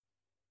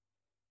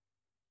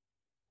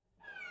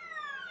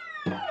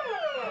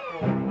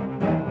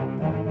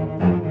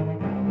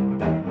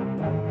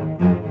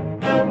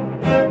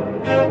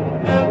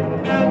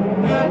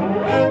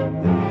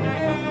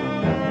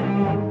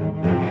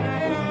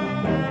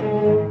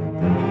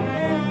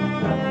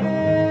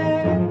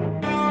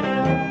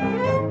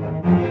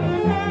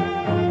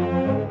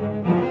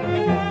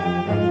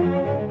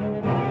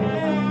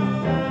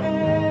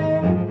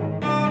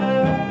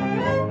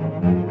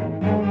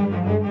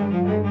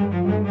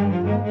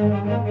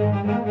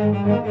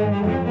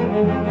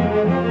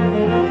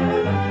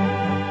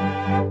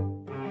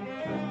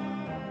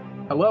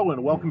Hello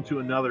and welcome to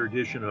another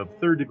edition of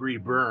Third Degree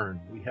Byrne.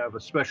 We have a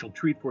special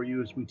treat for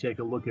you as we take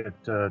a look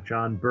at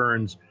John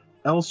Byrne's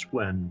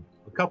Elsewhen.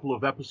 A couple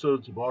of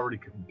episodes have already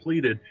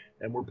completed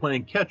and we're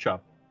playing catch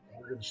up.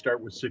 We're going to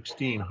start with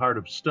 16, Heart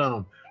of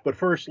Stone. But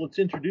first, let's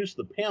introduce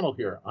the panel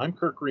here. I'm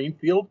Kirk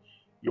Greenfield,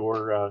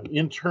 your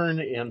intern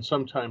and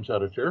sometimes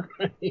editor.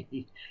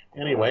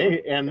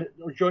 Anyway, and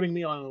joining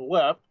me on the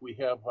left, we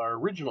have our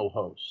original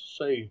host.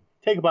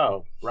 Take a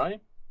bow, Ryan.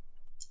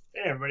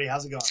 Hey, everybody.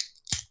 How's it going?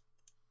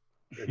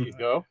 There you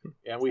go.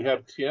 And we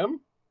have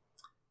Tim.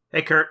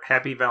 Hey, Kurt.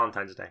 Happy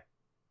Valentine's Day.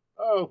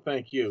 Oh,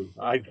 thank you.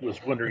 I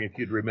was wondering if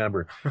you'd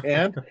remember.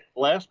 And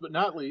last but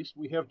not least,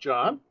 we have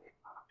John.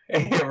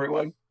 Hey,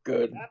 everyone.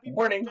 Good Happy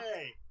morning.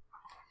 Birthday.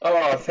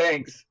 Oh,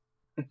 thanks.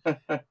 And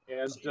your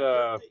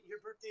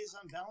birthday is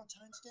on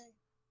Valentine's Day?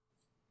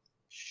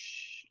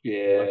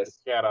 Yes. Let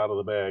the cat out of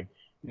the bag.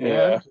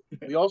 Yeah.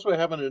 And we also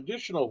have an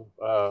additional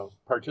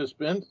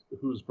participant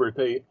whose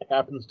birthday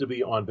happens to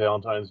be on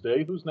Valentine's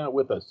Day, who's not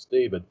with us.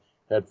 David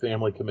had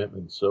family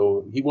commitments,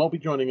 so he won't be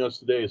joining us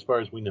today as far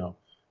as we know.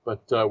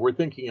 But we're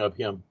thinking of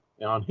him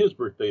on his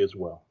birthday as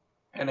well.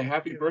 And a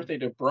happy birthday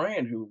to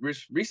Brian, who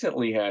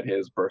recently had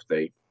his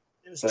birthday.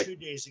 It was 2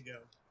 days ago.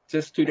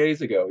 Just 2 days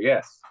ago,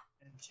 yes.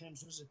 And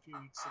Tim's was a few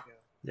weeks ago.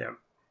 Yeah.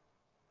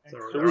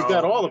 So we've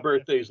got all the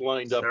birthdays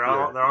lined up They're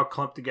all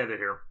clumped together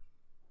here.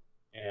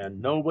 And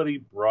nobody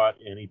brought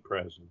any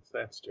presents.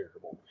 That's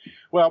terrible.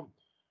 Well,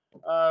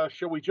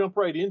 shall we jump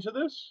right into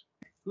this?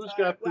 Who's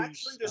got these?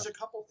 Actually, there's a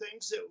couple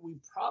things that we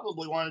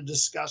probably want to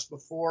discuss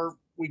before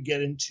we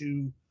get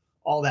into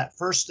all that.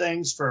 First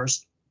things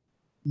first,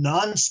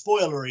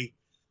 non-spoilery,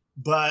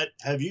 but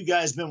have you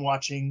guys been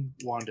watching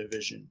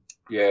WandaVision?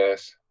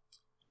 Yes.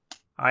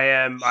 I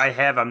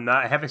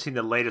haven't seen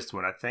the latest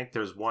one. I think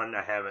there's one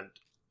I haven't.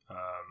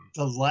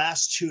 The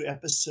last 2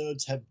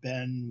 episodes have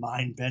been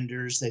mind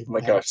benders. They've my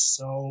been gosh.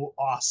 so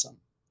awesome.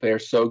 They're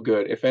so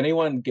good. If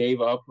anyone gave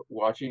up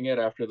watching it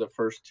after the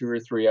first 2 or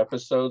 3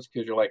 episodes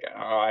because you're like,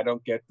 I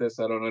don't get this,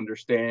 I don't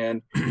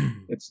understand,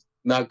 it's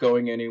not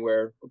going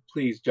anywhere,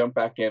 please jump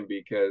back in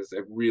because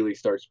it really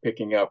starts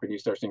picking up and you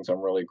start seeing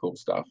some really cool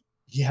stuff.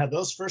 Yeah,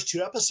 those first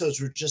 2 episodes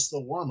were just the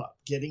warm-up,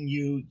 getting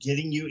you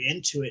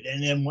into it.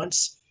 And then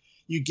once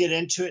you get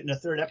into it in the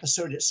 3rd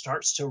episode, it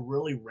starts to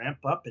really ramp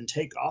up and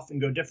take off and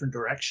go different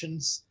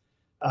directions.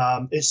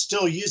 It's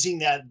still using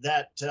that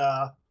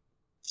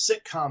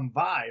sitcom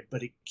vibe,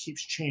 but it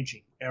keeps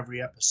changing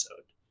every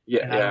episode.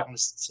 Yeah, I don't want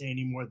to say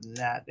any more than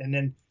that. And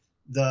then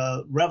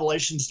the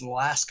revelations the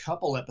last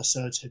couple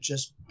episodes have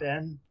just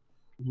been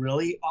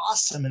really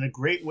awesome and a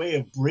great way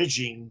of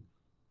bridging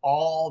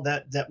all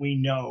that we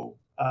know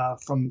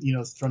from the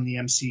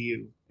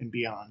MCU and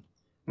beyond.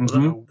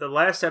 Mm-hmm. The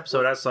last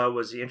episode I saw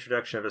was the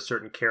introduction of a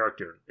certain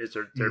character. Is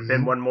there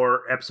been one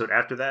more episode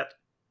after that?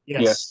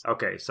 Yes.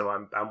 Okay, so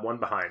I'm one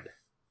behind.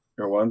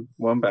 You're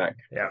one back.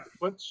 Yeah.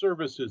 What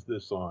service is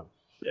this on?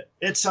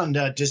 It's on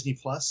Disney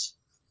Plus.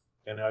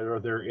 And are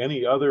there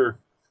any other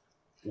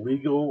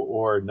legal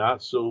or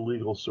not so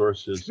legal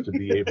sources to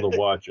be able to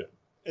watch it?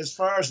 As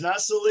far as not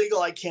so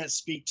legal, I can't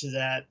speak to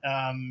that.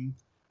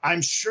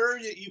 I'm sure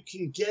that you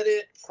can get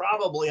it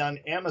probably on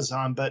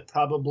Amazon, but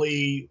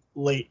probably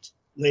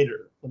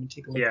later. Let me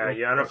take a look. Yeah. I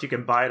don't know if you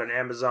can buy it on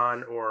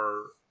Amazon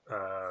or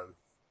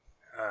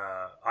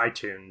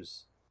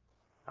iTunes.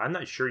 I'm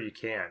not sure you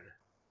can.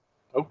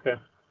 Okay.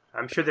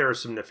 I'm sure there are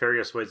some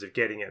nefarious ways of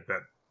getting it, but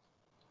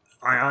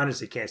I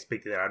honestly can't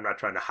speak to that. I'm not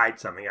trying to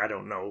hide something. I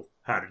don't know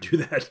how to do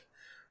that.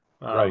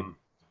 Right.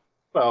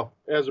 Well,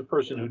 as a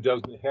person who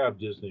doesn't have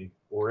Disney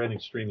or any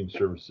streaming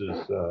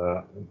services,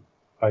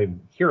 I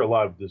hear a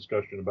lot of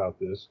discussion about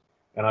this,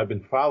 and I've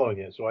been following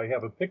it. So I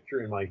have a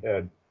picture in my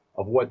head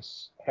of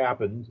what's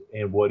happened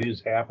and what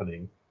is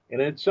happening.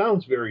 And it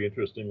sounds very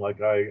interesting,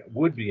 like I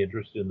would be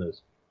interested in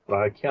this, but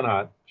I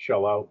cannot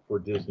shell out for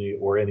Disney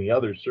or any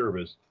other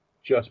service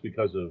just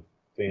because of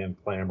fan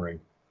clamoring.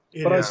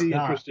 But I'd be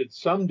interested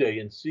someday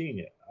in seeing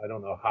it. I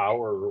don't know how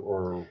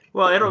or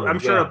well, I'm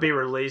sure it'll be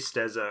released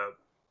as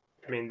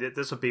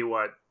this will be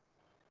what?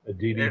 A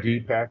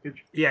DVD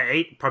package? Yeah,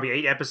 probably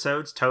 8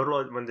 episodes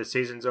total when the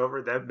season's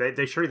over.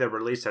 They sure they'll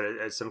release it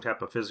as some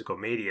type of physical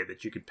media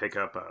that you could pick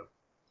up.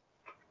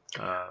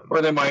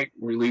 Or they might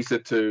release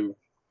it to,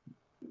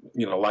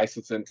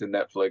 license into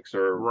Netflix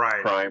or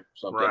Prime or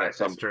something. Right,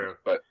 that's true.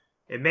 But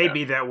it may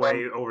be that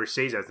way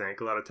overseas, I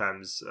think. A lot of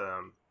times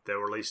they'll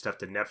release stuff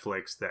to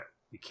Netflix that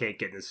you can't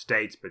get in the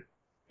States, but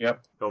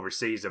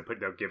overseas they'll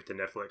give it to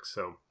Netflix.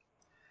 So,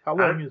 how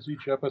long is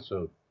each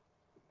episode?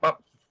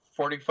 About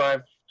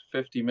 45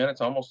 50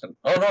 minutes, almost.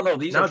 No,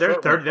 these are they're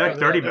short 30 minutes.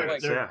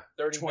 They're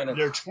 30 minutes.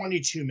 They're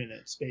 22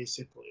 minutes,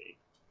 basically.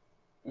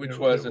 Which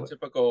was a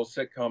typical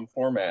sitcom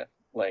format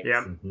length.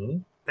 Yeah. Mm-hmm.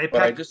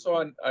 But I just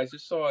saw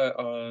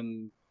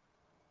an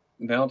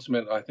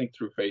announcement, I think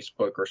through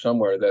Facebook or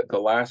somewhere, that the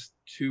last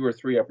 2 or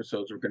 3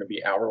 episodes are going to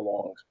be hour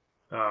long.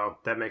 Oh,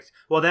 that makes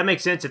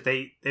sense. If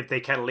they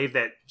kind of leave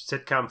that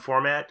sitcom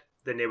format,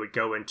 then they would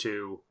go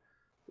into,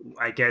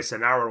 I guess,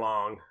 an hour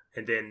long,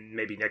 and then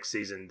maybe next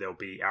season they'll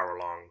be hour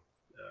long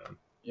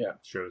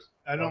shows.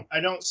 I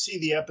don't see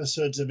the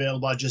episodes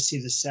available. I just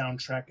see the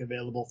soundtrack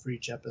available for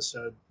each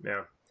episode.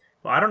 Yeah.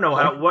 Well, I don't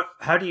know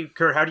how do you,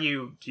 Kurt? How do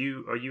you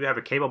have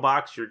a cable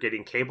box? You're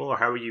getting cable, or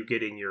how are you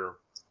getting your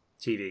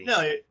TV?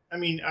 No, I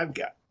mean I've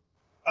got.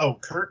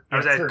 Kurt. I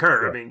was at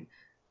Kurt. Yeah. I mean,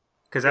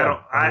 because I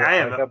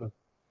have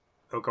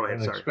go ahead.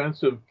 An Sorry.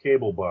 Expensive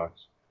cable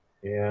box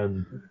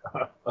and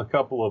a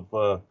couple of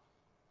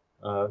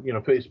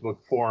Facebook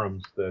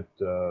forums that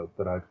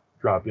I've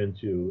dropped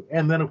into,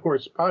 and then of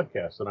course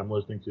podcasts that I'm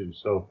listening to.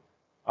 So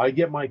I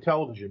get my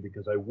television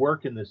because I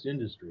work in this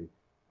industry.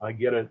 I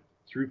get it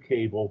through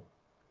cable.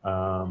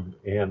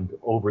 And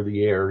over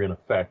the air in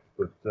effect,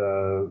 but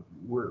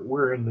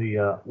we're in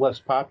the less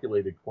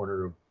populated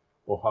corner of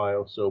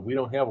Ohio, so we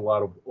don't have a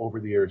lot of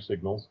over the air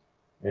signals.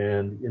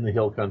 And in the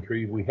hill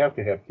country, we have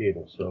to have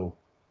cable. So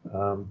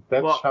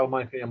that's how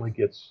my family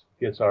gets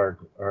our.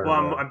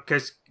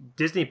 Because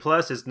Disney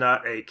Plus is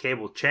not a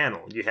cable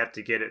channel. You have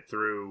to get it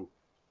through.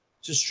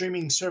 It's a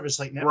streaming service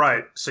like Netflix.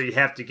 Right. So you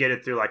have to get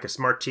it through like a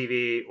smart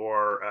TV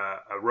or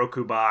a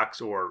Roku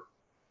box or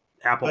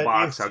Apple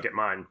box. I'll get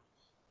mine.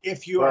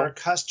 If you are a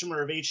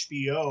customer of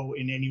HBO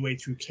in any way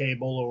through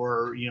cable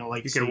or,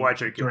 like you can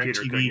watch it on a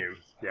computer, couldn't you?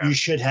 Yeah. You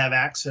should have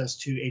access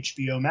to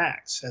HBO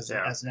Max as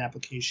an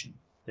application.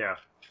 Yeah.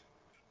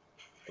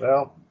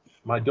 Well,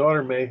 my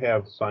daughter may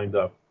have signed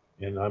up,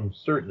 and I'm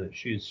certain that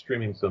she's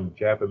streaming some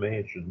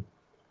Japimation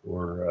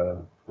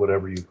or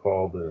whatever you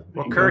call the...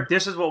 Well, Kirk,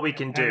 this is what we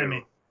can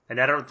do, and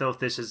I don't know if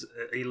this is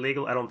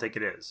illegal. I don't think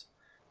it is.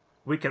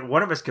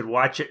 One of us could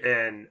watch it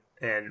and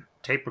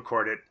tape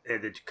record it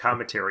and the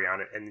commentary on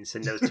it and then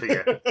send those to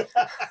you.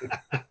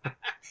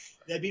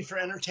 That'd be for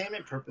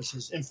entertainment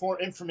purposes and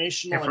for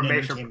informational and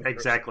entertainment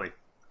exactly.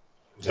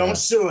 Purposes. Don't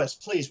sue us,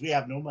 please. We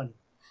have no money.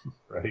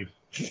 Right.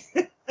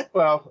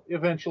 Well,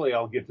 eventually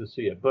I'll get to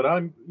see it, but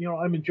I'm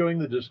enjoying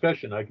the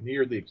discussion. I can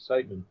hear the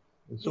excitement,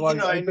 and so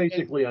I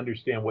basically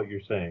understand what you're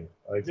saying.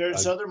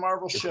 There's other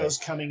Marvel shows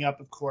coming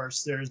up, of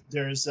course.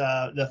 There's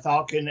the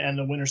Falcon and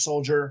the Winter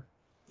Soldier.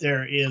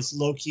 There is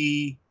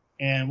Loki.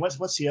 And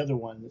what's the other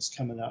one that's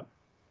coming up?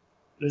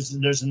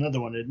 There's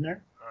another one, isn't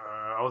there?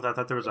 I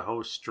thought there was a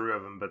whole strew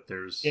of them, but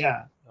there's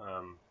there's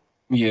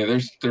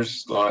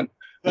a lot.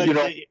 But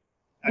I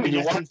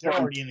think they're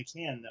already in the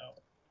can though.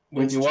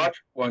 When you watch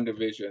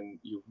WandaVision,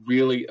 you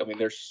really,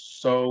 there's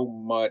so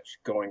much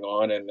going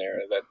on in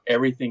there that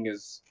everything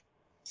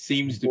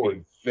seems to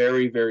be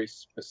very, very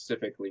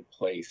specifically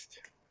placed.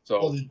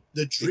 So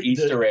the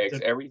Easter eggs,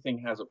 everything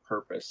has a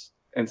purpose.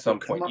 At some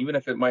point, even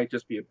if it might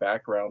just be a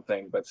background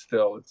thing, but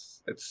still,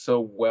 it's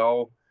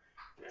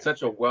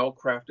such a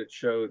well-crafted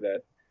show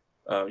that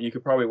you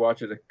could probably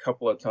watch it a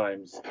couple of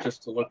times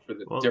just to look for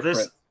the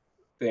different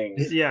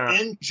things. Yeah.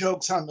 And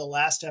jokes on the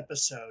last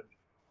episode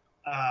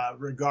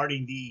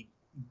regarding the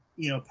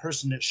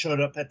person that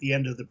showed up at the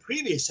end of the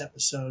previous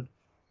episode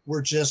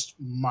were just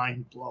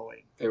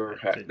mind-blowing. They were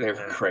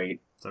great.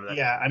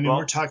 Yeah,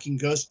 we're talking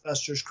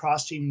Ghostbusters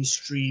crossing the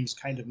streams,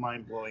 kind of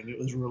mind-blowing. It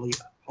was really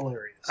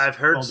hilarious. I've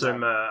heard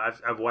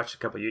I've watched a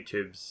couple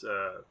YouTube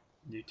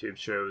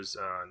shows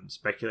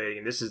speculating,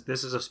 and this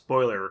is a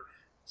spoiler.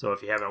 So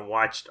if you haven't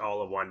watched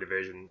all of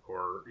WandaVision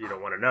or you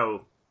don't want to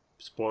know,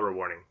 spoiler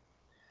warning.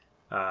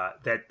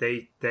 That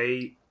they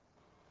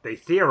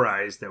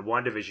theorize that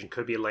WandaVision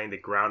could be laying the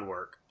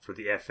groundwork for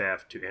the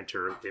FF to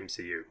enter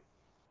MCU.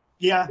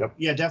 Yeah,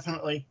 yeah,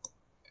 definitely.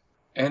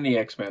 And the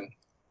X-Men.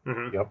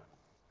 Mm-hmm. Yep.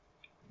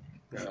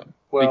 Yeah.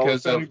 Well,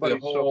 because of the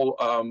whole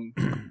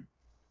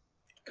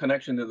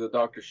connection to the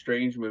Doctor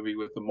Strange movie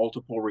with the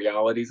multiple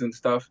realities and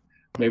stuff,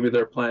 maybe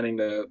they're planning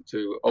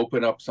to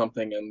open up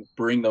something and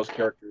bring those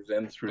characters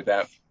in through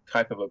that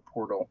type of a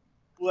portal.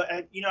 Well,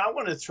 I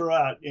want to throw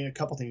out a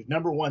couple things.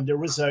 Number one, there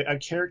was a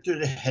character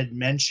that had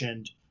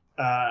mentioned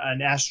an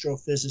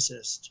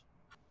astrophysicist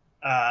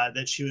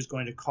that she was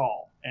going to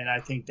call, and I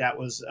think that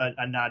was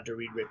a nod to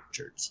Reed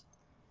Richards.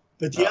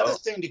 But the other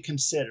thing to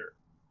consider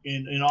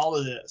in all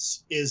of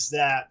this is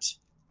that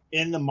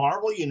in the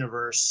Marvel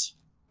universe,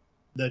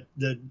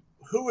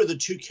 who were the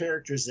two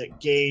characters that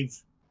gave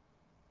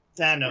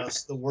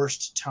Thanos the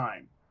worst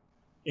time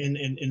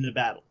in the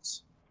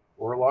battles?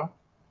 Warlock.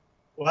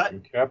 What?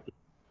 And Captain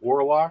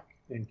Warlock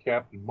and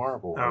Captain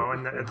Marvel. Oh,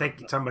 and I think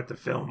you're talking about the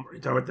film. Are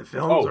you talking about the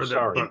films or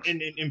sorry. the books?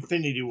 In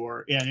Infinity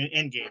War, in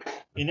Endgame.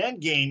 In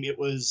Endgame, it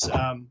was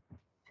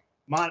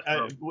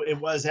it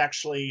was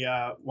actually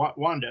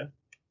Wanda.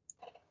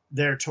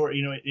 There,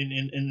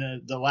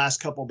 in the last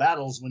couple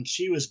battles when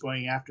she was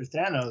going after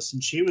Thanos,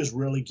 and she was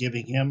really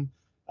giving him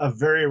a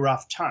very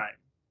rough time.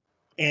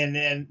 And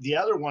then the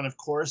other one, of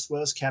course,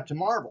 was Captain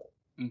Marvel.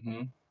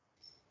 Mm-hmm.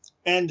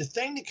 And the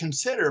thing to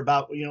consider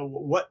about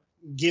what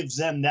gives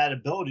them that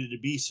ability to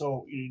be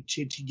so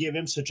to give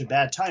him such a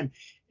bad time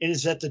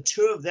is that the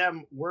two of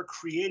them were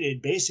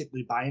created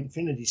basically by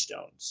Infinity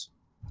Stones.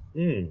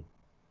 Mm.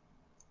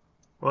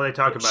 Well, they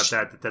talk about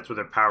that's where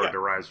their power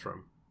derives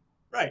from.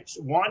 Right.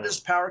 So Wanda's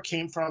power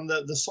came from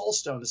the Soul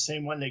Stone, the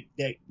same one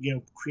that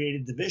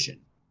created the Vision.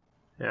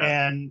 Yeah.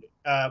 And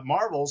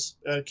Marvel's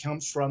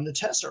comes from the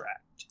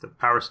Tesseract. The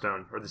Power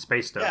Stone or the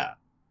Space Stone.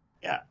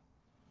 Yeah.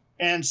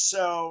 And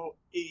so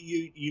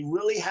you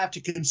really have to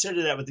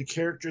consider that with the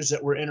characters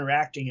that we're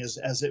interacting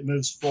as it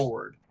moves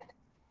forward,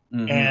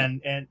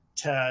 and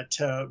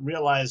to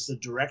realize the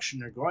direction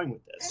they're going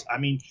with this. I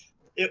mean,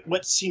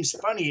 what seems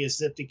funny is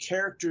that the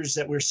characters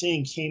that we're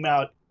seeing came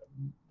out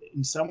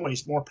in some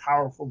ways more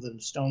powerful than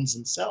the Stones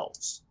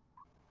themselves.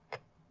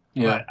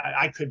 Yeah, but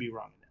I could be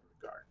wrong in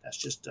that regard. That's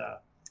just a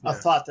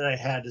thought that I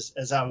had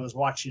as I was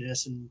watching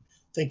this and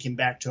thinking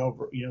back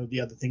to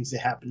the other things that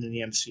happened in the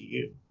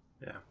MCU.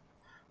 Yeah.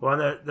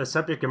 Well, on the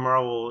subject of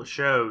Marvel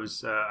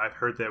shows, I've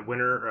heard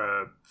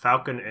that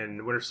Falcon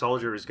and Winter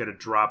Soldier is going to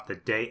drop the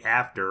day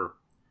after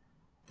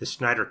the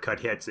Snyder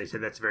Cut hits. They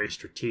said that's very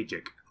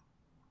strategic,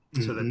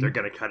 so that they're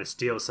going to kind of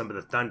steal some of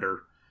the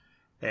thunder.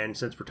 And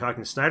since we're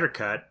talking Snyder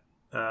Cut,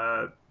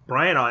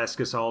 Brian will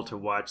ask us all to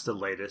watch the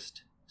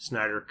latest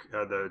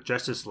the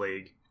Justice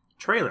League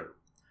trailer.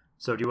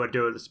 So do you want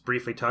to let's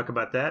briefly talk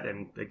about that?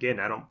 And again,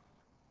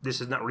 this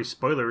is not really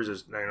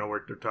spoilers. I know we're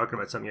talking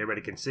about something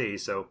everybody can see.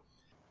 So,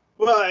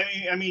 well,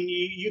 I mean,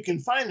 you can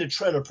find the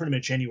trailer pretty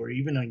much anywhere,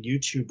 even on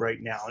YouTube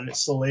right now, and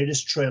it's the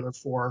latest trailer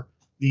for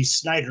the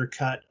Snyder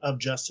Cut of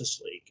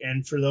Justice League.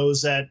 And for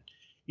those that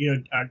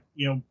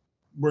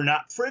we're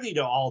not privy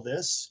to all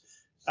this,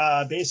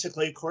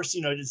 basically, of course,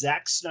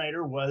 Zack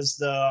Snyder was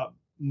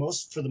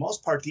for the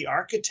most part, the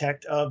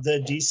architect of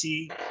the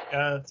DC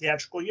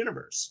theatrical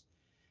universe,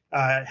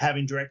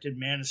 having directed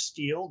Man of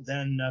Steel,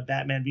 then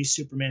Batman v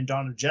Superman: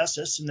 Dawn of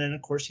Justice, and then,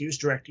 of course, he was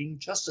directing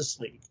Justice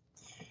League.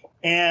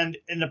 And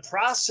in the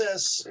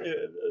process,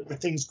 the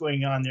things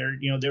going on there,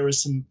 there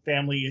was some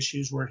family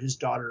issues where his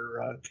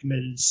daughter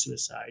committed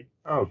suicide.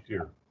 Oh,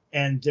 dear.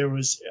 And there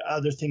was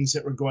other things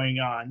that were going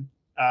on.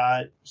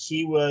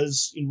 He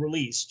was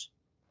released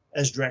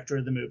as director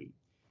of the movie.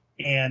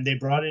 And they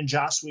brought in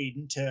Joss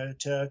Whedon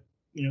to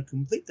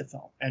complete the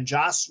film. And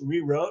Joss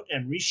rewrote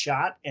and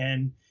reshot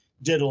and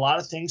did a lot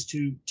of things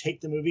to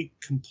take the movie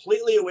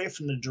completely away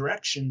from the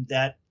direction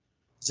that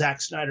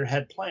Zack Snyder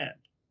had planned.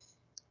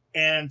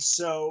 And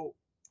so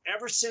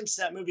ever since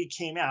that movie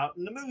came out,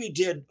 and the movie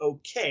did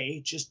okay,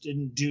 just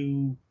didn't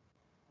do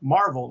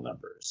Marvel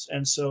numbers.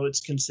 And so it's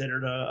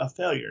considered a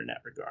failure in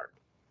that regard.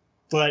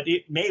 But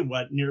it made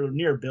near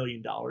 $1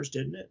 billion,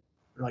 didn't it?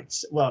 Or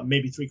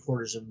maybe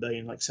 $750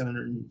 million, like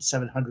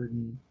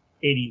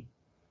 780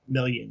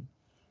 million.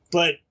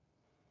 But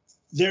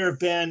there have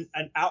been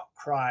an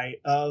outcry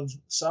of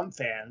some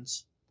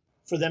fans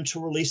for them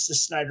to release the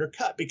Snyder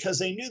Cut because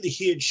they knew that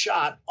he had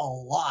shot a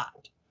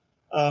lot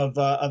of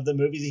the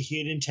movie that he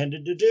had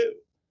intended to do.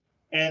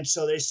 And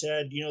so they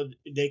said,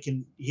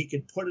 he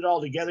could put it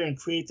all together and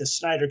create the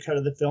Snyder Cut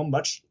of the film,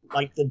 much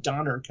like the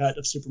Donner Cut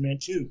of Superman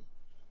 2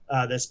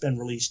 that's been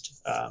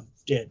released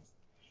did.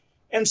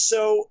 And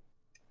so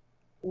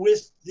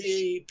with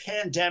the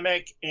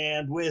pandemic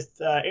and with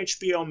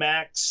HBO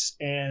Max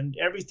and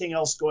everything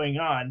else going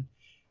on,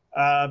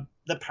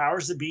 the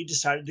powers that be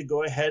decided to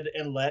go ahead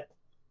and let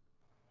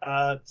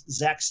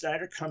Zack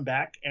Snyder come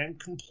back and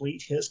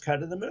complete his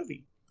cut of the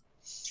movie.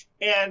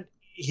 And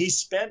he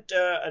spent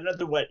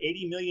another,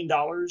 $80 million,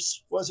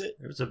 was it?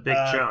 It was a big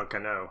chunk, I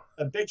know.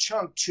 A big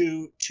chunk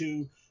to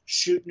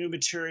shoot new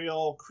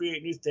material,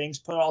 create new things,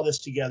 put all this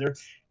together.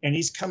 And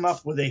he's come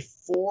up with a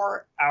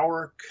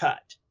 4-hour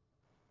cut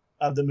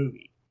of the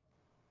movie.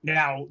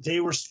 Now, they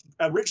were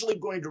originally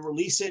going to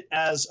release it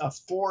as a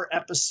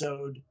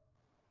 4-episode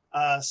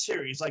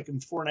series, like in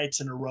 4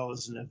 nights in a row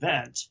as an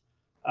event.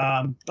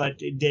 But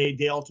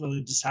they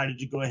ultimately decided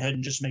to go ahead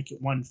and just make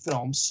it one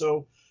film.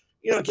 So,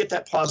 get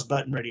that pause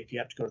button ready if you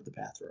have to go to the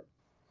bathroom.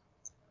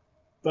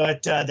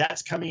 But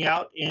that's coming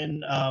out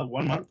in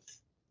 1 month.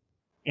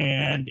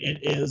 And it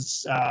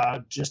is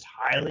just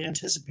highly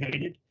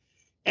anticipated.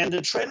 And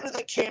the trailer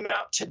that came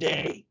out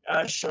today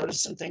showed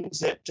us some things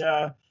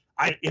that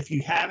if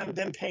you haven't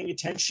been paying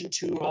attention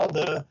to all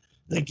the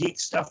geek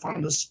stuff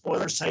on the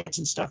spoiler sites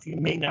and stuff, you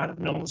may not have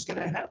known was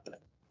going to happen.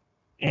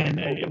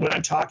 And what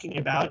I'm talking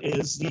about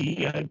is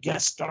the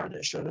guest star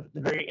that showed up at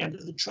the very end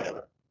of the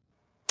trailer.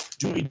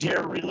 Do we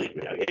dare really?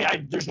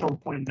 There's no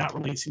point in not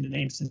releasing the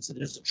name since it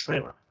is a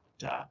trailer.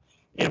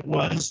 It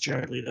was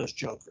Jared Leto's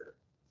Joker.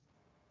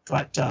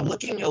 But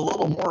looking a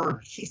little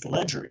more Heath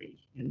Ledger-y,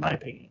 in my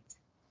opinion.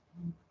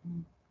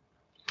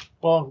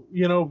 Well,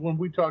 when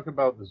we talk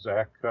about the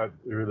Zack cut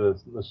or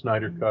the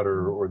Snyder cut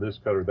or this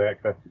cut or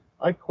that cut,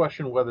 I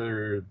question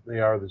whether they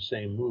are the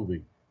same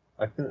movie.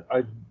 I think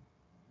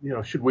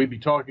should we be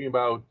talking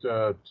about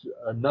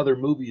another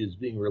movie is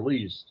being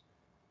released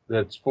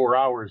that's 4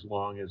 hours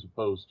long as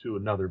opposed to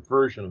another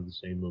version of the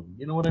same movie?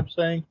 You know what I'm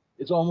saying?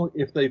 It's almost,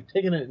 if they've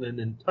taken it in an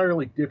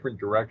entirely different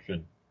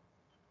direction,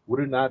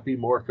 would it not be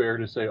more fair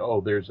to say, oh,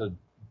 there's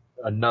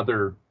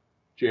another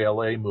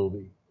JLA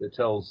movie that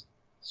tells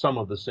some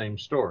of the same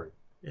story?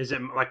 Is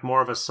it like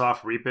more of a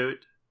soft reboot?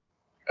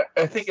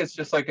 I think it's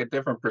just like a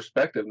different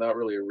perspective, not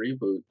really a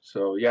reboot.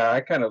 So yeah, I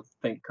kind of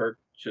think Kirk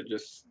should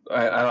just.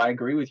 I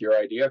agree with your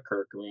idea,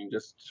 Kirk. I mean,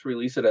 just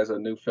release it as a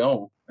new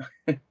film,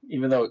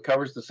 even though it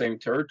covers the same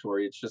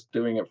territory. It's just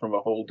doing it from a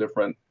whole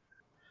different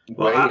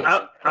way.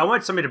 Well, I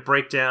want somebody to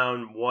break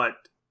down what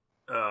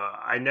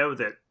I know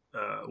that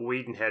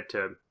Whedon had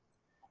to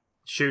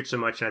shoot so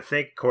much, and I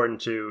think according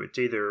to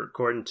these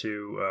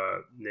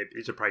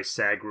are probably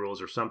SAG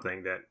rules or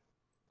something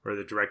or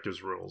the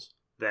director's rules,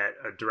 that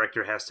a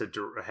director has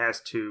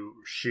to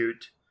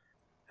shoot.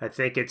 I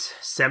think it's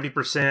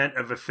 70%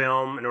 of a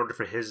film in order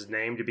for his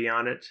name to be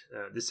on it.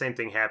 The same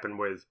thing happened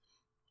with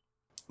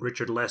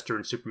Richard Lester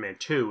in Superman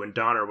 2, and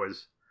Donner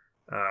was,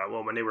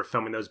 when they were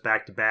filming those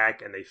back to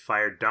back, and they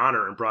fired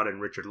Donner and brought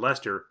in Richard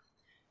Lester.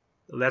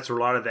 That's where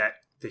a lot of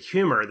the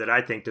humor that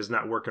I think does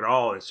not work at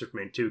all in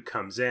Superman 2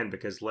 comes in,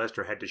 because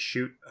Lester had to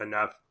shoot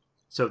enough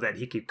so that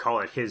he could call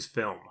it his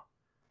film.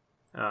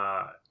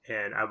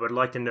 And I would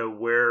like to know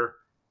where,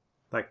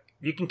 like,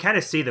 you can kind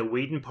of see the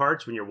Whedon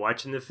parts when you're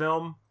watching the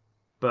film,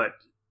 but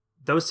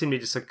those seem to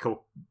be just like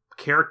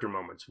character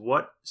moments.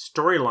 What,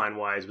 storyline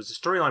wise, was the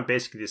storyline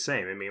basically the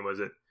same? I mean, was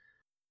it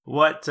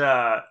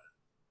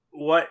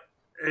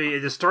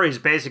the story is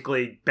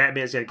basically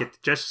Batman's going to get the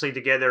Justice League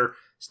together.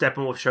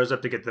 Steppenwolf shows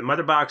up to get the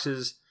mother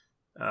boxes.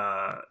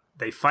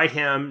 They fight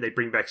him. They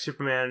bring back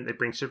Superman. They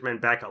bring Superman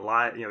back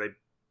alive. They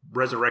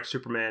resurrect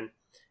Superman,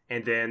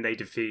 and then they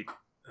defeat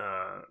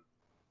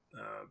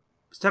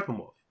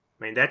Steppenwolf.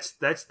 I mean, that's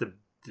the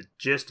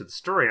gist of the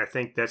story, and I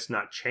think that's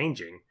not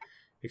changing.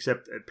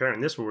 Except apparently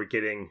in this one we're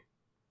getting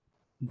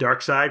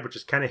Darkseid, which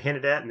is kind of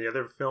hinted at in the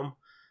other film,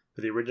 for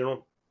the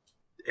original,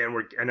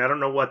 and I don't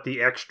know what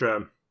the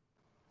extra.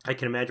 I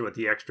can imagine what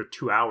the extra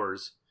 2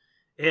 hours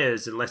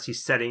is, unless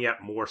he's setting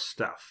up more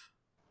stuff.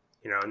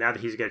 Now that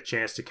he's got a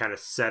chance to kind of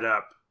set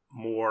up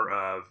more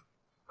of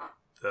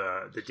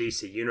the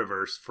DC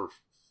universe for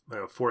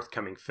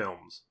forthcoming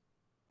films.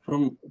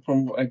 From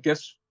I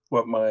guess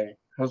what my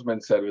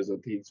husband said was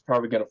that he's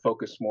probably going to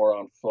focus more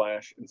on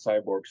Flash and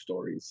Cyborg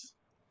stories.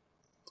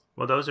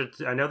 Well, those are.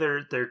 I know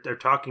they're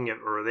talking,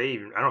 or they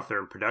even. I don't know if they're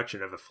in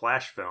production of a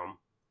Flash film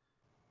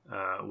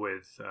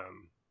with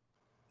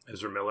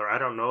Ezra Miller. I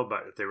don't know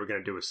about if they were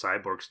going to do a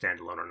Cyborg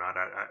standalone or not.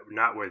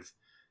 Not with.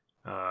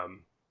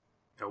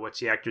 What's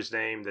the actor's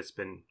name that's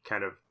been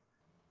kind of.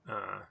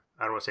 I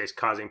don't want to say it's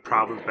causing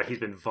problems, but he's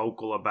been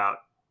vocal about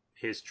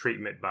his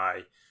treatment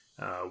by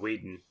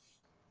Whedon.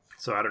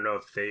 So I don't know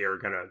if they are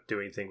going to do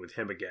anything with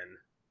him again,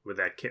 with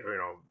that,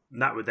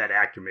 not with that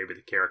actor, maybe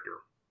the character.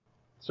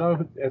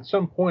 So at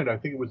some point, I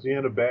think it was the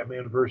end of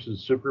Batman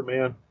versus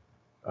Superman,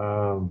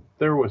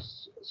 there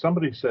was,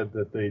 somebody said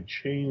that they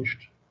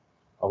changed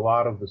a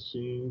lot of the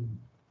scene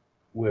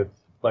with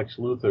Lex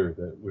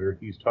Luthor, where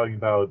he's talking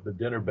about the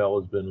dinner bell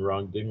has been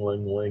rung,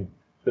 ding-ling-ling,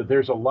 that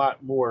there's a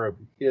lot more of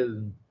his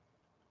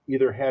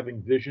either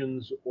having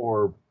visions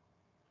or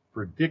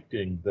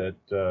predicting that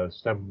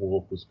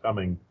Steppenwolf was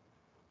coming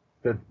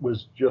that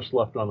was just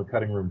left on the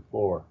cutting room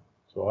floor.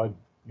 So I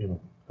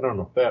don't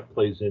know if that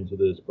plays into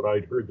this, but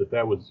I'd heard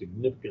that was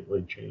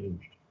significantly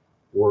changed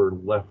or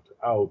left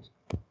out.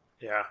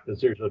 Yeah. Because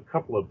there's a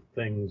couple of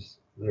things.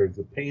 There's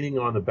a painting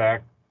on the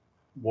back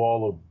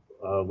wall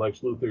of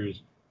Lex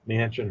Luthor's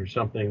mansion or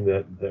something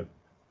that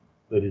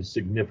is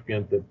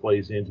significant, that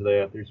plays into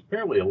that. There's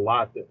apparently a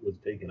lot that was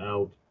taken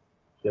out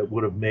that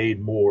would have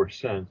made more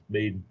sense,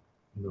 made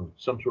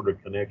some sort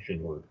of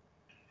connection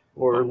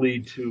or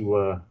lead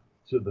to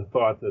the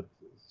thought that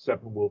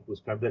Steppenwolf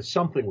was coming, that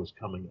something was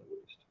coming at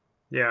least.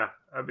 Yeah,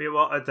 I mean,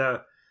 well,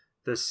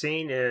 the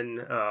scene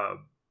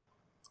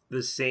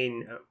the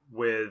scene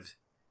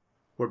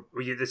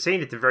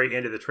at the very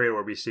end of the trailer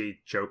where we see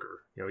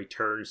Joker, he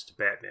turns to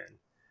Batman,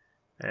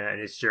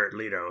 and it's Jared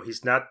Leto.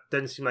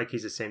 Doesn't seem like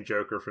he's the same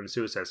Joker from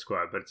Suicide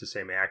Squad, but it's the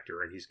same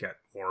actor, and he's got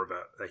more of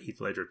a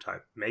Heath Ledger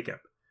type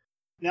makeup.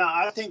 Now,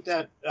 I think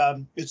that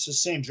it's the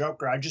same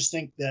Joker. I just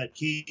think that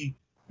he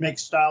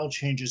makes style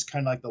changes,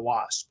 kind of like the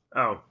Wasp.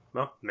 Oh,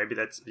 well, maybe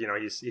that's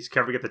he's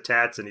covering up the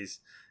tats and he's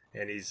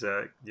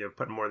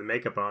putting more of the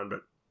makeup on,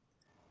 but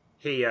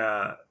he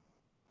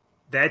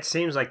that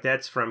seems like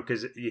that's from,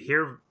 because you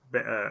hear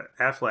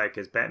Affleck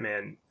as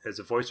Batman as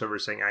a voiceover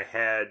saying, "I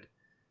had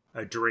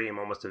a dream,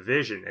 almost a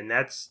vision," and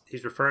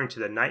he's referring to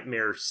the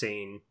nightmare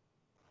scene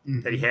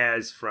that he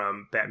has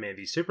from Batman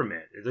v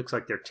Superman. It looks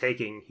like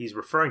he's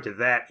referring to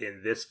that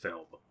in this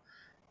film.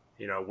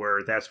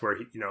 Where that's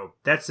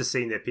the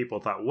scene that people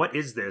thought, what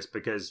is this?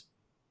 Because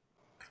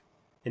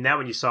in that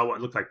one you saw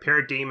what looked like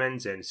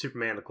parademons, and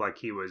Superman looked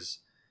like it was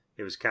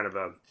kind of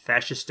a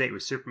fascist state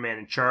with Superman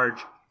in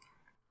charge,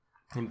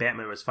 and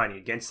Batman was fighting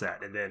against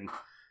that. And then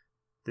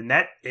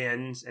that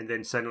ends, and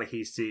then suddenly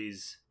he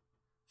sees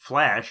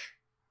Flash,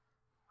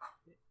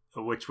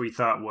 which we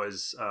thought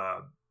was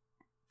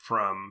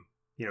from,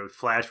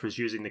 Flash was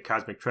using the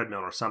cosmic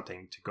treadmill or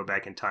something to go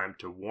back in time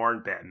to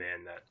warn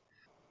Batman that,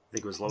 I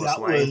think it was Lois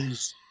Lane.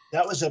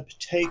 That was a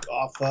take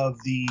off of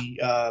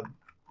the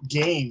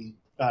game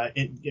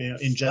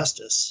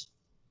Injustice.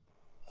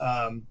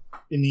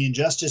 In the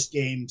Injustice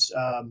games,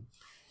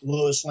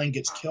 Lois Lane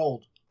gets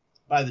killed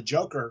by the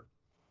Joker,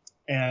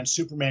 and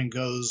Superman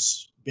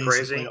goes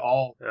basically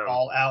all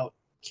out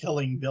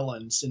killing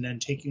villains and then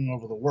taking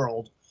over the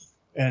world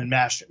and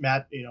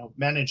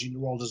managing the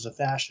world as a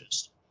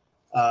fascist.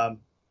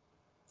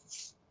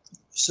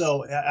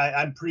 So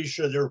I'm pretty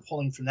sure they were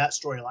pulling from that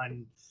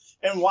storyline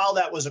And while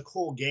that was a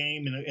cool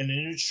game and an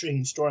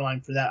interesting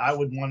storyline for that, I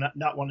would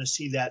not want to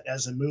see that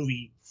as a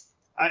movie.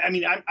 I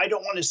mean, I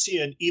don't want to see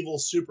an evil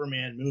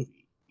Superman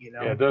movie. You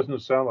know? Yeah, it doesn't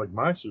sound like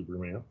my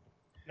Superman.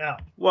 No.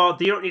 Well,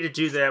 you don't need to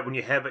do that when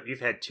you have it.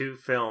 You've had 2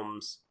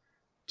 films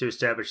to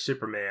establish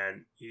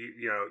Superman.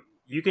 You know,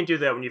 you can do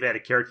that when you've had a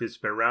character that's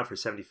been around for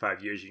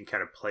 75 years. You can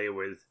kind of play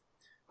with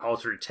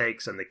alternate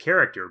takes on the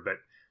character, but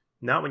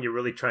not when you're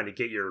really trying to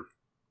get your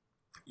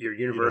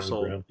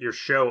universal, your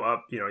show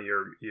up, you know,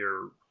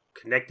 your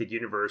connected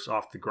universe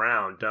off the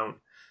ground. Don't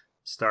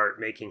start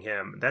making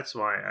him. That's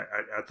why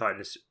I thought in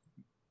this,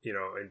 you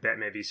know, in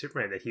Batman v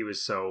Superman that he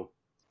was so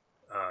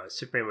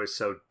Superman was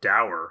so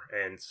dour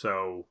and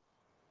so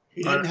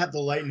he didn't have the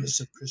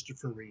lightness of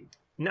Christopher Reeve.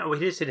 No,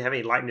 he just didn't have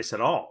any lightness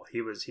at all.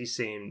 He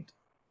seemed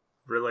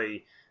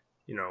really,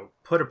 you know,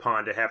 put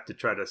upon to have to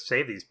try to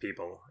save these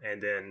people,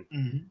 and then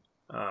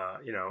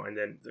you know, and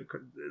then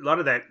a lot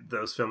of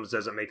those films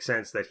doesn't make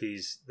sense that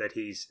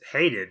he's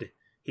hated.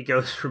 He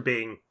goes from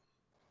being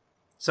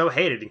so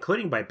hated,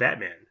 including by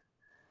Batman,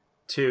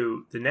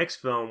 to the next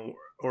film,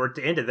 or at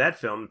the end of that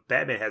film,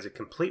 Batman has a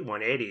complete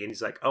 180, and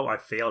he's like, "Oh, I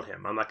failed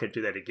him. I'm not going to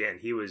do that again."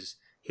 He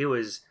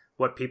was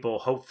what people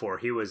hoped for.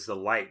 He was the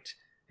light,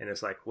 and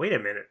it's like, wait a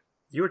minute,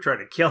 you were trying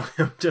to kill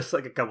him just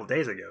like a couple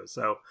days ago.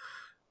 So,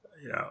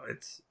 you know,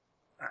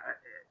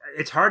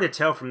 it's hard to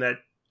tell from that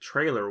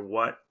trailer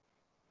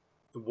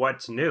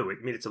what's new. I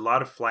mean, it's a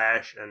lot of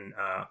flash and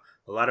a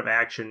lot of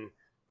action,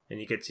 and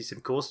you get to see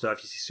some cool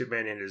stuff. You see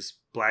Superman in his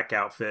black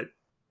outfit.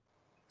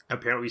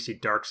 Apparently, we see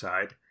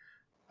Darkseid.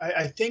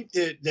 I think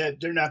that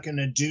they're not going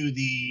to do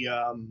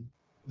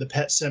the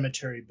Pet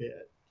Cemetery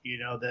bit. You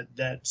know,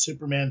 that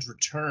Superman's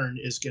return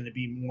is going to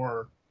be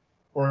more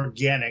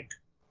organic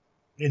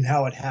in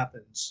how it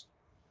happens,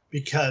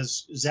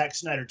 because Zack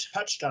Snyder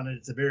touched on it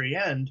at the very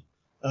end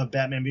of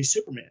Batman v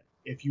Superman.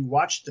 If you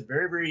watch the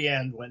very, very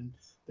end when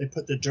they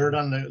put the dirt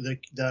on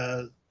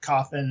the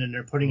coffin and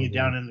they're putting it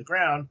down in the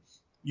ground,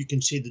 you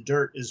can see the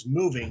dirt is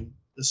moving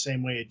the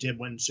same way it did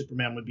when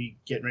Superman would be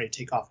getting ready to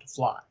take off to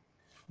fly.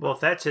 Well,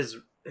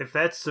 if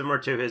that's similar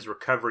to his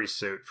recovery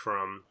suit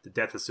from the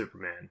Death of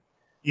Superman,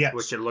 yes,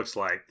 which it looks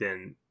like,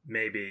 then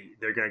maybe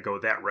they're going to go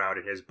that route,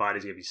 and his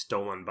body's going to be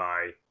stolen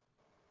by.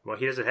 Well,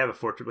 he doesn't have a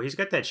fortress. Well, he's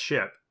got that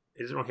ship.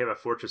 He doesn't have a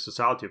Fortress of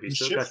Solitude.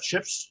 But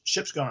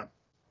ship's gone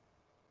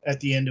at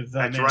the end of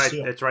that's right.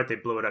 That's right. They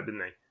blew it up, didn't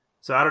they?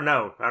 So I don't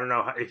know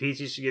if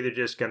he's either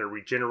just going to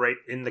regenerate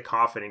in the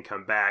coffin and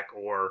come back,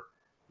 or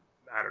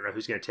I don't know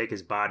who's going to take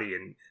his body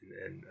and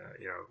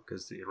you know,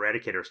 because the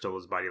Eradicator stole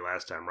his body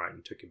last time, right,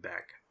 and took him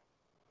back.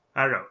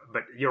 I don't know,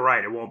 but you're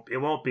right. It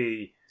won't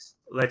be.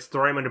 Let's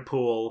throw him in the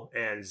pool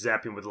and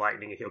zap him with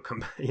lightning, and he'll come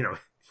back. You know,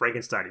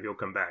 Frankenstein, and he'll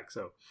come back.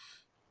 So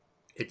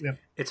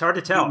it's hard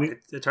to tell.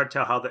 It's hard to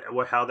tell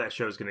how that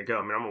show is going to go.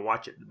 I mean, I'm going to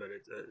watch it, but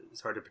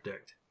it's hard to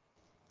predict.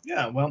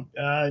 Yeah. Well,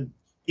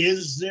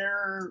 is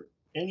there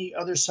any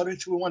other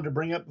subjects we wanted to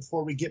bring up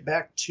before we get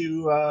back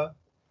to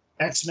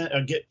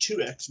X-Men? Get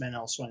to X-Men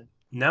Elsewhen?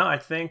 No, I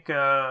think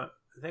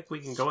we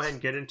can go ahead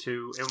and get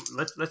into.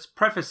 Let's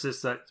preface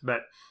this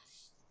but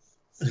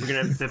we're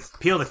gonna to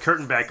peel the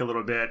curtain back a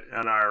little bit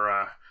on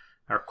our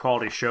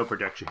quality show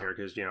production here,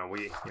 because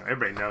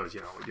everybody knows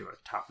we do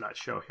a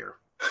top-notch show here.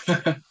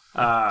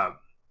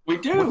 We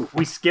do.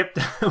 We skipped.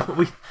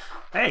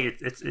 Hey,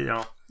 it's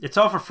it's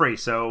all for free.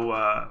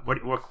 So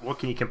what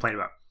can you complain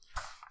about?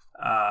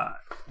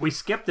 We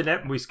skipped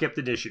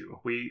an issue.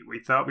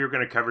 We thought we were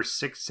going to cover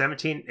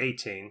 17,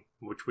 18,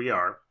 which we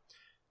are,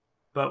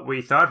 but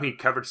we thought we'd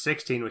covered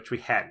 16, which we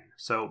hadn't.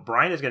 So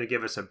Brian is going to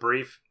give us a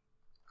brief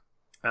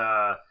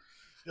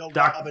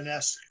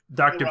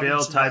Dr.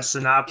 Bill type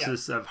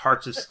synopsis of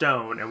Hearts of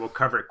Stone, and we'll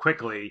cover it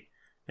quickly.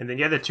 And then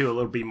the other two a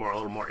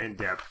little more in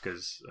depth,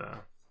 because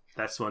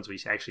that's the ones we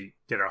actually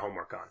did our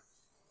homework on.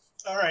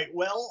 All right.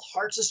 Well,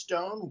 Hearts of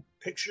Stone,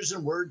 pictures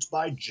and words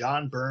by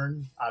John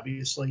Byrne,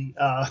 obviously,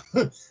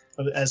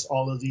 as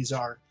all of these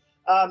are.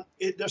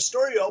 The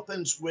story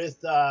opens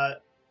with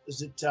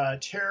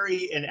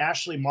Terry and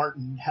Ashley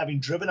Martin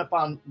having driven up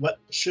on what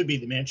should be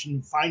the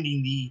mansion,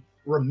 finding the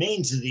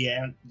remains of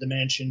the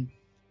mansion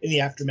in the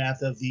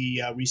aftermath of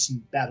the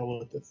recent battle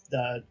with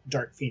the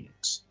Dark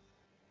Phoenix.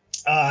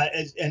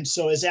 And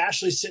so as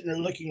Ashley's sitting there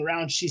looking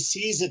around, she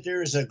sees that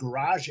there is a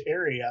garage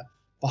area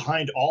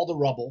behind all the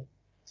rubble,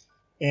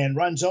 and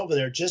runs over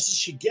there. Just as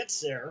she gets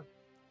there,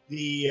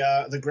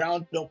 the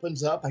ground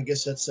opens up. I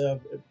guess that's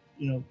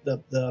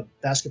the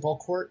basketball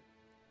court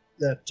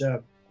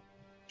that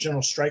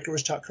Colonel Stryker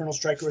was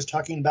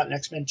talking about in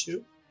X-Men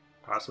 2.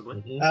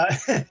 Possibly.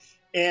 Mm-hmm.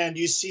 And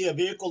you see a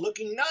vehicle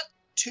looking not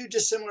too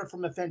dissimilar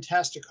from a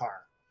Fantastic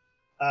car,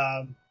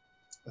 a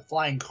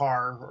flying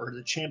car, or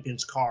the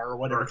Champion's car, or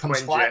whatever. Or a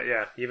Quinjet,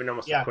 yeah, even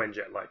almost a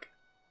Quinjet like.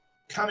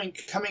 Coming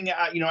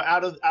out,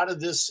 out of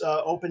this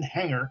open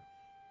hangar.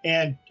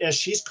 And as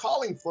she's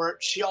calling for it,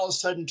 she all of a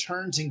sudden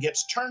turns and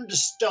gets turned to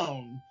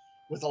stone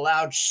with a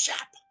loud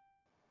shap.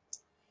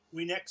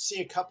 We next see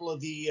a couple of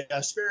the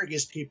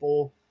asparagus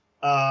people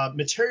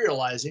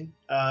materializing.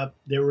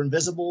 They were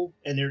invisible,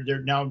 and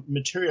they're now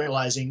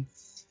materializing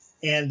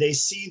and they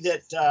see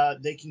that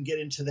they can get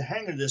into the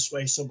hangar this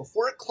way. So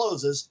before it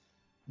closes,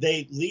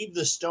 they leave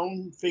the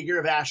stone figure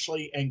of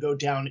Ashley and go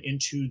down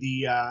into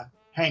the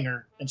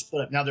hangar and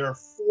split up. Now, there are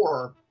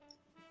 4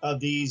 of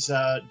these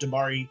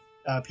Dabari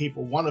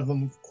people, one of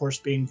them, of course,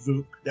 being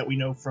Vuk, that we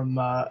know from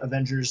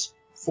Avengers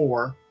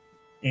 4.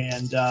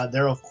 And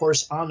they're, of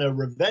course, on a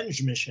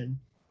revenge mission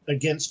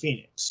against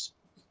Phoenix.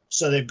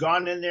 So they've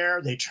gone in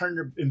there, they turn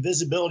their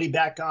invisibility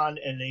back on,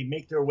 and they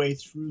make their way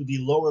through the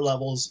lower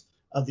levels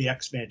of the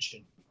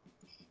X-Mansion.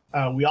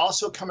 We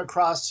also come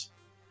across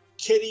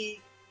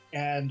Kitty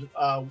and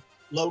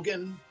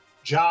Logan,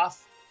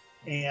 Joff,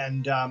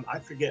 and I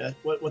forget,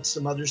 what's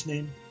the mother's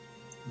name?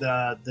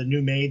 The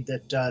new maid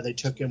that they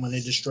took in when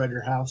they destroyed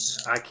her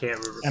house. I can't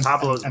remember. And,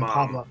 Pablo's and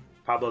mom.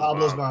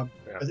 Pablo's mom.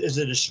 Yeah. Is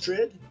it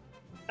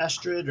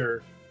Astrid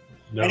or?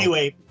 No.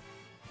 Anyway,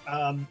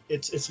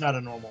 it's not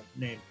a normal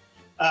name.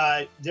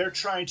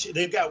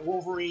 They've got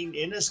Wolverine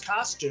in his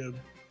costume,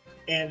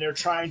 and they're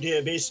trying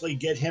to basically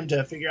get him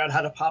to figure out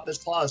how to pop his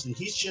claws. And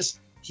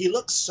he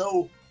looks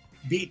so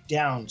beat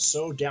down,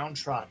 so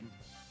downtrodden.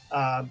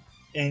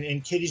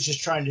 And Kitty's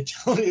just trying to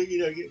tell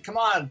him, come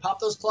on, pop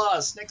those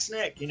claws,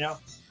 snick,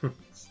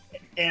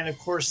 And of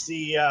course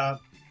the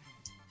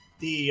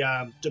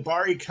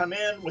Dabari come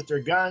in with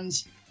their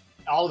guns.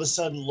 All of a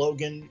sudden,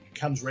 Logan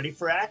comes ready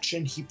for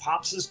action. He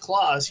pops his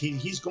claws.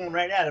 He's going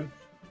right at him.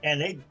 And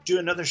they do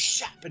another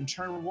shap and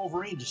turn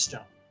Wolverine to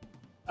stone.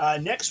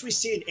 Next, we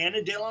see in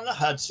Annandale on the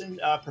Hudson,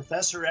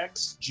 Professor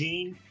X,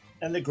 Jean,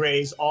 and the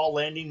Greys all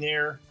landing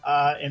there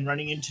and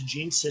running into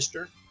Jean's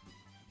sister.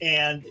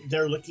 And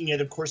they're looking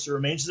at, of course, the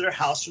remains of their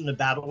house from the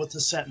battle with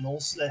the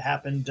Sentinels that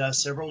happened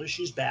several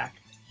issues back.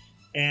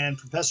 And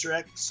Professor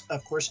X,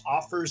 of course,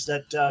 offers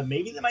that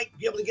maybe they might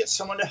be able to get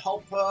someone to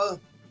help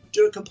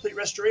do a complete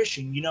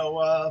restoration.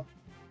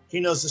 He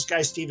knows this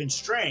guy, Stephen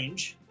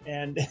Strange,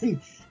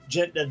 and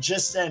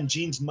just then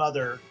Jean's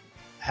mother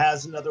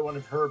has another one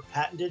of her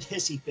patented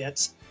hissy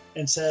fits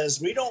and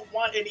says, we don't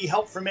want any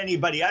help from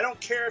anybody. I don't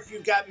care if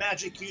you've got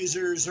magic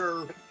users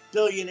or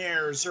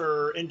billionaires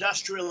or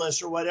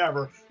industrialists or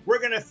whatever. We're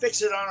going to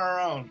fix it on our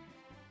own.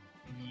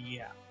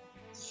 Yeah.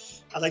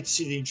 I'd like to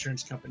see the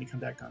insurance company come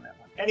back on that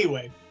one.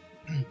 Anyway,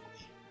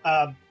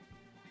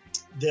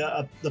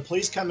 the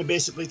police come and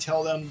basically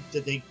tell them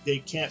that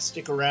they can't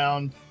stick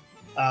around,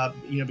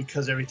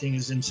 because everything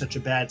is in such a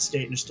bad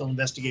state and there's still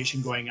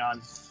investigation going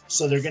on.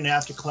 So they're going to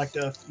have to collect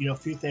a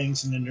few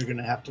things, and then they're going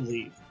to have to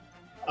leave.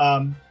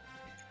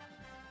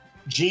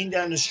 Jean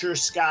then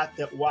assures Scott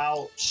that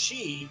while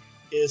she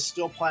is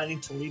still planning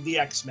to leave the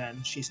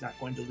X-Men, she's not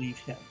going to leave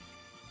him.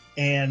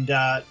 And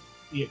of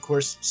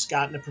course,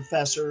 Scott and the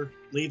Professor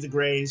leave the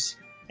Greys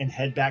and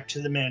head back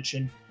to the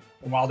mansion.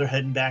 And while they're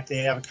heading back, they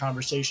have a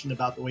conversation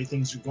about the way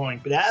things are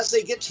going. But as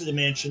they get to the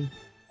mansion,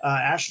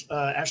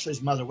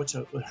 Ashley's mother,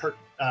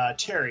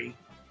 Terry,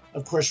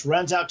 of course,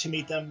 runs out to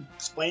meet them,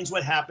 explains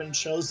what happened,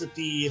 shows that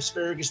the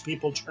asparagus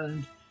people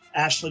turned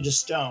Ashley to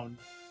stone.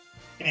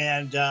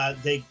 And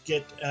they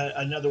get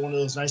another one of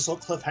those nice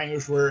little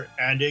cliffhangers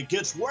and it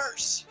gets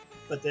worse.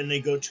 But then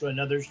they go to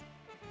another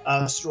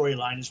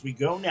storyline as we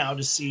go now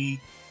to see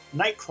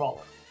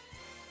Nightcrawler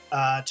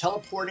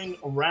teleporting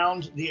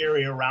around the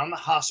area, around the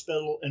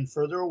hospital and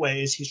further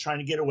away as he's trying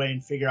to get away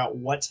and figure out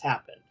what's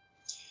happened.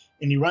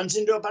 And he runs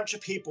into a bunch of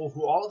people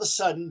who all of a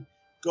sudden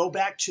go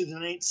back to the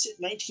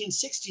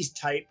 1960s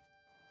type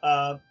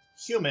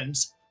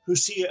humans who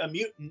see a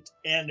mutant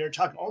and they're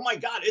talking, oh my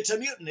God, it's a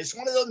mutant. It's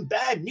one of those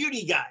bad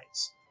muty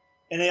guys.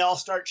 And they all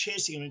start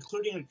chasing him,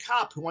 including a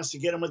cop who wants to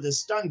get him with his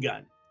stun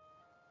gun.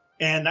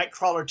 And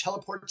Nightcrawler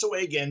teleports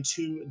away again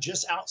to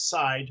just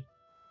outside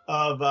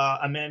of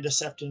Amanda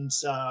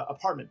Sefton's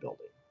apartment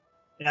building.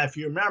 Now, if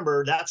you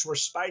remember, that's where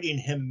Spidey and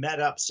him met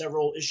up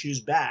several issues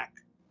back.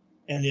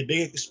 And the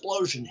big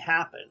explosion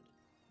happened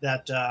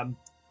that's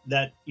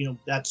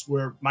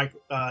where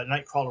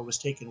Nightcrawler was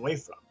taken away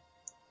from.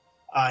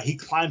 He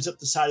climbs up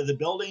the side of the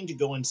building to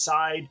go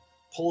inside,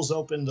 pulls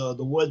open the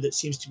wood that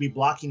seems to be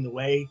blocking the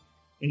way,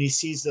 and he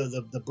sees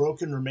the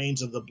broken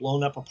remains of the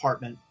blown up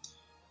apartment.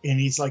 And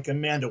he's like,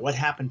 Amanda, what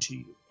happened to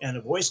you? And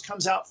a voice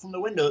comes out from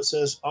the window that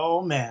says,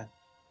 oh man,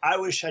 I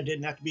wish I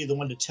didn't have to be the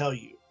one to tell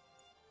you.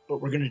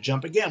 But we're going to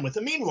jump again with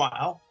the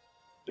meanwhile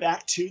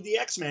back to the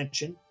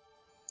X-Mansion.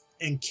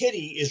 And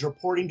Kitty is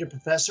reporting to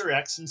Professor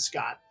X and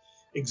Scott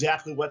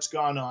exactly what's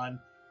gone on.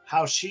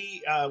 How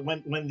she,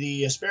 when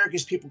the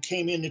asparagus people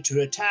came in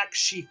to attack,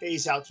 she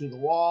phased out through the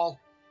wall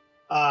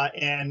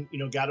and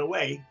got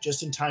away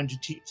just in time to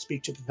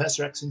speak to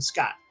Professor X and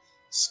Scott.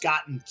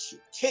 Scott and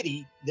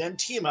Kitty then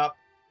team up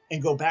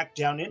and go back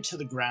down into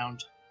the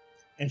ground,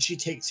 and she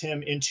takes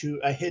him into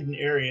a hidden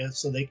area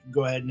so they can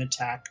go ahead and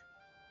attack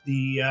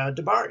the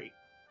Dabari.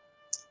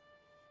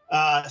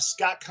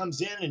 Scott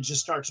comes in and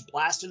just starts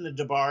blasting the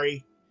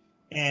Dabari.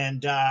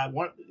 And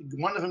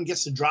one of them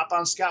gets to drop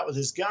on Scott with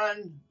his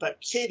gun, but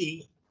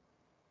Kitty,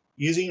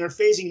 using her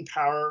phasing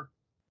power,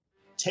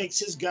 takes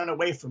his gun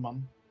away from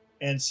him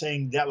and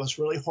saying that was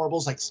really horrible.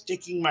 It's like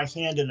sticking my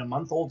hand in a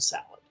month-old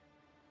salad.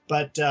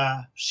 But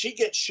she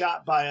gets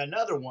shot by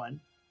another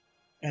one,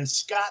 And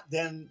Scott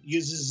then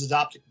uses his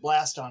optic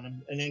blast on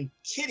him. And then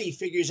Kitty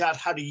figures out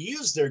how to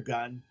use their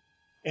gun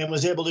and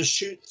was able to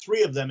shoot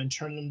 3 of them and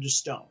turn them to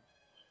stone.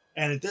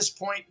 And at this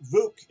point,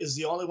 Vuk is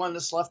the only one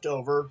that's left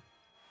over.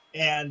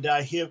 And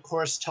he, of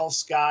course, tells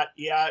Scott,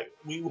 yeah,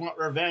 we want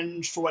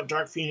revenge for what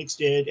Dark Phoenix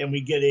did. And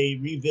we get a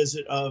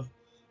revisit of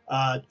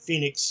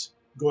Phoenix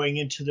going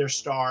into their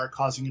star,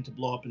 causing it to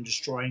blow up and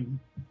destroying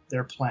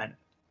their planet.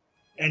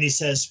 And he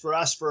says, for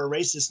us, for a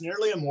race that's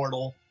nearly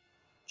immortal,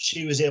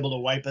 she was able to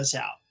wipe us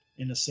out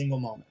in a single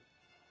moment.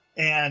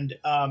 And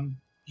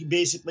he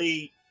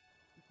basically,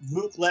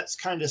 Vuk lets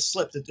kind of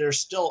slip that there's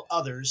still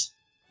others.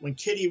 When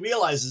Kitty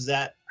realizes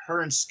that,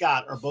 her and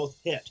Scott are both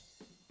hit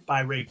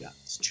by ray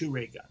guns, 2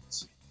 ray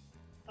guns.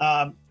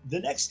 The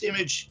next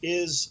image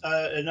is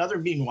another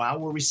meanwhile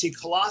where we see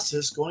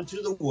Colossus going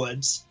through the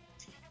woods,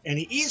 and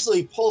he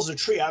easily pulls a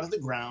tree out of the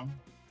ground,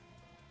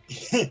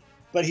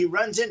 but he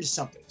runs into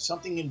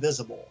something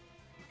invisible,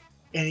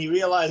 and he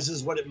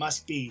realizes what it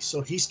must be.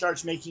 So he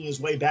starts making his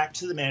way back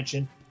to the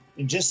mansion,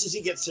 and just as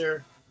he gets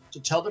there to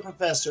tell the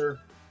professor,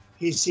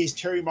 he sees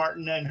Terry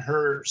Martin and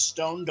her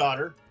stoned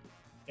daughter,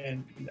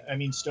 and I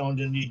mean stoned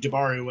in the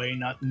Jabari way,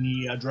 not in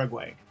the drug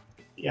way.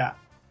 Yeah.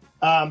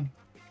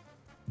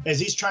 As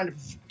he's trying to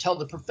tell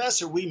the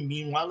professor, we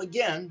meanwhile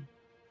again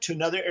to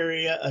another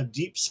area of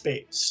deep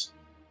space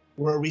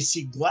where we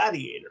see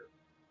Gladiator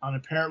on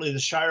apparently the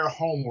Shire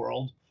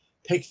homeworld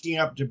picking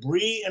up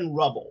debris and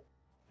rubble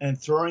and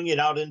throwing it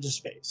out into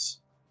space.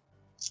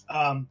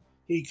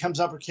 He comes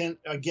up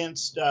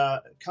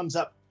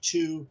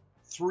to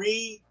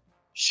 3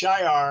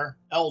 Shire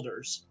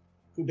elders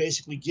who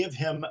basically give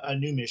him a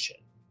new mission,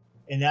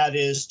 and that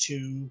is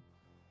to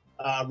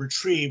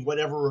retrieve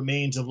whatever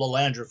remains of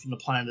Lilandra from the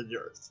planet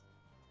Earth.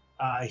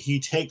 He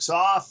takes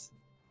off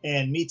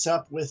and meets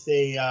up with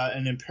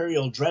an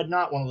Imperial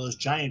dreadnought, one of those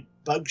giant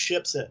bug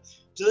ships.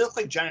 Do they look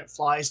like giant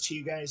flies to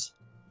you guys?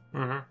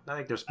 Mm-hmm. I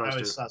think they're supposed I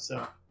always to. thought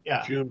so.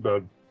 Yeah. June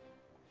bug.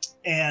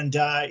 And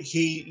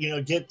he,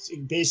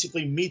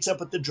 basically meets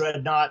up with the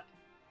dreadnought.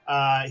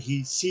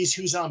 He sees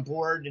who's on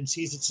board and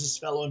sees it's his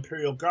fellow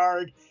Imperial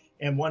Guard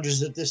and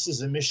wonders if this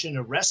is a mission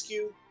of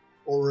rescue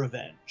or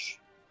revenge.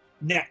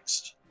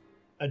 Next,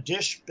 a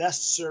dish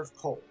best served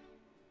cold.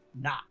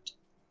 Not.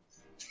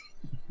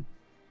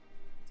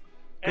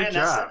 Good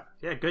job.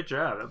 Yeah, good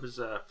job. That was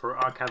for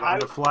kind of on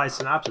the fly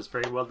synopsis.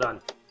 Very well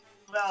done.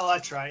 Well, I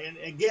try. And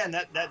again,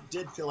 that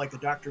did feel like a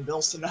Dr.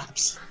 Bill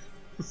synopsis.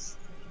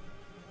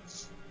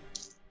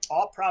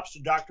 All props to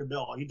Dr.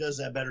 Bill. He does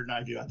that better than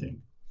I do, I think.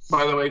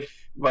 By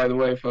the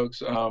way,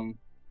 folks,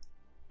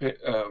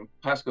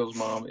 Pascal's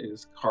mom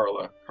is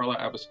Carla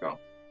Abascal.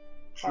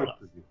 Carla.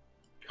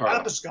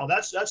 Carla. Abascal.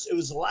 That's it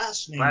was the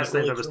last name. Last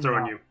name really that was threw me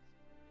throwing off.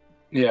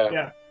 you. Yeah.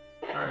 Yeah.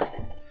 All right.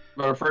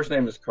 But her first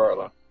name is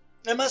Carla.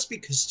 That must be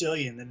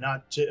Castilian and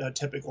not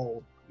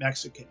typical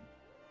Mexican.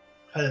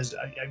 Because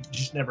I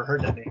just never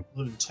heard that name. I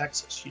live in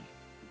Texas.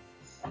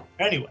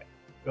 Anyway,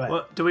 go ahead.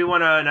 Well, do we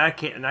want to? And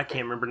I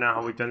can't remember now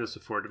how we've done this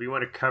before. Do we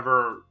want to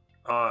cover?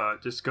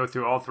 Just go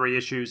through all 3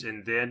 issues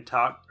and then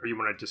talk, or you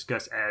want to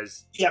discuss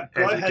as? Yeah,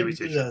 go as ahead and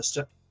do the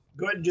stuff.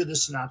 Go ahead and do the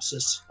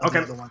synopsis of the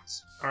other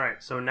ones. All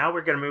right. So now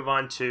we're going to move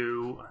on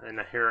to, and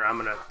here I'm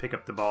going to pick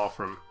up the ball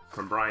from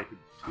Brian,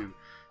 who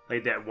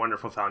laid that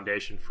wonderful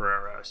foundation for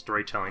our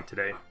storytelling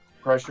today.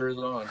 Pressure is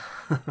on.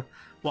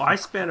 Well, I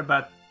spent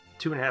about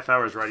 2.5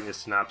 hours writing this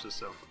synopsis,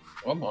 so.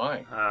 Oh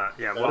my.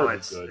 Yeah. Well,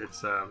 it's.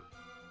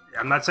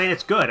 I'm not saying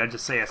it's good. I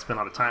just say I spent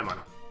a lot of time on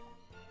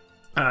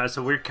it.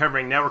 So we're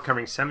covering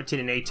 17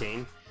 and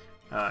 18.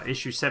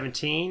 Issue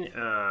 17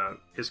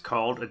 is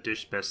called A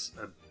Dish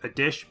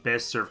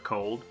Best Served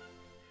Cold.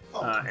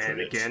 And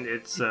again,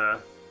 it's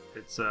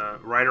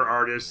writer,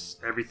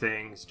 artist,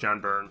 everything. It's John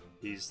Byrne.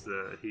 He's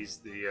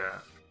the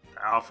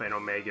alpha and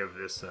omega of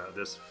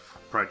this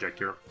project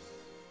here.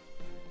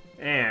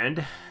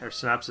 And our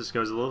synopsis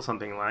goes a little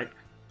something like: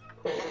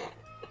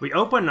 we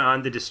open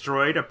on the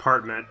destroyed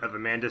apartment of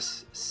Amanda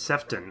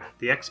Sefton,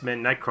 the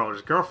X-Men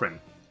Nightcrawler's girlfriend.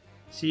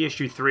 See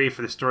issue 3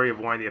 for the story of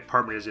why the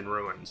apartment is in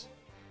ruins.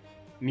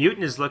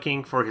 Mutant is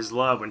looking for his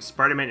love when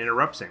Spider-Man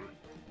interrupts him.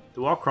 The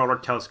Wallcrawler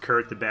tells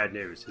Kurt the bad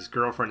news. His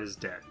girlfriend is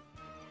dead.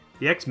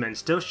 The X-Men,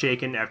 still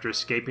shaken after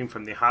escaping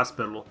from the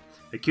hospital,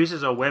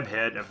 accuses a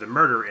webhead of the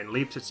murder and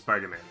leaps at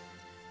Spider-Man.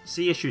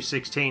 See issue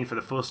 16 for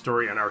the full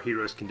story on our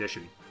hero's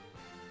condition.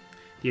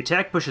 The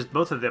attack pushes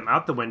both of them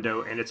out the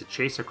window, and it's a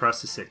chase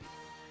across the city.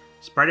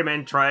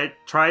 Spider-Man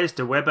tries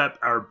to web up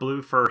our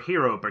blue fur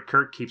hero, but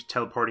Kurt keeps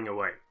teleporting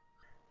away.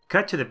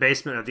 Cut to the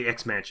basement of the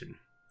X-Mansion.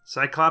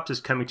 Cyclops is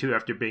coming to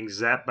after being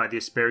zapped by the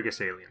asparagus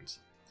aliens.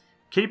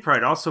 Kitty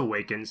Pryde also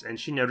awakens, and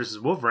she notices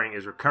Wolverine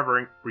is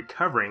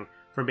recovering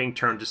from being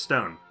turned to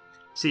stone.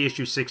 See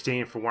issue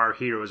 16 for why our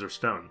heroes are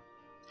stone.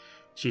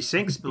 She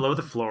sinks below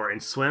the floor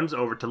and swims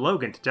over to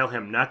Logan to tell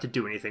him not to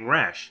do anything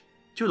rash.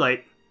 Too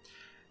late.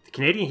 The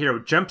Canadian hero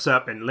jumps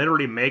up and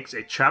literally makes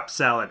a chopped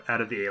salad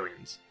out of the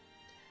aliens.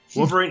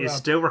 Wolverine is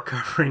still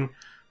recovering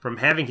from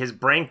having his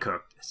brain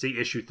cooked. See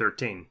issue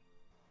 13.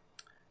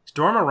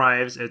 Storm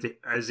arrives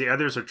as the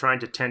others are trying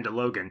to tend to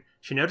Logan.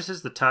 She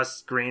notices the tusk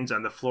screens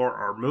on the floor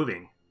are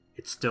moving.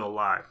 It's still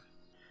alive.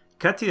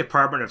 Cut to the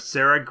apartment of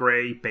Sarah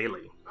Gray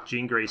Bailey,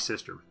 Jean Grey's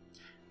sister.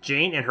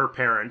 Jane and her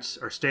parents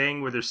are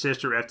staying with her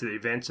sister after the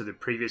events of the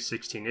previous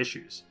 16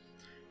 issues.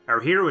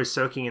 Our hero is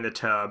soaking in the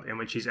tub, and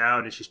when she's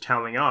out and she's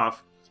toweling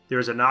off, there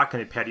is a knock on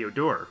the patio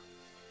door.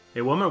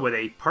 A woman with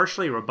a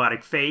partially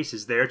robotic face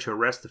is there to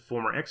arrest the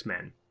former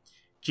X-Men.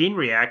 Jean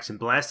reacts and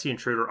blasts the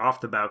intruder off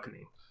the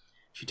balcony.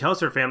 She tells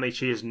her family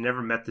she has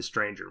never met the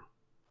stranger.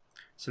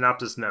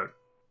 Synopsis note.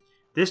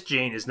 This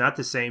Jean is not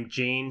the same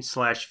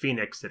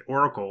Jean/Phoenix that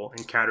Oracle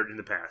encountered in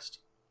the past.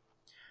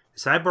 The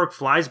cyborg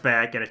flies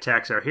back and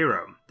attacks our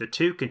hero. The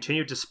two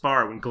continue to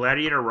spar when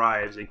Gladiator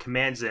arrives and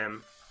commands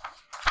them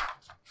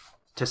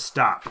to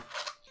stop.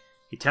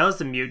 He tells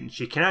the mutant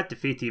she cannot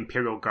defeat the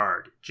Imperial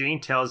Guard. Jean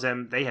tells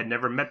him they had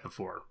never met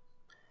before.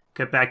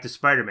 Cut back to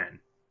Spider-Man.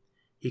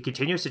 He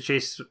continues to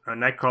chase a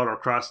Nightcrawler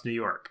across New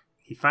York.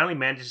 He finally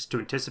manages to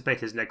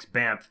anticipate his next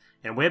bamf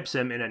and webs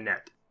him in a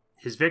net.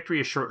 His victory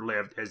is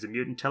short-lived as the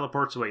mutant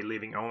teleports away,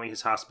 leaving only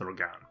his hospital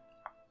gown.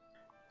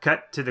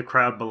 Cut to the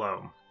crowd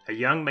below. A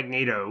young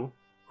Magneto,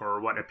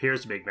 or what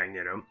appears to be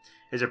Magneto,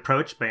 is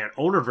approached by an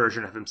older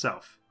version of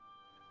himself.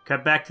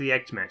 Cut back to the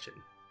X-Mansion.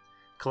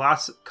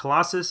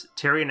 Colossus,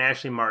 Terry and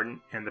Ashley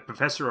Martin, and the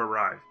Professor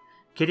arrive.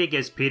 Kitty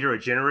gives Peter a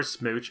generous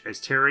smooch as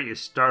Terry is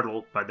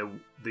startled by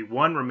the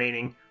one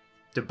remaining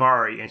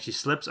Dabari, and she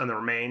slips on the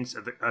remains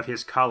of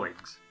his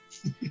colleagues.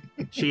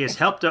 She is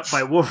helped up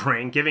by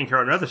Wolverine, giving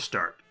her another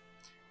start.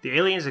 The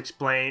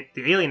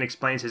alien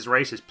explains his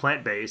race is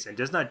plant-based and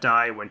does not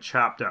die when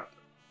chopped up.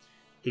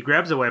 He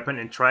grabs a weapon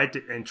and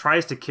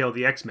tries to kill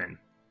the X-Men.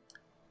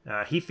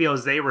 He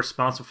feels they are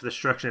responsible for the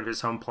destruction of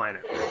his home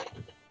planet.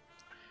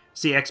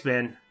 See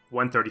X-Men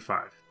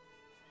 135.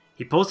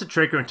 He pulls the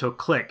trigger until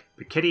click,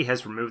 but Kitty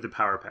has removed the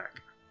power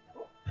pack.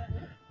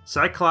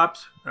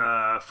 Cyclops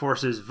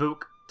forces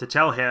Vuk to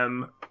tell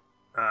him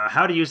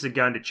how to use the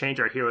gun to change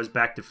our heroes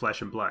back to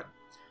flesh and blood.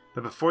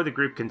 But before the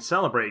group can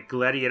celebrate,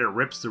 Gladiator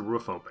rips the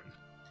roof open.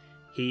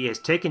 He has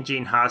taken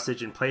Jean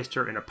hostage and placed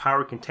her in a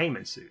power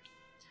containment suit.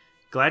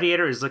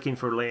 Gladiator is looking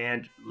for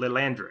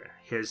Lilandra,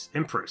 his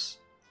empress.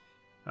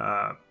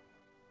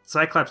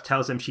 Cyclops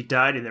tells him she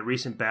died in the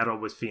recent battle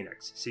with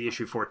Phoenix. See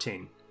issue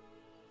 14.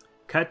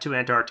 Cut to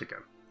Antarctica.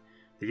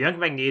 The young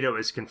Magneto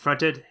is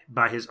confronted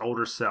by his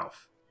older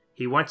self.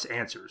 He wants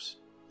answers.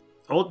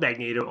 Old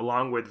Magneto,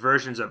 along with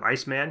versions of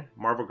Iceman,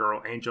 Marvel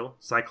Girl, Angel,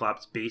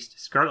 Cyclops, Beast,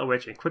 Scarlet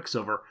Witch, and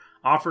Quicksilver,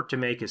 offer to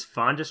make his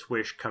fondest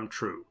wish come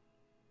true.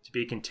 To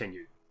be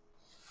continued.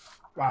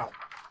 Wow.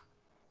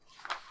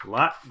 A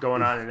lot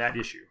going on in that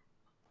issue.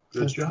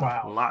 Good Just job.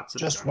 wow. Lots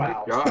of Just stuff.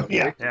 wow. God,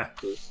 Yeah. Yeah.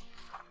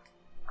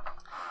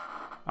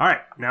 All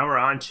right, now we're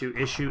on to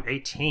issue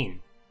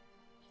 18.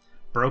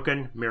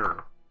 Broken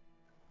Mirror.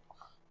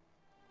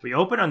 We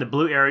open on the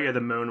blue area of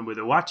the moon with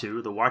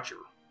Uatu, the Watcher.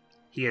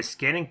 He is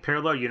scanning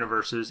parallel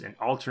universes and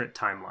alternate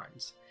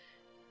timelines.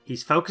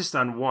 He's focused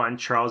on one,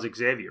 Charles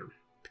Xavier,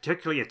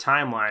 particularly a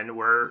timeline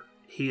where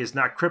he is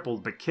not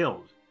crippled but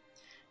killed.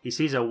 He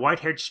sees a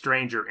white-haired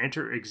stranger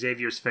enter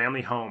Xavier's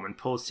family home and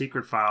pull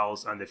secret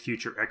files on the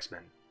future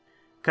X-Men.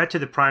 Cut to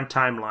the prime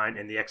timeline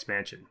in the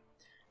X-Mansion.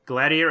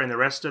 Gladiator and the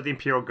rest of the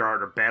Imperial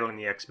Guard are battling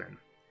the X-Men.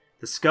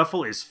 The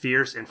scuffle is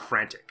fierce and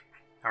frantic.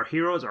 Our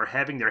heroes are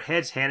having their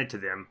heads handed to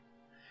them.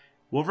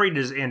 Wolverine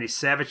is in a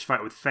savage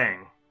fight with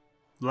Fang.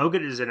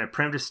 Logan is in a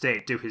primitive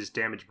state due to his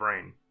damaged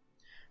brain.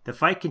 The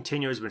fight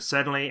continues when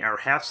suddenly our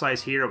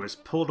half-size hero is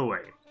pulled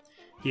away.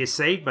 He is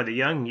saved by the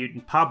young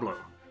mutant Pablo.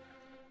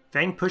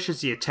 Fang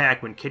pushes the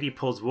attack when Kitty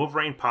pulls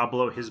Wolverine,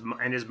 Pablo,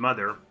 and his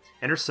mother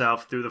and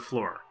herself through the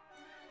floor.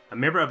 A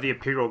member of the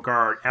Imperial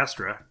Guard,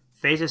 Astra,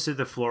 phases through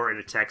the floor and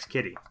attacks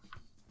Kitty.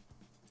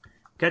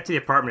 Cut to the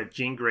apartment of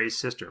Jean Grey's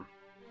sister.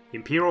 The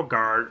Imperial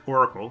Guard,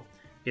 Oracle,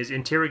 is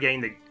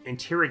interrogating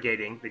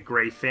the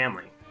Grey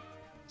family.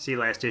 See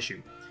last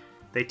issue.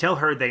 They tell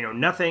her they know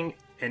nothing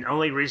and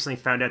only recently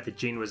found out that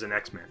Jean was an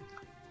X-Men.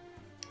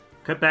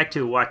 Cut back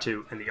to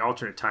Uatu in the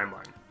alternate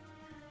timeline.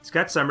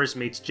 Scott Summers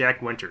meets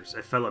Jack Winters,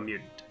 a fellow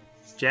mutant.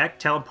 Jack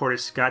teleported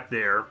Scott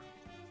there,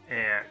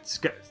 and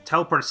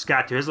teleported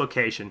Scott to his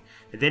location,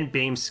 and then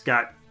beams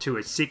Scott to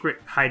a secret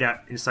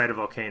hideout inside a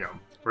volcano,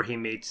 where he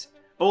meets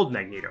Old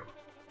Magneto,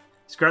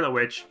 Scarlet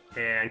Witch,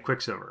 and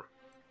Quicksilver.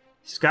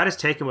 Scott is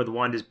taken with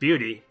Wanda's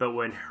beauty, but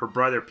when her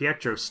brother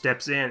Pietro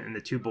steps in and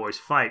the two boys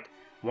fight,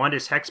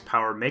 Wanda's hex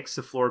power makes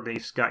the floor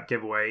beneath Scott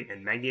give way,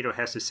 and Magneto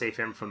has to save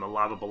him from the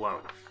lava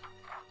below.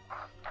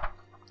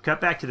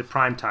 Cut back to the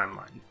prime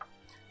timeline.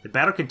 The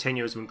battle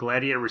continues when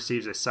Gladiator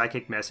receives a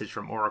psychic message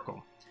from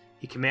Oracle.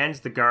 He commands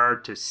the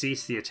guard to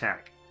cease the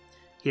attack.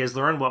 He has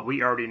learned what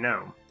we already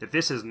know, that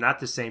this is not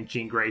the same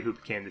Jean Grey who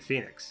became the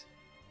Phoenix.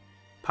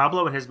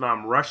 Pablo and his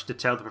mom rush to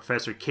tell the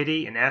professor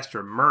Kitty and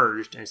Astra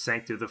merged and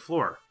sank through the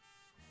floor.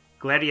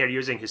 Gladiator,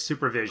 using his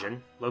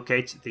supervision,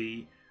 locates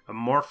the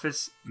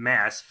amorphous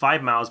mass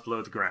 5 miles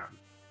below the ground.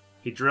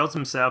 He drills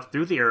himself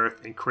through the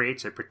earth and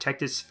creates a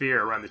protective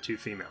sphere around the two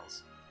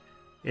females.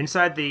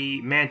 Inside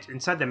the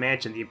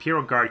mansion, the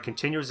Imperial Guard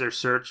continues their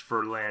search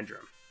for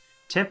Landrum.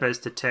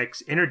 Tempest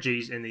detects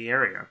energies in the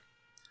area.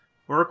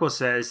 Oracle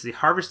says the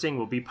harvesting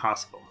will be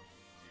possible.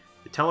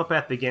 The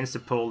telepath begins to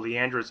pull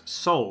Leandra's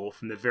soul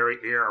from the very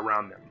air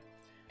around them.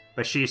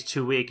 But she is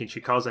too weak and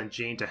she calls on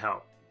Jean to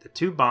help. The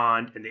two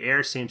bond and the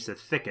air seems to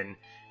thicken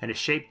and a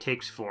shape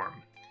takes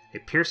form. A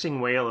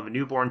piercing wail of a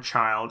newborn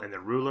child and the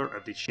ruler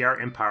of the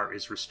Shi'ar Empire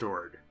is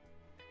restored.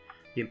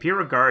 The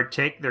Imperial Guard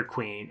take their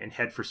queen and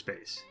head for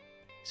space.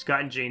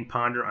 Scott and Jean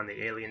ponder on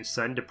the alien's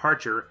sudden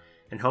departure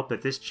and hope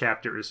that this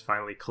chapter is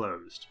finally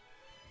closed.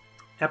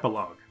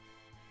 Epilogue.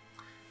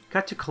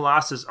 Cut to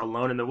Colossus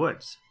alone in the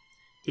woods.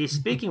 He's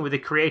speaking with the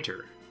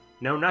Creator.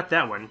 No, not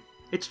that one.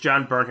 It's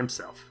John Byrne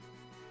himself.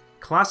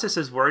 Colossus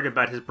is worried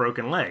about his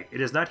broken leg.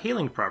 It is not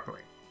healing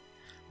properly.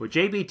 Well,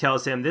 JB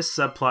tells him this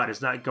subplot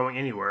is not going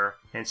anywhere,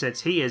 and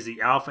since he is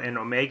the alpha and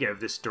omega of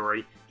this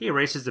story, he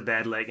erases the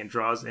bad leg and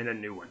draws in a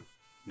new one.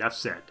 Enough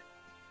said.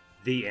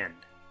 The end.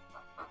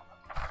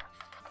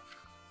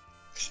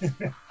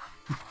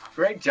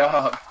 Great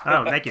job.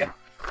 Oh, thank you.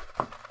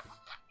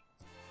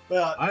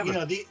 Well,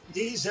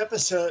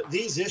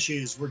 these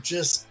issues were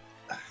just,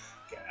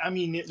 I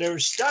mean, they were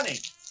stunning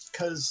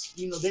because,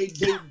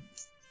 they've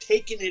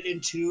taken it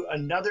into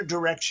another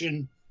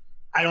direction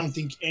I don't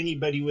think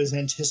anybody was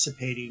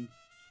anticipating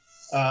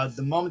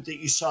the moment that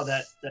you saw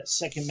that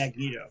second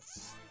Magneto.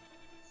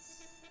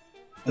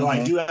 Though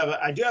I do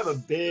have a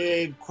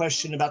big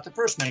question about the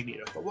first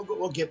Magneto, but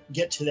we'll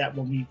get to that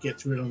when we get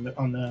through it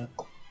on the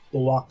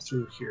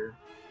walkthrough here.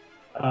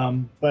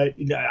 But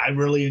I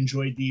really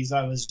enjoyed these.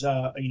 I was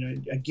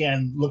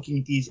again looking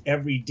at these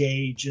every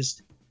day,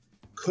 just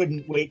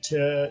couldn't wait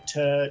to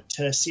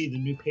see the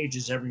new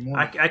pages every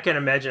morning. I can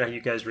imagine how you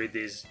guys read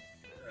these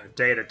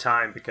day at a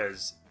time,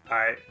 because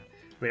I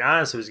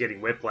honestly was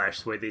getting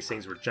whiplash the way these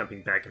things were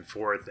jumping back and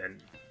forth,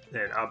 and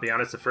I'll be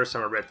honest, the first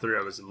time I read through,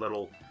 I was a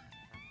little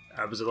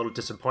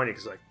disappointed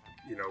because,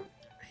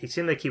 he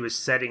seemed like he was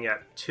setting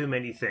up too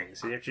many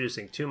things and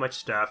introducing too much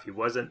stuff. He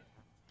wasn't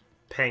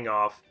paying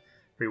off,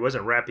 or he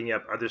wasn't wrapping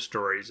up other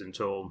stories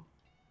until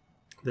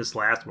this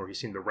last one, where he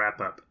seemed to wrap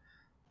up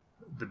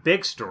the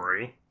big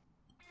story,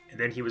 and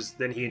then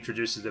he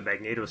introduces the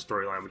Magneto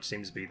storyline, which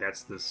seems to be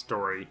that's the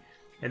story.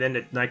 And then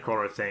the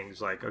Nightcrawler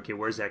thing's like, okay,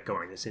 where's that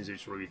going? It seems to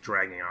be really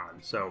dragging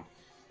on. So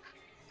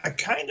I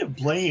kind of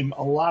blame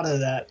a lot of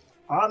that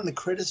on the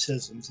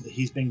criticisms that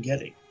he's been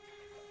getting.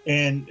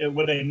 And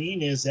what I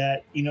mean is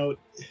that,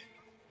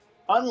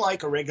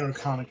 unlike a regular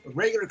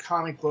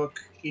comic book,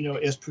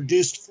 is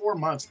produced 4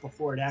 months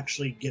before it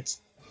actually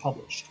gets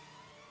published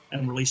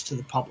and released to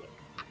the public.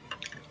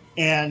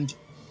 And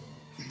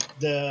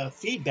the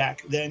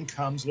feedback then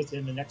comes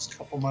within the next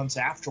couple months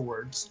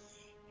afterwards.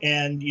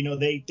 And,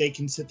 they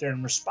can sit there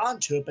and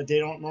respond to it, but they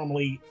don't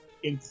normally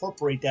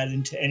incorporate that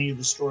into any of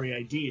the story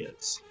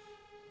ideas.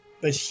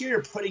 But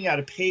here, putting out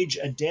a page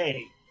a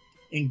day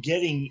and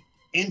getting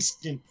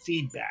instant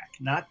feedback,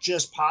 not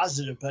just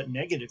positive, but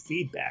negative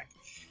feedback,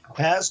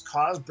 has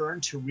caused Byrne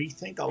to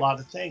rethink a lot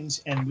of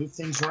things and move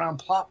things around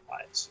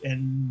plot-wise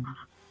and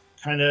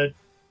kind of,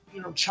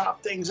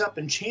 chop things up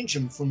and change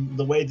them from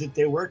the way that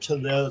they were to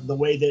the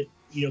way that,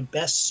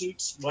 best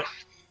suits what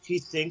he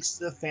thinks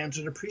the fans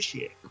would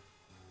appreciate.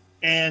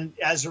 And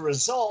as a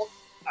result,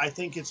 I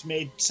think it's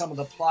made some of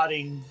the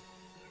plotting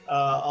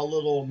a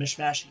little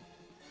mishmashy.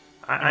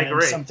 I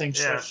agree. Some things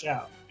stretched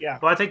out. Yeah.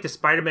 Well, I think the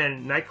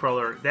Spider-Man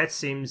Nightcrawler, that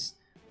seems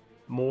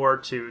more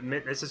to,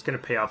 this is going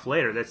to pay off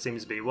later, that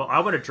seems to be, well, I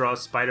want to draw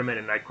Spider-Man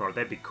and Nightcrawler,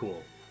 that'd be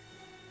cool.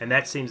 And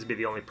that seems to be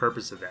the only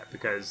purpose of that,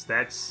 because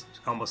that's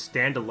almost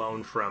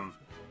standalone from,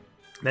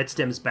 that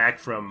stems back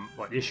from,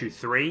 issue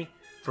 3?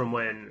 From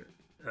when,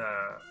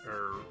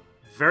 or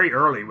very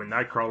early, when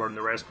Nightcrawler and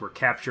the rest were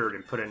captured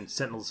and put in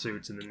Sentinel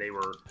suits, and then they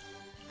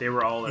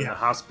were all in the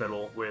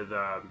hospital with,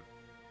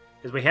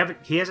 because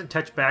he hasn't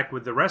touched back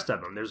with the rest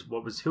of them.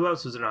 Who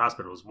else was in the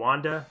hospital? It was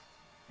Wanda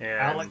and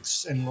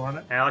Alex and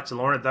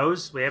Lorna.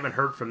 Those we haven't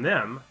heard from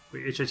them.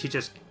 It's just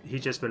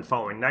he's just been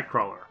following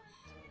Nightcrawler,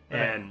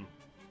 and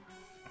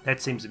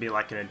that seems to be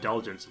like an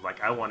indulgence of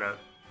I want to.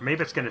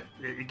 Maybe it's gonna.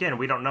 Again,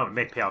 we don't know. It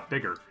may pay off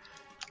bigger,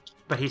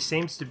 but he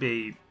seems to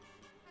be,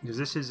 because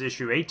this is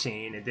issue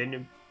 18, and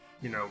then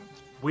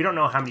we don't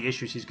know how many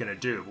issues he's going to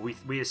do.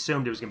 We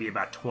assumed it was going to be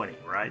about 20,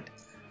 right?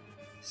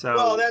 So,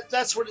 well,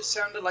 that's what it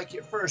sounded like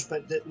at first,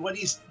 but what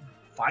he's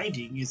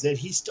finding is that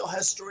he still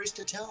has stories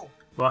to tell.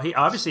 Well, he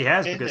obviously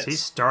has, because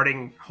he's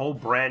starting whole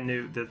brand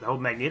new, the whole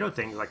Magneto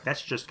thing,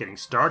 that's just getting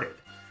started.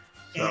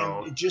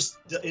 So, and just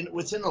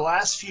within the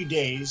last few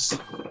days,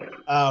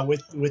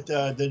 with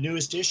the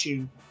newest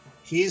issue,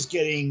 he is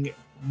getting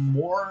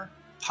more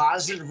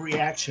positive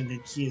reaction than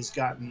he has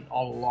gotten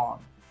all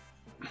along.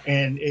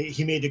 And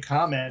he made a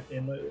comment,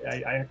 and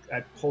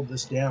I pulled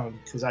this down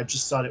because I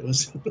just thought it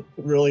was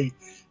really,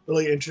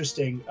 really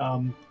interesting.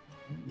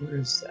 Where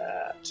is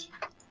that?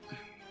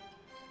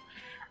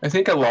 I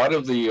think a lot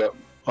of the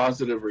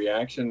positive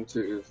reaction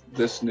to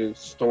this new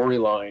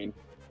storyline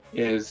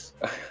is,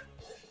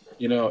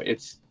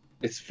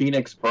 it's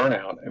Phoenix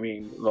burnout. I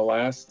mean, the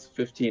last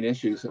 15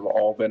 issues have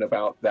all been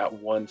about that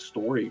one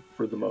story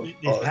for the most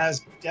part. It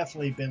has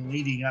definitely been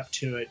leading up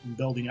to it and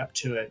building up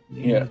to it.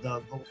 Yeah.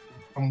 The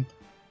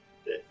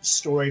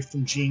story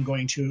from Jean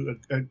going to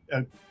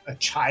a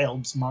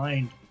child's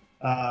mind,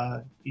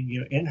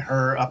 in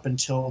her up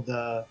until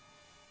the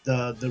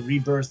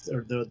rebirth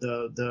or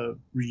the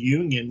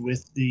reunion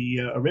with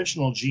the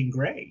original Jean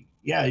Grey.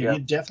 Yeah,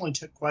 it definitely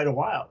took quite a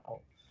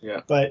while.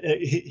 Yeah. But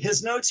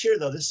his notes here,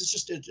 though, this is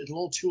just a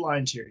little 2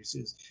 lines here. He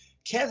says,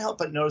 "Can't help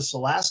but notice the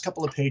last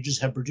couple of pages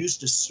have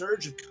produced a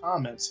surge of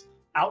comments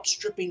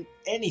outstripping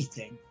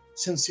anything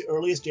since the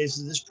earliest days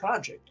of this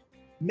project.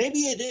 Maybe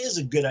it is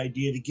a good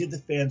idea to give the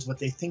fans what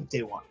they think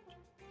they want,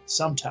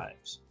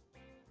 sometimes."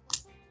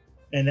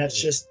 And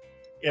that's just,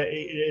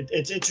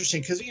 it's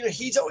interesting because,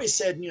 he's always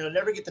said,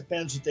 never get the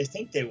fans what they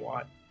think they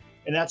want.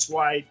 And that's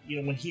why,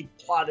 when he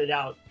plotted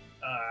out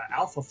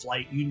Alpha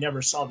Flight, you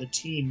never saw the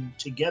team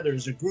together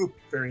as a group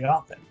very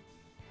often.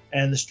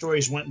 And the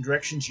stories went in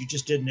directions you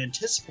just didn't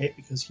anticipate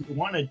because he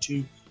wanted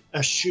to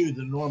eschew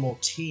the normal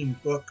team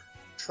book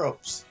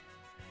tropes.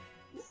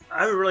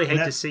 I would really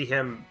hate to see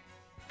him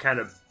kind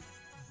of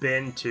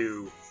bend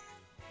to,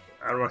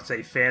 I don't want to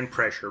say fan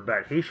pressure,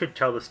 but he should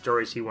tell the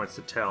stories he wants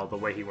to tell the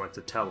way he wants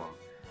to tell them.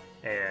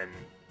 And,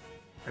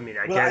 I mean,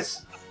 I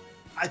guess...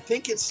 I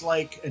think it's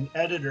like an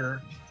editor...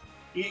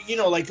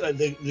 like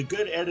the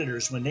good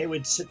editors, when they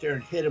would sit there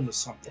and hit him with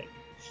something,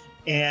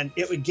 and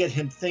it would get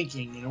him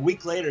thinking. A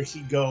week later,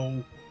 he'd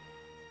go,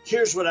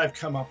 "Here's what I've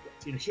come up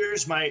with.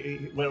 Here's my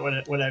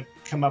what I've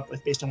come up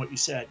with based on what you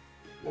said."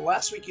 Well,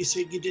 last week you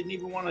said you didn't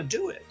even want to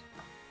do it.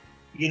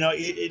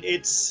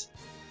 It's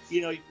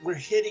we're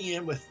hitting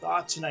him with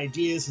thoughts and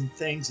ideas and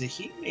things that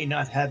he may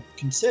not have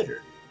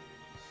considered,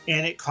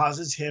 and it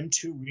causes him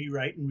to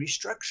rewrite and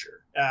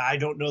restructure. I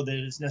don't know that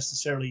it's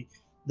necessarily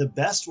the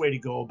best way to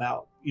go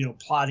about,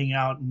 plotting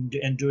out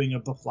and doing a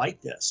book like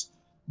this.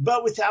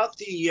 But without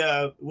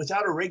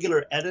a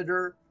regular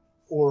editor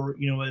or,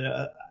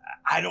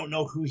 I don't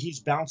know who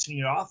he's bouncing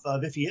it off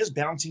of. If he is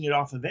bouncing it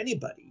off of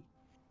anybody,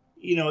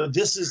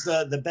 this is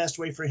the best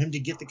way for him to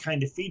get the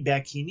kind of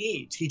feedback he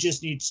needs. He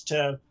just needs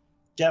to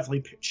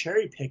definitely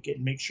cherry pick it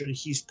and make sure that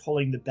he's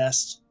pulling the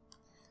best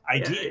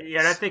ideas. Yeah,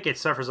 and I think it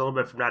suffers a little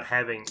bit from not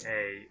having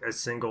a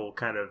single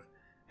kind of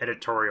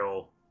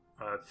editorial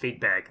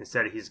feedback.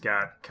 Instead, he's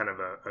got kind of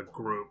a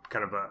group,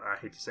 kind of I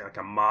hate to say, like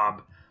a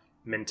mob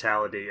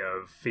mentality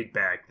of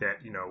feedback that,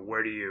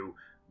 where do you,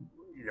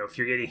 if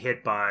you're getting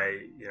hit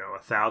by,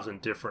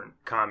 1,000 different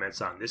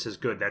comments on this is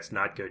good, that's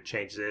not good,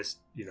 change this,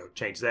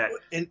 change that.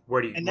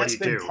 What do you do?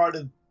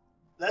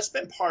 That's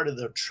been part of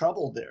the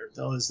trouble there,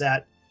 though, is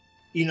that,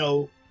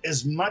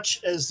 as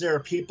much as there are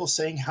people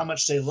saying how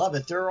much they love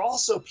it, there are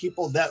also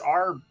people that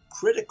are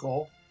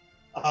critical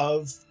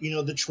of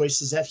the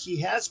choices that he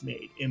has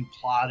made in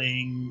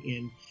plotting,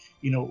 in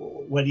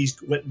what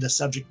the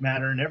subject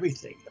matter and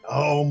everything.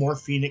 Oh, more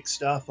Phoenix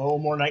stuff. Oh,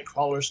 more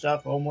Nightcrawler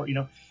stuff. Oh, more.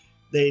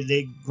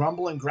 They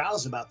grumble and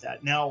grouse about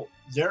that. Now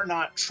they're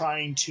not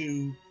trying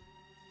to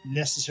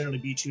necessarily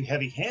be too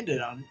heavy-handed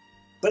on it,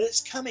 but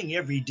it's coming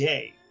every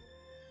day.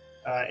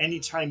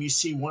 Anytime you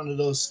see one of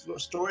those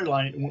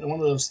one of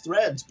those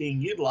threads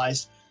being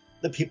utilized,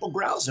 the people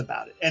grouse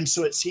about it, and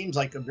so it seems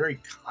like a very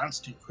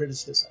constant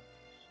criticism.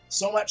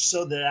 So much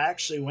so that I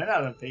actually went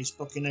out on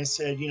Facebook and I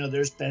said,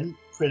 there's been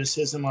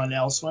criticism on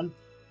Elsewhen.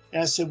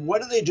 And I said,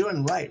 what are they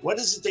doing right? What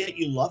is it that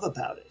you love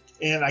about it?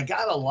 And I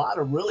got a lot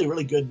of really,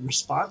 really good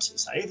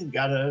responses. I even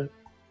got a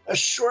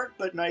short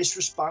but nice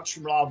response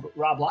from Rob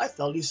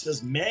Liefeld. He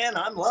says, "Man,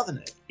 I'm loving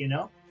it."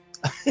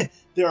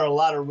 There are a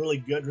lot of really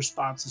good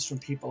responses from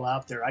people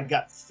out there. I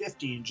got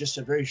 50 in just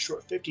a very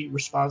short, 50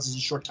 responses in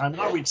a short time.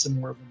 And I'll read some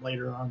more of them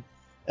later on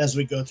as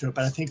we go through it.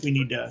 But I think we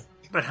need to...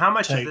 But how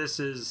much of this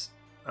is...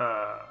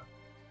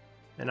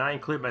 and I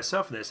include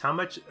myself in this, how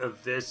much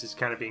of this is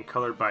kind of being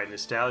colored by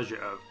nostalgia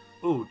of,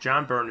 ooh,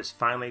 John Byrne is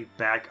finally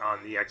back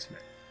on the X-Men?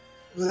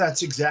 Well,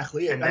 that's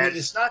exactly it. And I mean,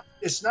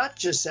 it's not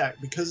just that,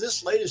 because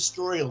this latest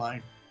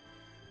storyline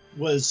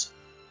was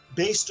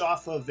based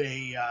off of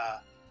a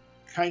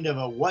kind of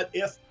a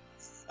what-if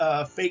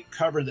fake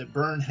cover that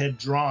Byrne had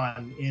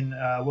drawn in,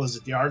 was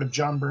it The Art of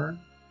John Byrne?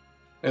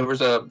 There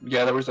was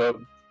a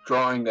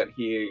drawing that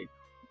he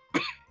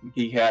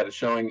had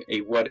showing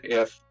a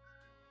what-if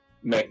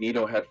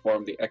Magneto had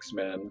formed the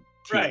X-Men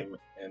team,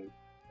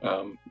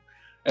 right.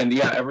 And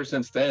ever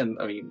since then,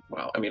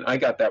 I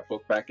got that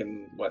book back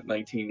in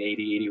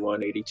 1980,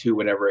 81, 82,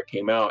 whenever it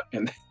came out,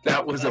 and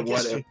that was a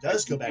what if. It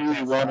does go back. I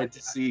really wanted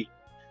to see.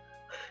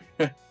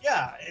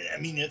 Yeah, I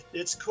mean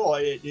it's cool.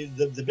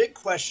 The big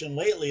question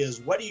lately is,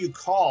 what do you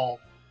call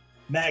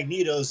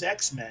Magneto's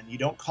X-Men? You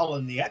don't call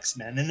them the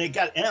X-Men, and they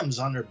got M's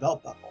on their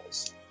belt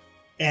buckles.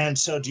 And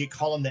so, do you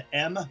call them the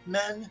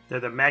M-Men?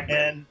 They're the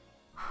Magmen.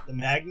 The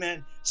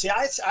Magmen. See,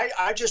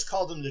 I just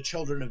call them the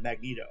Children of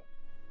Magneto.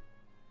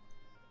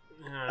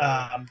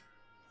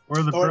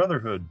 Or the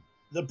Brotherhood.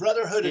 The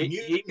Brotherhood of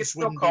Mutants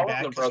wouldn't be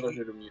bad. The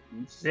Brotherhood of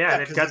Mutants.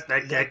 Yeah,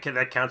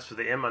 that counts for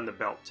the M on the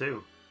belt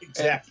too.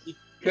 Exactly.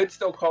 could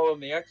still call them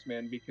the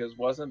X-Men because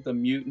wasn't the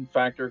mutant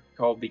factor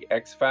called the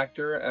X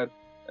Factor at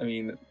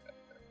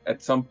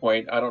some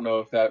point? I don't know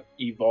if that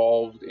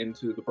evolved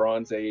into the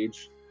Bronze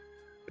Age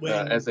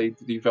as they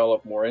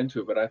developed more into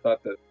it, but I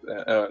thought that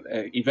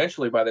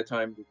eventually by the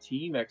time the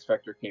Team X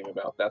Factor came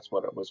about, that's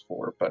what it was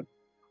for. But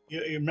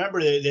you remember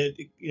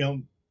that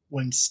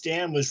when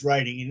Stan was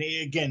writing, and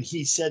again,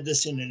 he said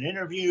this in an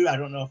interview. I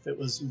don't know if it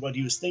was what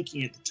he was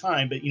thinking at the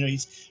time, but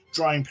he's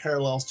drawing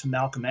parallels to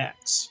Malcolm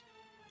X.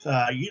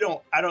 I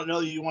don't know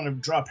that you want to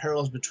draw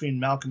parallels between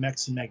Malcolm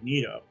X and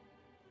Magneto,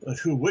 but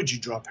who would you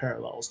draw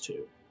parallels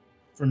to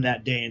from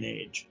that day and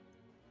age?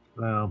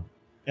 Well,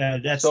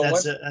 that's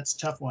a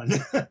tough one.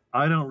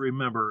 I don't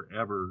remember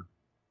ever,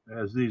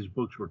 as these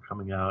books were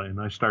coming out, and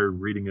I started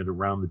reading it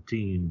around the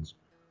teens.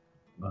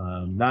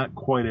 Not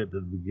quite at the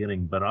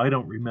beginning, but I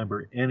don't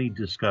remember any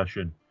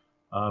discussion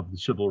of the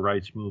civil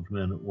rights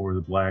movement or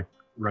the black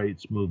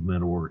rights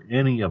movement or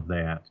any of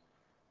that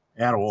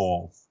at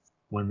all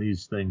when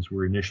these things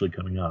were initially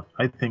coming up.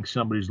 I think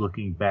somebody's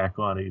looking back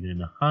on it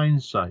in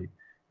hindsight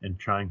and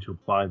trying to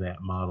apply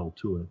that model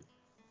to it.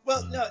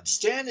 Well, no,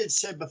 Stan had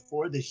said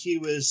before that he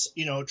was,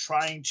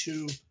 trying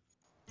to,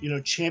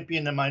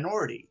 champion the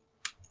minority.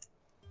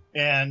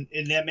 And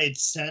that made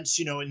sense,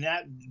 in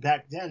that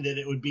back then that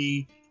it would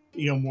be,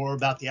 more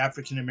about the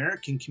African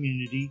American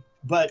community.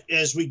 But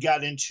as we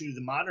got into the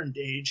modern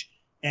age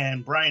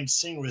and Bryan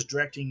Singer was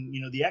directing,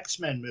 the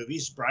X-Men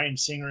movies, Bryan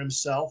Singer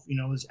himself,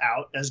 was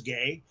out as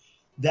gay,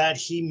 that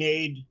he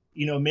made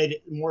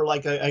it more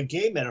like a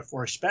gay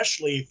metaphor,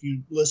 especially if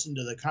you listen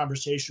to the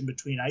conversation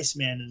between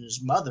Iceman and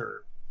his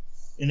mother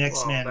in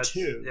X-Men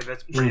 2. Yeah,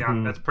 that's pretty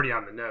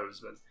on the nose,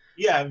 but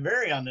yeah,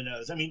 very on the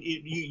nose. I mean,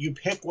 you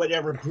pick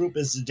whatever group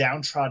is the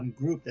downtrodden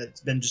group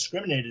that's been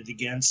discriminated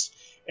against,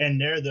 and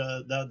they're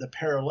the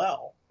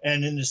parallel.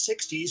 And in the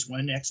 60s,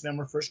 when X-Men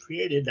were first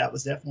created, that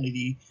was definitely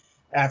the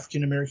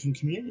African American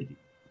community.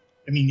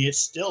 I mean, it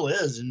still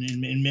is in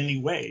many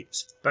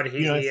ways. But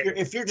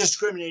if you're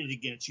discriminated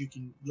against, you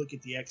can look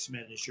at the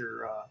X-Men as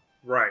your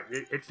right.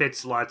 It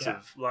fits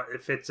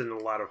it fits in a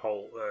lot of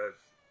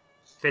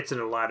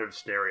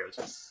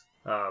scenarios.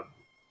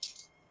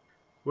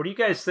 What do you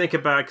guys think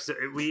about? Because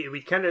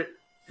we kind of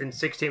in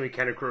 16 we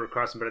kind of grew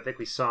across him, but I think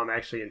we saw him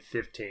actually in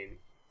 15,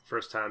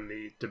 first time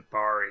the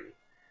Dabari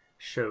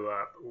show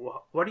up.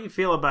 What do you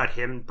feel about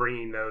him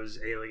bringing those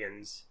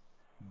aliens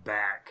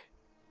back?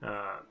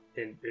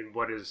 In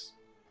what is,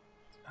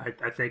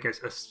 I think it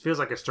feels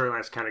like a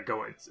storyline's kind of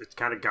going. It's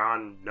kind of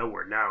gone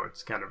nowhere now.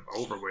 It's kind of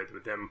over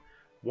with them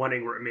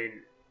wanting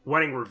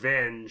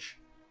revenge.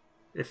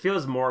 It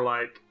feels more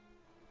like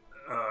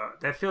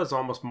that feels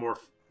almost more.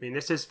 I mean,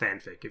 this is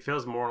fanfic. It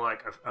feels more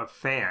like a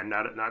fan,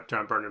 not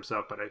John Byrne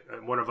himself, but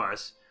one of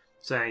us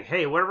saying,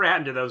 "Hey, whatever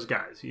happened to those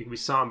guys? We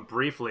saw them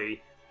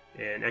briefly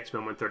in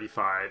X-Men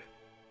 135,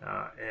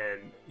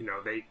 and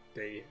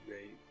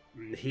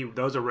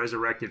those are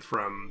resurrected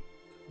from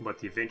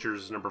the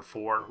Avengers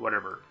 #4,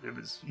 whatever it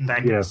was back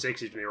in the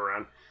 60s when they were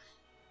around."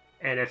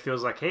 And it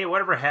feels like, hey,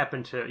 whatever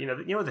happened to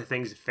the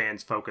things that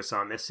fans focus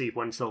on? They see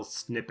one little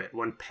snippet,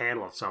 one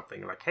panel of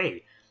something, like,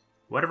 hey,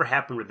 whatever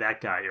happened with that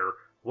guy, or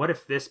what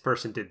if this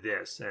person did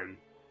this? And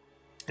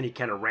he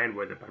kind of ran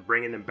with it by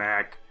bringing them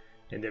back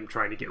and them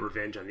trying to get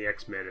revenge on the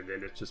X-Men, and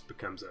then it just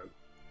becomes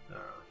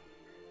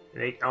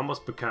they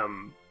almost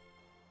become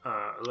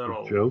a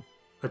little joke.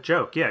 A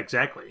joke, yeah,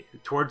 exactly.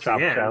 Towards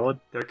Chopped the end,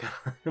 salad. they're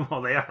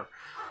they are.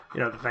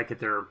 The fact that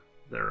they're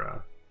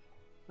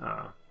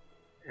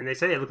and they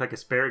say they look like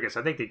asparagus.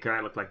 I think they kind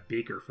of look like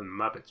Beaker from the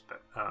Muppets,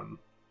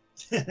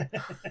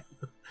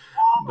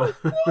 but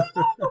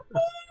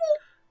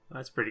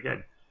that's pretty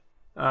good.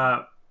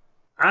 I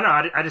don't know.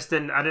 I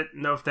didn't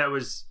know if that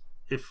was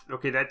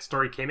that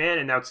story came in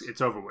and now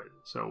it's over with.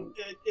 So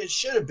it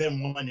should have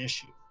been one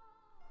issue.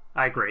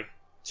 I agree.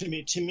 To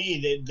me,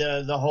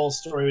 the whole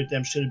story with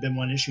them should have been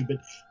one issue. But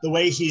the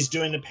way he's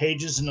doing the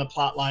pages and the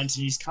plot lines,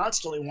 and he's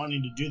constantly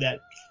wanting to do that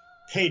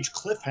page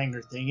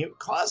cliffhanger thing, it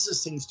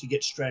causes things to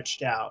get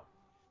stretched out.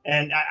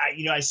 And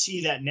I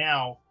see that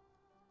now.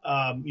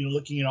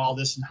 Looking at all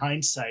this in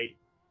hindsight,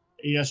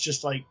 it's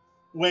just like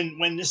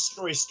when this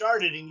story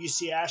started, and you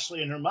see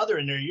Ashley and her mother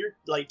in there, you're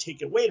like,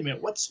 wait a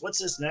minute, what's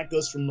this? And that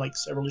goes from like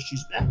several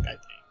issues back, I think.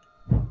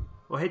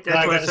 Well, hey,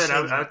 that's what I said.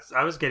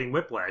 I was getting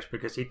whiplash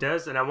because he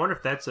does, and I wonder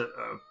if that's a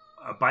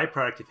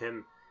byproduct of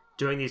him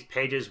doing these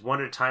pages one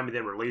at a time and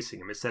then releasing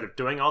them instead of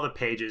doing all the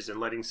pages and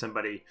letting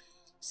somebody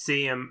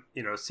see him,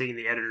 seeing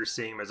the editor,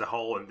 seeing him as a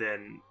whole, and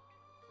then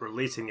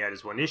releasing that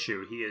as one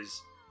issue.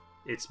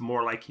 It's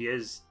more like he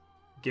is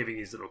giving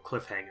these little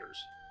cliffhangers.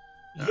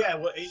 Yeah,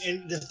 well,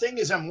 and the thing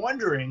is, I'm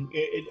wondering,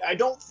 I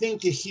don't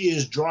think that he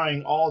is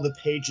drawing all the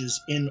pages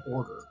in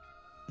order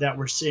that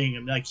we're seeing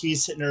him. Like,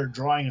 he's sitting there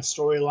drawing a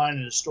storyline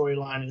and a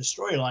storyline and a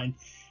storyline,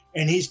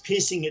 and he's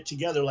piecing it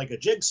together like a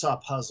jigsaw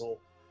puzzle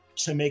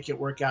to make it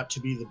work out to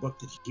be the book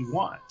that he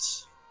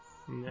wants.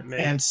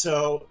 And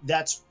so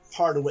that's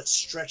part of what's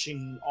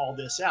stretching all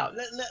this out.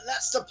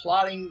 That's the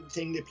plotting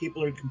thing that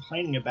people are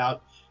complaining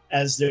about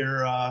as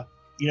they're,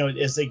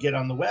 as they get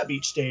on the web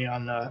each day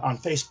on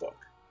Facebook.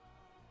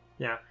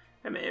 Yeah,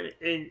 I mean,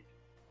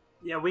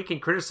 we can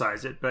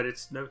criticize it, but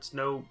it's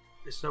no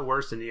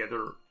worse than any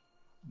other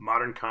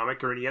modern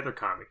comic or any other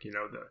comic. You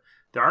know,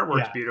 the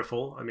artwork's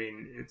beautiful. I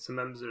mean,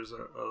 sometimes there's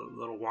a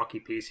little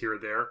wonky piece here or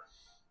there,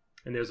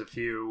 and there's a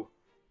few.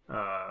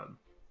 When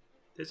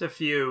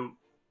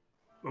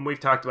we've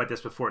talked about this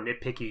before,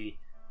 nitpicky,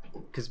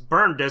 because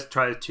Byrne does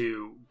try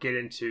to get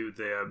into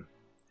the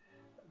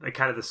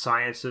kind of the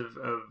science of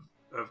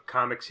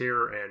comics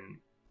here,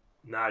 and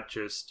not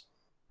just.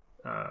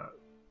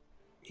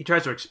 He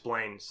tries to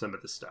explain some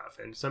of the stuff,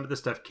 and some of the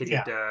stuff Kitty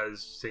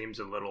does seems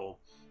a little.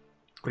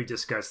 We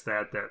discussed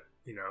that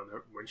you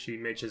know, when she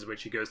mentions when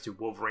she goes to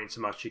Wolverine,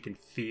 somehow she can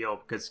feel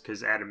because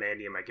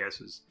adamantium, I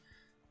guess,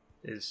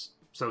 is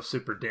so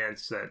super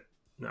dense that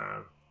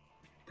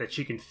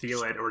she can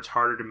feel it, or it's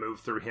harder to move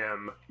through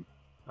him.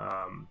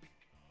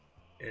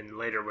 And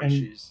later when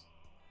she's,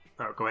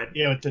 go ahead.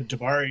 Yeah, with the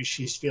Dabari,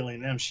 she's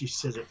feeling them. She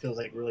says it feels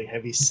like really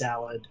heavy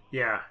salad.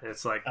 Yeah,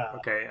 it's like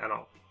okay, I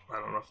don't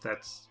know if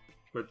that's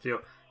what it feel.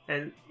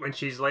 And when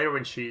she's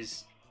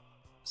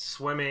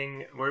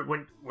swimming,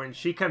 when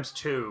she comes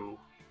to,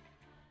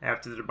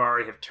 after the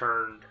Dabari have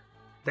turned,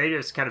 they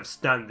just kind of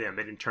stunned them.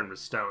 They didn't turn to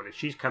stone, and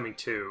she's coming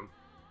to,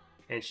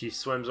 and she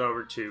swims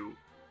over to,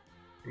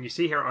 and you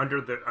see her under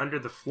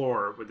the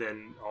floor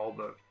within all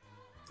the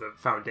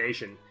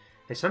foundation,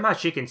 and somehow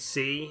she can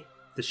see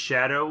the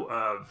shadow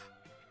of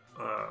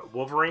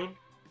Wolverine.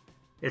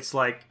 It's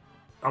like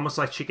almost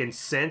like she can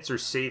sense or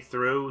see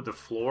through the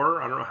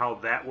floor. I don't know how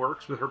that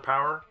works with her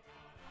power.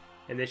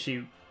 And then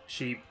she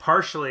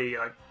partially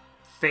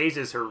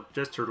phases her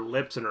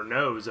lips and her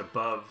nose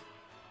above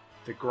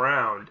the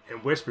ground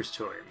and whispers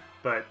to him.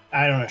 But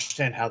I don't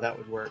understand how that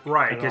would work.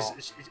 Right,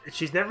 because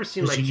she's never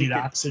seemed like she need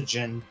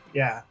oxygen.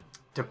 Yeah.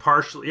 To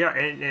partially,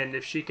 and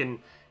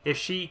if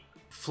she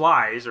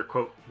flies or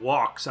quote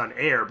walks on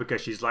air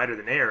because she's lighter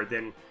than air,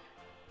 then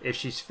if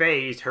she's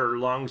phased, her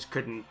lungs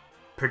couldn't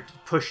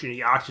push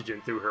any oxygen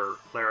through her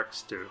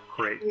larynx to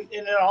create. And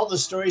in all the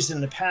stories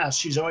in the past,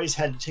 she's always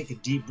had to take a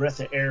deep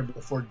breath of air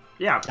before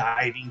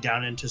diving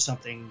down into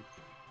something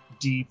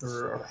deep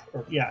or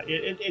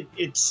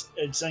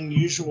it's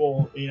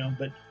unusual, you know,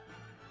 but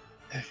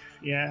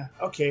yeah,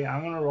 okay,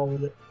 I'm gonna roll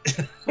with it.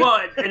 Well,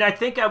 and I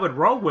think I would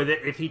roll with it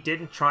if he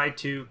didn't try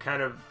to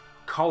kind of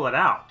call it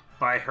out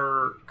by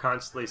her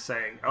constantly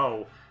saying,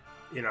 "Oh,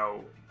 you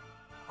know,"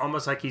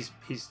 almost like he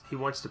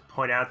wants to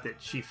point out that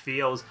she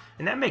feels,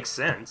 and that makes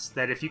sense.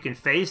 That if you can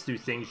phase through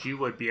things, you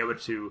would be able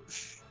to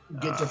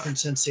get different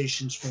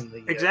sensations from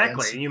the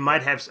exactly. And you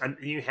might have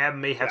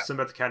may have some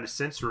other kind of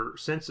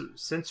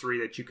sensory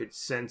that you could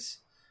sense.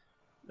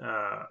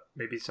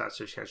 Maybe it's not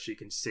just how she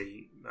can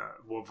see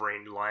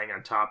Wolverine lying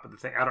on top of the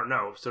thing. I don't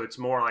know. So it's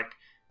more like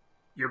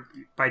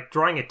by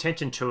drawing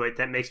attention to it,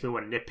 that makes me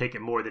want to nitpick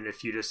it more than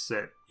if you just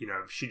said, you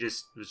know, if she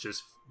just was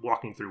just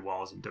walking through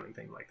walls and doing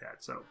things like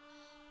that. So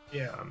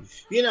yeah,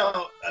 you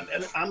know,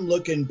 I'm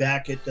looking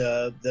back at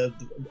the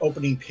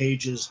opening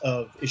pages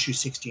of issue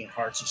 16,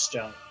 Hearts of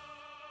Stone,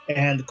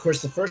 and of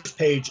course the first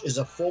page is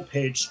a full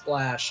page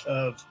splash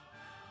of,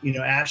 you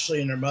know,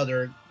 Ashley and her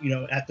mother, you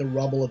know, at the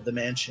rubble of the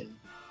mansion.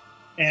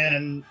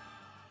 And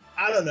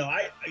I don't know.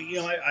 I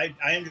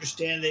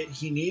understand that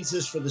he needs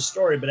this for the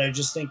story, but I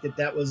just think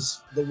that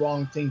was the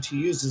wrong thing to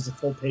use as a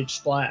full page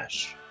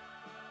splash.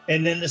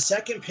 And then the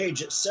second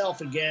page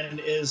itself, again,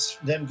 is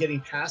them getting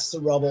past the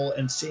rubble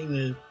and seeing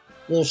the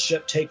little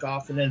ship take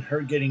off and then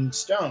her getting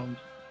stoned.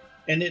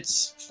 And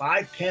it's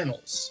 5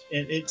 panels.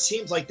 And it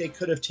seems like they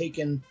could have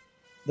taken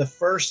the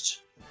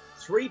first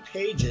 3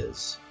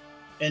 pages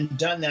and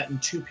done that in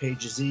 2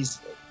 pages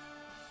easily.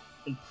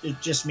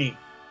 It's just me.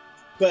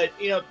 But,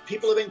 you know,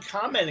 people have been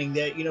commenting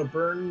that, you know,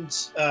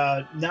 Byrne's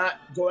not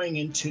going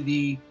into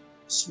the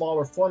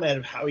smaller format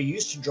of how he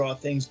used to draw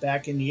things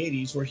back in the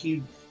 80s, where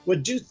he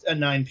would do a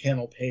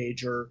 9-panel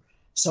page or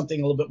something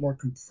a little bit more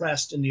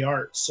compressed in the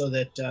art, so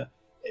that,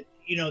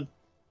 you know,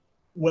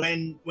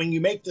 when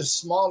you make the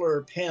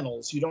smaller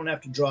panels, you don't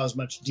have to draw as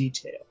much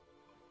detail.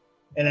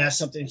 And that's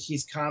something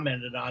he's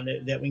commented on,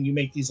 that when you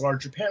make these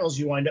larger panels,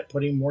 you wind up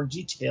putting more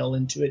detail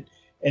into it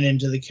and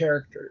into the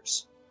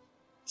characters.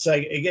 So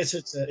I guess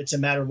it's a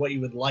matter of what you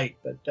would like,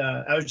 but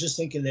I was just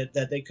thinking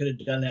that they could have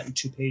done that in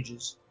 2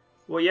 pages.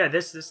 Well, yeah,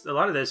 this a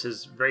lot of this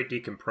is very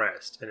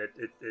decompressed, and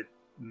it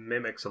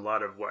mimics a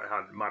lot of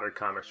how modern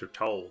comics are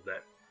told.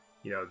 That,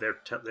 you know, they're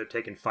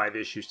taking 5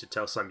 issues to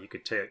tell something you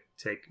could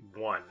take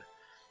 1,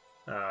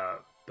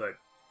 but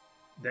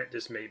that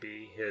just may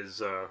be his.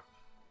 That,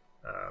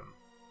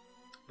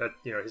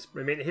 you know,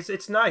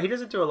 it's not. He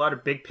doesn't do a lot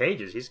of big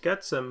pages. He's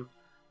got some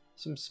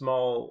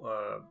small.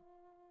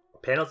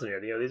 Panels in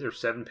here, you know, these are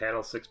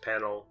 7-panel,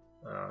 6-panel.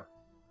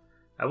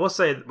 I will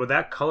say,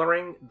 without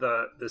coloring,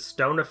 the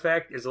stone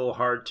effect is a little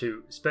hard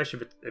to,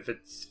 especially if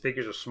its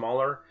figures are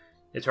smaller.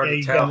 It's hard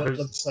to tell who's.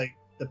 It looks like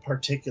the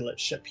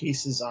particulate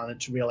pieces on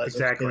it to realize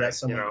exactly. Okay,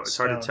 that's, you know, it's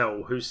hard to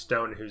tell who's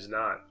stone and who's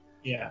not.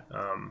 Yeah.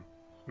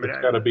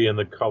 It's got to be in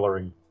the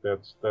coloring.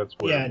 That's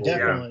where. Yeah,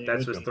 definitely. Yeah,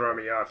 that's what's throwing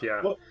me off.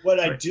 Yeah. What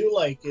I do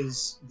like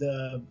is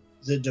the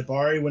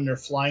Dabari when they're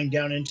flying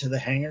down into the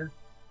hangar.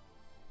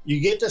 you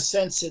get the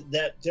sense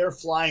that they're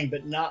flying,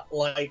 but not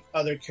like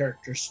other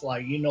characters fly.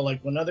 You know,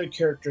 like when other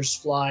characters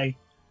fly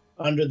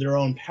under their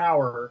own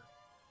power,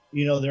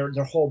 you know,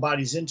 their whole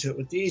body's into it.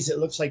 With these, it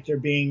looks like they're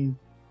being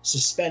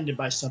suspended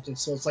by something.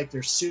 So it's like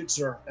their suits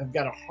have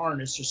got a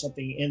harness or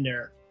something in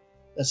there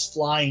that's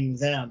flying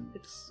them.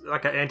 It's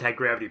like an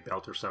anti-gravity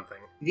belt or something.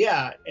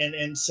 Yeah,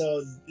 and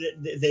so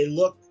they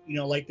look, you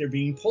know, like they're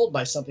being pulled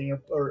by something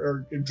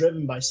or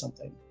driven by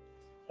something.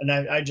 And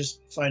I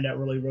just find that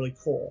really, really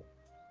cool.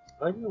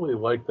 I really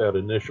like that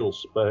initial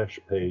splash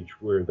page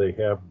where they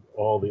have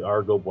all the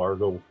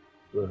Argo-Bargo,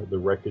 the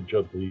wreckage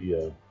of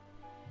the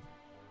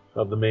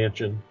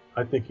mansion.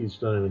 I think he's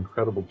done an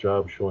incredible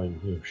job showing,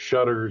 you know,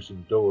 shutters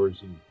and doors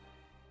and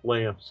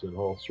lamps and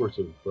all sorts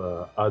of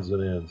odds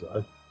and ends.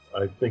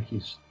 I think he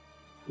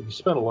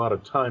spent a lot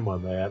of time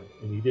on that,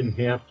 and he didn't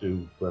have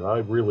to, but I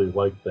really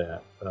liked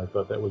that. And I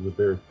thought that was a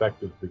very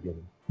effective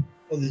beginning.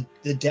 Well,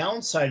 the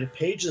downside of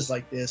pages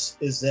like this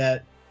is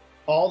that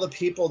all the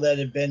people that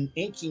have been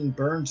inking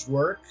Byrne's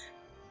work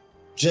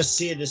just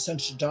see it as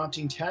such a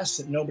daunting task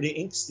that nobody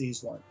inks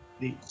these.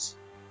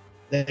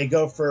 They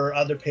go for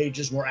other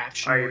pages more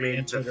action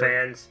oriented. Oh, you mean the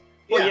fans?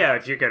 Yeah. Well,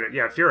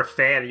 yeah. If you're a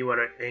fan, and you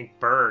want to ink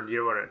Byrne.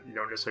 You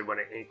don't necessarily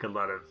want to ink a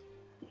lot of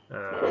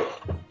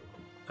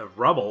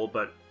rubble.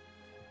 But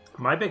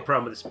my big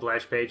problem with the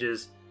splash page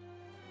is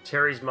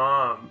Terry's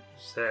mom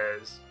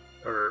says,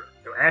 or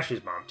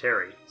Ashley's mom,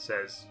 Terry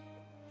says,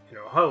 you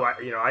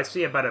know, I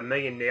see about 1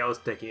 million nails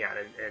sticking out,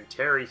 and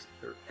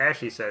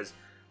Ashley says,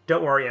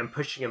 "Don't worry, I'm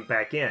pushing him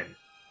back in."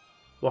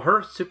 Well,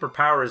 her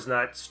superpower is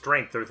not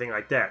strength or anything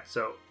like that.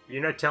 So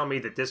you're not telling me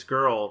that this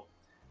girl,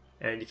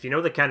 and if you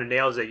know the kind of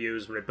nails they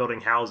use when they're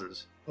building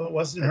houses. Well,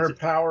 wasn't her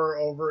power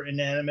over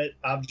inanimate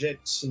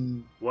objects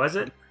and? Was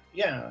it?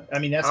 Yeah, I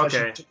mean that's how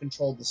she took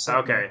control of the sun.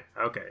 Okay.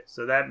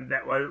 So that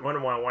I wonder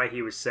why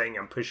he was saying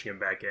I'm pushing him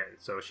back in.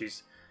 So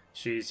she's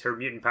her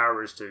mutant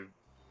power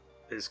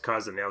is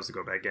cause the nails to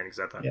go back in, because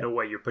I thought no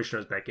way you're pushing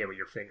those back in with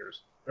your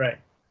fingers. Right.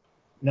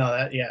 No,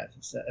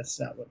 that's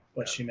not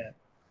what she meant.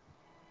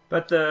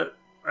 But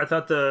I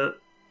thought the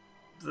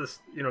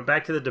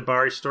back to the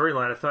Dabari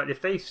storyline, I thought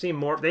if they seem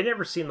more, they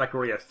never seemed like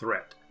really a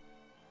threat.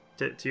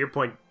 To your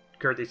point,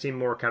 Kurt, they seem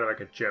more kind of like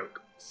a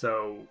joke.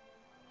 So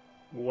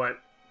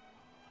what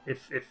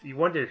if you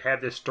wanted to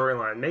have this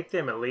storyline, make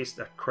them at least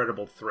a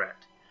credible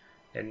threat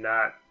and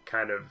not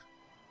kind of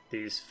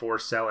these 4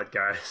 salad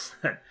guys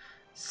that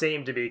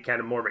seem to be kind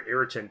of more of an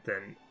irritant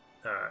than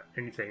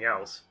anything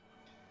else.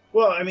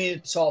 Well, I mean,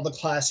 it's all the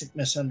classic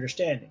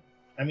misunderstanding.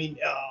 I mean,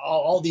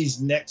 all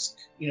these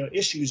next,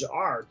 issues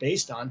are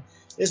based on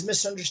is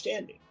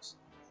misunderstandings.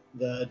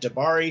 The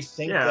Dabari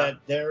think that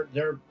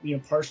they're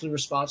partially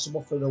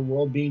responsible for the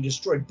world being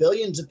destroyed.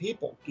 Billions of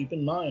people, keep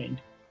in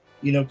mind,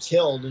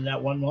 killed in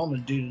that one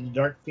moment due to the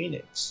Dark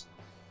Phoenix.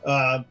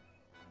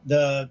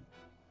 The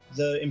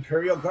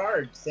Imperial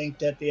Guard think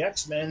that the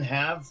X-Men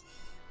have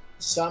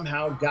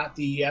somehow got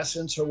the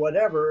essence or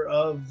whatever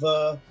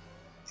of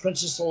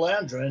Princess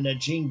Lilandra, and that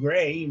Jean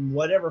Grey, in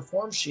whatever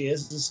form she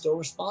is still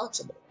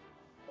responsible.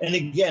 And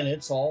again,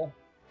 it's all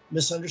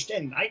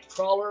misunderstanding.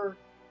 Nightcrawler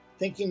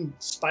thinking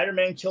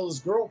Spider-Man killed his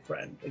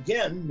girlfriend.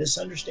 Again,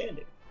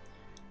 misunderstanding.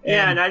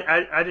 And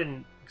I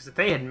didn't, because if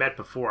they had met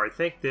before, I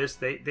think they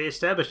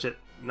established that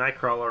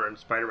Nightcrawler and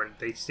Spider-Man,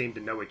 they seem to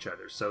know each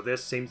other. So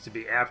this seems to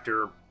be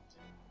after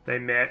they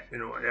met,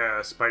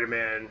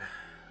 Spider-Man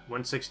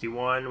 161,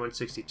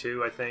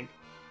 162, I think.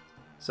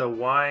 So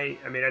why,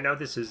 I mean, I know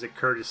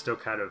Kurt is still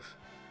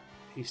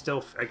he's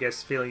still, I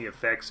guess, feeling the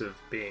effects of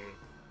being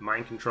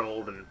mind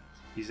controlled, and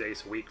he's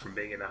weak from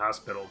being in the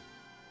hospital.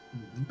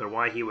 Mm-hmm. But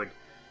why he would,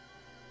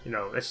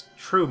 that's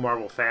true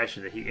Marvel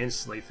fashion, that he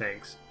instantly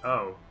thinks,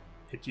 oh,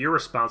 you're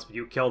responsible,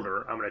 you killed her,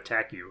 I'm going to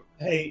attack you.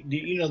 Hey,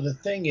 the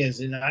thing is,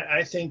 and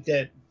I think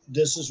that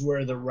this is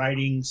where the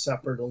writing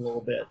suffered a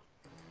little bit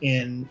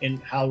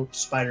in how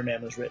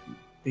Spider-Man was written,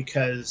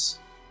 because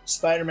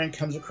Spider-Man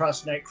comes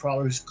across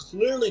Nightcrawler, who's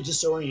clearly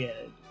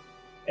disoriented,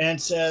 and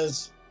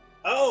says,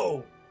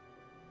 "Oh,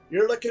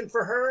 you're looking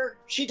for her?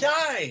 She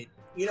died."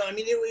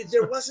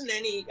 There wasn't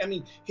any. I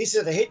mean, he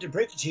said, "I hate to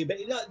break it to you, but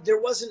there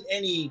wasn't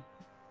any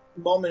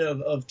moment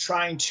of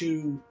trying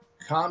to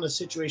calm the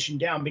situation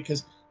down,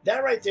 because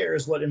that right there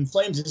is what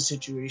inflames the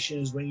situation,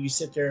 is when you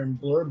sit there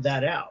and blurb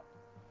that out.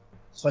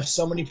 That's why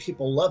so many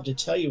people love to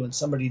tell you when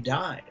somebody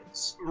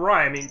dies.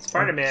 Right. I mean,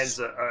 Spider-Man's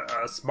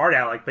a smart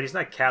aleck, but he's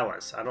not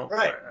callous. I don't.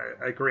 Right.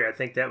 I agree. I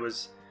think that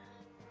was.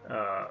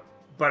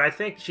 But I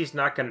think she's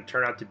not going to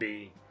turn out to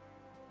be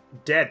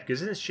dead,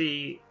 because isn't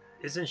she?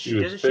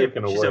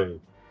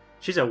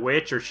 She's a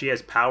witch, or she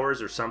has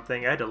powers or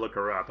something. I had to look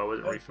her up. I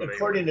wasn't really familiar.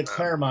 According to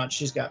Claremont,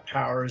 she's got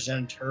powers,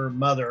 and her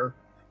mother,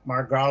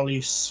 Margali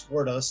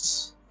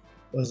Swartos,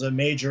 was a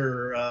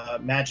major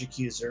magic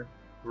user.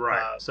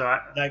 Right. So I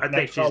think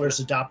Nightcrawler's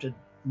adopted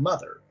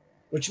mother,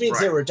 which means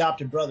they were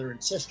adopted brother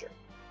and sister.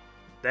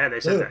 Yeah,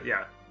 they said that.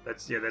 Yeah,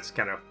 that's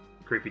kind of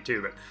creepy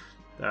too.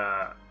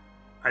 But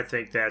I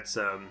think that's.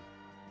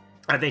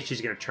 I think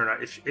she's going to turn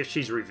out, if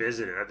she's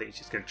revisited, I think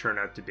she's going to turn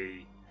out to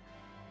be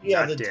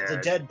Yeah, not the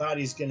dead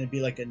body's going to be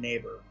like a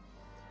neighbor.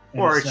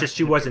 Or it's just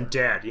she wasn't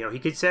dead. You know,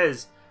 he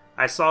says,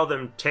 I saw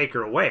them take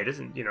her away. It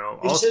doesn't, you know,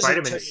 all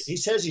Spider-Man... He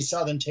says he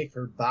saw them take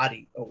her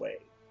body away.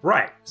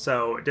 Right.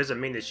 So it doesn't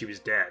mean that she was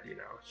dead, you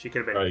know. She could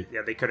have been... Right.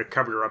 Yeah, they could have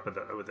covered her up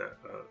with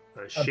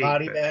a sheet. A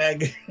body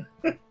bag.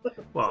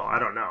 Well, I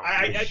don't know.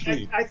 I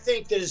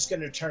think that it's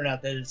going to turn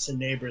out that it's a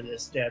neighbor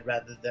that's dead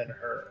rather than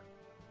her.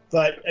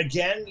 But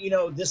again, you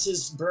know, this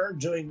is Byrne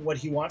doing what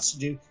he wants to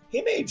do.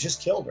 He may have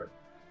just killed her.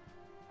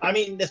 I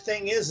mean, the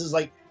thing is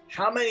like,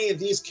 how many of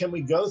these can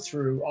we go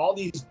through? All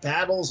these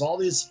battles, all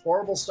this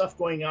horrible stuff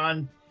going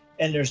on,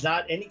 and there's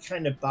not any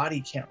kind of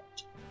body count.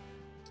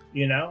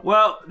 You know?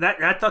 Well,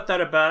 I thought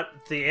that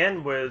about the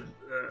end with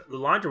the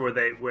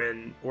laundry,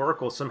 when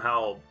Oracle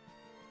somehow,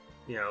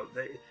 you know,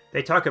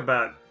 they talk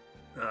about,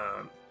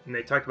 and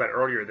they talked about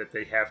earlier that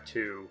they have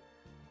to,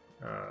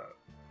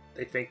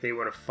 they think they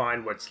want to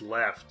find what's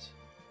left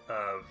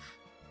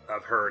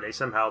of her. They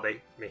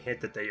hint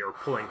that they are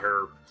pulling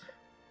her,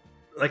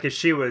 like if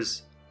she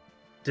was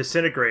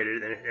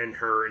disintegrated in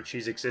her and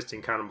she's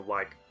existing kind of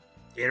like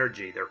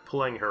energy, they're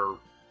pulling her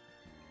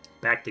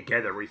back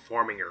together,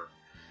 reforming her,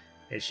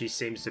 and she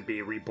seems to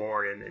be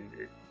reborn.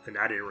 And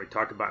I didn't really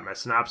talk about in my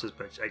synopsis,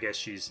 but I guess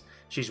she's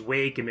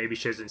weak and maybe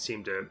she doesn't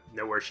seem to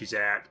know where she's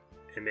at,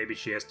 and maybe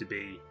she has to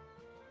be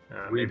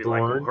maybe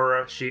like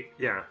Uhura.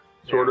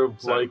 Sort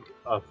of like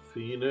a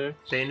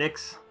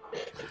phoenix.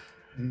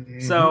 Mm-hmm.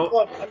 So,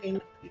 well, I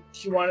mean,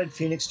 he wanted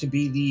Phoenix to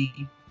be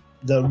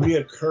the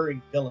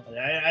reoccurring villain.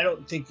 I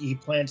don't think he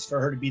plans for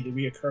her to be the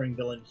reoccurring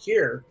villain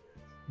here,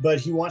 but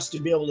he wants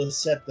to be able to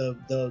set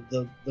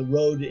the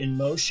road in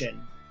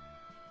motion,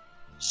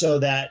 so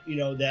that, you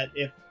know, that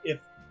if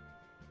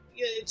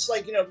it's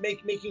like, you know,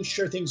 making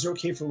sure things are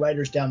okay for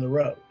writers down the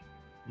road.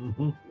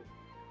 Mm-hmm.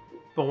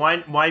 But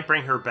why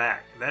bring her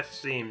back? That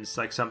seems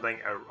like something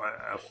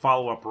a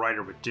follow-up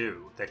writer would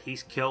do. That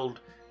he's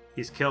killed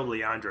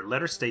Leandra.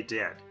 Let her stay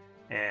dead,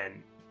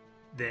 and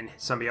then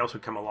somebody else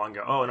would come along and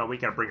go, oh no, we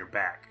gotta bring her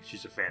back.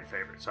 She's a fan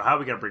favorite. So how are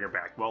we gonna bring her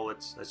back? Well,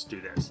 let's do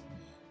this.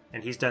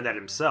 And he's done that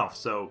himself.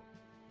 So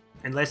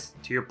unless,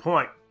 to your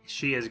point,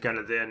 she is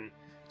gonna then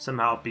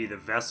somehow be the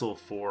vessel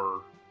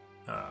for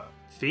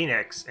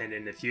Phoenix, and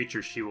in the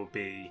future she will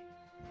be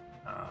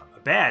a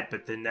bad.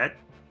 But then that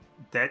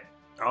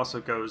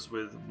also goes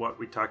with what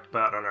we talked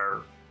about on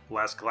our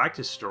last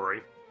Galactus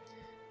story,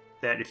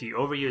 that if you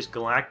overuse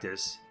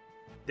Galactus,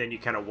 then you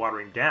kind of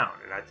water him down.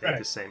 And I think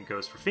the same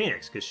goes for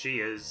Phoenix, because she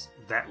is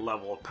that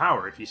level of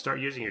power. If you start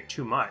using her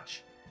too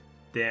much,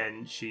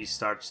 then she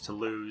starts to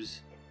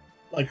lose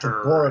like her...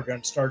 the Borg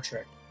on Star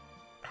Trek.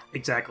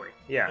 Exactly.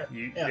 Yeah.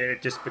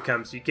 It just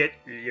becomes,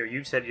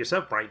 you've said it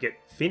yourself, Brian, you get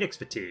Phoenix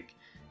fatigue.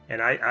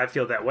 And I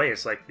feel that way.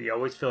 It's like they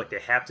always feel like they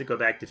have to go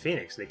back to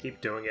Phoenix. They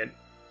keep doing it.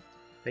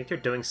 I think they're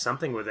doing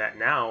something with that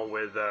now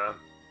with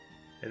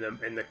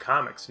in the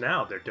comics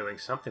now. They're doing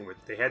something with,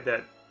 they had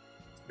that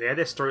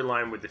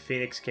storyline where the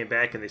Phoenix came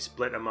back and they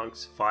split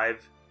amongst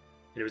 5.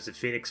 It was the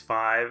Phoenix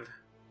 5.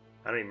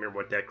 I don't even remember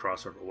what that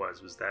crossover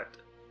was. Was that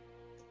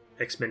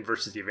X-Men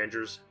versus the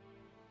Avengers?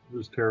 It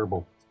was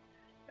terrible.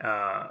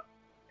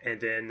 And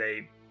then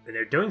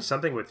they're doing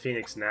something with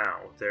Phoenix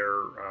now.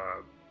 They're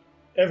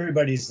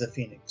everybody's the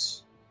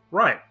Phoenix,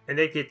 right? And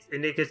it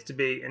gets to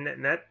be, and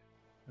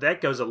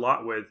that goes a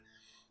lot with.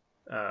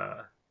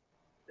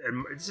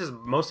 And this is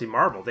mostly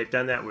Marvel. They've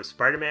done that with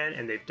Spider-Man,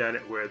 and they've done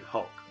it with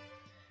Hulk.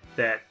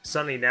 That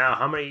suddenly now,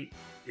 how many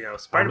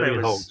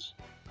Spider-Man was?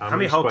 How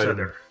many Hulks are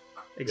there?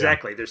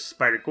 Exactly. Yeah. There's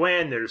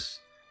Spider-Gwen.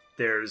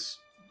 There's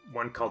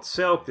one called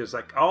Silk. There's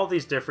like all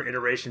these different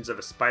iterations of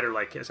a spider.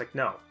 Like, it's like,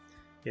 no,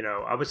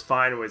 I was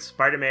fine with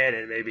Spider-Man,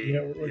 and maybe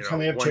we're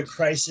coming up to a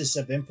crisis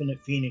of infinite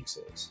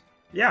Phoenixes.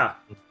 Yeah,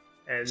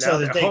 and so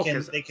that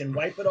they can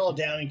wipe it all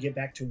down and get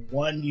back to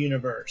one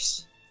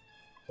universe,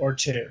 or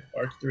 2,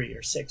 or 3,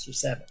 or 6, or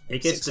 7.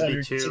 It gets to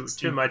be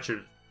too much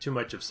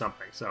of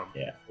something. So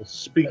yeah. Well,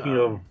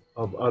 speaking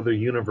of other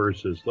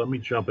universes, let me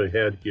jump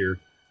ahead here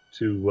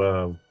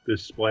to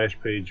this splash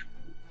page,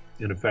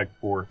 in effect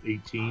for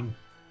 18,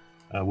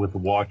 with the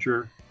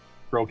Watcher,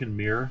 Broken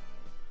Mirror.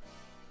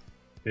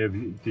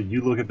 Did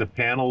you look at the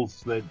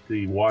panels that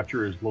the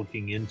Watcher is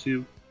looking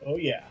into? Oh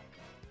yeah.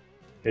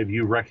 Have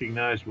you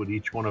recognized what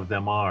each one of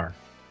them are?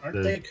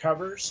 Aren't they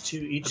covers to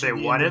each of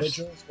the what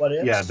individuals? Ifs? What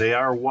ifs? Yeah, they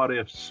are what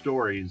if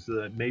stories.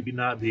 Maybe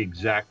not the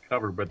exact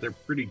cover, but they're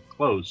pretty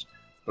close.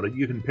 But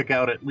you can pick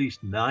out at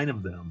least 9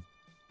 of them.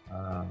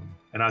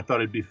 And I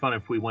thought it'd be fun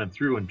if we went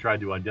through and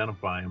tried to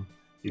identify them.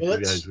 If you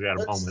guys got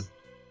a moment.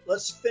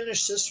 Let's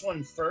finish this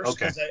one first,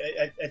 Okay. because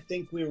I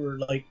think we were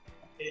like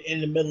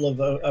in the middle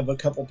of a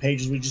couple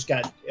pages. We just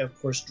got,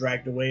 of course,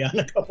 dragged away on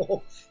a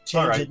couple tangents.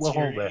 All right, we'll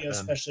here, hold that then.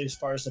 especially as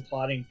far as the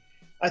plotting.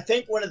 I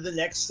think one of the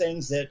next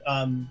things that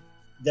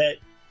that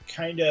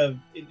kind of,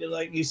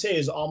 like you say,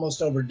 is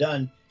almost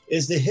overdone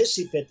is the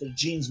hissy fit that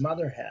Jean's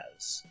mother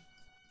has.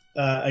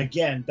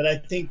 Again, but I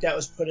think that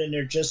was put in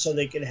there just so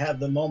they could have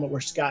the moment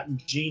where Scott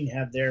and Jean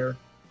have their,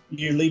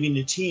 you're leaving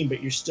the team,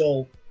 but you're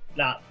still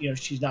not,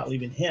 she's not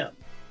leaving him.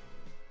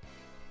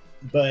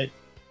 But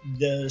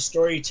the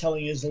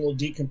storytelling is a little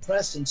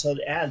decompressed, and so it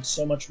adds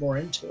so much more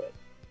into it.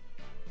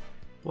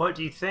 What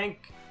do you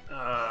think?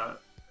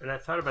 And I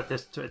thought about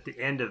this at the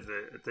end of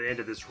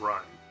this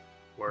run,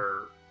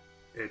 where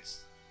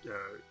it's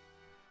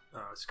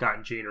Scott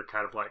and Jean are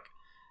kind of like,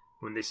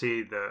 when they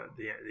see the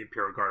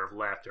Imperial Guard have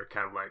left, they're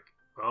kind of like,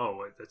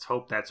 oh, let's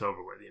hope that's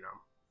over with, Do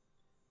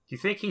you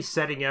think he's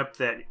setting up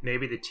that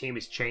maybe the team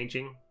is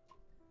changing?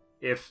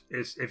 If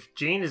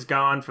Jean is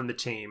gone from the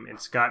team and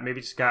Scott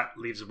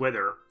leaves with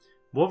her,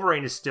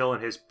 Wolverine is still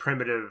in his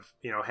primitive,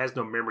 has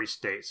no memory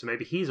state, so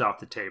maybe he's off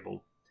the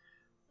table.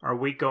 Are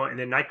we going, and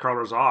then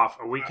Nightcrawler's off,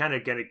 are we kind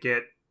of going to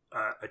get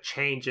a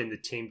change in the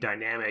team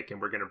dynamic, and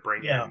we're going to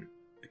bring in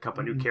a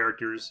couple new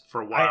characters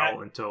for a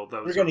while until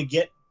those we're going to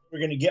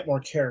get more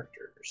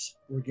characters.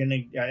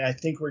 I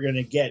think we're going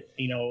to get,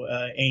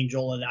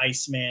 Angel and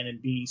Iceman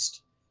and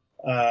Beast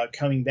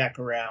coming back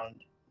around,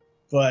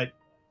 but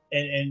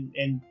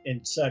and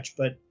such,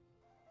 but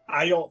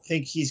I don't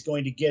think he's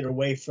going to get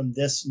away from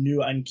this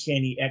new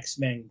Uncanny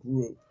X-Men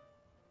group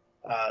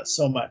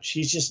so much.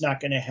 He's just not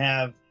going to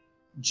have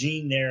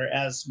Jean there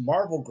as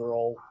Marvel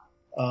Girl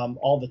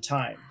all the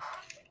time.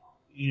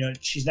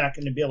 She's not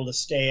going to be able to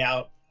stay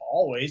out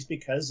always,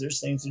 because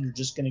there's things that are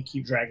just going to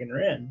keep dragging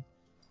her in.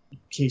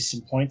 Case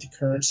in point, the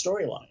current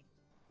storyline.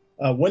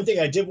 One thing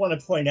I did want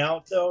to point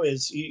out, though,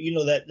 is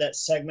that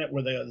segment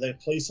where the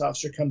police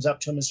officer comes up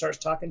to him and starts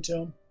talking to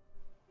him.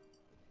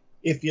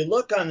 If you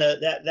look on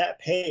that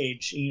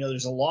page,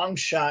 there's a long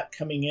shot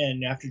coming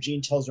in after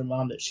Jean tells her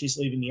mom that she's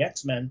leaving the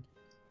X-Men.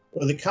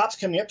 Well, the cops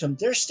coming up to him,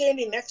 they're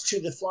standing next to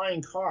the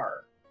flying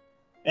car.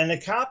 And the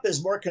cop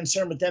is more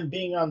concerned with them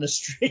being on the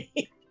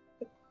street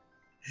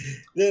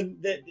than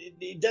that.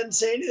 He doesn't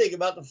say anything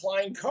about the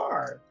flying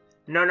car.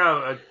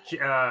 No.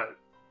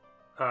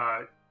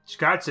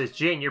 Scott says,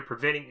 Jean, you're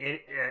preventing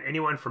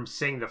anyone from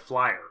seeing the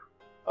flyer.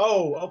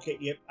 Oh, okay.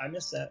 Yep, I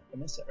missed that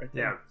right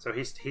there. Yeah, so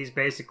he's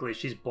basically,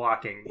 she's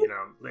blocking,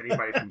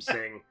 anybody from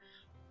seeing.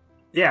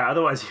 Yeah,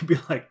 otherwise he'd be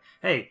like,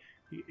 hey,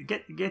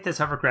 get this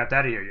hovercraft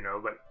out of here,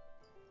 But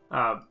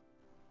I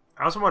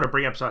also want to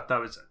bring up something I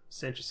thought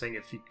was interesting.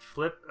 If you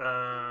flip,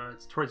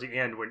 it's towards the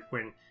end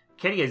when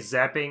Kitty is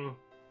zapping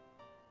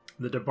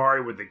the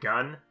Dabari with the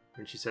gun,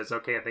 and she says,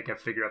 "Okay, I think I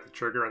figured out the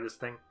trigger on this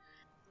thing."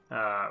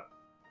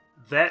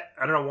 That,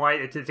 I don't know why.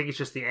 I think it's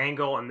just the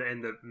angle and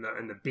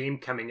the beam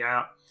coming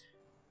out.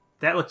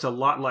 That looks a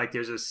lot like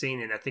there's a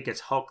scene in, I think it's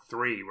Hulk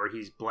 3, where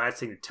he's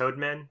blasting the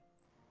Toadmen,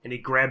 and he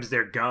grabs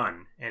their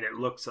gun, and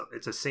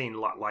it's a scene a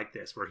lot like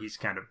this, where he's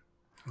kind of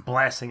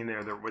blasting in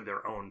there with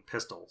their own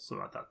pistol.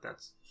 So I thought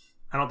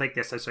I don't think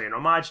that's necessarily an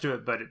homage to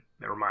it, but it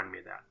reminded me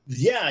of that.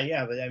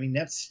 Yeah, but I mean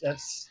that's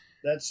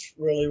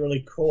really,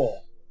 really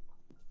cool.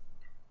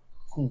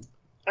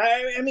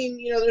 I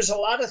mean, there's a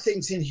lot of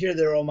things in here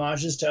that are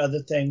homages to other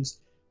things.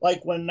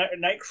 Like when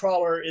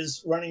Nightcrawler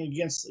is running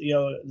against,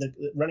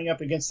 running up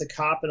against the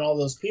cop and all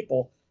those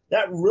people,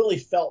 that really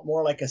felt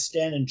more like a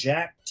Stan and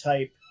Jack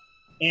type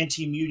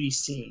anti-muty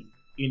scene,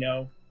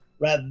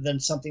 rather than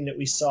something that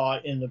we saw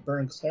in the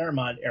Byrne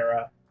Claremont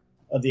era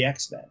of the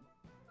X-Men.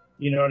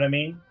 You know what I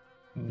mean?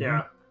 Mm-hmm.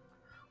 Yeah.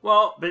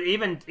 Well, but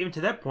even to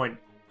that point,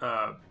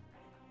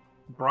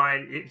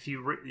 Brian, if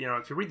you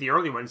read the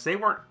early ones, they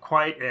weren't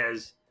quite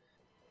as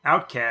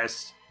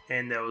outcast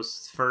in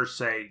those first,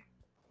 say,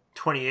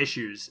 20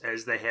 issues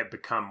as they have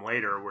become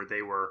later, where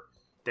they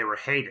were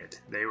hated.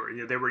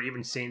 There were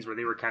even scenes where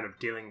they were kind of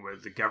dealing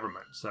with the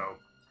government. So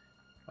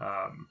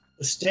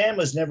Stan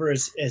was never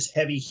as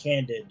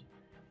heavy-handed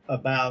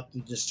about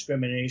the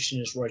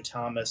discrimination as Roy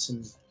Thomas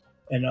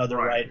and other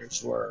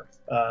writers were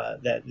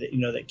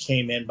that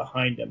came in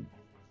behind him.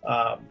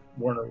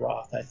 Werner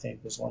Roth, I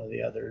think, was one of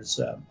the others.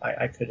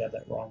 I could have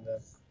that wrong though.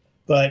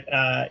 But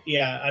I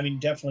mean,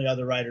 definitely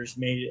other writers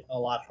made it a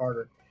lot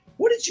harder.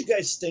 What did you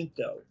guys think,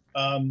 though?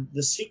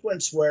 The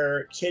sequence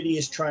where Kitty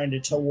is trying to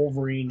tell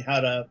Wolverine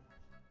how to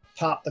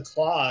pop the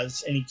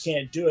claws and he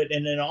can't do it,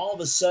 and then all of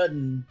a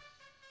sudden,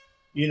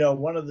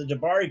 one of the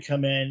Dabari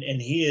come in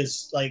and he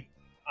is like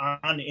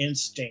on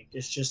instinct.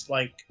 It's just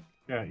like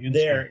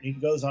there, and he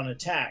goes on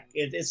attack.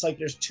 It's like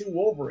there's two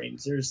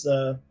Wolverines. There's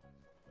the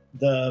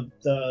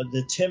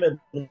timid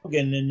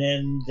Logan, and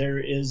then there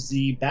is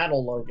the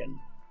battle Logan.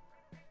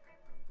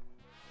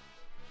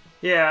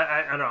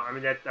 Yeah, I know. I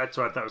mean, that's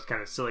what I thought was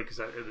kind of silly, because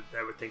I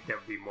would think that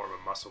would be more of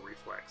a muscle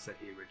reflex, that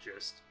he would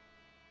just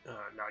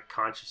not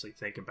consciously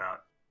think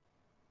about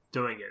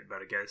doing it.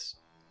 But I guess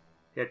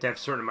you have to have a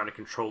certain amount of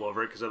control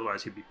over it, because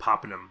otherwise he'd be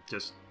popping them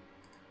just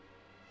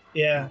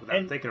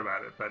without thinking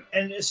about it.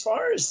 And as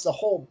far as the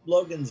whole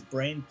Logan's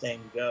brain thing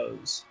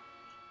goes,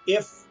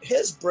 if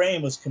his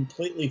brain was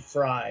completely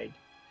fried,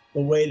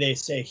 the way they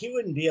say, he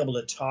wouldn't be able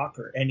to talk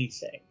or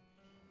anything.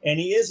 And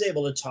he is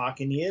able to talk,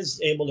 and he is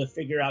able to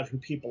figure out who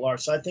people are.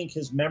 So I think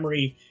his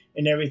memory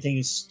and everything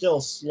is still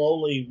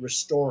slowly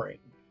restoring.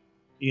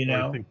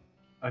 Well,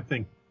 I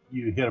think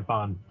you hit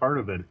upon part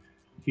of it.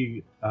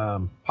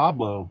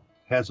 Pablo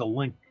has a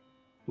link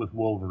with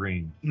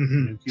Wolverine.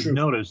 Mm-hmm. If you've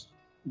noticed,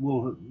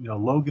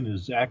 Logan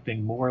is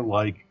acting more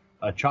like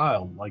a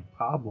child, like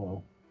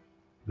Pablo,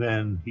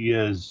 than he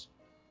is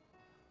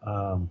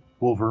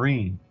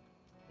Wolverine,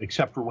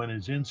 except for when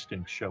his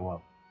instincts show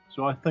up.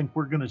 So I think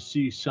we're going to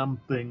see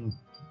something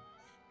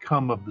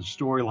come of the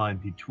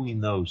storyline between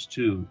those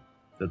two,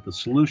 that the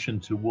solution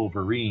to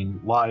Wolverine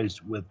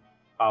lies with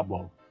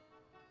Pablo.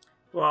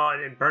 Well,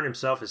 and Byrne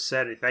himself has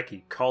said, in fact,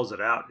 he calls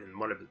it out in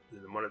one of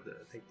the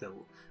I think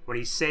when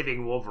he's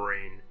saving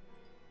Wolverine,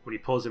 when he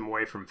pulls him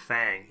away from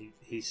Fang,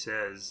 he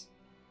says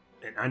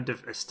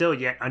a still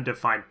yet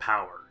undefined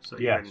power. So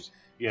even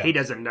he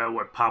doesn't know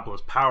what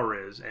Pablo's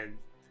power is, and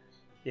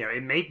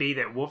it may be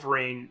that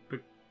Wolverine,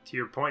 to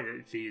your point,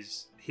 if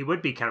he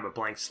would be kind of a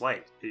blank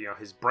slate.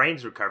 His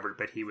brain's recovered,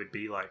 but he'd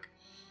be like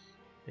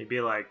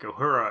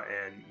Uhura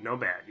and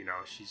Nomad.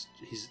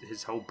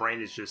 His whole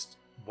brain is just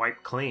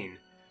wiped clean.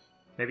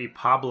 Maybe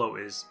Pablo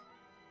is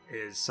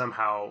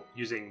somehow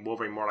using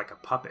Wolverine more like a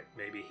puppet.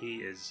 Maybe he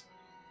is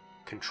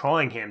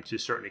controlling him to a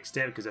certain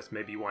extent, because that's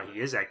maybe why he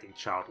is acting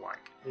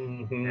childlike.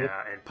 Mm-hmm.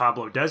 And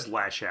Pablo does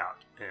lash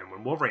out, and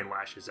when Wolverine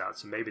lashes out,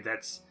 so maybe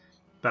that's.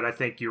 But I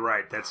think you're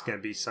right. That's going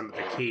to be some of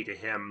the key to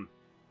him,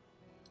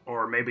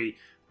 or maybe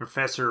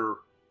Professor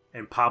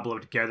and Pablo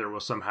together will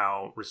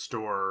somehow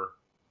restore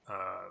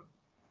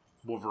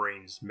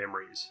Wolverine's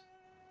memories.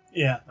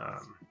 Yeah.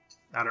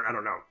 I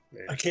don't know.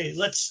 Okay,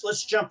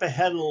 let's jump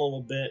ahead a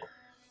little bit.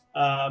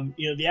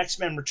 The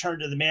X-Men return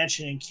to the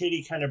mansion, and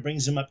Kitty kind of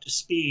brings them up to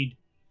speed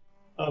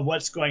of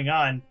what's going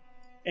on,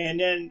 and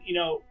then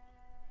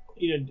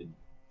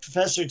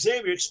Professor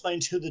Xavier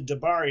explains who the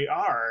Dabari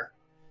are,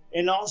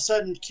 and all of a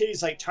sudden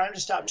Kitty's like, "Time to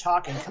stop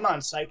talking. Come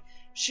on, Psych."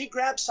 She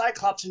grabs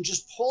Cyclops and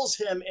just pulls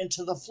him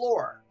into the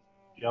floor.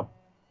 Yep.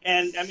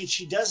 And I mean,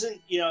 she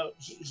doesn't,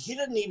 he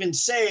didn't even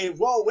say,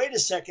 "Whoa, wait a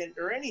second,"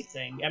 or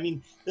anything. I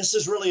mean, this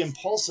is really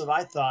impulsive,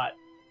 I thought.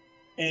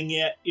 And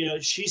yet,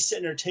 she's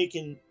sitting there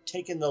taking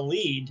the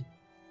lead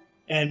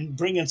and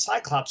bringing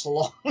Cyclops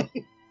along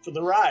for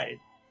the ride.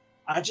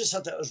 I just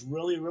thought that was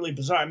really, really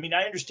bizarre. I mean,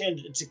 I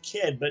understand it's a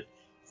kid, but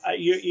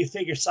you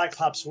figure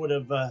Cyclops would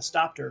have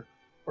stopped her,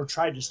 or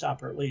tried to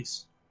stop her at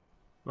least.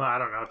 Well, I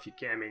don't know if you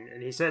can. I mean,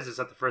 and he says it's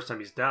not the first time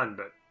he's done,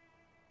 but...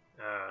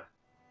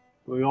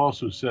 Well, he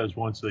also says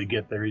once they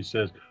get there, he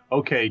says,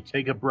 "Okay,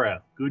 take a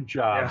breath. Good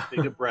job. Yeah.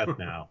 Take a breath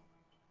now."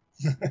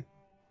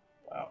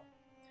 Wow.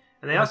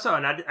 And they also,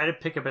 and I didn't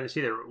pick up on this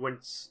either, when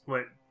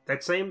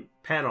that same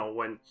panel,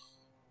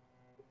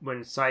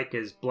 when Psyche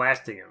is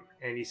blasting him,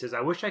 and he says,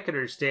 "I wish I could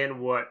understand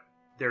what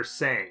they're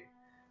saying,"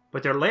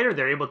 but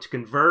they're able to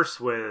converse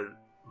with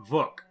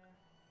Vuk.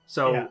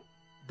 So... Yeah.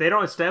 They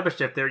don't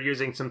establish if they're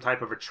using some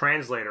type of a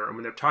translator, and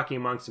when they're talking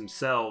amongst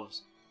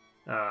themselves,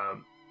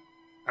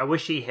 I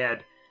wish he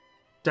had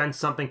done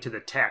something to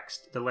the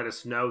text to let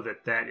us know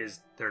that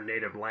is their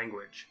native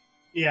language.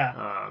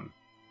 Yeah.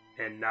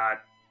 And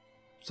not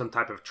some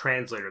type of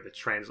translator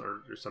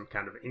or some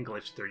kind of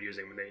English they're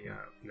using when they,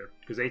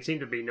 because they seem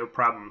to be no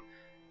problem.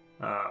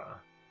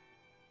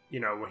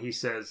 When he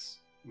says,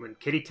 when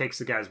Kitty takes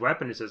the guy's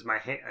weapon and says,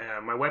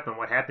 my weapon,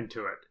 what happened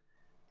to it?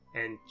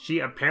 And she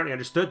apparently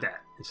understood that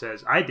and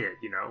says, "I did,"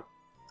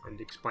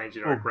 and explains,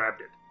 I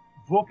grabbed it.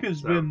 Vuk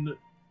has been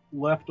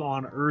left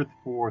on Earth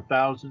for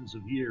thousands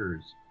of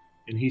years,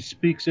 and he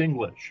speaks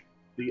English.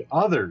 The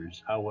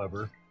others,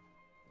 however,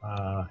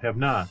 have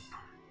not.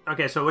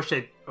 Okay, so if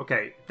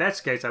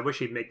that's the case, I wish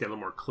he'd make that a little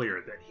more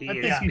clear that he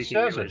is speaking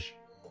English.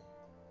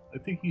 I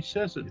think he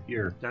says it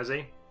here. Does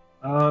he?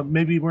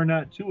 Maybe we're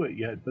not to it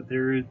yet, but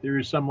there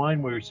is some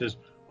line where he says,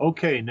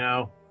 "Okay,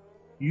 now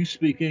you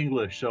speak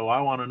English, so I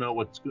want to know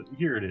what's good."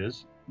 Here it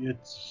is.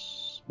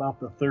 It's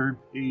about the third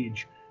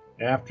page.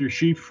 After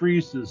she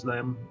freezes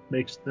them,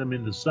 makes them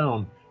into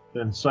sound,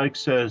 then Psyche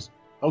says,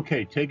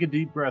 "Okay, take a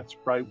deep breath,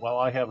 Sprite, while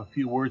I have a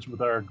few words with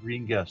our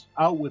green guest.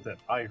 Out with it.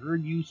 I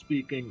heard you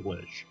speak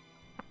English."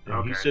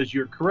 And he says,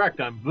 "You're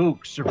correct. I'm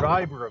Vuk,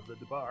 survivor of the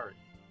Dabari."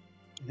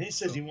 And he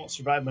says he won't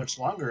survive much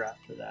longer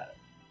after that.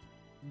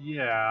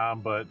 Yeah,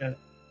 but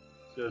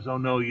says, "Oh,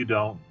 no, you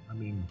don't." I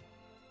mean...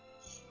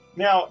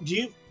 Now, do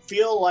you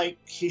feel like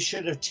he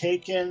should have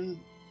taken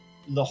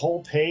the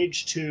whole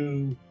page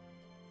to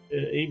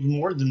even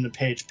more than the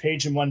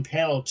page in one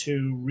panel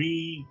to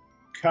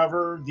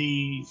recover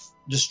the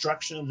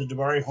destruction of the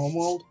Dabari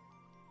homeworld?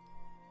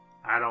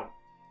 I don't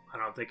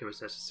think it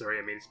was necessary.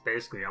 I mean, it's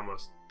basically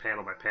almost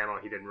panel by panel.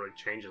 He didn't really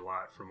change a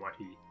lot from what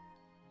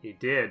he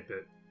did,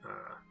 but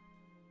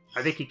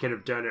I think he could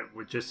have done it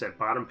with just that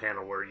bottom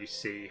panel where you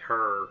see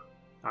her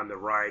on the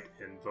right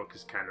and Vuk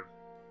is kind of,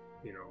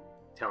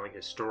 telling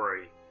his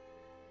story.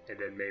 And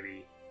then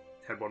maybe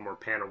had one more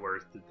panel where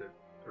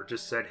or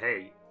just said,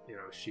 "Hey,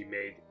 she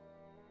made."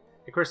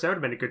 Of course, that would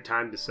have been a good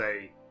time to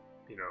say,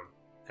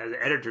 as an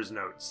editor's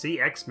note, see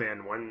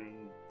X-Men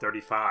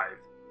 135.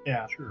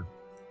 Yeah, sure.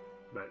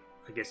 But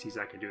I guess he's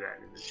not going to do that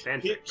in his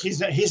fanfic.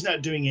 He's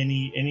not doing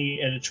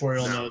any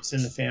editorial notes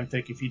in the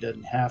fanfic if he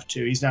doesn't have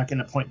to. He's not going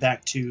to point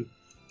back to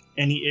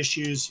any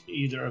issues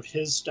either of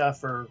his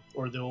stuff or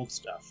the old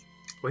stuff.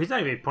 Well, he's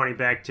not even pointing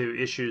back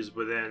to issues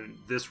within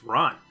this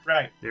run.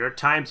 Right. There are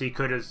times he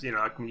could have,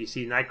 like when you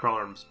see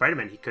Nightcrawler and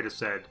Spider-Man, he could have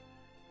said,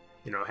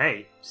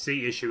 "Hey,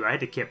 see issue. I had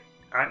to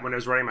when I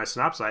was writing my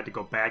synopsis, I had to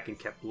go back and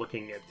kept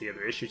looking at the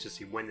other issues to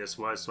see when this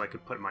was, so I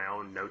could put my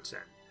own notes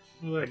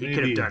in. Well, But he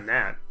could have done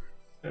that.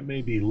 That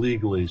may be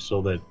legally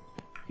so that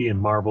he and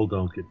Marvel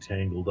don't get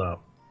tangled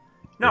up.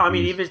 No, I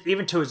mean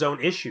even to his own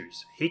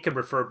issues, he could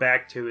refer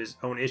back to his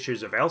own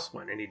issues of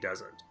Elsewhen, and he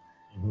doesn't.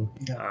 Mhm.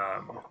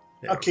 Yeah.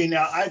 You know. Okay,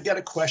 now I've got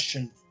a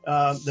question.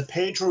 The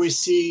page where we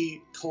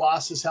see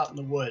Colossus out in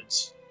the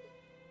woods,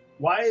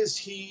 why is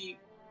he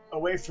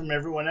away from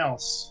everyone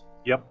else?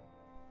 Yep.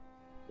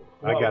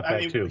 I got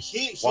that too.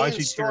 Why is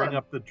he Storm, tearing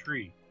up the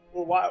tree?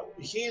 Well, why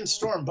he and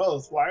Storm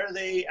both? Why are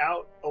they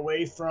out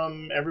away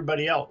from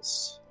everybody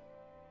else?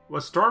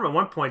 Well, Storm at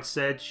one point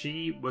said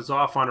she was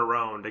off on her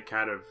own to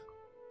kind of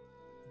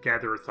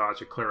gather her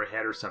thoughts or clear her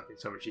head or something.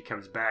 So when she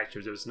comes back, she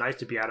was, it was nice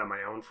to be out on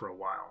my own for a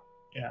while.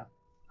 Yeah.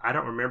 I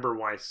don't remember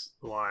why.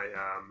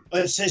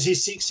 But it says he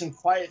seeks some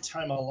quiet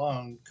time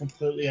alone,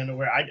 completely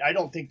unaware. I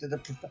don't think that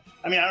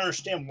I mean, I don't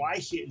understand why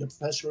the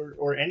professor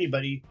or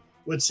anybody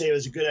would say it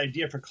was a good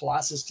idea for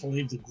Colossus to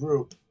leave the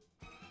group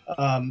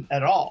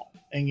at all.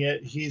 And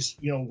yet he's,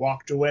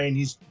 walked away and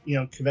he's,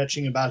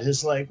 kvetching about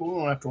his leg. Well, we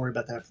don't have to worry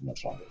about that for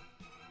much longer.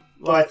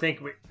 Well, I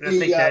think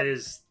that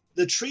is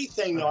the tree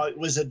thing. Though, it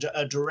was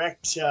a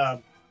direct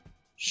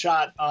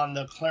shot on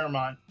the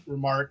Claremont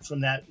remark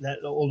from that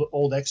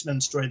old X-Men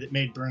story that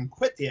made Byrne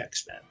quit the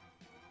X-Men.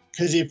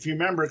 Because if you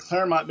remember,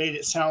 Claremont made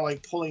it sound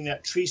like pulling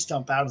that tree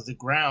stump out of the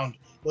ground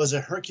was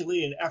a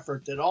Herculean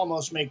effort that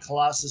almost made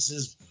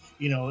Colossus's,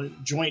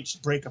 joints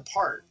break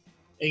apart.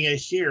 And yet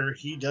here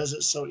he does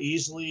it so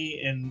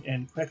easily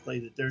and quickly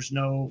that there's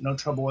no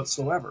trouble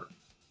whatsoever.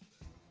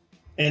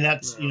 And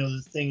that's,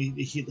 the thing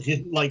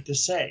he'd like to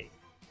say.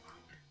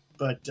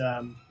 But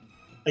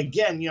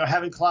again,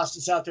 having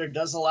Colossus out there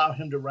does allow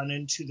him to run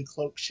into the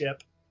cloak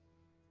ship.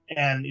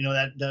 And,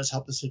 that does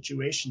help the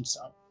situation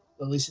some.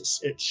 At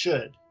least it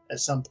should at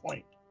some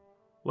point.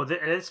 Well,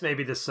 this may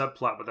be the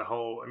subplot with the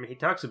whole... I mean, he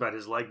talks about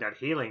his leg not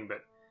healing,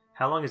 but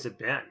how long has it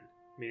been?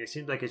 I mean, it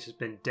seems like it's just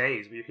been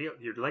days.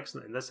 Your legs,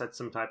 unless that's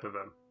some type of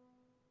a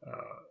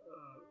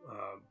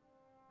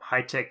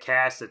high-tech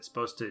cast that's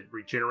supposed to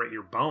regenerate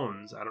your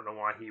bones, I don't know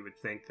why he would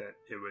think that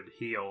it would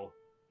heal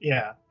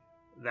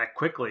that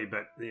quickly.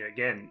 But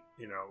again,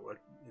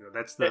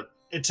 that's the...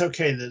 It's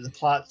okay that the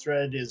plot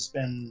thread has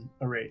been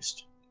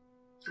erased.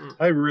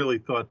 I really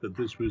thought that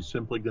this was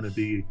simply going to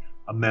be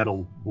a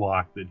metal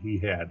block that he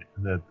had,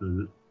 and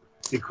that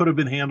it could have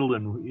been handled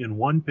in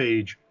one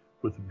page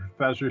with the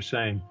professor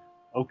saying,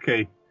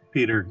 "Okay,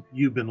 Peter,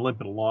 you've been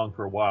limping along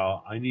for a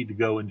while. I need to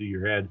go into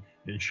your head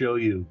and show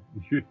you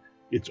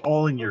it's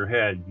all in your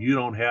head. You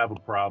don't have a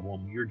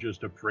problem. You're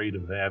just afraid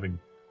of having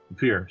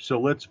fear.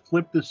 So let's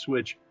flip the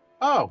switch.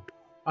 Oh,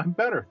 I'm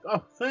better.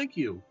 Oh, thank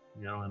you."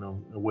 In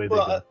a way they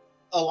go.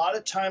 A lot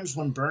of times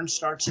when Byrne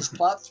starts his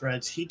plot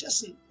threads, he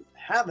doesn't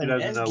have an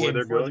end game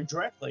for them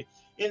directly.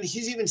 And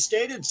he's even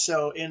stated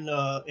so in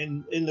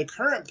the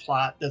current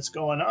plot that's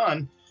going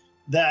on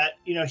that,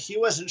 he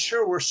wasn't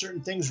sure where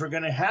certain things were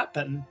going to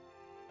happen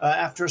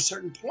after a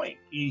certain point.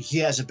 He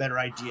has a better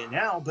idea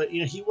now, but,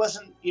 he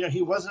wasn't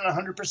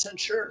 100%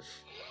 sure.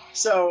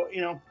 So,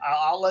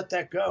 I'll let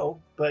that go.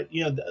 But,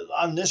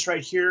 on this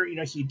right here,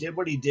 he did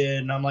what he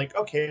did. And I'm like,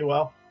 okay,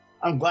 well,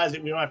 I'm glad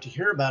that we don't have to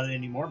hear about it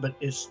anymore. But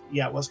it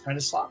was kind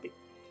of sloppy.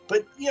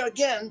 But,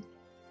 again,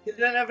 he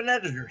doesn't have an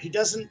editor.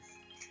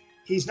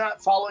 He's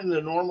not following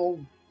the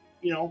normal,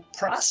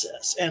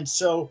 process. And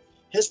so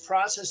his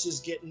process is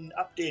getting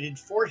updated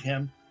for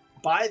him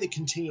by the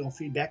continual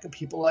feedback of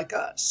people like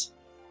us.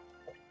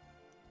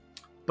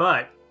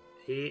 But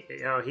he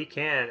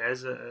can,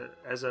 as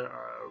a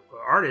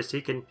artist,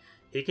 he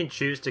can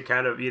choose to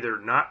kind of either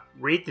not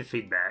read the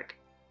feedback.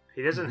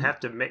 He doesn't have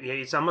to make.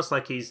 It's almost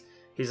like he's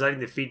letting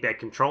the feedback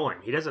control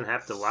him. He doesn't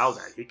have to allow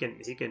that. He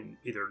can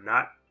either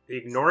not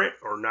ignore it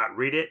or not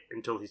read it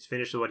until he's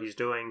finished with what he's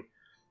doing,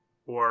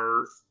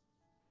 or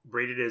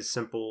read it as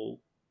simple.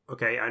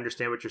 Okay, I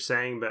understand what you're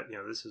saying, but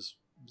this is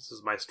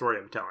my story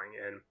I'm telling.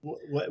 And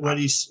what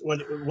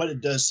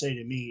it does say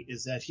to me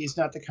is that he's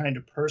not the kind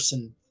of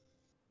person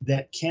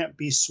that can't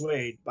be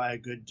swayed by a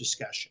good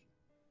discussion,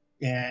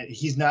 and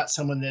he's not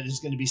someone that is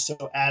going to be so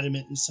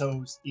adamant and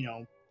so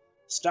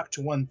stuck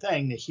to one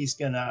thing that he's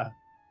gonna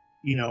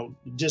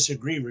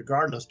disagree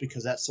regardless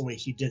because that's the way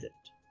he did it.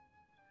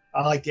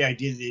 I like the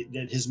idea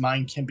that his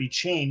mind can be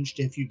changed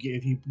if you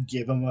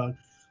give him a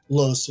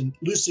lucid,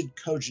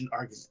 cogent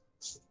argument.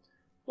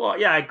 Well,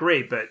 yeah, I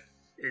agree, but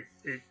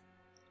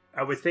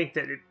I would think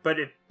that, but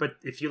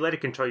if you let it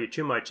control you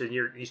too much and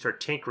you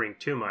start tinkering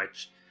too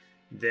much,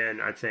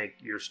 then I think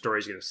your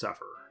story's going to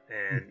suffer.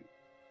 And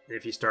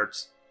if he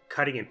starts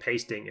cutting and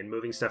pasting and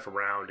moving stuff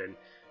around, and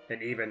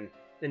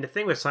the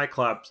thing with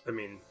Cyclops,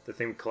 the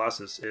thing with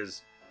Colossus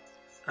is,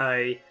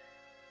 I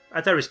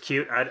thought it was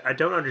cute. I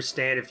don't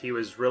understand if he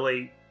was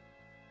really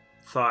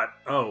thought,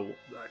 oh,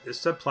 this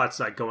subplot's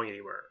not going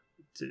anywhere.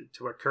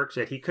 To what Kirk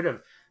said, he could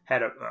have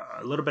had a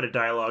little bit of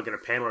dialogue in a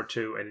panel or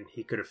two, and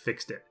he could have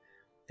fixed it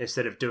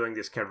instead of doing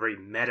this kind of very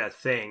meta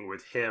thing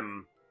with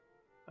him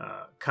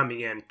coming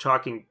in,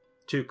 talking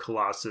to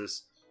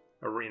Colossus,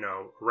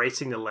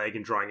 erasing the leg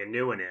and drawing a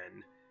new one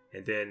in.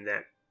 And then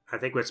that, I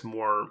think what's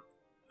more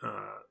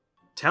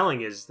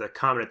telling is the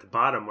comment at the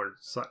bottom where,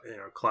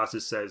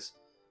 Colossus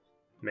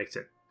makes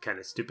a kind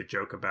of stupid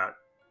joke about,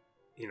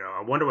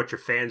 I wonder what your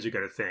fans are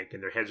going to think,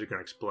 and their heads are going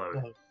to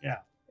explode. Yeah.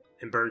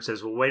 And Byrne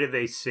says, well, wait till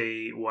they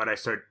see when I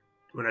start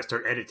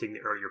editing the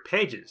earlier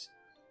pages.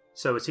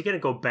 So is he going to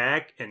go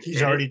back and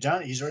He's already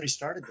done it. He's already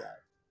started that.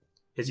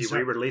 Is he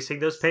re-releasing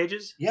those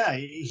pages? Yeah,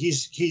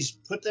 he's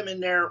put them in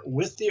there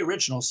with the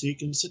original, so you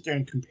can sit there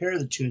and compare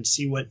the two and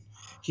see what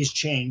he's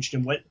changed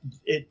and what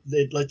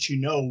it lets you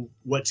know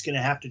what's going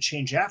to have to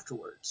change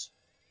afterwards.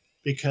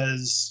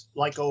 Because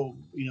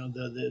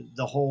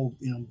the whole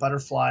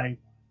butterfly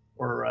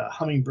or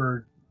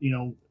hummingbird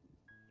in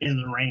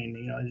the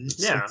rain,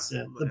 it's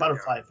the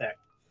butterfly effect.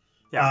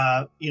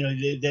 Yeah.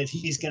 That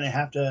he's going to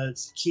have to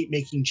keep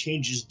making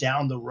changes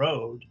down the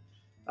road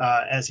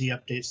as he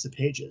updates the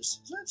pages.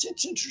 So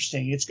it's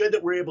interesting. It's good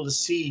that we're able to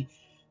see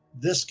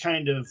this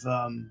kind of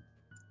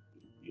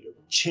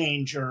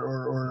change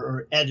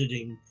or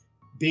editing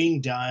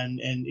being done,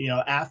 and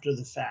after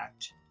the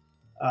fact,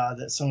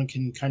 that someone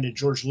can kind of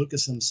George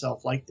Lucas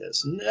himself like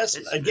this. And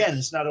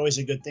it's not always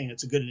a good thing.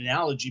 It's a good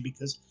analogy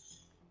because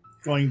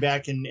going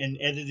back and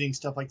editing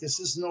stuff like this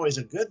isn't always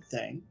a good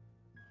thing.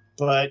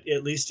 But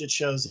at least it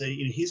shows that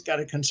he's got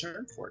a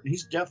concern for it, and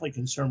he's definitely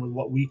concerned with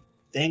what we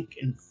think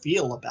and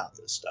feel about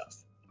this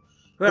stuff.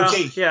 Well,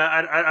 okay.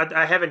 Yeah,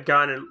 I haven't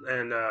gone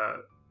and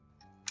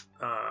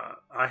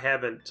I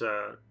haven't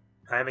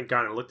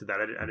gone and looked at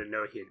that. I didn't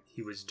know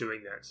he was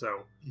doing that,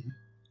 so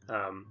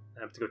I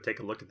have to go take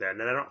a look at that.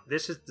 And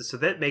so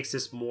that makes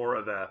this more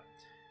of a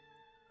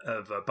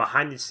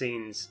behind the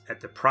scenes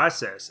at the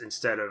process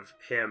instead of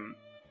him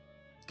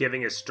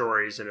giving us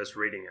stories and us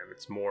reading them.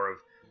 It's more of,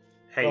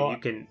 hey,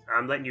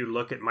 I'm letting you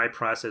look at my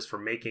process for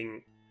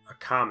making a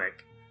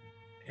comic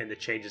and the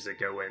changes that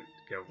go in.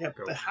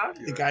 But how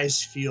did the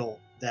guys feel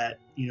that,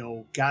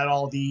 got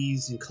all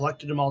these and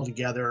collected them all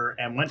together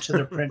and went to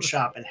their print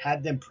shop and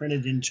had them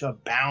printed into a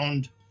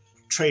bound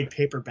trade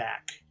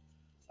paperback?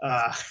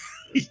 They're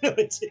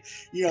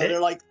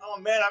like, oh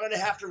man, I'm going to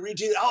have to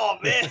redo that. Oh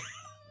man.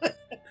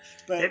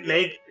 But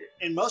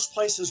and most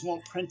places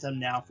won't print them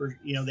now for,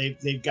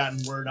 they've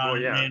gotten word on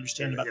it and they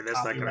understand about the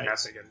that's not going to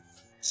happen again.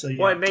 So,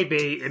 yeah. Well, it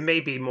may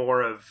be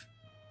more of,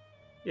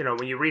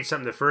 when you read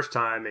something the first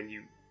time and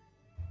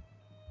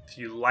if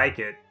you like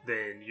it,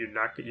 then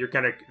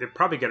they're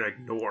probably gonna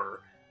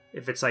ignore,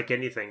 if it's like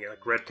anything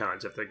like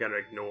retcons, if they're gonna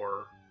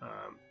ignore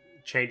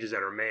changes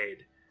that are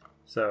made.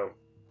 So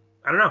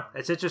I don't know.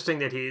 It's interesting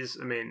that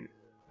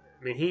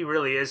he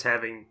really is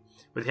having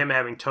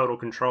total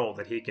control,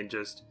 that he can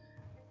just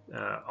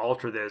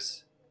alter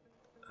this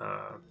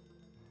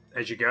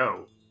as you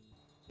go.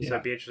 Yeah. So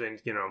it'd be interesting,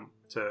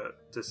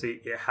 to see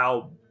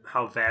how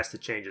vast the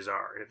changes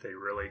are, if they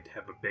really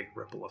have a big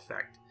ripple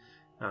effect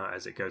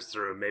as it goes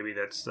through. Maybe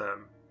that's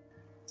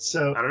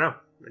so. I don't know.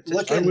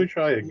 I wish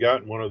I had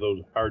gotten one of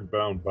those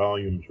hardbound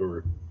volumes,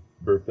 or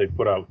if they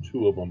put out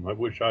two of them. I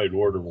wish I had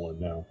ordered one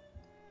now.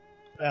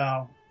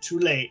 Well, too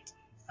late.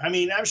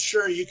 I'm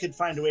sure you could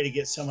find a way to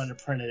get someone to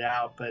print it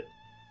out, but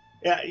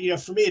yeah,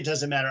 for me it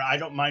doesn't matter. I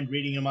don't mind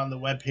reading them on the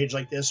webpage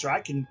like this, or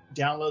I can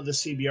download the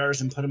CBRs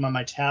and put them on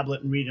my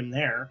tablet and read them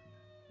there,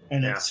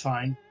 and it's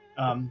fine.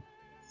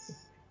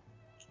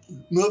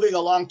 Moving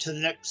along to the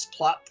next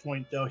plot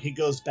point, though, he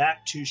goes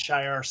back to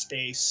Shi'ar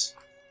space,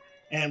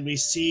 and we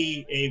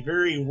see a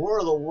very War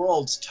of the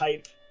Worlds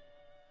type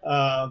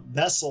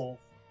vessel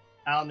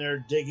out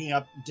there digging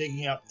up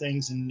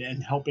things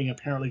and helping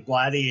apparently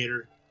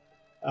Gladiator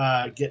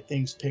get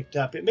things picked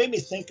up. It made me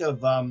think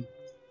of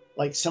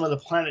like some of the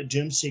Planet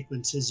Doom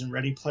sequences in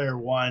Ready Player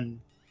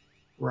One,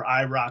 where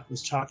IROC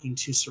was talking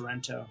to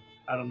Sorrento.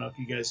 I don't know if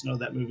you guys know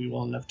that movie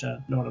well enough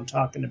to know what I'm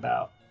talking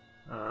about.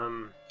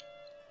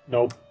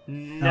 Nope.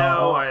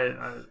 No,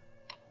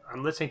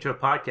 I'm listening to a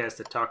podcast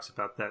that talks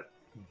about that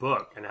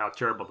book and how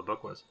terrible the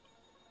book was.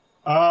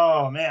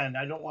 Oh man,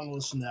 I don't want to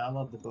listen to that. I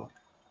love the book.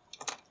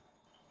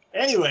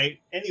 Anyway,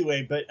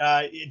 but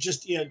it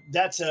just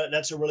that's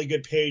a really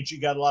good page.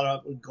 You got a lot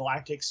of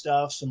galactic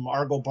stuff, some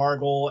Argle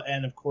Bargle,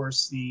 and of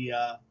course the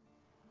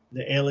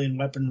alien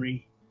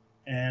weaponry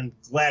and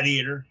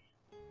Gladiator,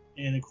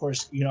 and of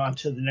course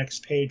onto the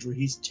next page where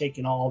he's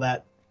taking all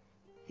that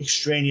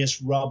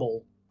extraneous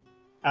rubble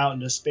out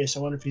into space. I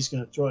wonder if he's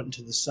going to throw it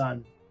into the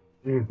sun.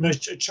 Mm-hmm. No,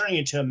 it's turning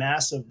into a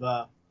mass of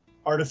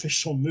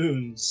artificial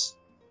moons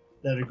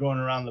that are going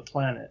around the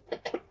planet.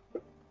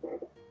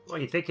 Well,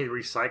 you think he'd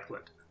recycle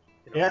it?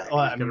 Yeah,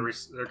 they're going to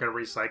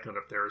recycle it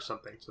up there or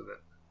something, so that.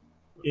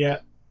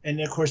 Yeah,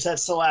 and of course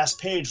that's the last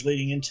page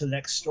leading into the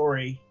next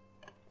story.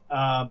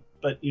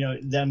 But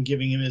them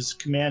giving him his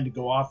command to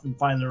go off and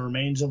find the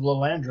remains of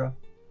Lilandra,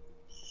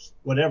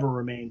 whatever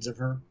remains of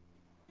her,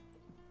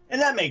 and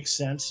that makes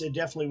sense. It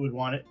definitely would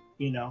want it,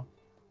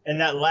 And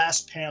that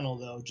last panel,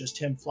 though, just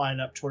him flying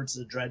up towards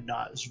the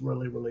dreadnought is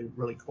really, really,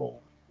 really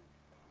cool.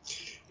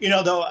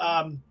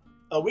 Though,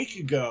 a week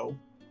ago,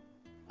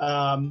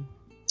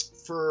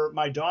 for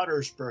my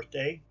daughter's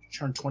birthday, she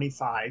turned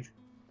 25,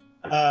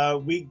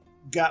 we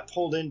got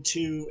pulled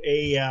into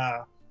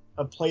a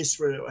place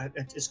where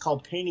it's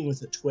called Painting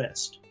with a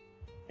Twist.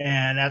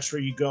 And that's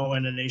where you go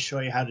in and they show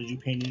you how to do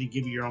painting. They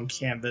give you your own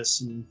canvas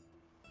and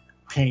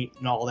paint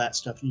and all that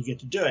stuff, and you get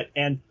to do it.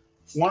 And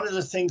one of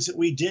the things that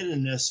we did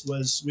in this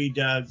was we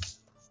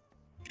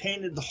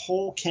painted the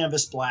whole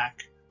canvas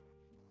black,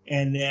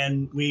 and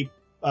then we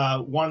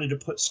wanted to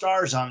put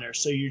stars on there.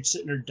 So you're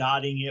sitting there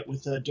dotting it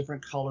with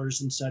different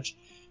colors and such.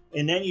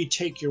 And then you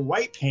take your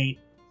white paint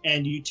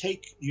and you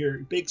take your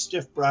big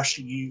stiff brush,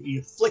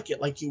 you flick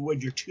it like you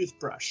would your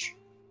toothbrush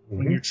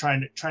when you're trying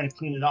to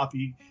clean it off.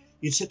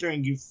 You sit there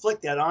and you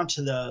flick that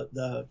onto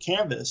the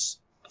canvas,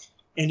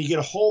 and you get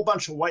a whole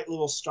bunch of white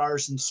little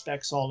stars and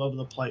specks all over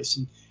the place.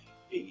 And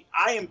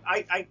I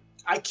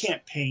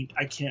can't paint.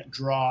 I can't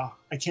draw.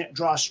 I can't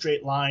draw a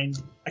straight line.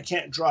 I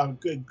can't draw a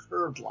good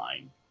curved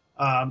line.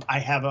 I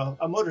have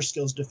a motor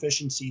skills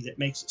deficiency that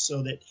makes it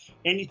so that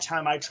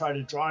anytime I try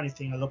to draw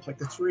anything, I look like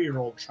a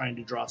 3-year-old trying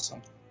to draw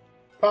something.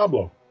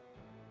 Pablo.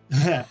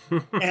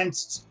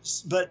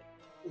 But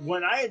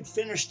when I had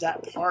finished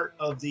that part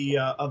of the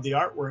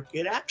artwork,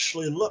 it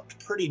actually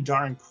looked pretty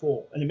darn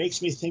cool, and it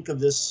makes me think of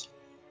this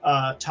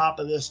top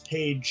of this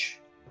page,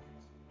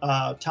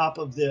 top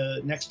of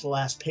the next to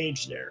last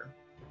page there,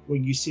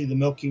 when you see the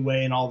Milky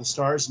Way and all the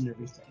stars and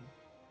everything.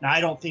 Now, I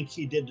don't think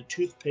he did the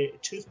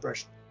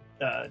toothbrush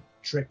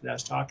trick that I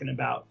was talking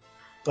about,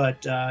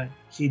 but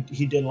he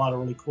did a lot of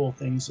really cool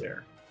things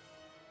there.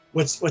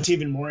 What's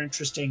even more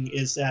interesting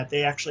is that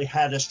they actually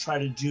had us try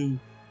to do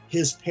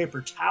his paper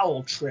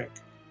towel trick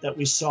that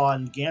we saw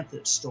in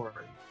Ganthet's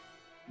story.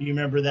 You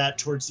remember that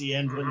towards the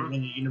end when the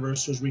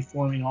universe was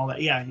reforming, all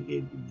that? Yeah,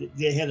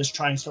 they had us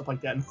trying stuff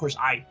like that. And of course,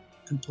 I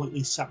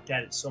completely sucked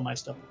at it, so my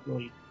stuff was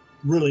really,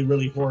 really,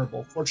 really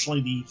horrible.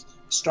 Fortunately, the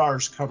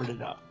stars covered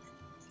it up.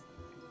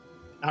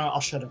 I'll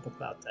shut up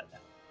about that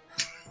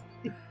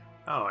now.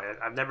 Oh,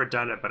 I've never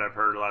done it, but I've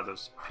heard a lot of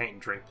those paint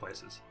and drink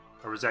places.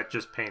 Or was that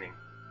just painting?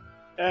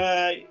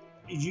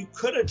 You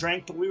could have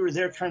drank, but we were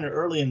there kind of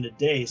early in the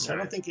day, so Right. I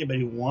don't think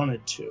anybody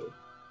wanted to.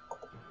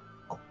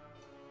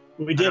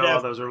 We did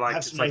have those are like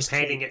have it's some like nice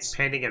cakes.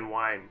 painting and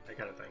wine, that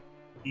kind of thing.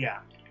 Yeah.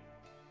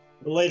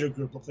 The later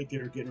group looked like they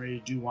were getting ready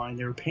to do wine.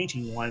 They were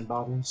painting wine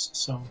bottles.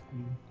 So,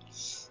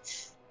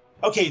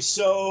 okay,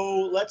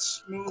 so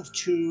let's move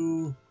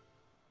to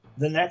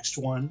the next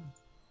one,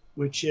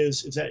 which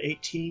is that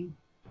 18?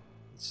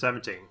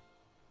 17.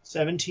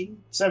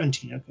 17?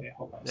 17, okay,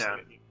 hold on a Yeah.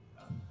 second.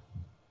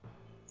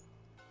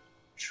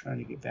 Trying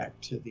to get back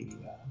to the...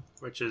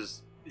 Which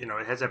is, it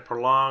has a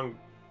prolonged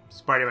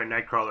Spider-Man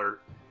Nightcrawler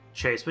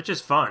chase, which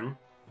is fun,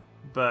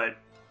 but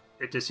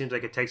it just seems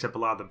like it takes up a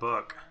lot of the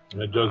book.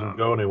 It doesn't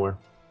go anywhere.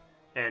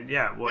 And you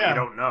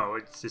don't know.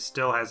 It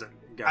still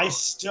hasn't gone. I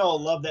still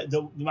love that.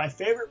 My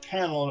favorite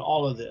panel in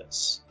all of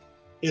this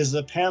is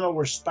the panel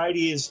where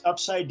Spidey is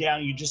upside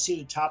down. You just see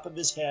the top of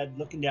his head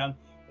looking down,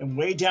 and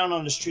way down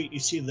on the street you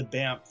see the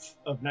BAMF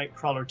of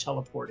Nightcrawler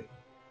teleporting.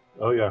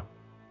 Oh yeah.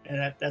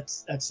 And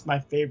that's my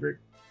favorite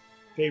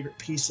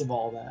piece of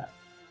all that.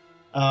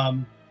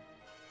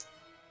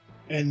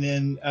 And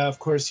then of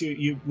course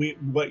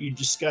what you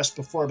discussed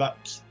before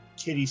about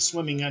Kitty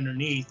swimming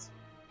underneath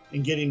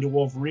and getting to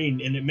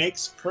Wolverine, and it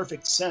makes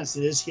perfect sense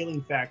that his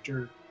healing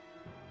factor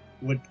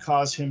would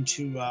cause him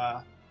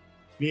to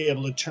be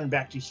able to turn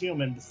back to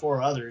human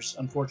before others.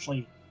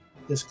 Unfortunately,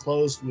 his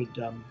clothes would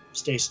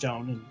stay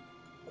stone, and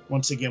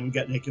once again we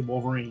got naked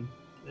Wolverine.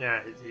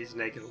 Yeah, he's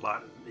naked a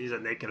lot. He's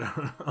naked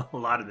a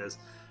lot of this,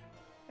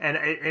 and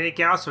it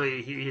also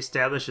he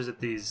establishes that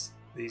these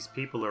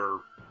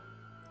people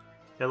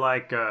they're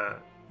like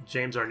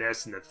James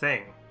Arness in The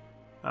Thing.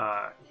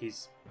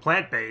 He's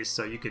plant-based,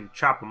 so you can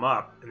chop them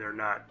up, and they're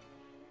not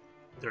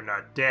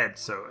dead.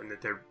 So and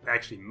that they're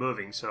actually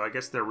moving. So I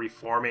guess they're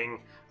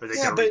reforming, or they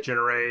can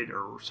regenerate,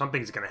 or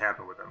something's going to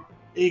happen with them.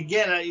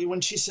 Again,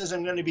 when she says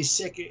I'm going to be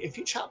sick, if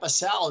you chop a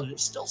salad,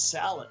 it's still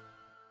salad.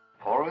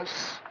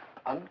 Porous,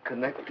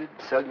 unconnected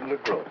cellular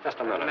growth. Just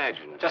a minute.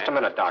 Just a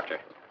minute, Doctor.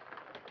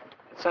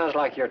 It sounds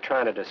like you're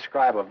trying to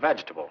describe a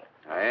vegetable.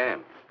 I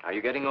am. Are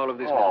you getting all of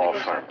this? Oh,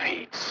 for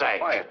Pete's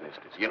sake. Quiet,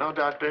 mister. You know,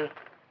 Doctor,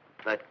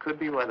 that could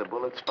be why the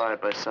bullets fired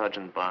by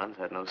Sergeant Barnes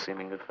had no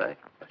seeming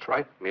effect. That's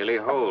right. Merely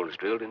holes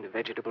drilled into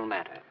vegetable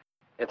matter.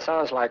 It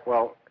sounds like,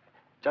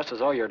 just as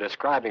though you're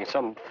describing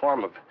some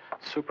form of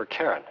super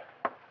carrot.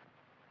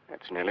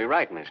 That's nearly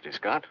right, Mr.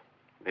 Scott.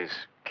 This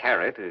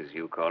carrot, as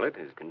you call it,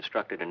 has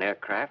constructed an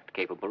aircraft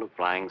capable of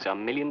flying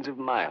some millions of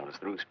miles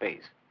through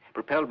space,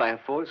 propelled by a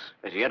force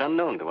as yet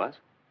unknown to us.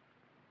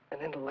 An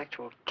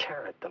intellectual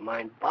carrot, the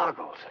mind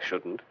boggles.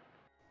 Shouldn't.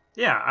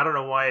 Yeah, I don't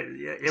know why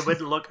it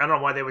would look. I don't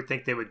know why they would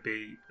think they would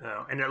be.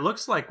 And it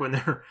looks like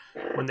when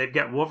they've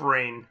got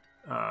Wolverine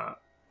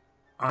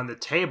on the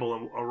table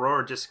and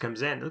Aurora just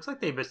comes in, it looks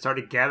like they've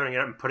started gathering it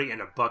up and putting it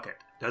in a bucket,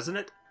 doesn't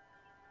it?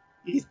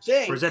 You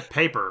think? Or is that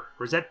paper?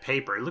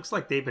 It looks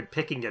like they've been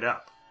picking it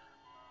up.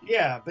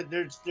 Yeah, but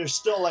there's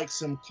still like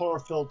some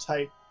chlorophyll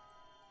type.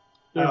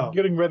 They're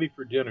getting ready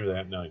for dinner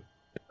that night.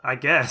 I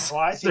guess.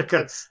 Well, I think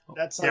that's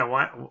like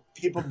why?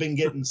 people have been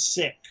getting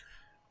sick.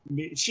 I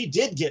mean, she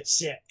did get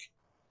sick.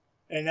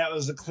 and that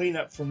was the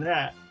cleanup from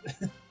that.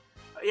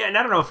 Yeah, and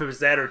I don't know if it was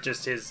that or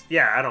just his.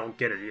 Yeah, I don't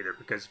get it either,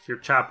 because if you're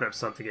chopping up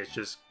something,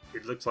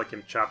 it looks like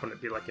him chopping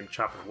it, be like him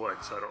chopping wood.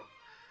 So I don't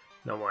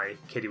know why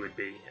Kitty would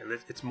be, and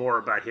it's more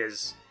about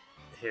his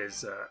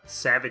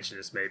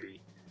savageness,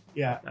 maybe.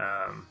 Yeah.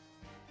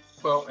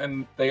 Well,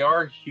 and they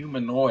are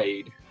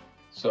humanoid,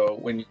 so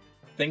when you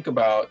think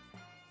about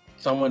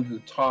someone who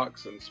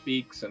talks and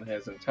speaks and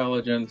has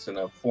intelligence and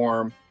a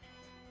form,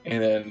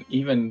 and then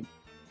even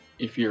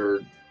if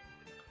you're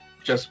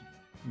just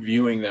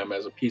viewing them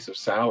as a piece of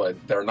salad,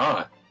 they're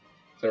not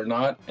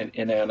an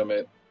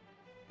inanimate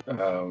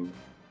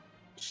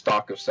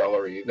stalk of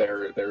celery.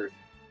 They're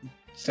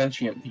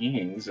sentient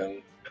beings,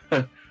 and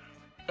and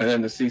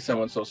then to see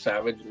someone so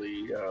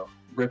savagely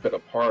rip it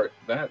apart,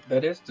 that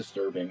is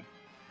disturbing.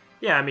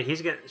 Yeah, I mean,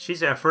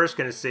 she's at first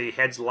gonna see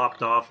heads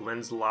lopped off,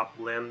 limbs,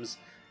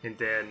 and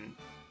then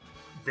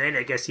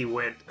I guess he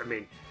went. I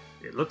mean,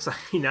 it looks like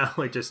he not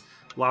only just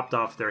lopped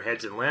off their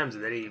heads and limbs,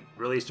 and then he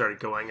really started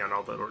going on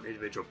all the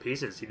individual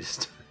pieces. He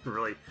just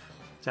really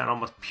started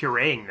almost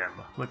pureeing them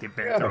like they've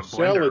been through a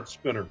blender. Salad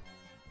spinner.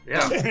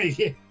 Yeah.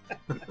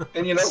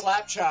 And you know,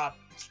 slap chop.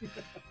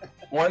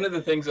 one of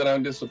the things that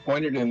I'm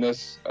disappointed in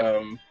this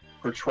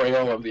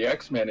portrayal of the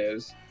X-Men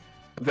is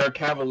their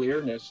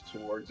cavalierness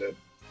towards it.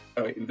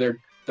 I mean,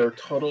 their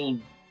total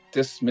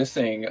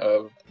dismissing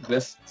of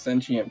this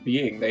sentient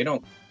being. They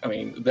don't. I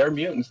mean, they're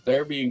mutants.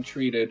 They're being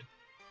treated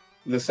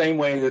the same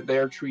way that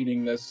they're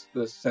treating this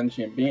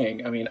sentient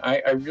being. I mean,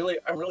 I'm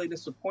really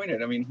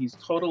disappointed. I mean, he's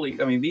totally.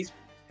 I mean, these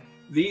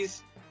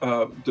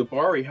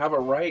Dabari have a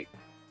right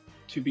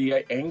to be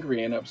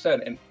angry and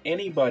upset, and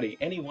any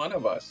one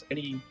of us,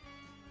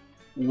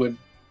 would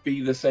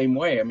be the same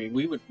way. I mean,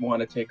 we would want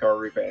to take our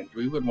revenge.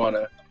 We would want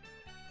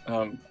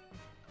to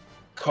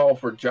call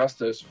for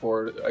justice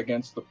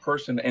against the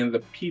person and the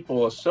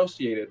people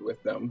associated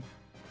with them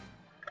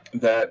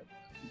that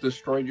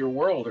destroyed your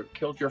world or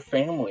killed your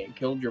family,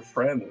 killed your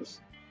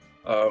friends.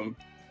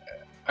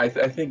 I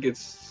think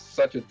it's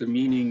such a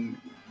demeaning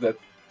that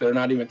they're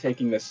not even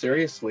taking this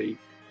seriously.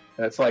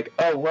 It's like,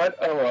 oh, what?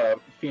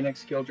 Oh,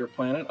 Phoenix killed your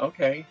planet?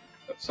 Okay,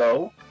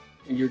 so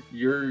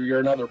you're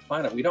another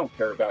planet. We don't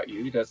care about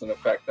you. It doesn't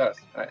affect us.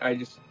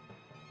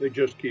 They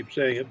just keep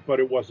saying it, but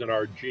it wasn't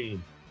our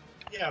gene.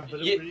 Yeah, but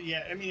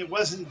I mean, it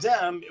wasn't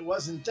them. It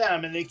wasn't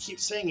them, and they keep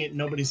saying it. And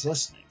nobody's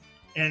listening,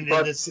 and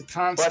it's a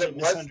constant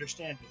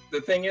misunderstanding.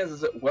 The thing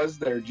is it was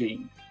their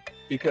gene,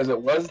 because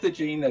it was the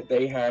gene that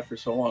they had for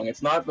so long.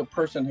 It's not the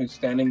person who's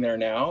standing there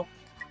now,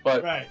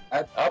 but right.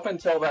 Up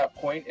until that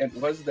point, it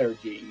was their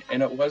gene,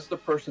 and it was the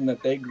person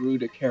that they grew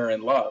to care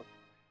and love,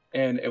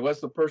 and it was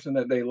the person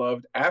that they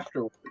loved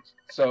afterwards.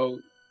 So,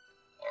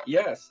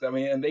 yes, I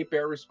mean, and they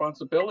bear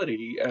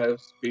responsibility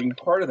as being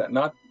part of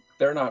that.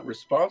 They're not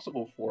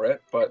responsible for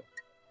it, but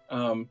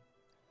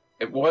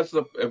it was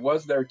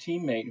their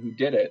teammate who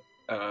did it.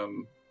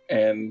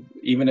 And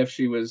even if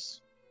she was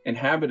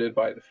inhabited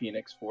by the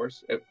Phoenix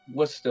Force, it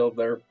was still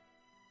their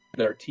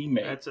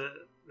teammate.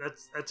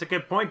 That's a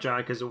good point,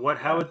 John. Because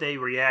how would they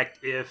react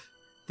if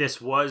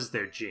this was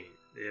their gene?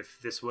 If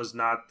this was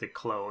not the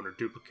clone or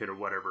duplicate or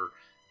whatever?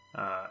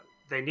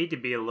 They need to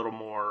be a little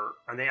more.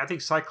 I think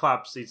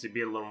Cyclops needs to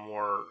be a little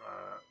more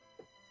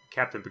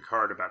Captain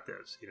Picard about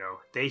this. You know,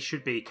 they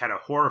should be kind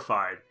of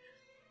horrified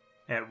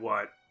at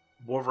what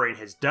Wolverine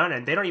has done,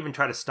 and they don't even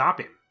try to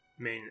stop him.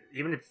 I mean,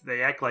 even if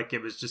they act like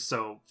it was just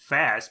so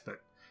fast, but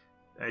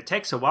it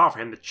takes a while for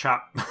him to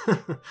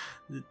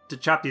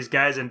chop these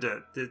guys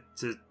into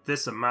to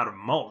this amount of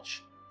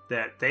mulch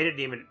that they didn't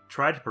even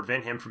try to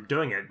prevent him from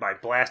doing it by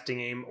blasting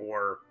him,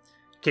 or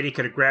Kitty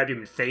could have grabbed him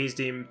and phased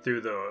him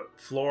through the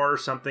floor or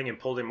something and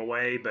pulled him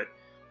away. But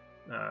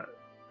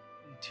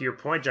to your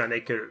point, John, they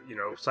could,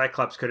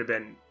 Cyclops could have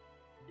been,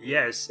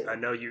 yes, I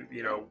know you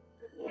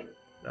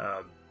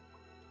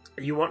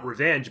want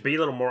revenge, be a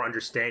little more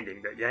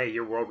understanding that, yeah,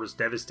 your world was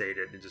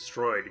devastated and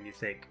destroyed, and you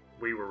think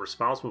we were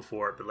responsible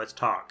for it, but let's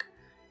talk.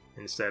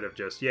 Instead of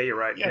just, yeah, you're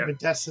right. Yeah, but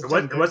that's the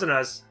thing. It wasn't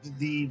us.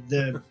 The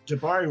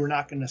Dabari were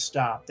not going to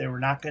stop. They were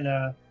not going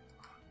to,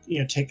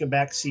 take a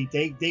back seat.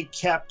 They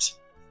kept,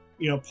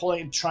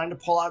 trying to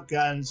pull out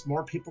guns.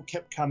 More people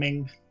kept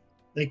coming.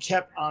 They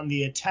kept on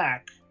the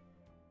attack.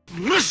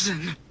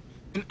 Listen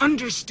and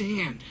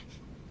understand.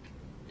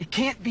 It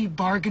can't be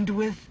bargained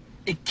with.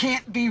 It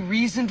can't be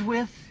reasoned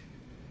with.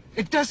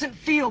 It doesn't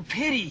feel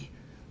pity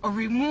or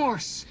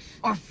remorse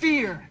or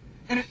fear.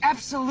 And it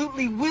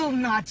absolutely will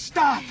not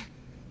stop.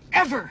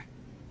 Ever.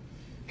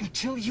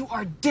 Until you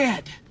are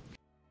dead.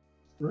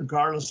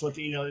 Regardless what,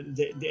 and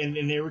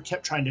they were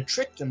kept trying to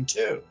trick them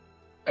too.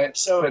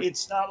 But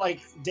it's not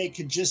like they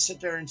could just sit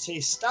there and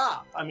say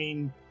stop. I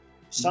mean,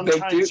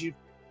 sometimes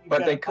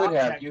But they could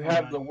have. You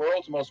have the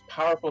world's most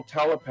powerful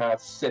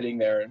telepath sitting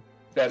there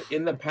that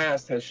in the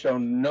past has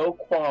shown no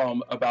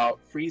qualm about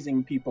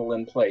freezing people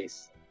in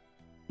place.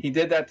 He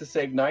did that to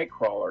save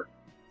Nightcrawler.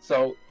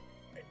 So,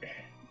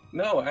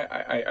 no,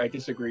 I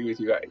disagree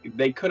with you.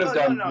 They could have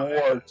done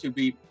more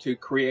to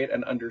create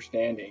an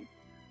understanding.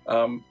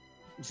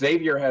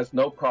 Xavier has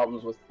no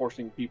problems with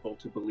forcing people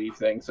to believe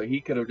things, so he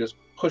could have just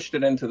pushed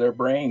it into their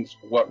brains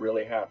what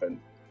really happened.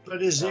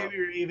 But is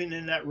Xavier even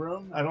in that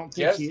room? I don't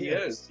think Yes, he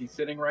is. He's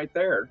sitting right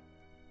there.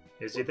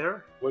 Is he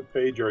there? What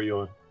page are you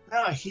on?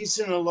 No, he's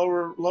in a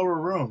lower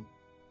room.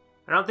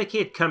 I don't think he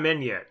had come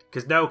in yet.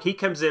 Because, no, he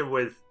comes in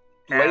with...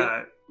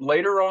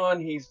 Later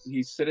on,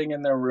 he's sitting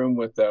in their room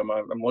with them.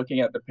 I'm looking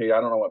at the page. I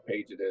don't know what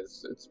page it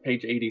is. It's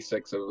page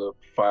 86 of the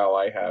file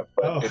I have.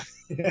 But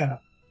yeah.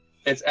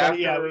 It's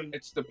after.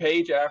 It's the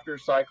page after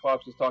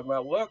Cyclops is talking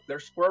about, look,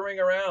 they're squirming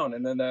around,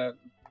 and then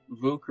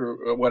Vuk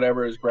or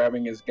whatever is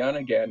grabbing his gun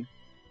again,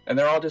 and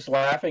they're all just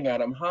laughing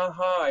at him. Ha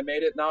ha! I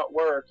made it not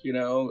work.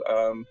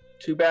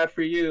 Too bad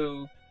for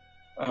you.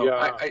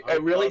 I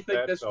really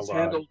think this was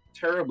handled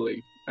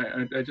terribly.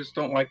 I just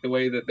don't like the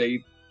way that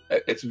they.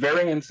 It's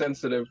very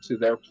insensitive to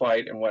their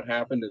plight and what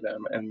happened to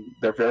them, and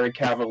they're very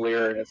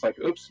cavalier. And it's like,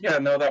 oops, yeah,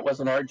 no, that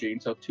wasn't our gene.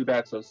 So too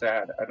bad, so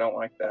sad. I don't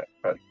like that,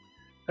 but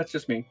that's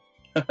just me.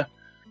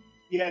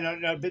 Yeah,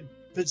 no,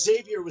 but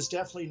Xavier was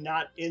definitely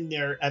not in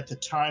there at the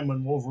time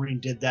when Wolverine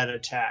did that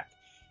attack.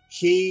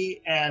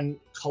 He and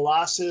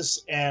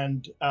Colossus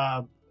and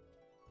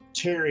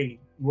Terry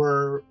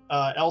were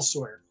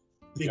elsewhere,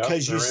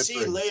 because you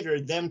see later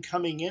them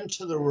coming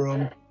into the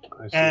room,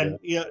 and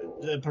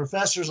the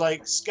professor's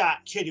like,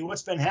 Scott, Kitty,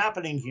 what's been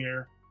happening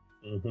here?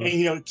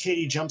 Mm-hmm. And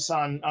Kitty jumps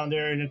on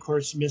there, and of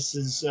course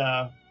Mrs.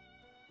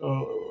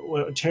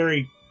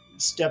 Terry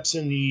steps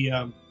in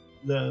the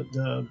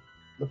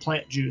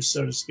plant juice,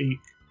 so to speak.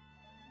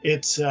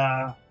 It's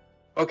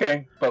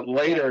okay, but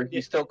later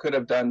he still could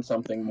have done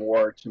something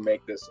more to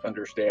make this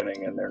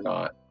understanding, and they're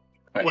not.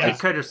 Well,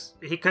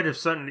 he could have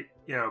suddenly,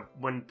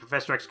 when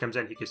Professor X comes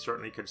in, he could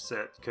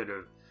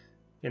have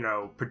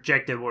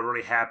projected what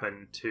really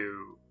happened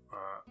to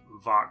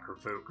Vok or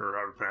Vuk or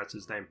however you pronounce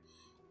his name,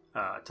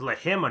 to let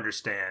him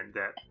understand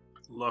that,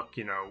 look,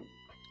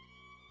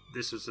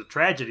 this was a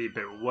tragedy,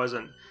 but it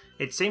wasn't.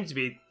 It seems to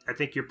be. I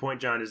think your point,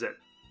 John, is that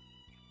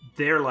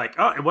they're like,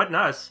 oh, it wasn't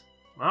us.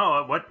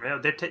 Oh, what?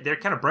 They're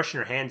kind of brushing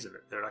their hands of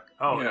it. They're like,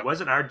 oh, It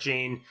wasn't our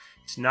gene.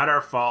 It's not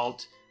our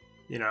fault.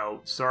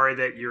 Sorry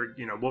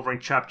that Wolverine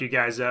chopped you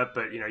guys up,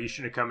 but you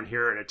shouldn't have come in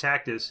here and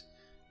attacked us.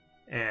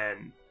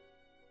 And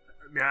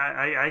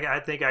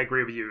I think I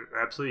agree with you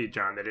absolutely,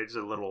 John, that it's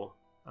a little,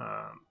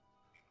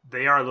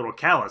 they are a little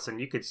callous,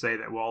 and you could say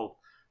that, well,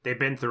 they've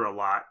been through a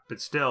lot,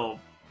 but still,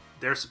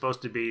 they're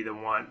supposed to be the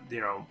one.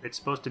 It's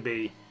supposed to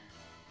be.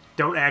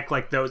 Don't act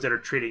like those that are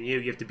treating you.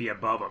 You have to be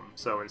above them.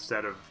 So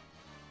instead of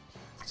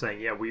saying,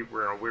 "Yeah,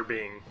 we're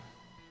being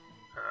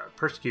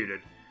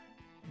persecuted,"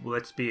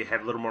 let's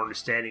have a little more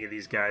understanding of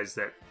these guys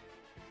that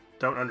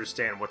don't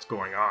understand what's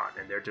going on,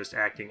 and they're just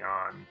acting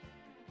on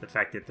the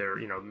fact that they're,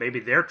 maybe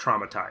they're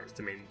traumatized.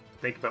 I mean,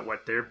 think about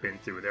what they've been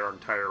through. Their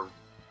entire,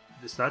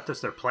 it's not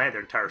just their planet,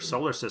 their entire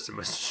solar system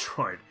was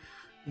destroyed.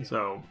 Yeah.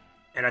 So,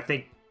 and I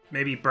think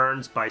maybe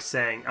Byrne's by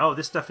saying, "Oh,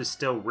 this stuff is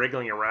still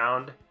wriggling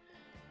around."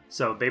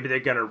 So maybe they're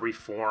going to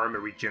reform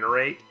and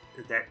regenerate.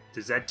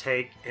 Does that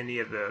take any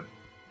of the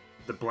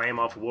blame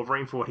off of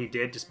Wolverine for what he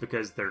did, just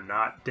because they're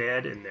not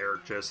dead and they're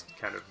just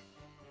kind of...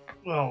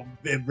 Well,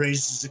 it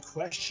raises the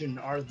question,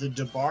 are the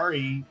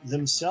Dabari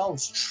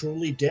themselves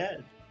truly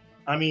dead?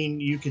 I mean,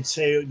 you could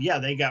say, yeah,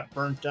 they got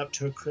burnt up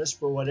to a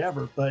crisp or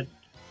whatever, but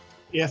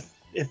if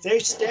they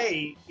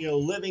stay,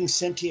 living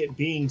sentient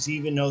beings,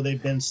 even though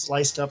they've been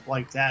sliced up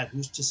like that,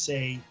 who's to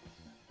say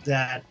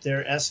that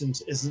their essence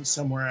isn't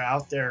somewhere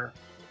out there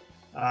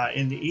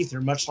in the ether,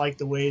 much like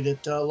the way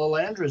that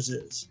Lilandra's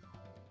is,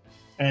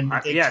 and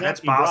they can't that's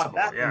be possible.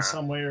 brought back in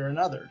some way or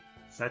another.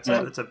 That's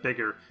a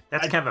bigger.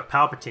 That's kind of a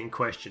Palpatine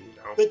question.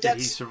 But did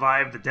he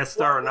survive the Death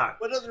Star or not?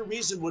 What other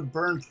reason would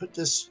Byrne put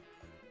this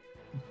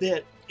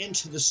bit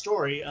into the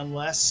story,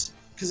 unless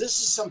because this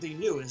is something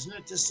new, isn't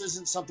it? This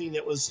isn't something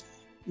that was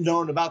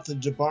known about the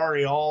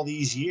Dabari all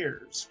these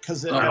years.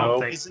 Because I don't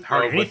think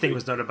hardly anything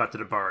was known about the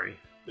Dabari.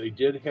 They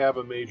did have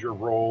a major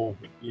role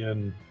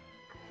in.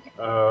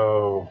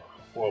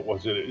 What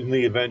was it, in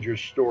the Avengers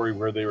story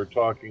where they were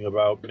talking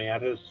about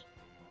Mantis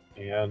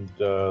and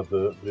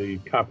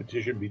the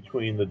competition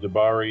between the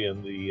Dabari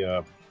and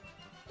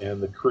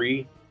the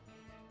Kree.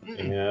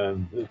 Mm-hmm.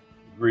 And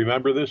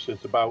remember this?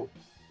 It's about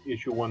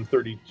issue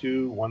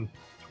 132,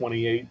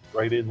 128,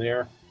 right in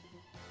there,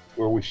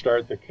 where we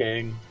start the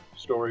Kang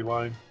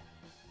storyline.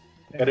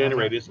 At any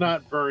rate, it's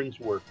not Byrne's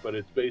work, but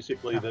it's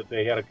basically that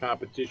they had a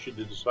competition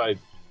to decide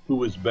who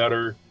was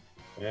better.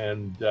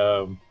 And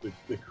the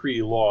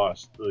Kree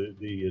lost.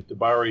 The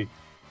Dabari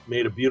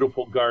made a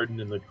beautiful garden,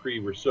 and the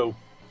Kree were so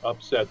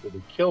upset that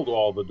they killed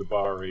all the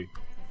Dabari.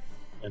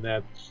 And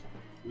that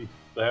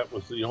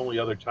was the only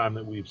other time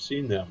that we've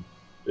seen them.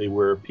 They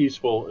were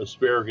peaceful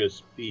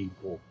asparagus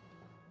people,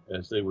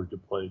 as they were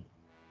deployed.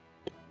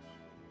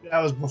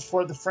 That was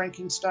before the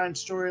Frankenstein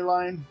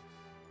storyline.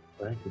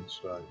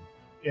 Frankenstein.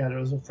 Yeah, there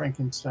was a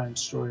Frankenstein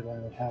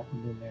storyline that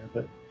happened in there,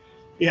 but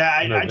yeah,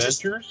 I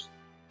just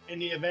in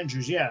the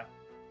Avengers, yeah.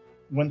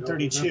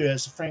 132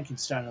 has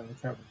Frankenstein on the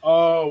cover.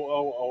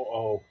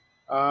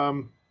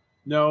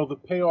 No, the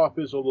payoff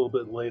is a little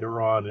bit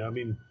later on. I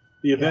mean,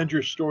 the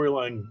Avengers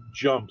storyline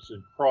jumps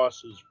and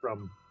crosses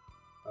from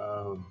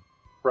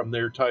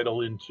their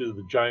title into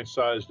the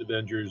giant-sized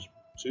Avengers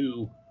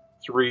 2,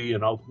 3,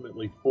 and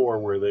ultimately 4,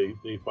 where they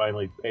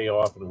finally pay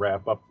off and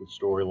wrap up the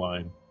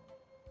storyline.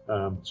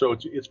 So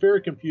it's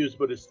very confused,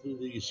 but it's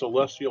the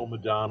Celestial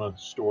Madonna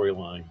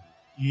storyline.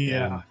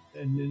 Yeah,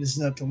 and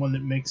isn't that the one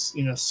that makes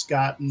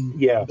Scott and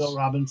Yes. Bill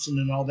Robinson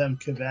and all them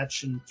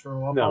kvetch and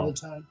throw up all the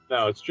time?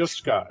 No, it's just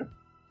Scott.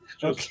 It's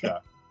just Okay.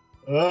 Scott.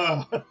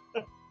 Ugh.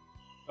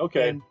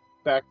 Okay, And-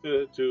 back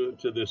to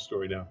this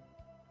story now.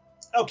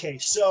 Okay,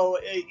 so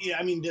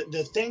I mean,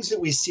 the things that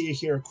we see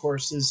here, of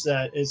course, is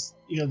that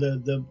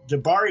the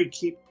Dabari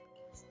keep,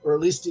 or at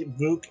least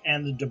Vuk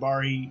and the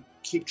Dabari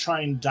keep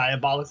trying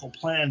diabolical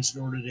plans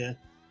in order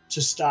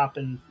to stop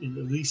and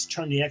at least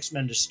turn the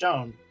X-Men to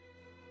stone,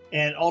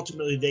 and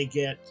ultimately they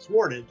get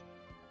thwarted.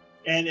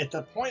 And at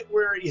the point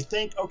where you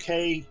think,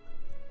 okay,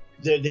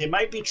 they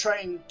might be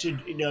trying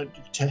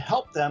to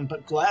help them,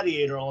 but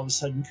Gladiator all of a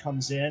sudden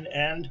comes in,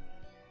 and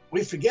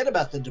we forget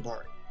about the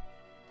Dabari.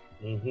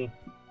 Mm-hmm.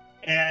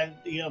 And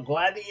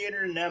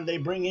Gladiator and them, they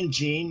bring in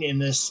Jean in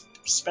this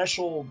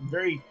special,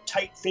 very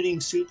tight-fitting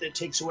suit that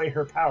takes away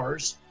her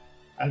powers.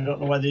 I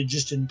don't know why they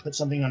just didn't put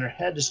something on her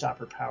head to stop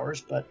her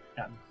powers, but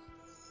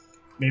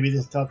maybe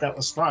they thought that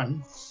was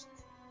fun.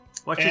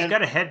 Well, she's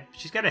got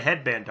a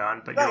headband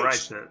on, but you're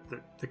right.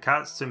 The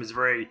costume is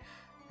very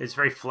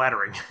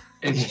flattering.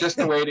 It's just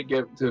a way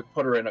to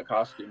put her in a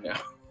costume now.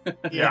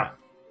 Yeah.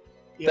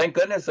 Thank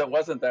goodness it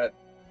wasn't that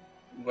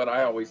what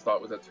I always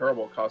thought was a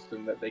terrible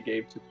costume that they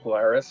gave to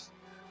Polaris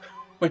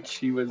when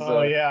she was.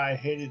 Oh yeah, I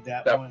hated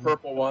that one. That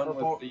purple one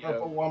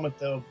purple one with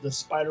the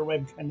spider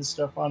web kind of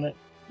stuff on it.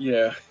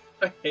 Yeah,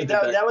 I hated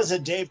that was a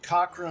Dave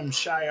Cockrum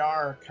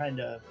Shi'ar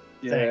kind of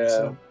thing,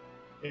 so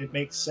it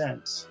makes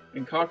sense.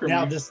 And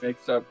Cockrum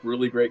makes up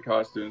really great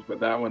costumes, but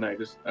that one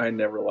I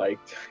never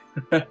liked.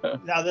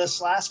 Now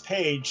this last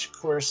page, of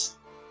course,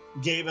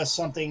 gave us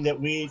something that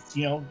we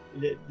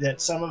that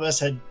some of us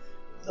had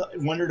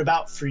wondered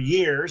about for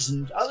years,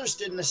 and others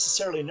didn't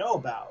necessarily know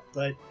about.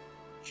 But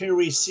here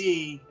we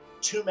see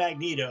two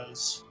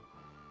Magnetos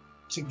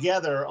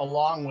together,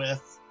 along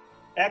with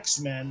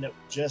X-Men that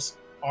just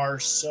are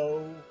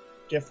so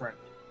different.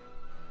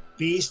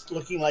 Beast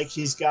looking like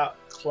he's got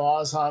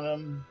claws on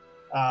him.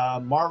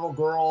 Marvel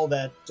Girl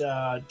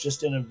that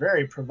just in a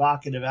very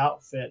provocative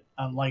outfit,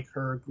 unlike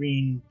her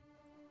green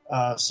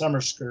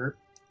summer skirt.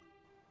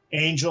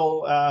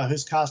 Angel,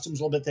 whose costume's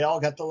a little bit, they all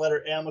got the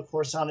letter M, of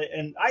course, on it.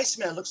 And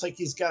Iceman looks like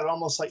he's got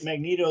almost like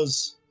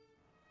Magneto's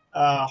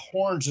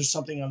horns or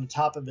something on the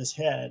top of his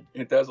head.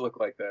 It does look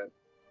like that.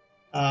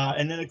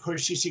 And then, of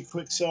course, you see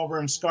Quicksilver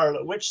and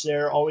Scarlet Witch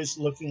there, always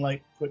looking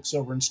like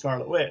Quicksilver and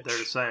Scarlet Witch. They're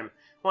the same.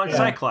 Well, and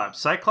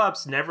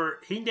Cyclops never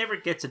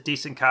gets a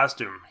decent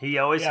costume. He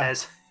always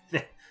has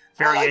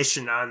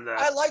variation on the.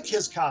 I like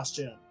his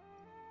costume.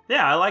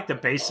 Yeah, I like the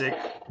basic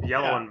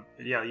yellow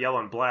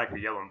and black or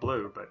yellow and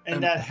blue, but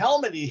that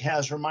helmet he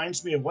has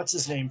reminds me of what's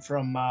his name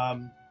from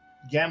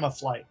Gamma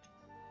Flight.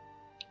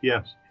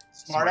 Yes.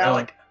 Smart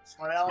Alec.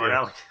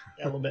 Yeah,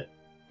 a little bit.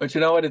 But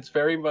you know what? It's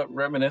very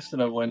reminiscent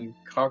of when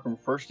Cockrum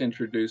first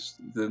introduced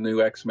the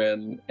new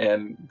X-Men,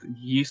 and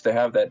he used to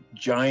have that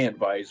giant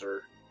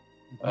visor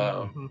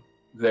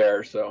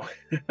there. So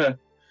now,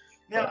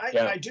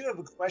 I do have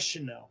a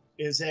question though.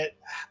 Is that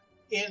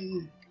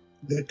in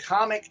the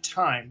comic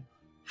time,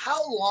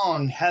 how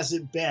long has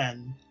it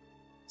been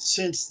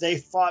since they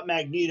fought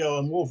Magneto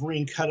and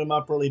Wolverine cut him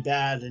up really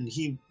bad, and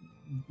he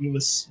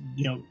was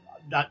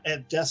not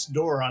at death's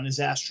door on his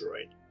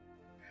asteroid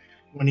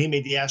when he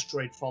made the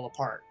asteroid fall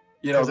apart?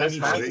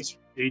 That's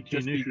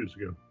 18 issues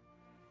ago.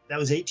 That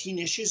was 18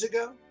 issues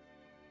ago,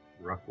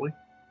 roughly.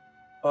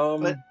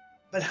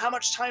 But how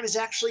much time has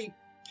actually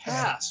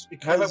passed?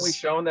 Because haven't we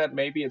shown that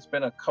maybe it's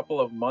been a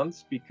couple of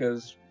months,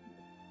 because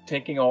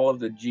taking all of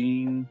the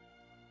Jean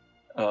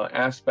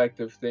aspect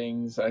of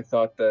things, I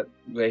thought that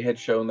they had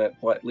shown that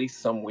at least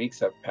some weeks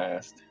have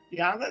passed.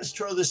 Yeah, I'm going to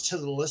throw this to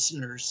the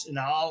listeners, and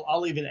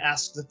I'll even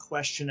ask the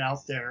question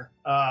out there.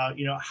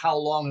 How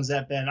long has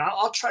that been?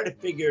 I'll try to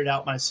figure it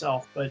out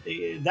myself, but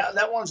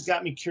that one's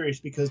got me curious,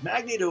 because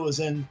Magneto was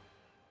in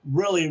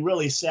really,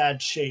 really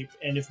sad shape,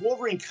 and if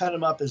Wolverine cut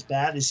him up as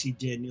bad as he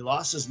did, and he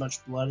lost as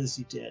much blood as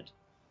he did,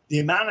 the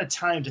amount of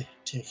time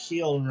to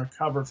heal and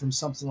recover from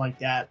something like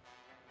that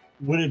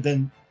would have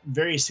been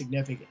very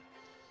significant.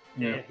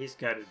 Yeah, he's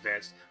got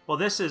advanced. Well,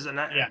 this is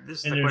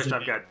the question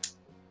I've got.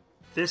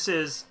 This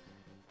is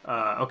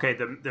okay.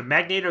 The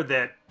Magneto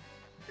that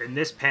in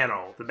this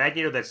panel, the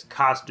Magneto that's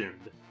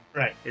costumed,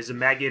 right, is a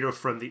Magneto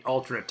from the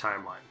alternate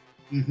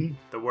timeline,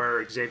 the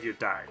where Xavier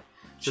died.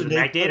 So should the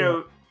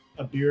Magneto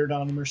a beard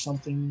on him or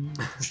something.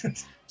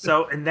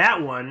 So in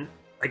that one,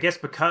 I guess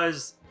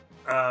because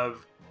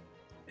of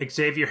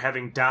Xavier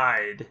having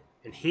died,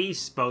 and he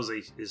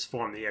supposedly is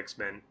formed the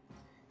X-Men.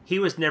 He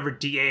was never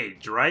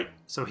de-aged, right?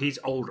 So he's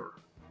older.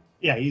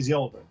 Yeah, he's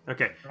older.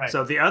 Okay. Right.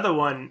 So the other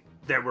one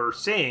that we're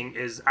seeing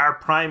is our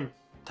prime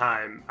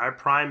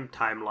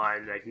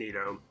timeline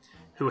Magneto,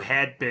 who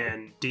had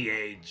been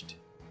de-aged,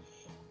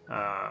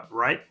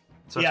 right?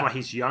 So that's why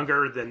he's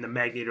younger than the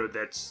Magneto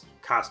that's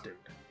costumed.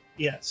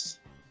 Yes.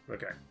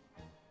 Okay.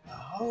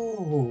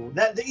 Oh,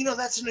 that's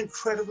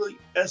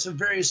a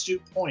very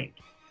astute point,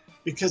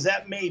 because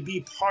that may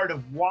be part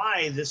of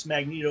why this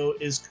Magneto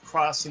is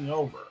crossing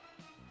over.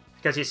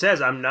 Because he says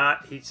I'm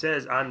not,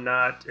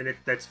 and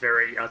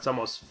it's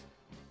almost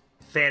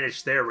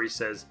fanish there where he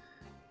says,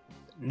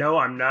 no,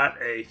 I'm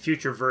not a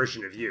future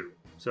version of you.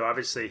 So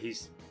obviously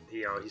he's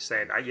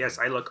saying, yes,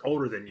 I look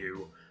older than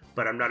you,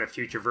 but I'm not a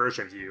future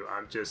version of you.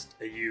 I'm just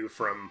a you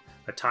from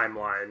a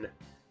timeline,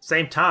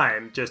 same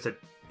time, just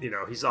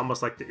he's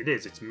almost like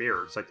it's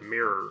mirror. It's like the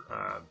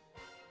mirror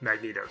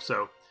Magneto.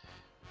 So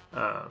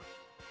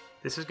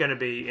this is going to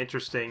be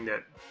interesting.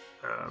 That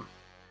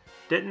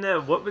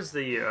what was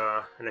the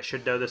and I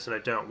should know this and I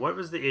don't. What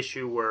was the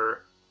issue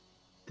where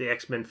the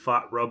X-Men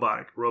fought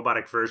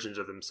robotic versions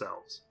of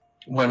themselves?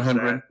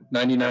 100,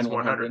 99,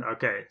 100.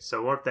 Okay,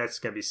 so what if that's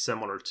going to be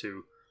similar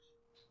to,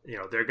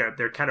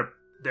 they're kind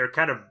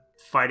of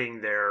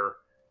fighting their,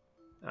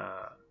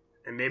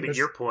 and maybe to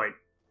your point,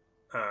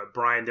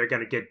 Brian, they're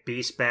going to get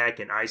Beast back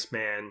and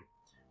Iceman,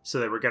 so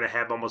that we're going to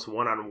have almost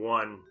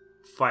one-on-one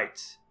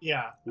fights.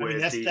 Yeah, I mean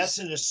that's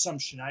an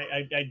assumption.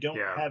 I don't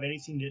have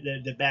anything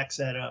that backs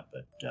that up,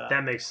 but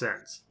that makes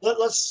sense.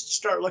 Let's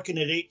start looking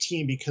at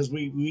 18, because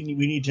we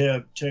need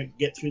to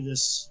get through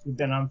this. We've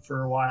been on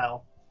for a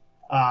while,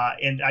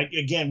 and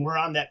we're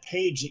on that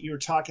page that you were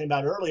talking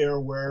about earlier,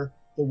 where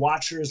the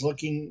Watcher is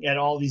looking at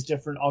all these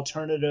different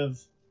alternative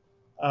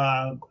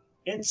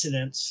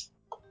incidents,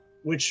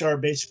 which are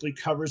basically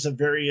covers of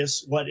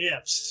various what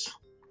ifs.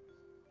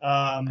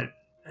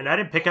 And I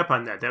didn't pick up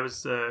on that. That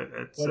was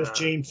what if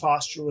Jane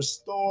Foster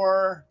was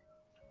Thor?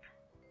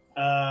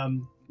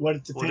 What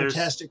if the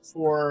Fantastic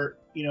Four,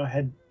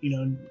 had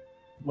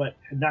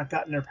not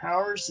gotten their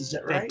powers? Is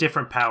that right? They had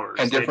different powers.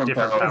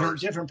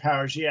 Different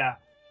powers, yeah.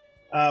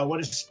 What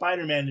if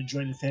Spider-Man had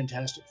joined the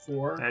Fantastic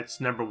Four? That's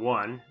number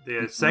one.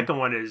 The second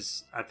one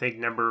is, I think,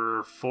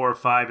 number 4 or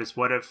 5 is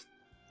what if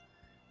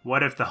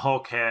the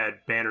Hulk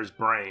had Banner's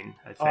brain?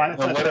 I think.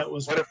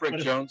 What if Rick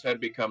Jones had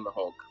become the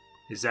Hulk?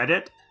 Is that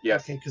it?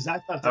 Yes. Okay, because I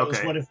thought that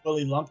was what if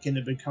Willie Lumpkin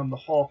had become the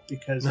Hulk,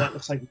 because that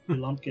looks like Willie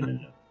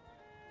Lumpkin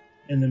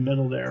in the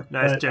middle there.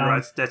 No, that's Jim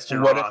Ross. That's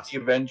Jim What Ross. if the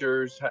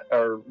Avengers,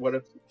 what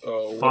if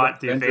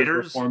the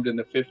Invaders were formed in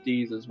the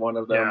 50s as one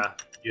of them?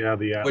 Yeah,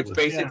 the Atlas. Which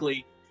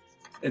basically,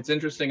 it's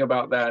interesting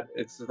about that.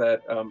 It's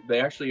that they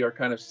actually are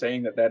kind of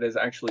saying that is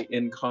actually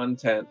in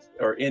content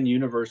or in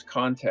universe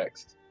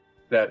context.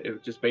 That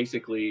it just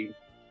basically,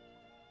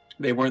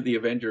 they weren't the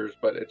Avengers,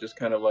 but it just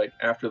kind of like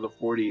after the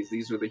 40s,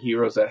 these were the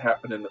heroes that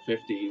happened in the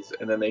 50s,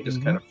 and then they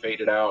just kind of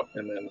faded out,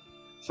 and then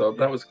so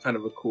that was kind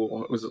of a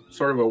cool. It was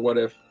sort of a what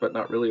if, but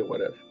not really a what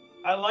if.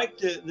 I like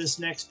this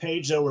next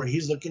page though, where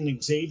he's looking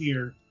at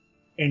Xavier,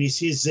 and he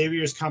sees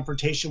Xavier's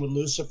confrontation with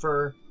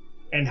Lucifer,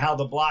 and how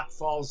the block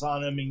falls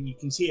on him, and you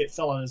can see it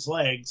fell on his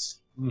legs.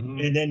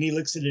 And then he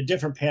looks at a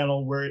different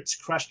panel where it's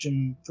crushed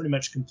him pretty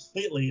much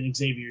completely, and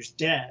Xavier's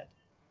dead.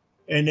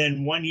 And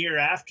then 1 year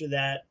after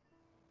that,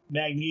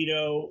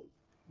 Magneto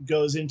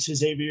goes into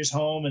Xavier's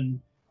home and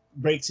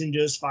breaks into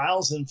his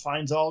files and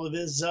finds all of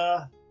his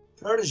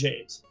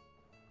proteges,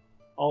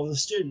 all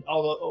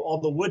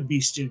the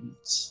would-be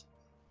students.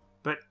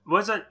 But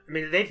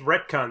they've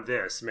retconned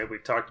this. Maybe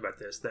we've talked about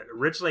this. That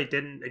originally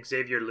didn't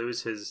Xavier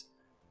lose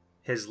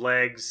his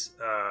legs?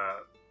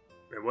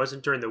 It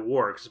wasn't during the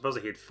war, because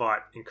supposedly he had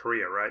fought in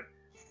Korea, right?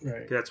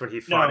 Right. That's when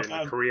he fought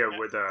in Korea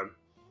with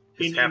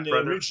his half brother.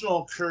 In the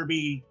original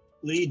Kirby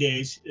Lee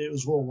days, it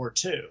was World War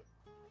II.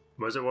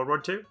 Was it World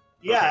War II?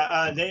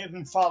 Yeah, okay. They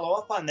even follow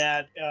up on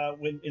that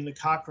in the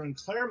Cochran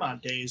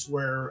Claremont days,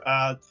 where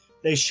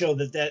they show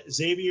that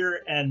Xavier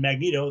and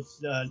Magneto,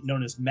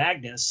 known as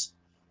Magnus,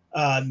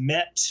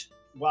 met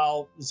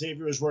while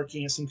Xavier was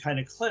working at some kind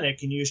of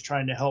clinic, and he was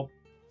trying to help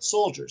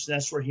soldiers.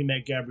 That's where he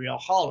met Gabrielle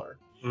Haller.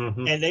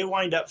 And they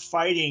wind up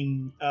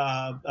fighting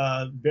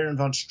Baron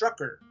von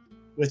Strucker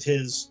with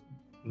his,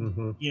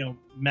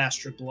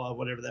 master glove,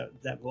 whatever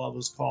that glove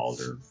was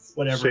called, or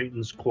whatever.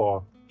 Satan's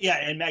claw. Yeah,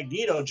 and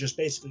Magneto just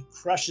basically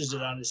crushes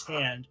it on his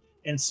hand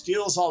and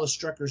steals all of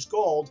Strucker's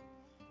gold,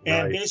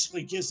 and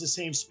basically gives the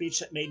same speech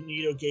that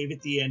Magneto gave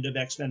at the end of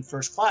X-Men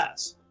First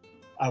Class.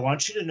 I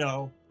want you to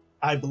know,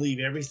 I believe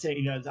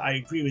everything, I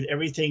agree with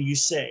everything you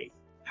say.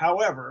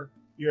 However,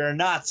 you're a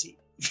Nazi.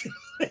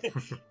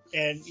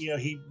 And,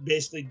 he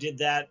basically did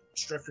that.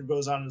 Strucker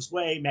goes on his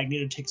way.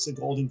 Magneto takes the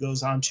gold and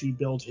goes on to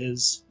build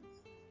his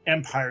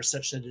empire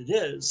such that it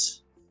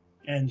is.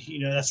 And,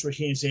 that's where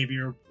he and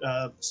Xavier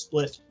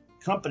split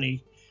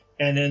company.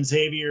 And then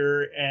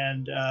Xavier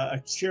and a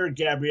cured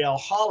Gabrielle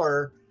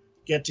Haller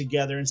get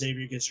together, and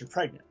Xavier gets her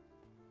pregnant.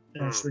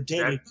 And that's where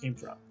David came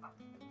from.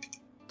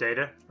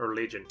 Data or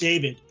Legion?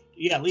 David.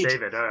 Yeah, Legion.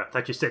 David. I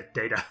thought you said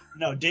Data.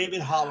 No,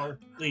 David Haller,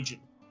 Legion.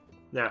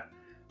 Yeah.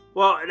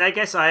 Well, and I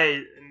guess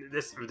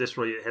this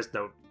really has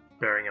no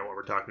bearing on what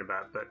we're talking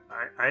about, but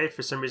I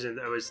for some reason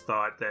always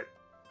thought that,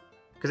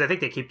 because I think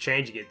they keep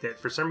changing it, that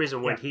for some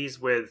reason when he's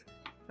with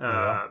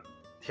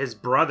his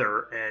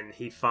brother and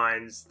he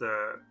finds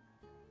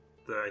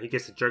he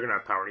gets the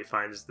Juggernaut power, and he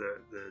finds the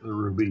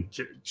ruby.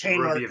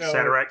 Ruby of Marco.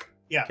 Satarak.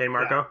 Yeah. Cain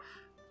Marco.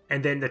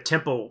 And then the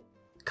temple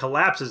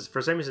collapses.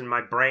 For some reason, in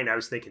my brain, I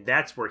was thinking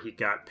that's where he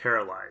got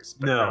paralyzed.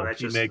 But No, that's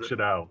he just makes it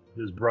out.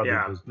 His brother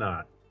does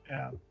not.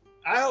 Yeah.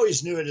 I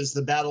always knew it as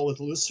the battle with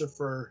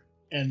Lucifer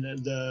and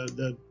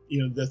the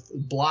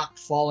block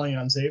falling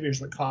on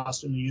Xavier's what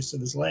cost him the use of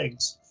his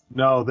legs.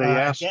 No, they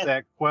asked again-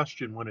 that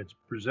question when it's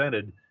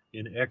presented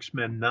in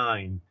X-Men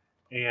 9,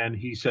 and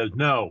he says,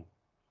 no,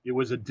 it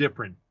was a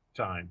different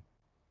time.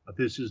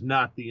 This is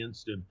not the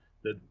instant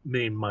that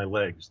maimed my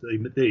legs.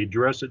 They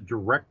address it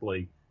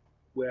directly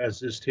as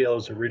this tale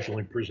is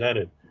originally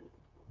presented.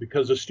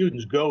 Because the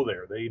students go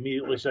there. They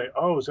immediately say,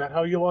 oh, is that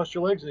how you lost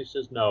your legs? And he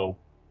says, no.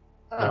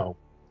 No.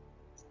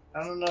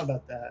 I don't know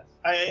about that.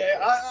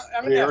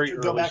 I'm going to have Very to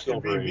go early back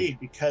and Silver reread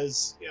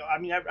because,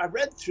 I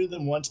read through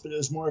them once, but it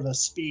was more of a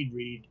speed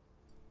read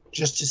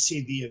just to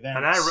see the events.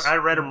 And I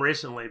read them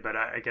recently, but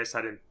I guess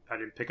I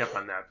didn't pick up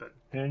on that. But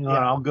Hang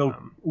on, I'll go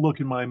look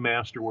in my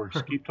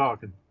masterworks. Keep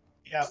talking.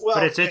 Yeah, well,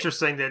 but it's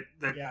interesting that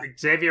yeah.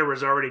 Xavier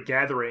was already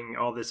gathering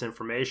all this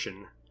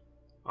information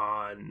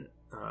on,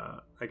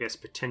 I guess,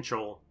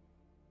 potential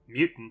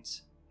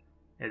mutants,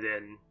 and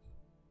then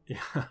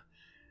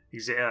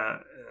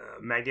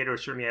Magneto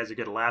certainly has a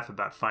good laugh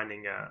about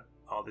finding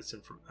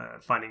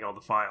finding all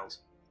the files.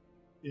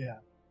 Yeah.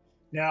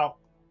 Now,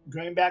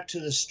 going back to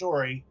the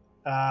story,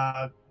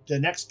 the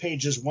next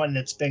page is one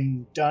that's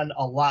been done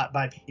a lot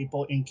by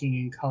people inking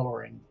and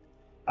coloring.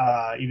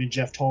 Even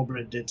Jeff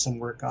Tolbert did some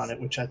work on it,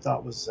 which I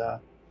thought was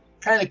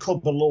kind of cool,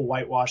 but a little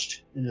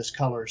whitewashed in his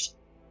colors.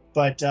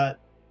 But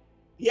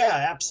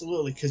yeah,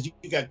 absolutely, because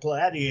you got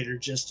Gladiator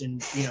just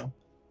in,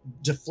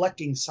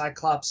 deflecting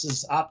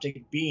Cyclops'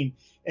 optic beam.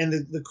 And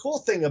the cool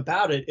thing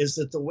about it is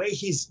that the way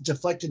he's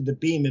deflected the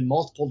beam in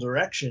multiple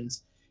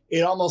directions,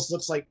 it almost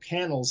looks like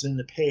panels in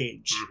the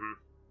page. Mm-hmm.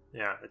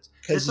 Yeah,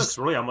 this looks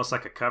really almost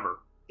like a cover.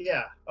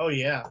 Yeah. Oh,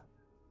 yeah.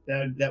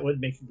 That would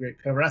make a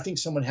great cover. I think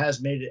someone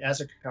has made it as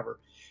a cover.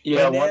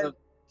 Yeah, then,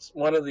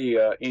 one of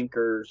the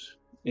inkers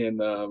in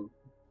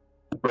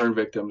Burn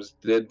Victims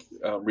did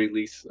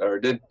release or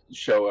did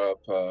show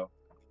up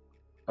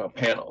a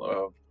panel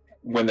of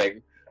when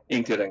they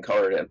inked it and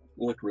colored it. It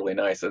looked really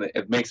nice, and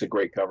it makes a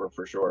great cover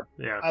for sure.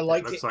 Yeah, I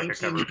like it looks the like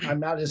a inking. cover. I'm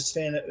not as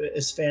fan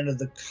of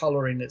the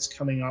coloring that's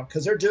coming off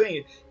because they're doing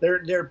it.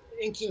 They're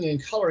inking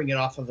and coloring it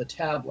off of a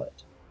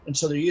tablet, and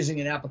so they're using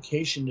an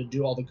application to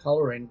do all the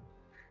coloring,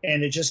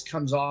 and it just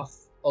comes off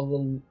a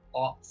little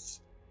off.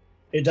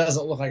 It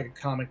doesn't look like a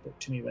comic book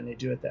to me when they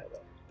do it that way.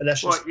 But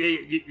that's just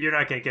you're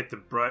not going to get the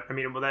brush. I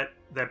mean,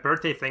 that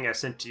birthday thing I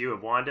sent to you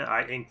of Wanda,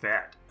 I inked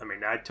that. I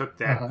mean, I took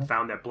that,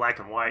 found that black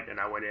and white, and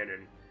I went in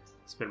and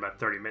spent about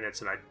 30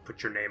 minutes, and I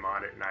put your name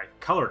on it, and I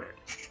colored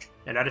it.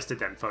 And I just did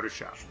that in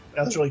Photoshop.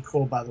 that was really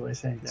cool, by the way.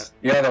 Thanks.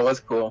 Yeah, that was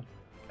cool.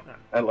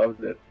 I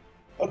loved it.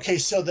 Okay,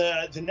 so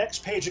the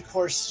next page, of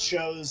course,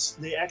 shows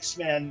the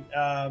X-Men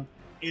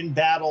in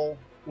battle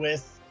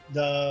with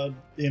the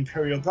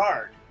Imperial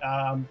Guard.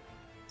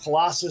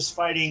 Colossus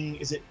fighting,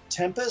 is it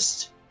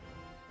Tempest?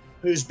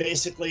 Who's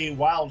basically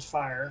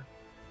Wildfire,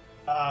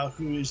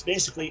 who's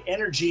basically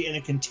energy in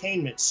a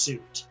containment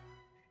suit.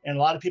 And a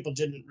lot of people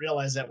didn't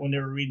realize that when they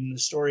were reading the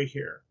story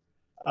here.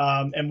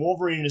 And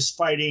Wolverine is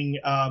fighting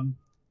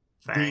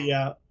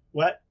Fang.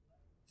 what?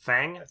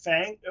 Fang?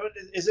 Fang?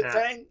 Is it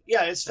Fang?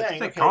 Yeah, it's Fang.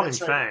 They Okay, call him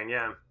that's right. Fang,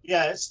 yeah.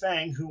 Yeah, it's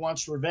Fang who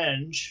wants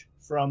revenge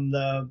from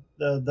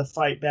the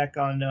fight back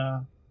on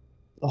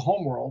the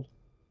homeworld.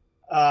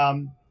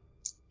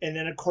 And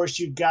then, of course,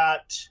 you've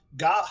got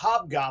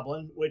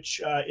Hobgoblin,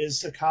 which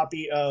is a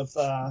copy of...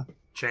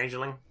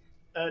 Changeling?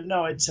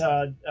 No, it's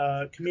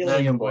Chameleon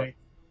Chameleon Boy. Boy.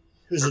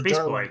 Who's Or a Beast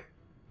Durlin. Boy?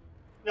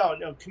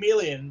 No,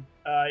 Chameleon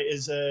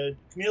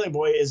Chameleon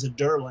Boy is a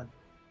Durlin.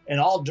 And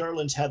all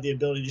Durlins have the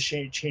ability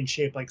to change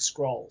shape like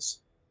Skrulls.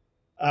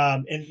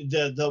 And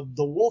the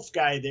wolf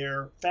guy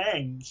there,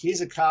 Fang,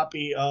 he's a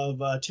copy of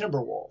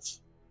Timberwolf,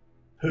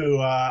 who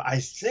I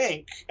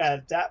think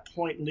at that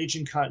point in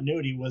Legion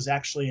continuity was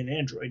actually an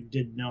android,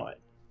 didn't know it.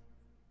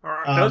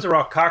 Those are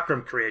all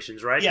Cockrum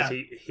creations, right? Yeah. 'Cause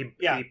he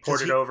Yeah,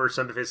 ported 'cause over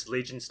some of his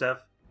Legion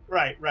stuff.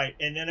 Right.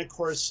 And then, of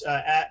course,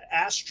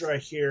 Astra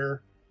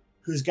here,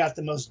 who's got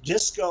the most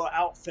disco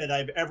outfit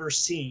I've ever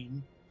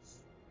seen,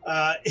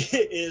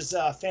 is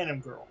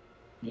Phantom Girl.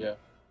 Yeah.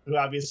 Who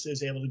obviously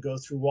is able to go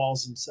through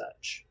walls and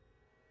such.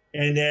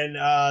 And then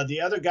the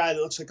other guy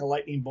that looks like a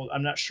lightning bolt,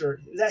 I'm not sure.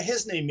 That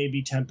his name may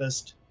be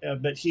Tempest,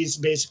 but he's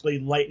basically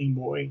Lightning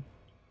Boy.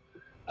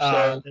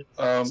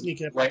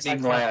 Sneaking up Lightning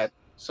Cyclops. Lad.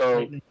 So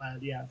Lightning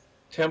Lad, yeah.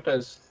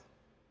 Tempest,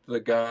 the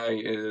guy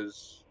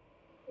is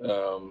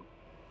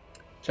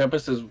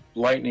Tempest is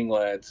Lightning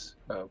Lad's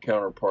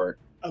counterpart.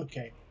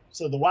 Okay.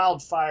 So the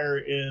Wildfire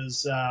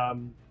is, I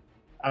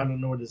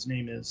don't know what his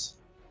name is.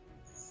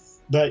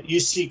 But you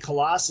see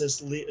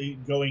Colossus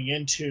going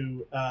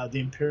into the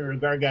Imperial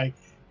Guard guy,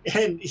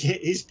 and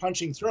he's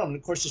punching through him. And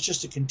of course, it's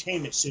just a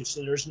containment suit,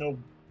 so there's no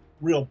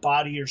real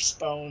body or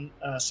spine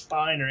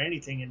or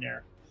anything in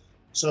there.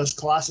 So as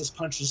Colossus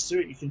punches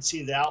through it, you can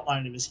see the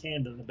outline of his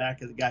hand on the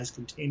back of the guy's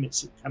containment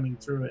suit coming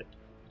through it.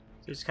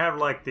 He's kind of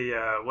like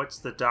the what's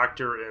the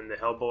doctor in the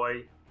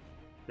Hellboy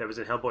that was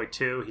in Hellboy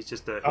 2? He's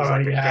just a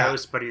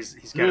ghost, but he's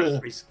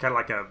kind of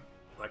like a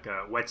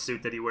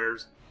wetsuit that he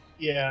wears.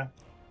 Yeah,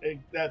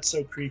 that's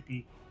so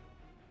creepy.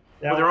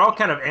 Well, they're all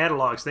kind of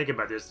analogs. Think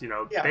about this,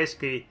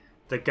 basically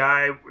the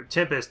guy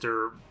Tempest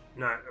or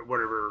not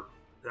whatever.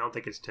 I don't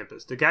think it's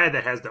Tempest. The guy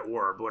that has the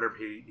orb, whatever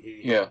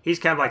he's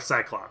kind of like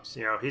Cyclops.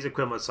 He's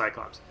equivalent to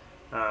Cyclops.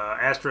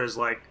 Astra is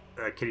like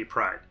Kitty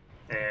Pryde,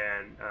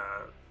 and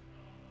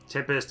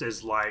Tempest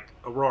is like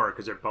Aurora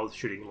because they're both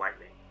shooting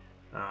lightning.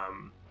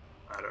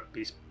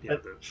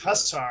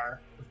 Hussar,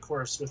 of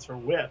course, with her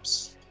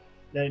whips.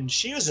 Then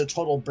she was a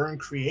total Byrne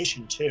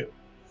creation too.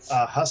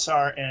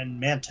 Hussar and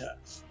Manta.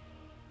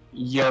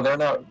 Yeah, they're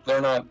not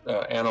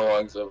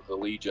analogs of the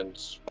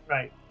Legions.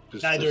 Right.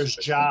 Neither is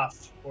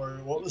Joff, or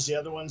what was the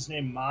other one's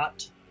name?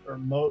 Mott or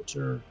Moat,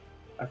 or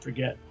I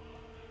forget.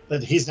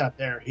 But he's not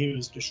there. He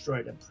was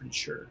destroyed, I'm pretty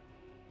sure.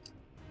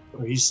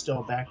 Or he's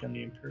still back in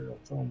the Imperial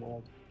film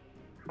world.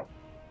 Well,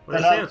 they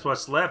say it's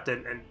what's left,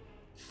 and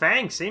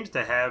Fang seems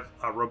to have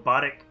a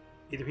robotic.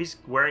 Either he's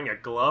wearing a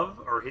glove,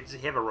 or does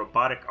he have a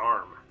robotic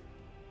arm?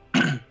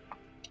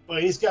 Well,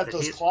 he's got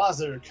those claws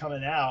that are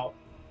coming out.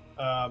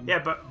 Yeah,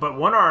 but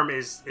one arm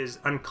is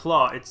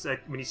unclawed. It's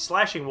like when he's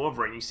slashing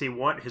Wolverine, you see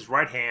his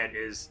right hand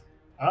is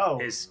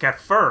got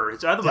fur.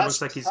 His other one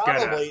looks like he's got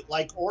probably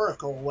like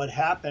Oracle. What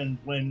happened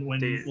when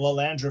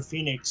Lalandra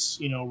Phoenix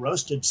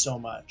roasted so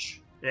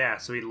much? Yeah,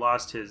 so he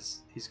lost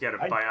his. He's got a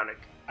bionic.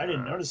 I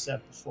didn't notice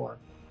that before.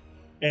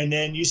 And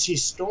then you see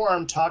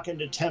Storm talking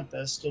to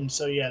Tempest, and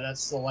so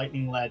that's the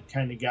Lightning Lad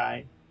kind of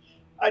guy.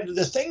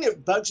 The thing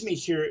that bugs me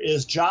here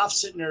is Joff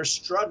sitting there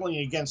struggling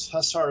against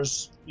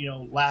Hussar's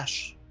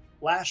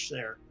lash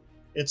there.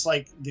 It's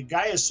like the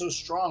guy is so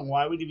strong.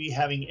 Why would he be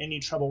having any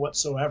trouble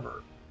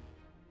whatsoever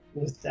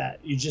with that?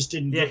 You just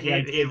didn't get the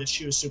idea that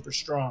she was super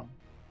strong.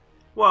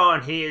 Well,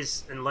 and he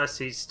is, unless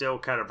he's still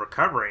kind of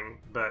recovering.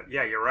 But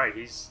yeah, you're right.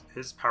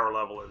 His power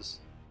level is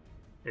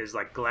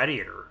like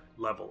Gladiator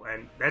level,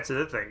 and that's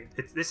the other thing.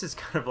 This is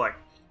kind of like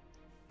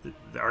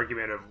the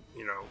argument of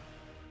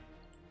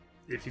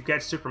if you've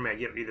got Superman,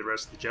 you don't need the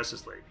rest of the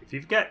Justice League. If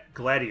you've got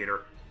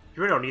Gladiator,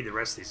 you really don't need the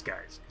rest of these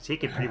guys because he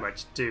can pretty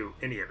much do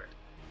any of it.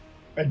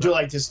 I do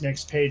like this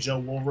next page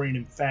of Wolverine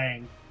and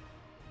Fang,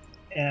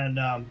 and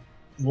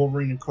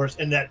Wolverine, of course,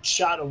 and that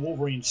shot of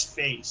Wolverine's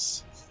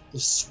face, the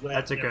sweat.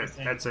 That's a good.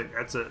 That's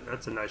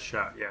a nice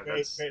shot. Yeah,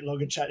 great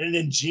Logan shot. And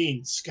then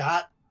Gene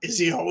Scott, is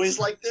he always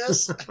like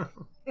this?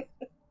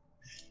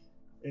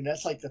 And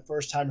that's like the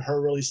first time her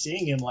really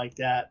seeing him like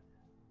that.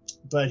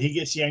 But he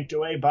gets yanked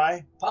away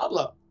by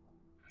Pablo,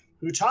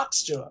 who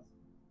talks to him.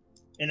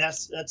 And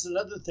that's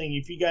another thing.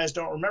 If you guys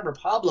don't remember,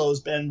 Pablo's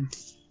been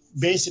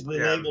basically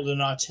labeled an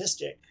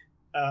autistic,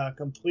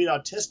 complete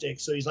autistic.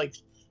 So he's like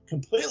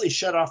completely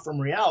shut off from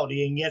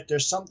reality. And yet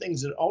there's some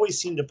things that always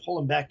seem to pull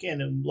him back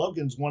in. And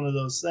Logan's one of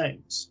those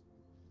things.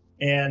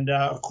 And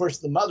of course,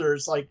 the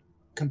mother's like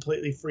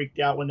completely freaked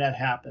out when that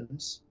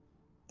happens.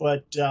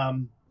 But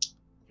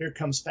here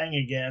comes Fang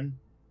again.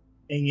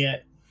 And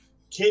yet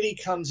Kitty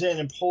comes in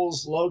and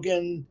pulls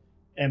Logan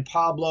and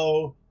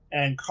Pablo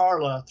and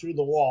Carla through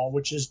the wall,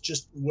 which is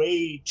just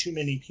way too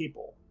many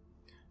people.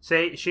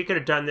 Say, she could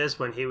have done this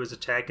when he was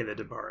attacking the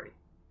Dabari.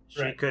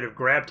 She could have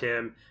grabbed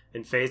him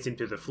and phased him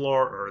to the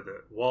floor or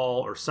the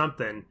wall or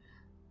something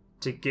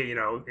to get,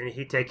 and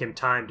he'd take him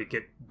time to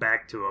get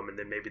back to him, and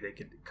then maybe they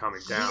could calm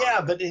him down.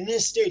 Yeah, but in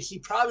his state, he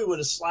probably would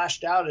have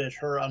slashed out at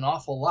her an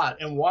awful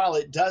lot. And while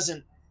it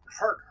doesn't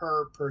hurt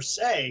her per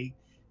se,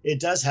 it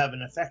does have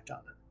an effect on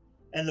her.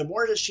 And the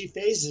more that she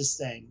phases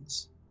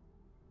things,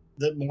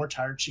 the more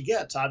tired she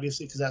gets,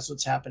 obviously, because that's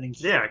what's happening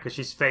here. Yeah, because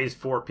she's phased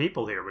 4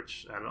 people here,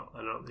 which I don't.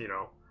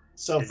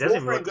 So if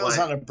Wolverine goes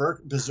on a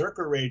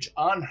berserker rage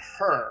on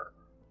her,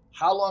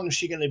 how long is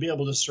she going to be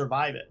able to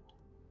survive it?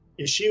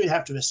 She would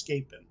have to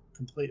escape him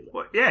completely.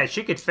 Well, yeah,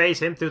 she could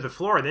phase him through the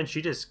floor, and then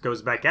she just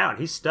goes back out.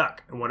 He's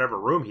stuck in whatever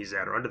room he's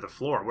at or under the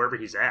floor, wherever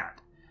he's at.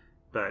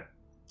 But,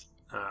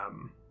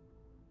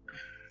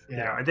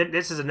 and then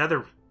this is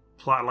another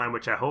plot line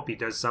which I hope he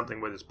does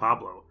something with is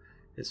Pablo.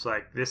 It's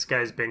like this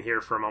guy's been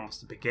here from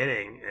almost the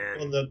beginning,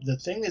 and the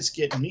thing that's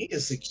getting me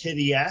is the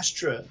Kitty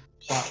Astra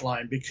plot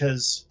line,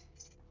 because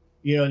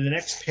in the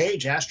next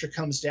page Astra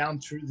comes down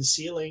through the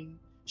ceiling,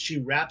 she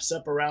wraps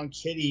up around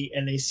Kitty,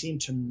 and they seem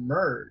to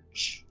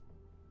merge.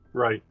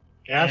 Right.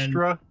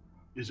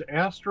 Is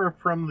Astra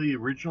from the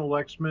original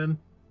X-Men?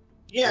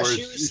 Yeah, or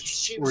is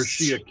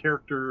she a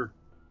character?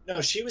 No,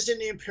 she was in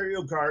the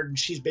Imperial Guard, and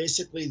she's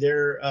basically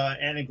their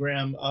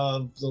anagram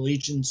of the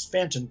Legion's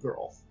Phantom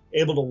Girl,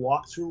 able to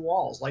walk through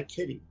walls like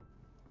Kitty.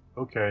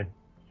 Okay.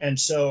 And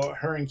so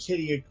her and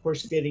Kitty, of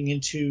course, getting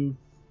into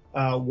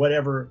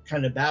whatever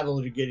kind of battle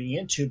they're getting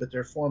into, but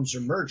their forms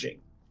are merging.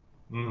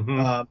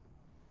 Mm-hmm.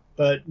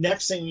 But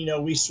next thing you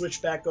know, we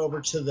switch back over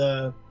to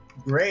the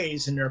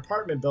Greys in their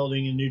apartment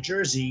building in New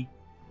Jersey,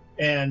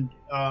 and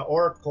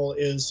Oracle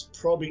is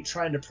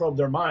trying to probe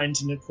their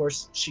minds, and of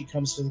course she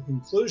comes to the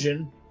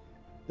conclusion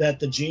that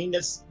the gene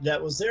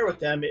that was there with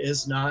them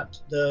is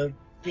not the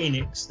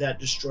Phoenix that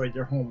destroyed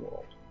their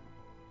homeworld.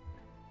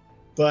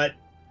 But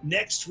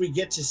next we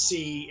get to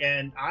see,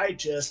 and I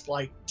just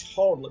like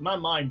totally, my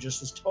mind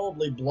just was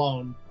totally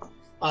blown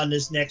on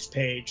this next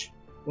page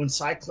when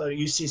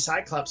you see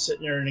Cyclops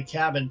sitting there in a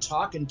cabin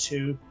talking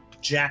to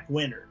Jack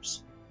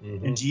Winters.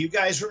 Mm-hmm. And do you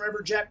guys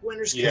remember Jack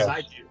Winters? Because Yes.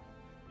 I do.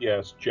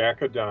 Yes,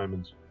 Jack of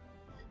Diamonds.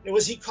 And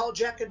was he called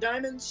Jack of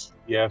Diamonds?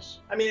 Yes.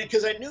 I mean,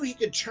 because I knew he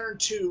could turn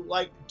to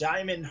like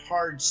diamond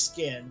hard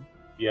skin,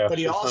 Yes. but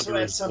he just also under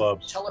had his some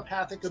gloves.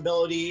 telepathic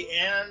ability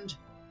and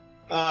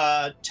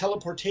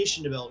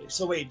teleportation ability.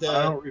 So wait,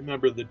 I don't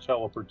remember the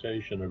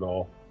teleportation at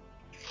all.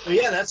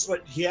 yeah, that's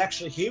what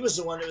he was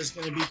the one that was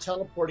going to be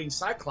teleporting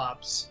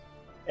Cyclops,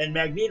 and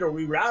Magneto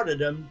rerouted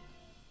him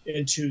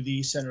into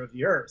the center of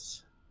the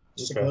Earth,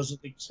 Okay.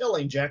 supposedly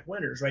killing Jack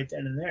Winters right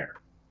then and there.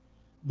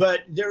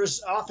 But there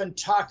was often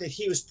talk that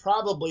he was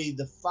probably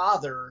the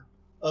father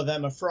of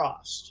Emma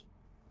Frost,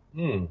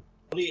 Hmm.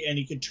 and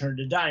he could turn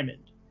to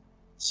diamond.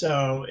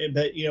 So,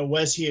 but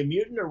was he a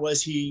mutant or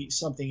was he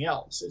something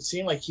else? It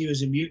seemed like he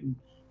was a mutant,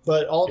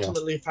 but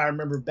ultimately, if I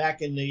remember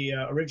back in the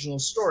original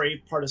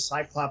story, part of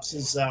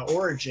Cyclops'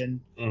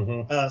 origin,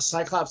 Mm-hmm.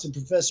 Cyclops and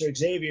Professor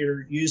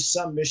Xavier used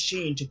some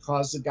machine to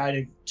cause the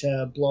guy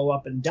to blow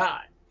up and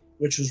die,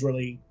 which was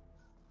really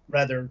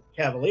rather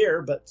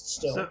cavalier, but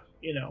still,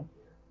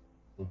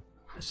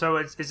 So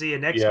is he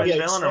an X-Men yeah,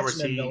 villain, or was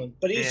X-Men he? villain.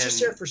 But he's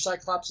just in- there for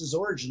Cyclops'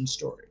 origin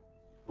story.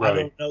 I Right.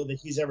 don't know that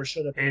he's ever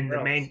showed up in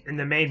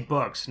the main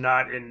books,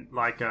 not in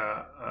like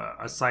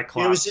a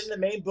Cyclops. It was in the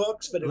main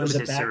books, but it was a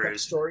limited backup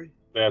series. story.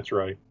 That's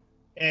right.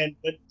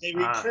 But they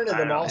Ah, reprinted I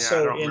them don't-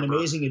 also I don't in remember.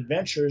 Amazing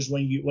Adventures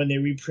when they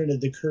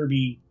reprinted the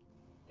Kirby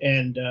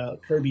and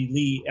Kirby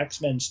Lee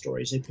X-Men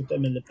stories. They put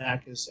them in the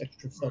back as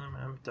extra film.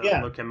 I'm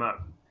Yeah. look him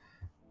up.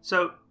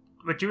 So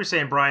what you were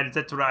saying, Brian,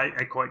 that's what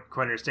I quite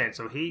understand.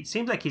 So he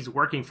seems like he's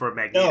working for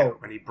Magneto, No.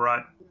 and he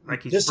brought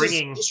he's This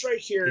bringing. this right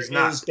here he's is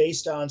not.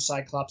 based on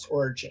Cyclops'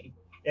 origin.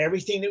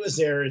 Everything that was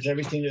there is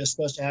everything that was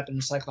supposed to happen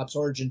in Cyclops'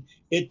 origin.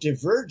 It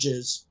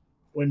diverges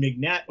when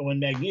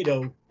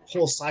Magneto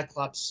pulls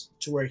Cyclops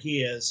to where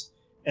he is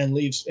and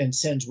leaves and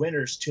sends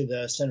Winters to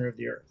the center of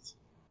the Earth.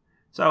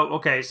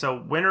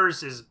 So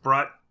Winters is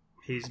brought.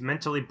 He's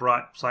mentally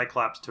brought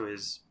Cyclops to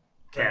his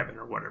cabin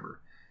or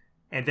whatever,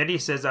 and then he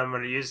says, "I'm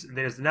going to use.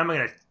 Then I'm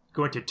going to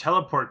going to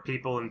teleport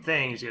people and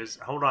things." He goes,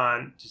 "Hold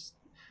on, just."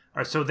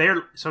 All right,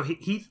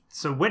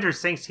 so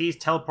Winters thinks he's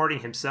teleporting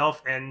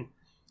himself and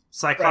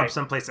Cyclops Right.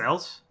 someplace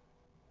else,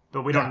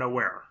 but we don't Yeah. know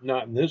where.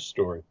 Not in this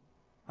story.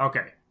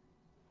 Okay.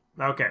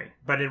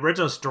 But in the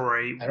original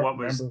story, I don't what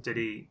was remember. did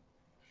he?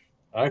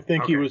 I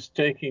think he Okay. was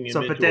taking him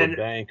So, but into then- a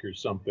bank or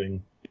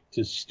something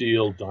to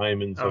steal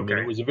diamonds. I mean,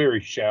 Okay. it was a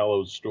very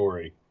shallow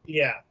story.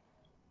 Yeah.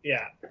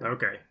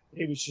 Okay.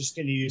 He was just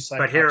going to use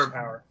But Cyclops' here-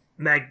 power.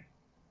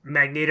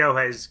 Magneto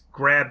has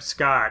grabbed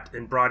Scott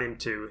and brought him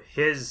to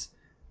his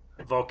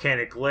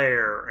volcanic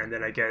lair, and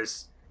then I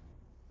guess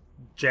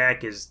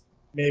Jack is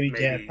Maybe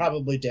dead.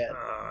 Probably dead.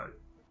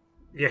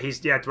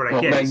 that's what I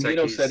Well, get. He's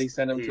Magneto like said he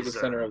sent him to the he's,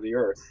 center of the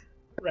Earth.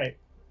 Right.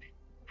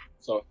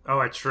 So Oh,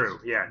 that's true.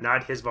 Yeah,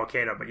 not his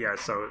volcano, but yeah.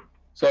 So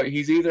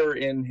he's either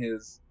in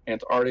his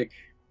Antarctic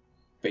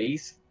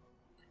base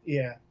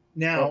Yeah.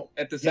 Now,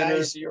 at the center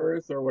guys- of the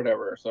Earth or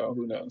whatever. So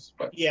who knows?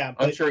 But yeah,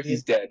 I'm but sure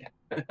he's dead.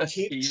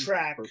 keep He's-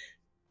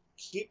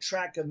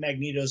 track of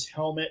Magneto's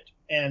helmet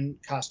and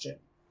costume,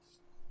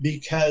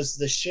 because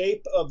the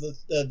shape of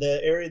the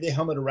area of the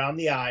helmet around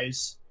the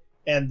eyes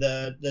and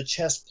the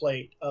chest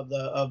plate of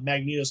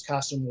Magneto's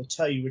costume will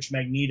tell you which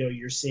Magneto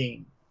you're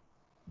seeing.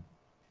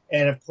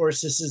 And of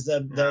course, this is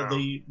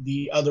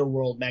the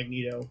otherworld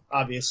Magneto,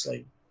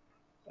 obviously,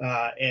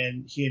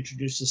 and he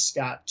introduces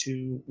Scott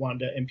to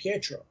Wanda and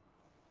Pietro,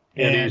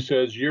 And he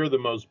says, "You're the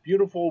most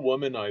beautiful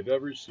woman I've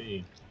ever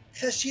seen."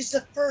 because she's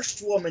the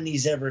first woman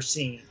he's ever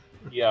seen.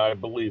 Yeah, I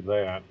believe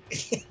that.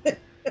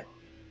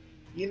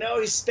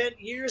 He spent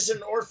years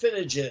in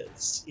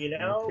orphanages.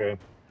 Okay.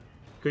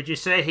 could you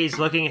say he's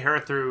looking at her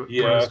through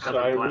Yes,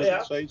 rose-colored I would glasses?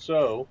 Yeah. say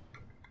so.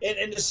 And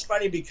it's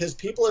funny because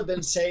people have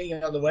been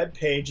saying on the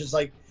webpage, it's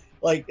like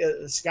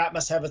Scott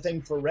must have a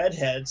thing for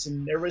redheads,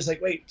 and everybody's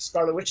like, wait,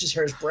 Scarlet Witch's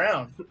hair is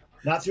brown,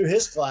 not through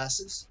his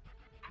glasses.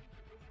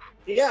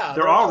 Yeah,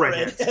 They're all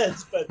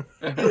redheads. but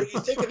you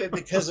think of it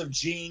because of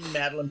Jean,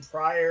 Madeline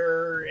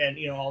Pryor, and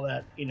all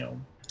that,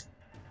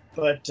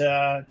 But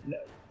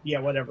yeah,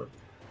 whatever.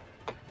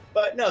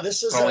 But no,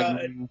 this is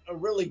a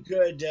really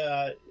good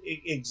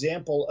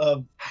example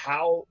of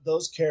how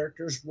those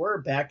characters were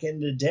back in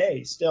the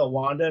day. Still,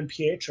 Wanda and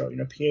Pietro.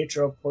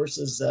 Pietro, of course,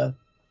 is the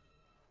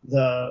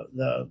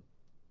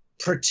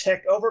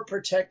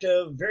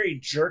overprotective, very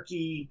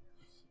jerky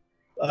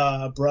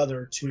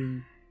brother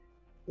to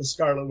the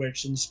Scarlet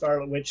Witch, and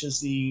Scarlet Witch is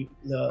the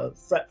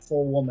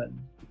fretful woman.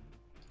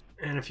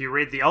 And if you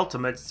read the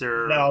Ultimates,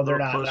 they're No, a little little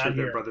not. closer Not than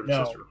here. brother and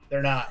No, sister.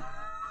 they're not.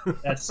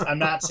 I'm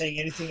not saying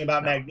anything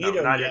about No,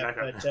 Magneto not yet, yet,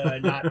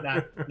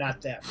 but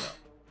not that.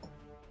 No.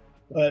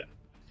 But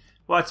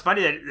Well, it's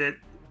funny that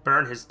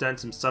Byrne has done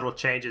some subtle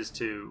changes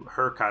to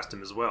her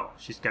costume as well.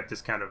 She's got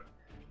this kind of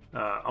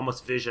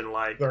almost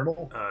vision-like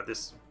Girdle.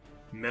 this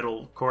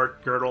metal cord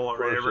girdle or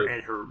whatever,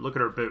 Corset. and look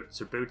at her boots.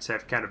 Her boots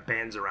have kind of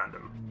bands around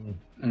them.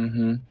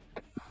 Mm-hmm.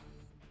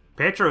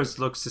 Petro's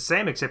looks the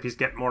same, except he's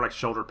got more like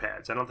shoulder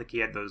pads. I don't think he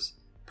had those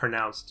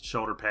pronounced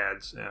shoulder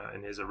pads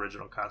in his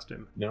original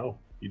costume. No,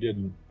 you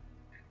didn't.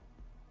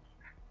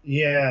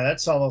 Yeah,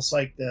 that's almost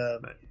like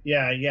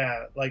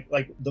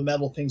like the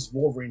metal things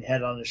Wolverine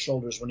had on his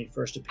shoulders when he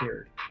first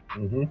appeared.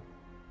 Mm-hmm.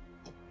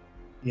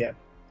 Yeah.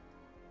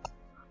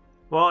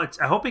 Well,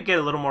 I hope we get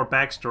a little more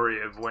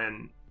backstory of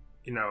when,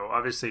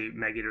 obviously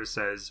Magneto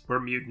says we're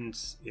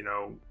mutants.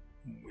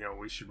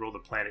 We should rule the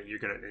planet. You're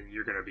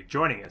gonna be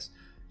joining us.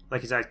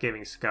 Like he's not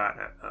giving Scott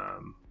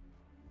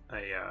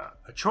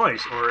a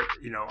choice, or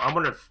I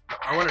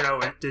want to know,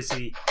 is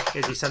he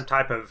some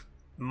type of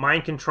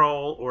mind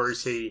control, or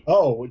is he?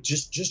 Oh,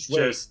 just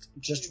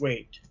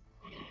wait,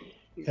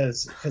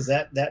 because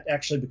that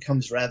actually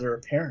becomes rather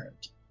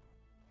apparent.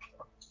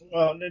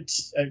 Well,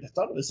 I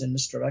thought it was in the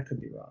strip. I could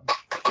be wrong,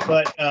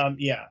 but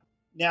yeah.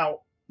 Now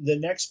the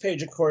next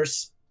page, of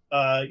course,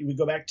 we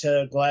go back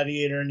to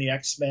Gladiator and the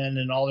X-Men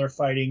and all their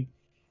fighting,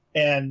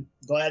 and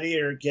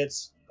Gladiator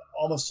gets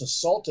almost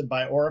assaulted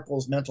by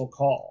Oracle's mental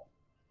call,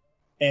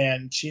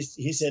 and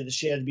he said that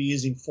she had to be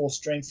using full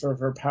strength of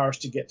her powers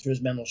to get through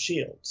his mental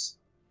shields.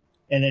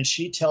 And then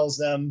she tells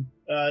them,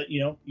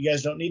 you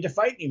guys don't need to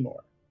fight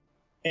anymore.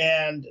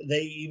 And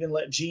they even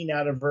let Jean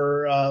out of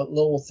her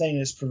little thing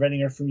that's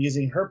preventing her from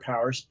using her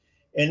powers.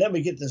 And then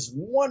we get this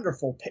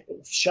wonderful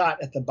shot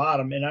at the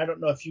bottom. And I don't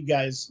know if you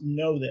guys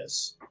know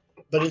this,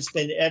 but it's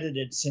been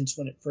edited since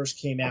when it first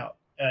came out.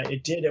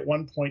 It did at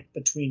one point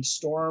between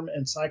Storm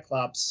and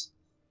Cyclops.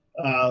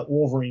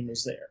 Wolverine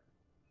was there.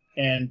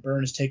 And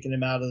Byrne has taken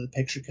him out of the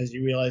picture because he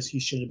realized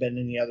he should have been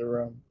in the other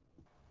room.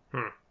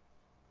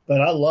 But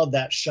I love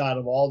that shot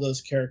of all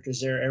those characters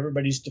there.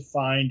 Everybody's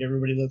defined.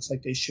 Everybody looks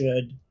like they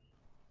should.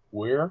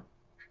 Where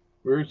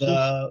is this?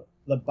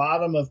 The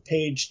bottom of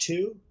page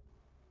 2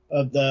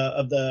 of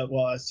the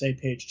well, I say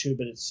page 2,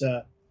 but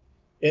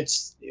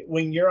it's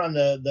when you're on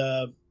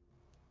the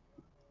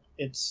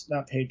it's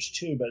not page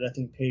 2, but I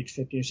think page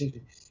 50 or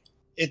 60.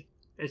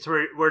 It's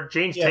where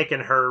Jane's taking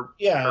her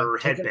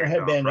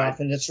headband off,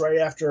 and it's right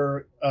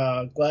after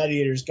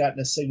Gladiator's gotten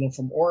a signal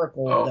from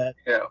Oracle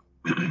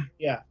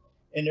yeah.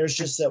 And there's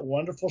just that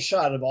wonderful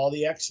shot of all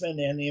the X-Men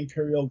and the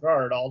Imperial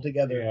Guard all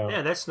together.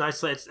 Yeah, that's nice.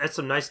 That's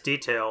some nice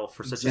detail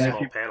for such a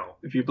small panel.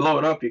 If you blow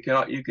it up, you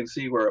can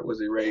see where it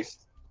was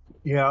erased.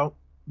 Yeah,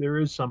 there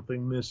is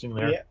something missing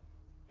there. Yeah.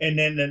 And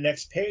then the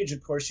next page,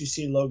 of course, you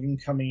see Logan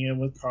coming in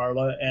with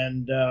Carla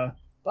and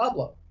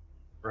Pablo.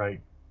 Right.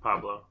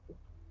 Pablo.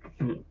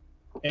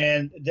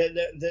 And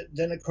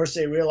then, of course,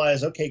 they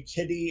realize, okay,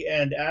 Kitty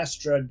and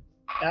Astra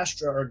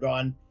are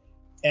gone.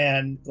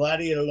 And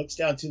Gladiator looks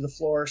down through the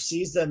floor,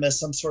 sees them as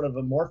some sort of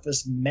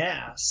amorphous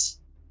mass.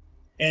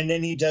 And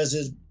then he does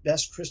his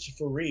best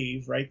Christopher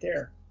Reeve right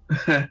there.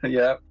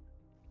 Yeah.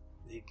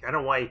 I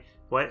don't know why.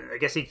 I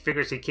guess he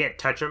figures he can't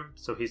touch him,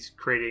 so he's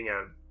creating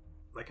a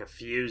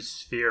fused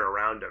sphere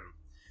around him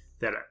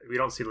that we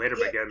don't see later.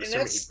 But again, I'm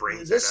assuming he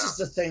brings it out. This is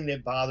the thing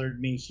that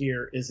bothered me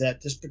here, is that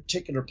this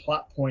particular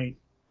plot point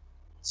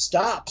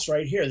stops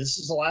right here. This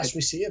is the last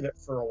we see of it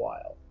for a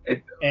while.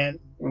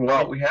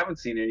 We haven't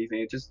seen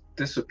anything. It just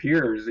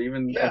disappears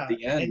even at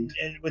the end.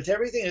 And with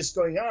everything that's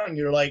going on,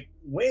 you're like,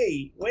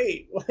 wait,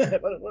 what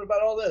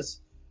about all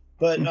this?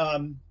 But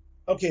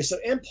okay, so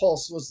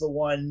Impulse was the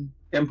one.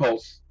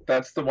 Impulse.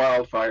 That's the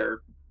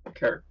Wildfire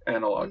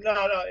analog.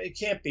 No, it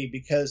can't be,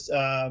 because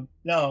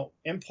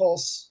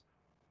Impulse.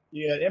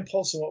 You had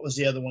Impulse, and what was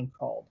the other one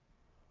called?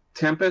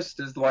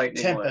 Tempest is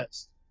lightning.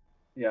 Tempest.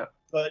 Yeah.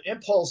 But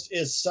Impulse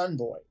is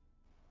Sunboy.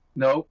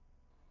 Nope.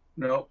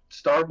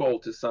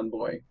 Starbolt is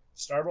Sunboy.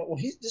 Starbolt. Well,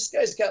 this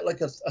guy's got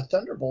like a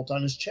thunderbolt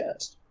on his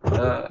chest.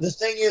 The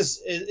thing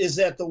is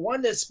that the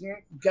one that's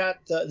got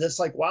that's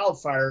like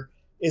Wildfire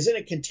is in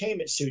a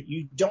containment suit.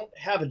 You don't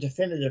have a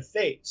definitive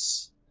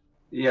face.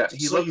 Yeah,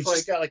 he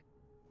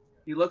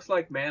looks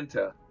like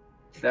Manta.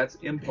 That's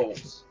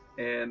Impulse,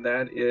 and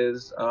that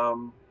is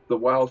the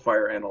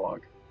Wildfire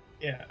analog.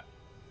 Yeah.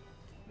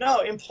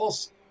 No,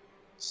 Impulse.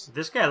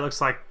 This guy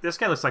looks like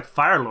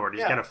Firelord.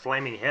 He's got a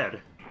flaming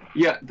head.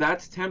 Yeah,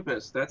 that's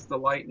Tempest. That's the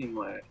lightning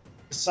lad.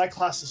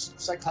 Cyclops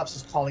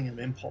is calling him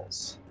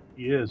Impulse.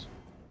 He is.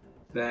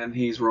 Then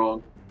he's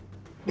wrong.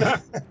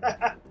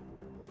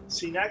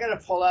 See, now I got to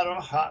pull out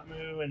a hot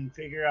move and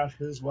figure out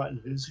who's what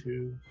and who's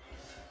who.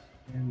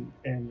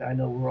 And I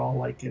know we're all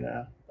like in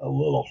a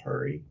little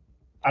hurry.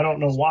 I don't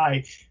know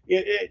why.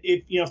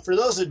 For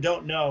those that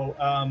don't know,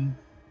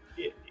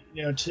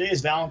 today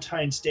is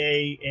Valentine's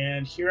Day,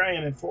 and here I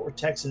am in Fort Worth,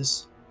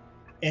 Texas,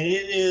 and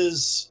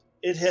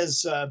it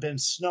has been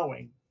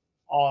snowing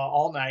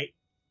all night.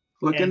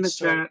 Look in the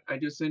chat. I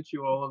just sent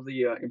you all of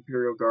the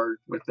Imperial Guard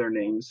with their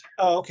names.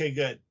 Oh, okay,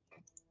 good.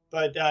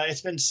 But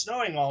it's been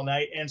snowing all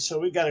night, and so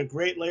we've got a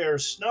great layer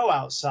of snow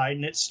outside,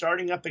 and it's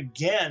starting up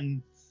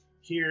again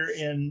here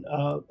in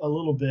a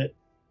little bit.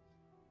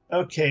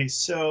 Okay,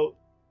 so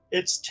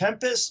it's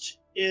Tempest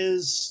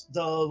is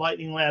the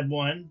Lightning Lad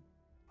one,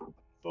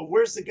 but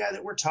where's the guy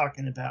that we're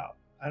talking about?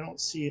 I don't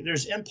see it.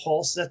 There's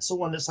Impulse. That's the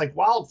one that's like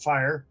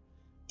Wildfire,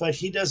 but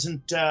he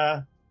doesn't.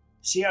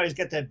 See how he's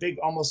got that big,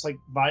 almost like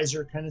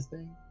visor kind of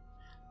thing.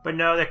 But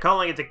no, they're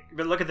calling it.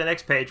 But look at the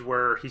next page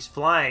where he's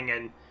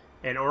flying,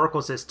 and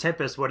Oracle says,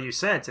 "Tempest, what do you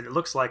sense?" And it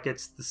looks like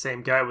it's the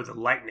same guy with the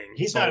lightning.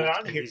 He's not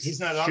on here. He's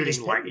not on this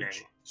page. Lightning.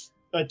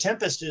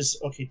 Tempest is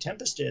okay.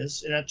 Tempest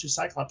is, and that's who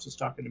Cyclops was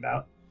talking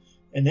about.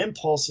 And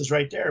Impulse is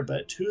right there.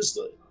 But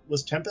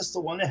was Tempest the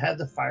one that had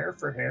the fire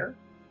for hair?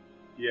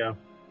 Yeah.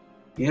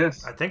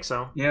 Yes. I think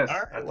so. Yes. All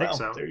right, I think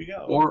so. There you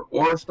go.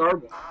 Or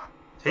Starboy.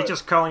 He's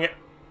just calling it.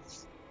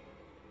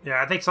 Yeah,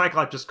 I think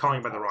Cyclops just calling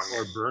it by the wrong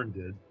Or name. Byrne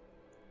did.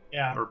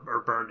 Yeah. Or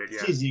Byrne did,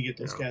 yeah. It's easy to get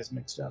those guys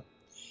mixed up.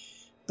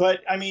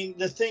 But, I mean,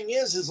 the thing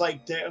is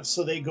like,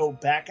 so they go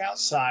back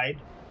outside,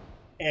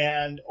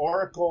 and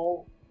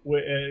Oracle,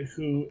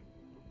 who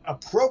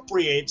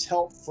appropriates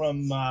help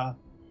from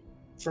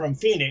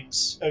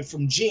Phoenix,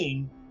 from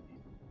Jean,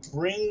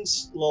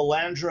 brings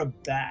Lilandra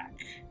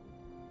back.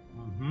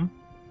 Mm-hmm.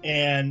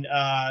 And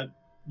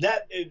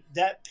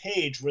that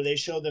page where they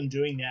show them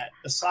doing that,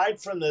 aside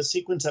from the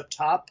sequence up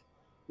top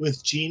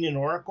with Jean and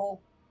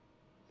Oracle,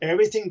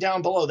 everything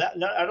down below that,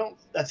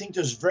 I think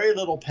there's very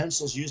little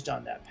pencils used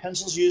on that.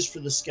 Pencils used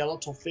for the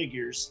skeletal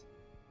figures,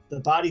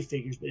 the body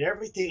figures, but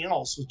everything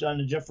else was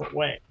done a different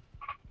way.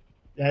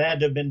 That had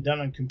to have been done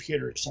on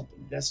computer or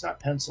something. That's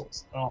not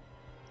pencils at all.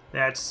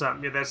 That's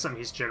something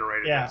he's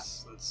generated. Yeah.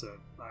 That's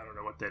I don't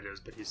know what that is,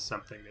 but he's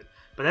something that.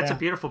 But that's a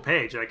beautiful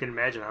page. I can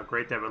imagine how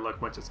great that would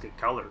look once it's get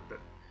colored. But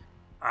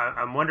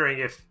I'm wondering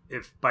if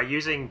by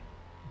using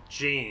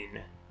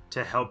Jean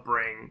to help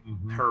bring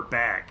her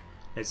back,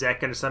 is that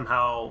going to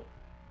somehow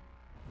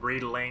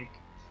relink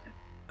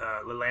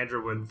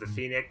Lilandra with the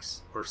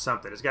Phoenix or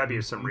something? There's got to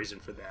be some reason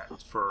for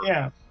that,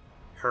 for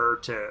her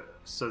to,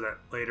 so that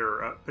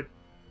later. But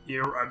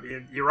you're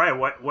right.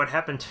 What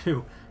happened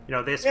to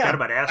they forgot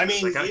about Astra? I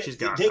mean, like, oh, she's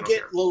gone. They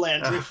get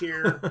Lilandra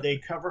here. They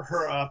cover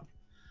her up.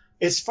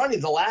 It's funny.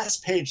 The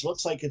last page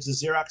looks like it's a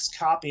Xerox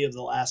copy of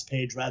the last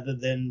page rather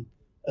than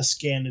a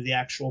scan of the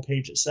actual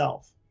page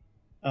itself.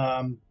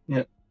 Yeah.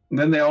 And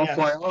then they all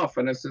fly off,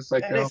 and it's just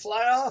like they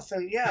fly off,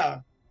 and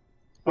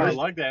I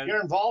like that. Your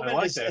involvement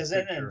like is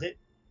that in picture. it.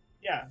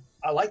 Yeah,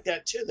 I like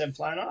that too. Them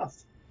flying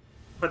off.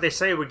 But they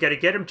say we got to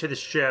get him to the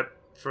ship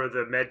for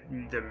the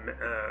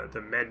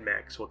med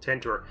mechs will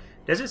tend to her.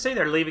 Doesn't say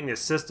they're leaving the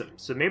system,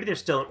 so maybe they're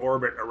still in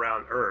orbit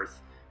around Earth.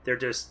 They're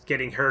just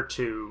getting her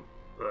to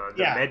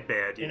the med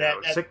bed,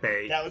 sick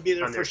bay. That would be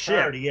their first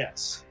priority.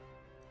 Yes.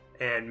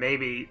 And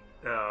maybe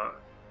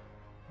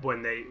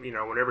when they,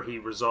 whenever he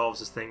resolves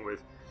this thing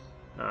with,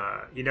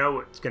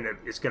 it's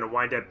gonna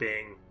wind up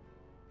being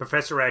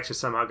Professor X is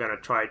somehow gonna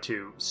try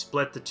to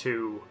split the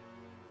two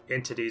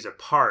entities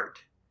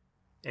apart,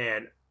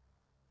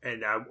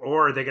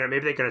 or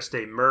they're gonna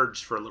stay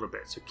merged for a little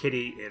bit. So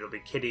it'll be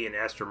Kitty and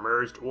Astra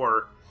merged,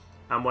 or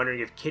I'm wondering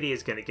if Kitty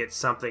is gonna get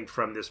something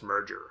from this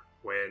merger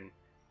when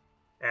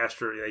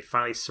Astra, they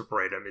finally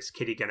separate them. Is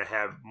Kitty gonna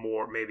have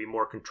maybe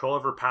more control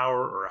of her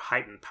power, or a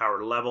heightened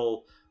power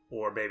level,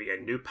 or maybe a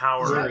new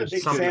power?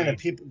 He's not a big fan of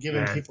people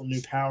giving people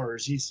new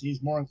powers.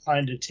 He's more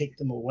inclined to take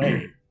them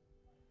away.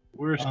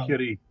 Where's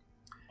Kitty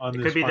on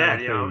this could be final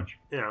that,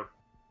 page?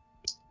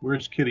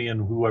 Where's Kitty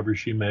and whoever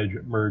she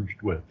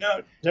merged with?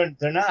 No,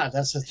 they're not.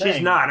 That's the thing.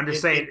 She's not. I'm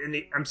just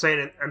saying. I'm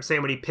saying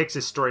when he picks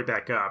his story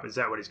back up, is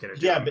that what he's going to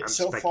do? Yeah, but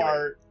so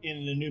far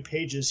in the new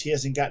pages, he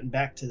hasn't gotten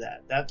back to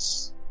that.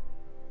 That's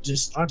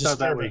just I thought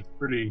that disturbing.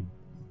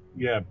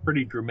 was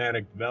pretty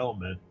dramatic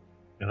development,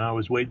 and I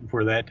was waiting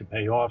for that to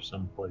pay off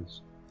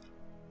someplace.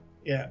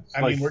 Yeah, It's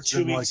I like- mean, we're 2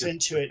 been weeks like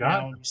into it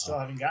now, and we still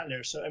haven't gotten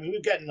there. So, I mean,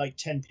 we've gotten like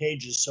 10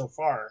 pages so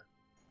far,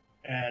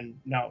 and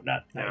no,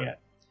 not yet.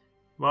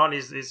 Well, and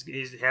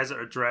he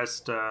hasn't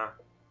addressed.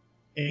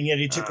 And yet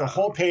he took a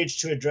whole page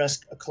to address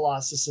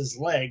Colossus's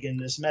leg in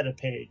this meta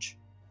page.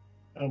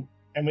 And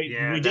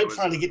we did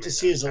finally get to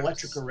see his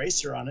electric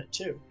eraser on it,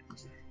 too.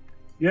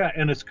 Yeah,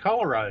 and it's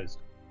colorized.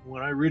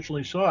 When I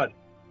originally saw it,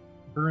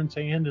 Byrne's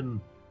hand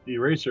and the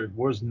eraser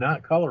was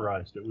not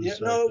colorized. It was Yeah,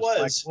 no, it just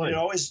was. black and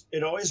white.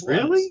 It always was.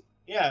 Really?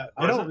 Yeah.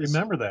 I don't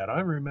remember that. I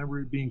remember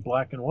it being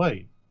black and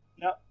white.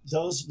 No,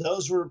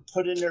 those were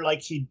put in there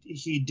like he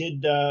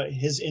did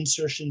his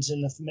insertions in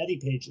the Fumeti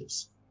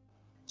pages.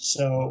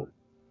 So,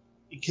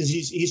 because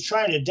he's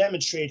trying to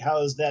demonstrate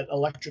how that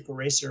electric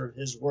eraser of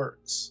his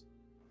works.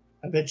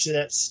 I bet you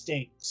that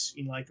stinks.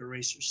 Like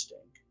erasers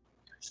stink.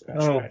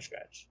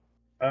 Scratch.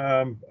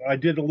 I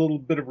did a little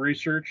bit of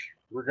research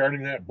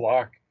regarding that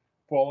block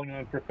falling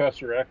on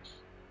Professor X.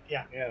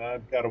 Yeah. And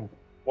I've got to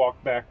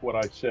walk back what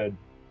I said.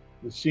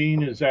 The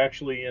scene is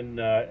actually in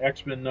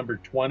X-Men number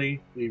 20,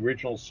 the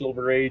original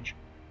Silver Age.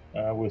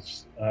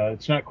 It's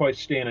not quite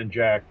Stan and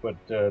Jack, but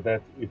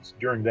it's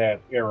during that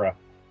era.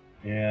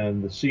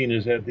 And the scene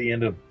is at the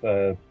end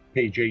of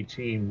page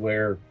 18,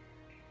 where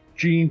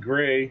Jean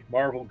Grey,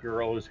 Marvel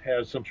Girl,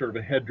 has some sort of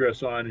a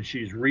headdress on, and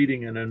she's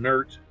reading an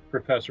inert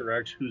Professor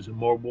X who's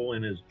immobile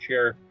in his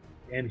chair,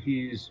 and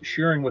he's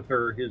sharing with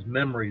her his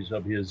memories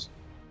of his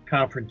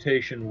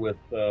confrontation with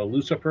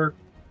Lucifer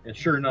And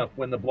sure enough,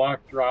 when the block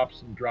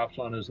drops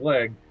on his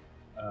leg,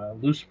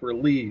 Lucifer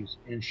leaves,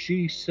 and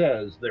she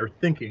says they're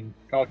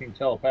talking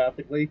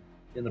telepathically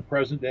in the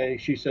present day.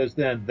 She says,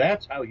 then,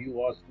 that's how you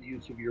lost the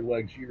use of your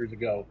legs years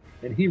ago.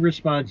 And he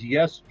responds,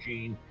 yes,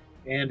 Gene,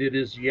 and it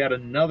is yet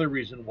another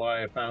reason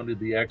why I founded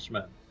the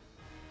X-Men.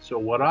 So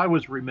what I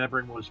was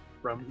remembering was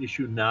from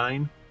issue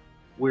 9,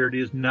 where it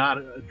is not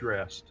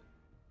addressed,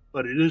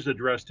 but it is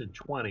addressed in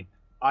 20.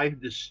 I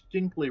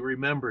distinctly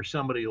remember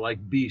somebody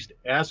like Beast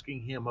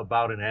asking him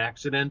about an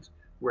accident.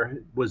 Where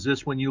was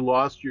this when you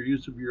lost your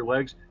use of your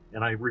legs?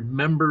 And I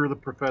remember the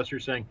professor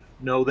saying,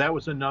 no, that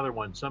was another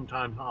one.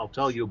 Sometime I'll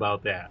tell you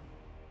about that.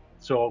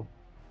 So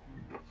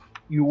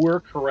you were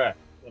correct,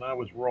 and I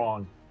was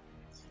wrong.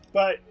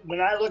 But when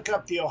I look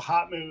up the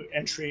Ohatmu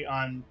entry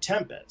on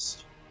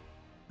Tempest,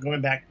 going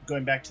back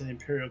to the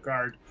Imperial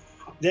Guard,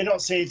 they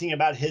don't say anything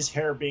about his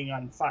hair being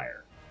on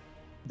fire.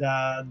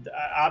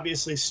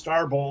 Obviously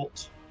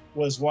Starbolt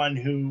was one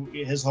who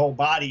his whole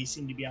body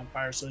seemed to be on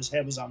fire, so his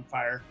head was on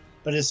fire,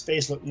 but his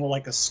face looked more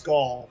like a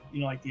skull,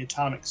 like the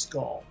atomic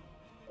skull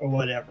or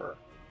whatever.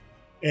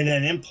 And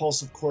then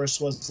Impulse, of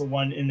course, was the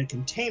one in the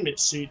containment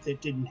suit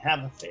that didn't have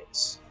a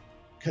face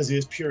because it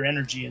was pure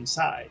energy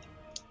inside.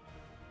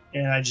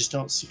 And I just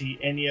don't see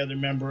any other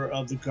member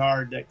of the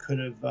Guard that could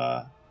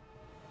have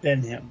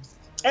been him.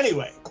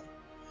 Anyway,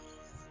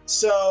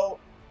 so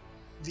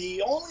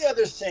the only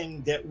other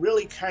thing that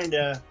really kind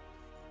of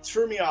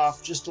threw me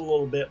off just a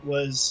little bit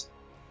was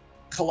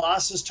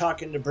Colossus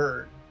talking to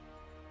Byrne.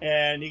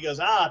 And he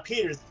goes,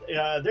 Peter,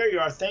 there you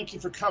are. Thank you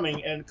for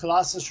coming. And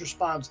Colossus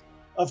responds,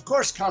 of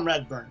course,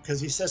 Comrade Byrne. Because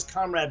he says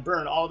Comrade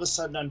Byrne, all of a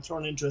sudden I'm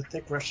thrown into a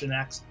thick Russian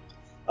accent.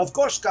 Of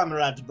course,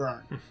 Comrade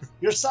Byrne.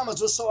 Your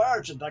summons was so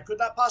urgent, I could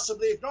not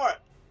possibly ignore it.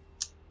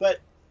 But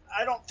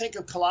I don't think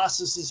of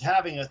Colossus as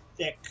having a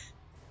thick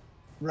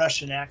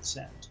Russian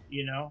accent,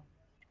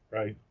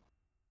 Right.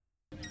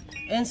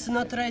 Ensign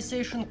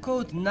authorization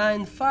code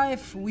 95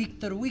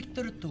 Victor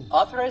 2.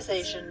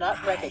 Authorization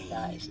not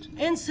recognized.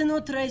 Ensign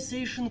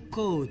authorization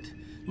code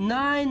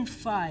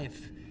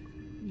 95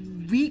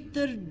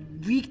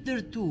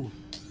 Victor 2.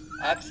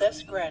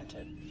 Access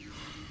granted.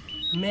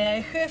 May I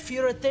have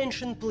your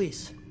attention,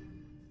 please?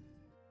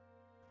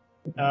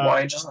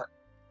 Why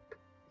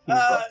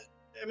not?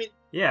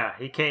 Yeah,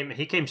 he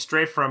came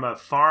straight from a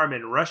farm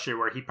in Russia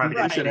where he probably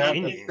didn't Should speak have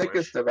any the English.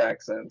 thickest of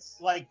accents.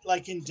 like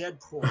in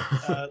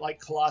Deadpool, like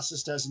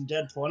Colossus does in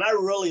Deadpool. And I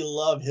really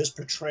love his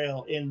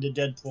portrayal in the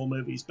Deadpool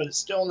movies, but it's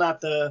still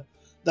not the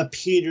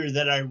Peter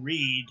that I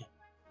read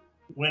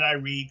when I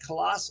read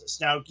Colossus.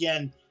 Now,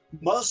 again,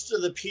 most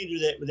of the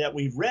Peter that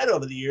we've read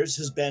over the years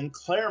has been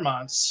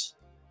Claremont's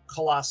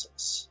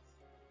Colossus.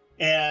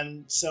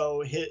 And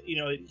so,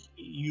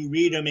 you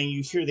read him and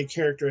you hear the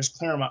character as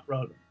Claremont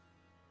wrote him.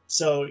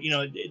 So,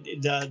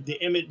 the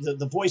image,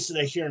 the voice that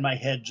I hear in my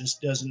head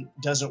just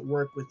doesn't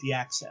work with the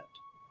accent.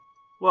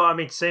 Well, I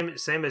mean,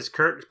 same as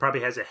Kurt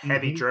probably has a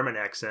heavy German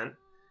accent,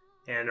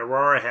 and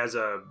Aurora has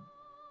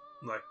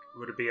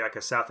would it be like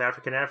a South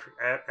African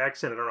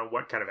accent? I don't know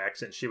what kind of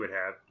accent she would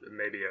have.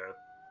 Maybe I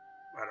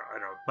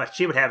don't know, but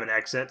she would have an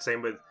accent.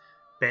 Same with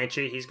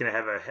Banshee. He's going to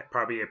have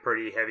probably a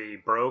pretty heavy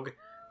brogue.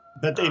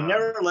 But they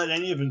never let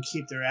any of them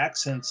keep their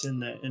accents in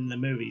the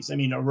movies. I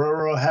mean,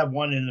 Aurora had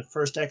one in the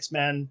first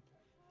X-Men,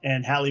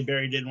 and Halle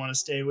Berry didn't want to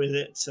stay with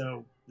it,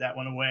 so that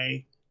went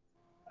away.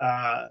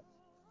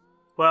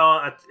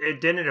 Well,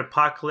 it didn't in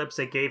Apocalypse.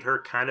 They gave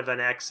her kind of an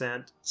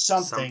accent.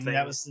 Something.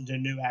 That was the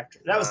new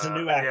actor. That was the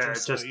new actor.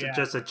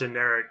 Just a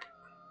generic.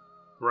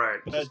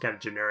 Right, just kind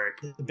of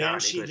generic. The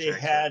Banshee they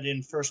had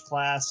in First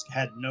Class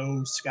had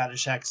no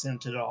Scottish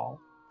accent at all.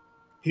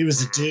 He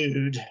was a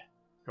dude.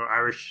 Or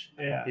Irish.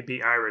 Yeah. He'd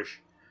be Irish.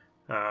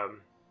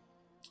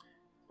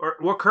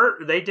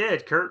 Kurt, they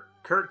did.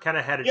 Kurt kind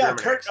of had a German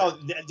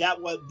accent.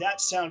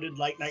 That sounded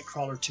like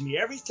Nightcrawler to me.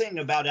 Everything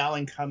about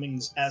Alan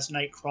Cummings as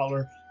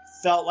Nightcrawler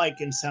felt like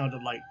and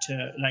sounded like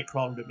to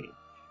Nightcrawler to me.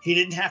 He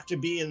didn't have to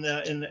be in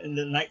the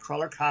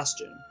Nightcrawler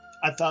costume.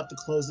 I thought the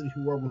clothes that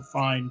he wore were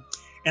fine,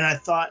 and I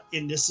thought,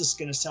 and this is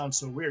going to sound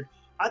so weird,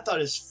 I thought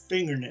his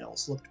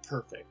fingernails looked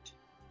perfect.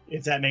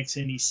 If that makes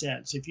any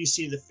sense. If you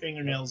see the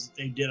fingernails that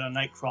they did on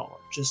Nightcrawler,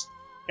 just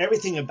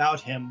everything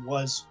about him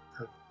was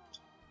perfect,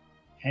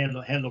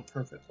 handled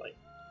perfectly.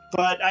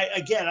 But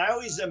I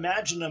always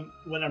imagine him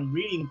when I'm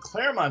reading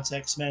Claremont's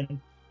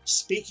X-Men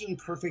speaking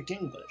perfect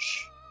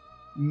English.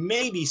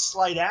 Maybe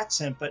slight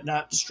accent, but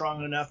not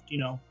strong enough,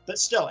 But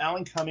still,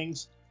 Alan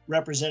Cummings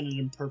represented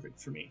him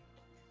perfect for me.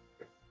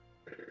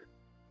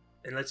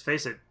 And let's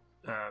face it,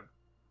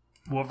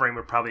 Wolverine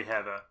would probably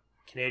have a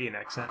Canadian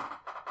accent.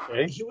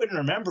 Okay. He wouldn't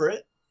remember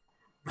it.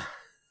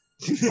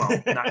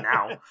 Well, not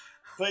now.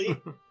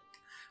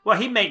 But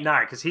he may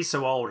not, because he's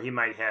so old. He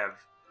might have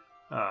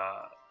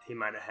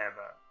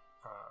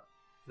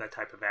that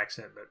type of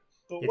accent, but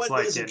it's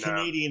what is a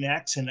Canadian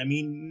accent? I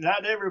mean,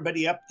 not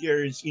everybody up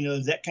there is,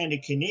 that kind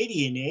of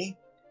Canadian, eh?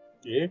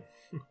 Yeah.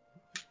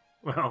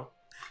 Well,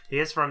 he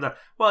is from the.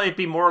 Well, it'd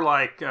be more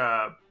like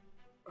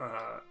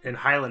in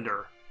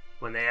Highlander,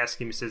 when they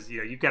ask him, he says,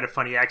 "You've got a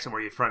funny accent.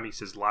 Where are you from?" He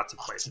says, "Lots of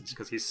places,"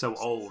 because he's so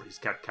old. He's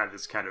got kind of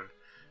this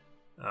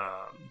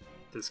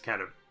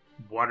kind of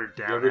watered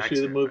down. You ever accent.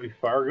 see the movie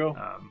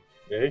Fargo?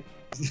 Okay.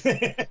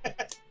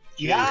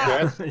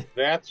 Yeah.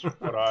 That's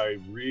what I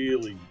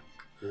really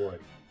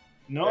like.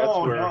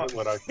 No,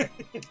 What I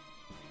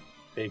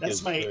take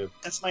that's my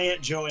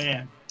Aunt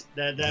Joanne.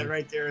 That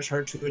right there is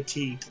her to a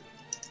T.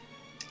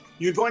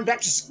 You're going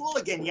back to school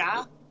again,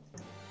 yeah?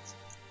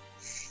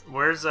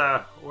 Where's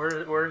our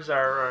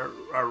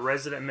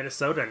resident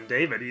Minnesotan,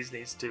 David? He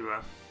needs to.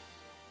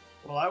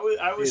 Well, I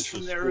was It's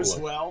from a there as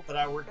school. well, but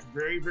I worked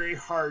very, very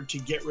hard to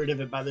get rid of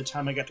it by the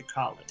time I got to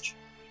college.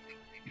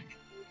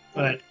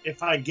 But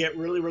if I get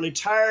really, really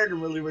tired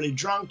and really, really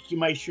drunk, you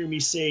might hear me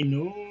say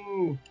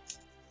no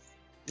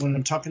when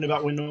I'm talking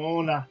about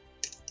Winona.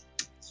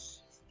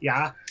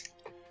 Yeah,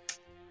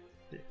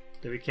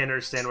 We can't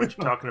understand what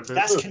you're talking about.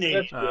 that's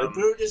Canadian. That's The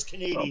brute is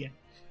Canadian.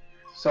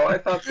 So I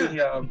thought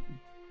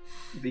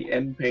the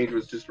end page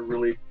was just a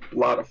really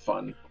lot of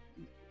fun.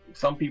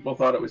 Some people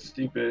thought it was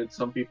stupid,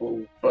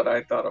 but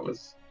I thought it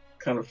was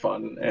kind of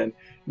fun. And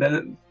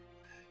then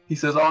he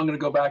says, "Oh, I'm going to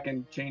go back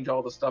and change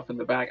all the stuff in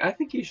the back." I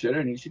think he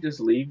shouldn't. He should just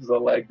leave the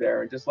leg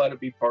there and just let it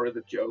be part of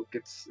the joke.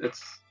 It's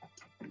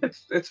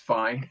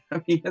fine.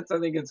 I mean, I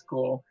think it's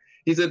cool.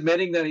 He's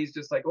admitting that he's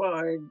just like,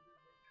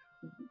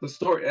 the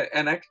story,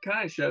 and that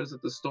kind of shows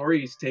that the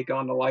stories take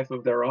on a life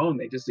of their own.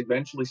 They just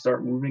eventually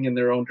start moving in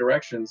their own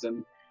directions.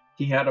 And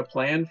he had a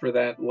plan for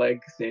that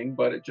leg thing,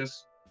 but it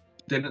just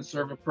didn't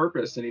serve a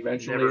purpose. And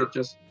eventually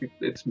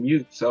it's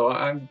mute. So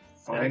I'm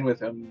fine with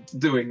him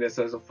doing this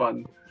as a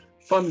fun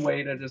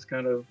way to just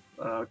kind of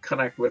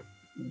connect with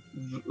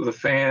the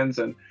fans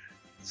and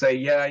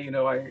say,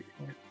 I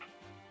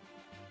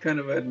kind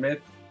of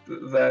admit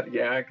that,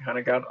 I kind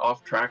of got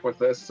off track with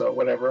this. So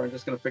whatever, I'm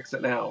just going to fix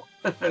it now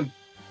and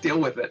deal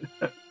with it.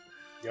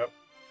 Yep.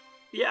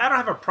 Yeah, I don't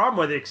have a problem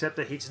with it, except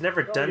that he's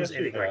never done yes, he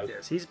anything like has.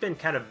 this. He's been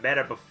kind of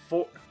meta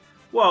before.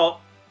 Well,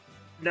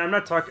 now I'm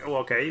not talking. Well,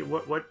 okay,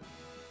 what?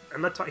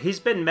 I'm not talking. He's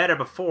been meta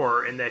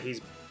before in that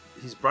he's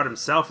brought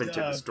himself into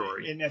the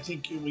story. And I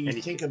think when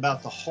you think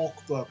about the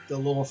Hulk book, the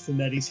little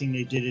Fumetti thing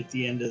they did at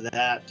the end of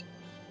that,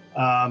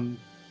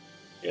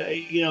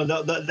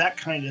 that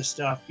kind of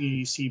stuff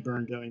you see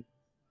Byrne doing.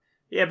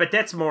 Yeah, but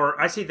that's more.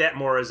 I see that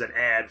more as an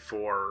ad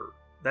for.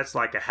 That's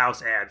like a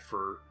house ad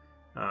for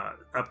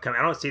upcoming.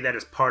 I don't see that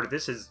as part of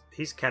this.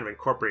 He's kind of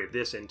incorporated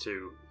this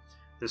into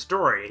the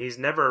story. He's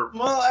never.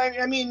 Well,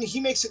 I mean, he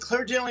makes a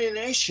clear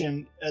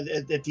delineation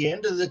at the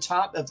end of at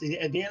the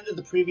end of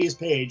the previous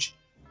page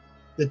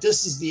that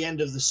this is the end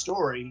of the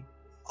story.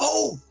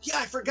 Oh yeah,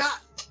 I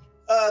forgot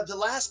the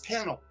last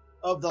panel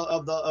of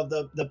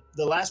the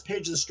last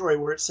page of the story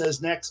where it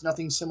says next,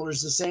 nothing similar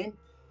is the same.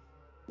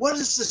 What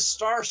is the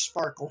star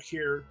sparkle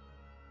here?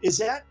 Is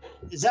that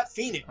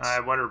Phoenix? I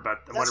wonder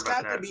about that. That's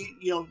got to be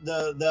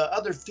the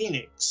other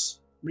Phoenix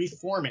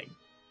reforming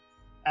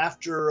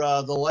after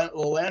the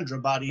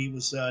Lalandra body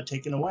was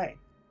taken away.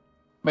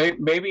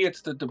 Maybe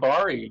it's the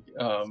Dabari.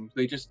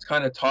 They just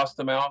kind of tossed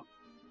them out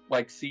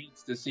like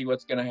seeds to see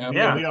what's going to happen.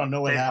 Yeah, we don't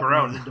know what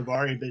happened to the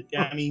Dabari, but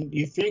I mean,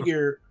 you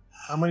figure.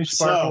 How many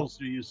sparkles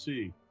do you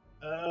see?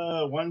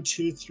 1,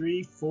 2,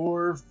 3,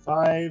 4,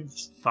 5.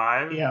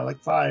 5? Yeah, like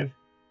 5.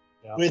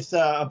 Yeah. With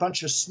a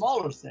bunch of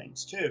smaller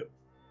things too.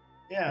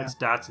 Yeah, it's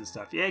dots and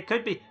stuff. Yeah, it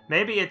could be.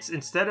 Maybe it's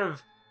instead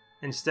of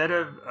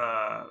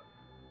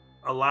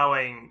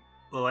allowing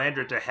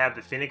Lilandra to have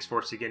the Phoenix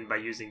Force again by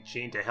using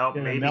Jean to help,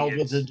 maybe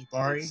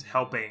it's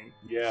helping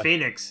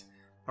Phoenix,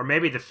 or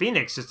maybe the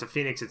Phoenix, just the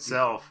Phoenix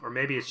itself, or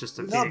maybe it's just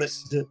the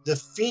Phoenix. No, but the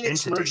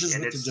Phoenix merges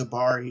with the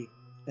Dabari,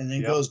 and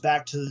then goes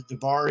back to the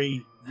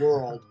Dabari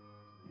world.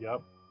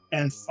 Yep.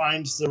 And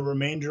finds the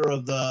remainder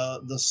of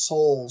the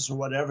souls or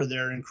whatever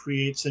there, and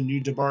creates a new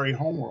Dabari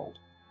homeworld.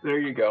 There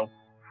you go.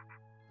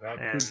 That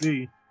could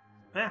be.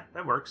 Yeah,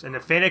 that works. And the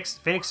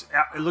Phoenix,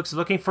 it looks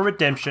looking for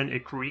redemption.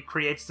 It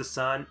recreates the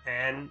sun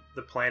and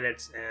the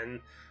planets and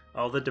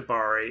all the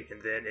Dabari,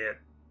 and then it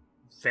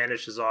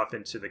vanishes off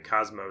into the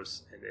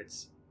cosmos, and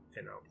it's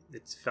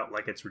felt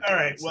like it's redeemed. All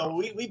right. itself. Well,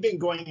 we've been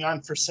going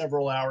on for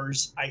several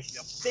hours. I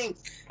think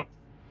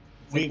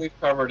we've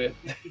covered it.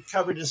 We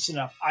covered this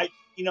enough. I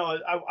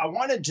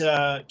wanted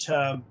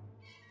to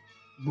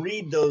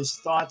read those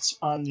thoughts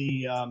on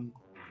the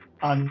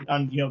on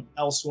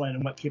Elsewhen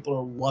and what people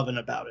are loving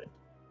about it.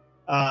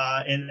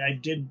 And I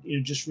did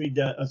just read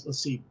the. Let's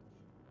see.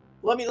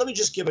 Let me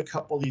just give a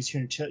couple of these here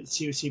and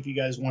see if you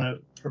guys want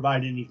to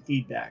provide any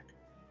feedback.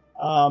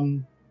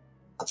 And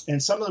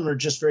some of them are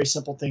just very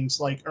simple things.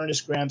 Like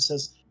Ernest Graham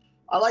says,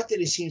 I like that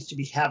he seems to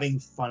be having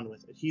fun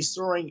with it. He's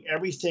throwing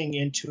everything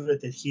into it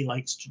that he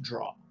likes to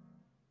draw.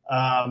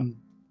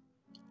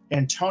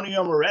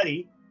 Antonio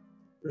Moretti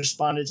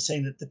responded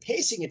saying that the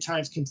pacing at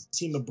times can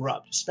seem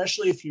abrupt,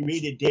 especially if you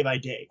read it day by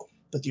day,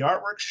 but the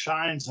artwork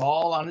shines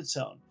all on its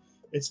own.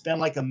 It's been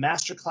like a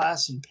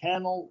masterclass in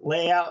panel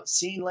layout,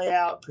 scene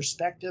layout,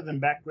 perspective, and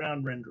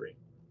background rendering.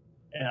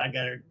 And I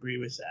got to agree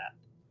with that.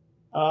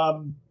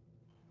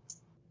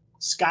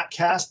 Scott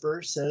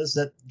Casper says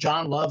that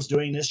John loves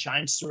doing this,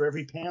 shines through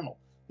every panel.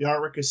 The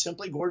artwork is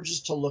simply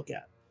gorgeous to look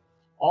at.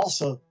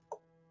 Also,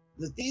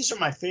 that these are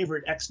my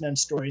favorite X-Men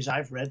stories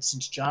I've read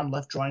since John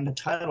left drawing the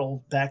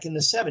title back in the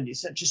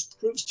 70s. That just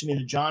proves to me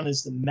that John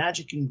is the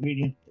magic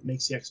ingredient that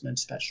makes the X-Men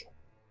special.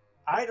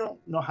 I don't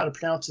know how to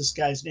pronounce this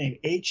guy's name.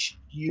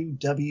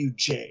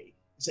 Huwj.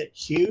 Is it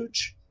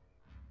huge?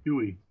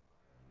 Huey.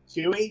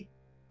 Huey?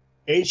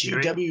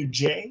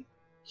 Huwj?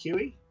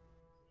 Huey?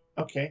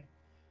 Okay.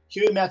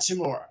 Huey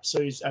Matsumura.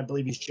 So I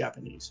believe he's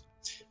Japanese.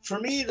 For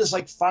me, it is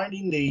like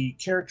finding the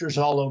characters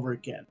all over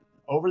again.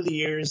 Over the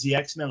years, the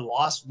X-Men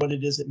lost what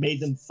it is that made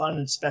them fun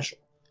and special.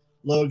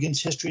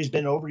 Logan's history has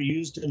been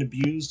overused and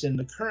abused, and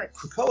the current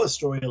Krakoa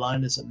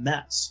storyline is a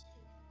mess.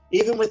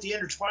 Even with the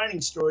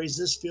intertwining stories,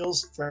 this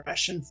feels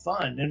fresh and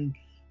fun, and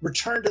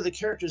return to the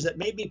characters that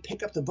made me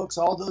pick up the books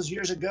all those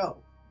years ago.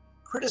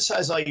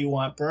 Criticize all you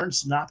want.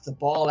 Byrne's knocked the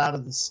ball out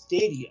of the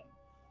stadium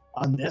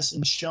on this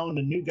and shown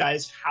the new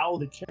guys how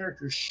the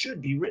characters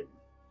should be written.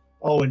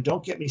 Oh, and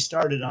don't get me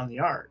started on the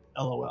art.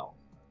 LOL.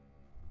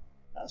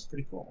 That's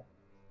pretty cool.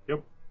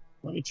 Yep.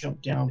 Let me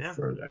jump down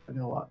further. I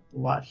got a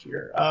lot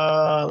here.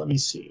 Let me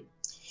see.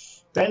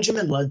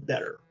 Benjamin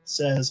Ledbetter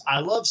says, I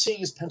love seeing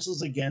his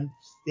pencils again.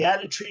 The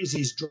attitude is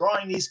he's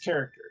drawing these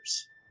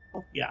characters.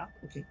 Oh, yeah,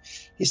 okay.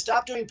 He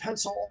stopped doing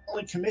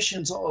pencil-only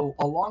commissions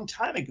a long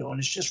time ago, and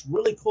it's just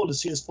really cool to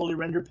see his fully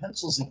rendered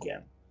pencils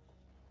again.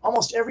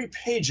 Almost every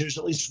page, there's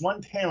at least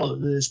one panel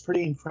that is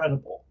pretty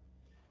incredible.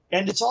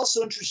 And it's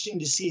also interesting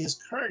to see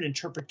his current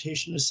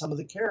interpretation of some of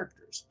the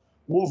characters,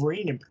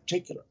 Wolverine in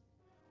particular.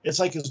 It's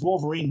like his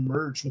Wolverine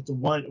merged with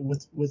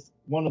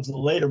one of the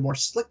later, more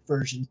slick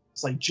versions,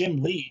 like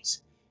Jim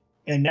Lee's.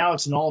 And now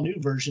it's an all-new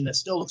version that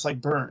still looks like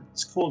Byrne.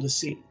 It's cool to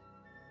see.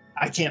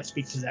 I can't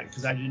speak to that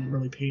because I didn't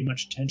really pay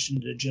much attention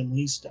to Jim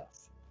Lee's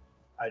stuff.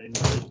 I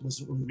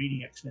wasn't really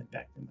reading X-Men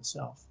back then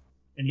myself.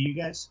 Any of you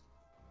guys?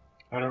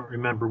 I don't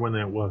remember when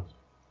that was.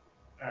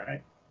 All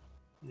right.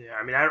 Yeah,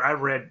 I mean, I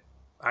read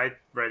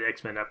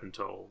X-Men up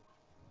until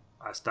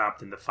I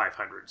stopped in the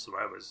 500, so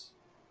I was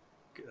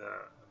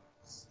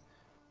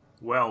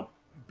well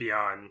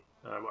beyond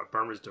what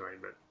Byrne was doing.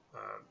 But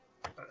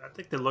I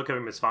think the look of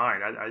him is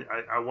fine.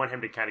 I want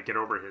him to kind of get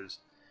over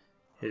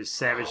his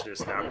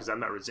savageness now, because I'm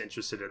not as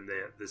interested in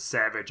the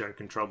savage,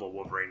 uncontrollable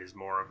Wolverine. Is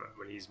more of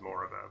when he's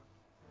more of a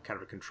kind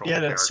of a controlled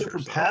character. Yeah, that super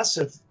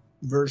passive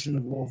version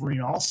of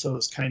Wolverine also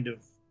is kind of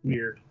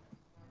weird.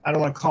 I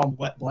don't want to call him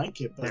wet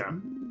blanket, but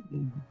all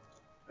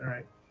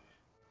right.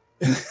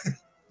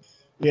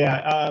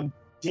 Yeah,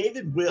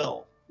 David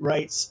Will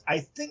writes, I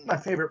think my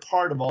favorite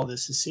part of all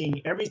this is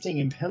seeing everything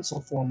in pencil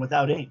form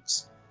without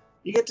inks.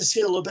 You get to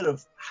see a little bit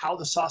of how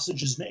the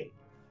sausage is made.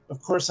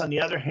 Of course, on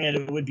the other hand,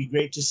 it would be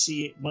great to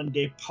see it one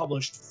day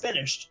published,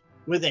 finished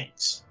with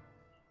inks.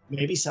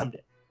 Maybe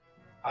someday.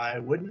 I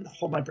wouldn't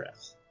hold my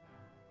breath.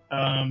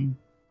 I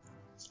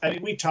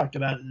mean, we talked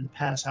about it in the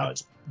past, how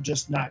it's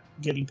just not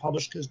getting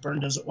published because Byrne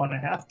doesn't want to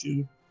have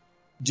to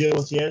deal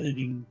with the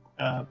editing,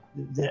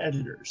 the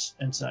editors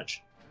and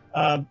such.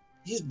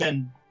 He's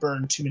been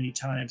burned too many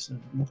times,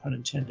 no pun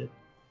intended,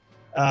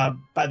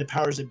 by the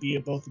powers that be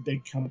of both the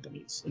big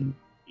companies. And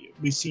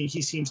we see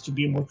he seems to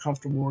be more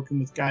comfortable working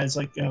with guys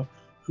like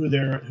who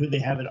they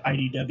have at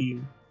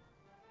IDW.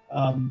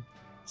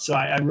 So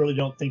I really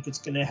don't think it's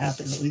going to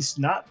happen, at least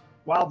not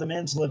while the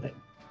man's living.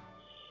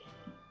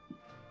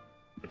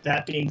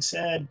 That being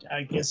said,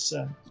 I guess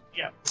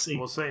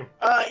We'll see.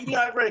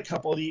 I've read a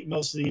couple of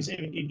most of these. I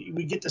mean,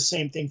 we get the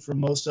same thing from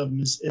most of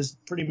them. Is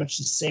pretty much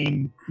the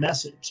same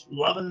message.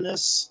 Loving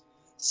this,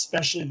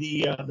 especially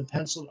the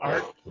penciled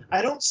art.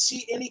 I don't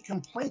see any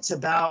complaints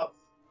about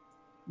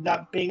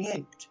not being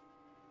inked.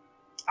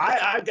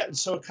 I've gotten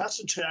so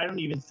accustomed to it, I don't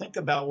even think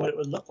about what it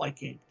would look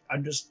like inked.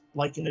 I'm just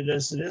liking it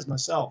as it is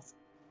myself.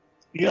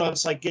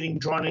 It's like getting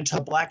drawn into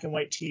a black and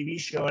white TV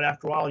show, and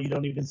after a while, you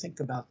don't even think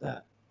about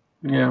that.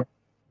 Yeah.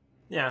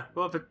 Yeah.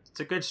 Well, if it's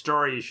a good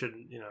story, it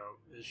shouldn't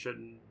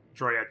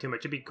draw you out too much.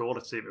 It'd be cool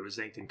to see if it was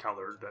inked and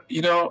colored. But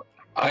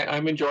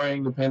I'm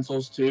enjoying the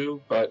pencils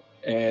too. If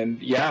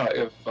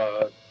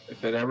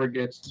it ever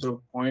gets to a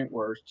point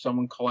where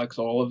someone collects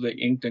all of the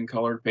inked and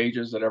colored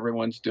pages that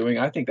everyone's doing,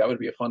 I think that would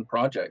be a fun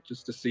project,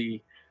 just to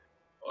see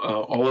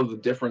all of the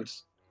different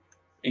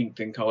inked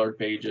and colored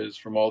pages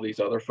from all these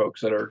other folks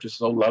that are just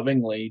so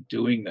lovingly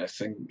doing this,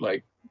 and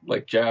like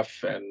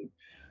Jeff and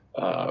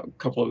a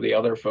couple of the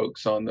other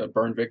folks on the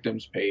Burn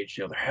Victims page.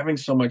 They're having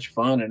so much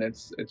fun, and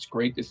it's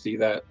great to see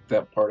that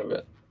part of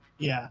it.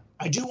 Yeah,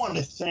 I do want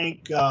to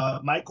thank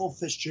Michael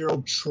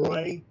Fitzgerald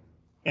Troy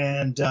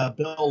and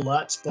Bill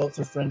Lutz, both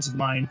are friends of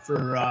mine,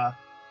 for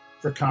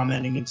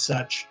commenting and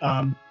such.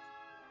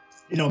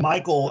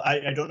 Michael,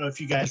 I don't know if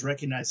you guys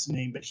recognize the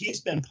name, but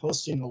he's been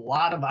posting a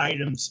lot of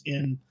items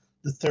in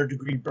the Third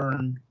Degree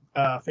Burn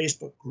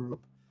Facebook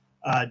group,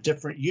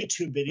 different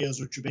YouTube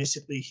videos, which are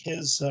basically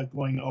his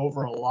going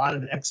over a lot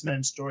of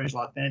X-Men stories, a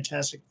lot of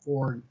Fantastic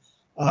Four, and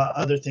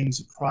other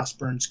things across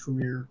Byrne's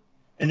career.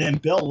 And then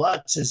Bill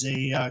Lutz is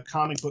a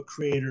comic book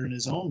creator in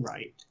his own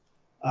right.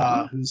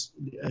 who's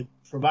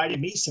provided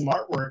me some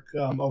artwork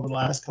over the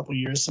last couple of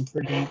years. Some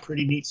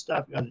pretty neat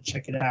stuff. You got to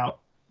check it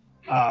out.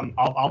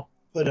 I'll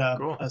put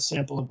a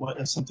sample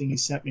of something he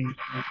sent me.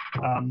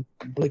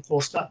 Really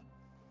cool stuff.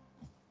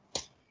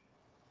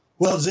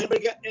 Well, does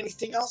anybody got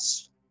anything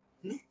else?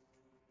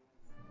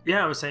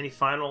 Yeah, I was saying any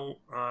final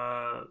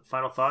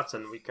thoughts,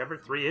 and we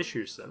covered 3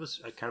 issues. That was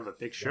kind of a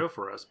big show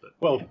for us. But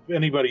well, if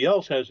anybody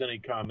else has any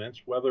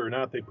comments, whether or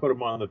not they put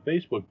them on the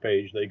Facebook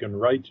page, they can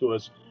write to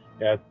us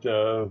at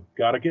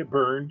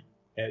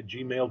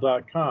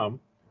gottagetburned@gmail.com,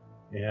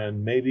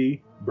 and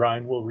maybe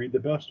Brian will read the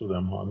best of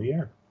them on the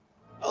air.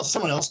 Well,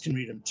 someone else can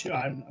read them too.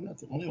 I'm not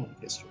the only one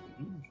who gets to read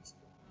them.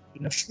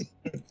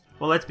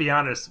 Well, let's be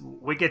honest.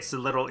 We get the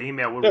little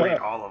email. We'll read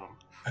all of them.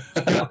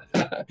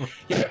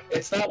 Yeah,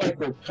 it's not like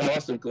the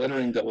Palace of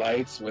Glittering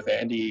Delights with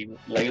Andy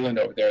Leyland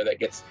over there that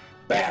gets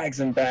bags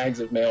and bags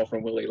of mail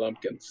from Willie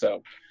Lumpkin.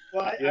 So,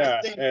 well, I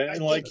think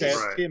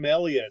that, Tim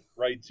Elliott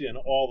writes in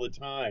all the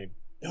time.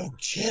 No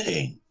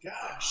kidding,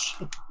 gosh.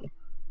 Oh,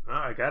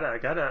 I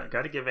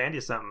gotta give Andy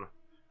something.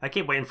 I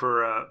keep waiting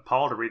for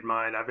Paul to read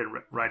mine. I've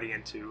been writing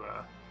into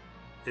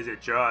is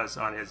it Jaws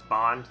on his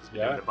Bond? He's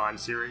been doing the Bond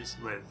series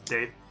with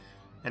Dave,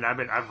 and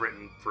I've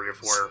written 3 or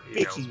 4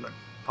 emails, but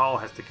Paul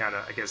has to kind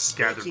of, I guess,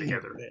 gather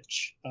together.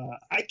 Which,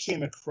 I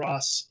came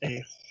across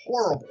a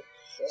horrible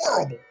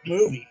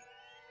movie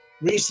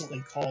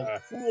recently called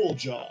Cruel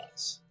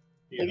Jaws.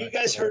 Have you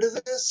guys heard of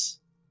this?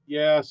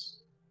 Yes.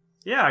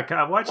 Yeah,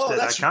 I watched it.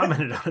 I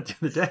commented on it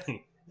the other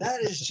day.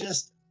 That is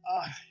just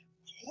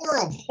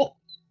horrible.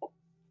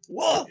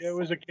 Whoa. It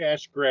was a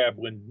cash grab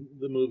when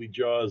the movie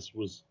Jaws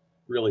was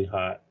really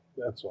hot.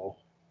 That's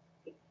all.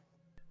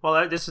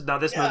 Well, this movie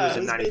was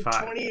in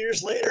 '95. 20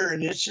 years later,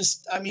 and it's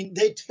just, I mean,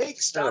 they take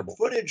stock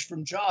footage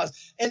from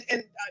Jaws, and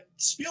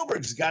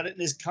Spielberg's got it in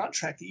his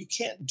contract that you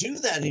can't do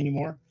that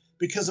anymore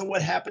because of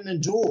what happened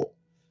in Duel,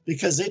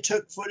 because they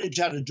took footage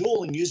out of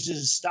Duel and used it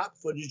as stock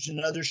footage in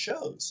other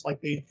shows, like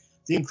the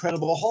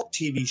Incredible Hulk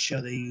TV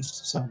show they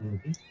used. So,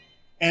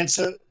 and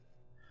so,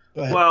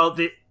 go ahead. Well,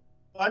 go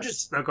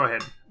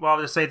ahead. Well,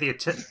 to say Go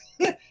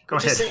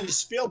ahead. Just saying,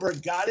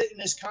 Spielberg got it in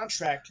his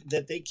contract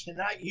that they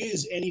cannot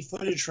use any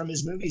footage from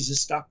his movies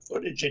as stock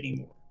footage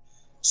anymore.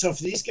 So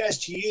for these guys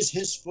to use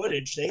his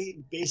footage, they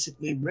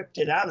basically ripped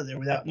it out of there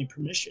without any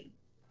permission.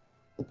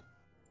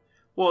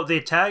 Well, the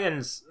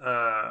Italians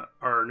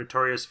are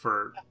notorious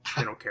for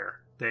they don't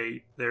care.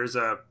 Most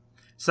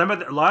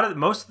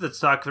of the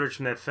stock footage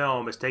from that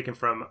film is taken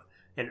from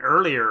an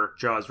earlier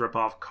Jaws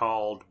ripoff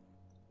called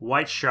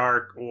White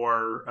Shark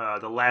or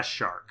The Last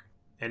Shark,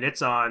 and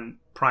it's on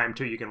Prime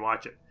 2. You can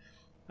watch it.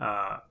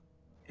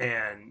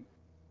 In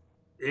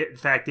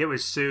fact, it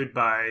was sued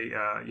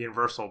by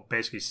Universal.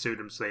 Basically, sued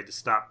them, so they had to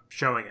stop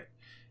showing it.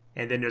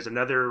 And then there's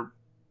another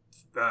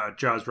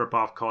Jaws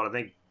ripoff called, I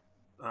think,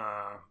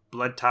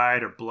 Blood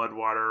Tide or Blood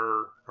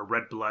Water or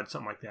Red Blood,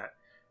 something like that.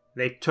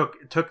 They took.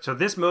 So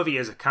this movie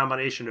is a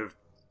combination of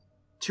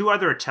 2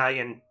 other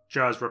Italian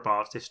Jaws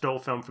ripoffs. They stole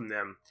film from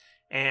them,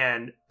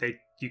 and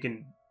you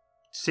can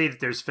see that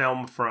there's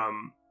film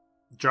from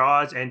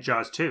Jaws and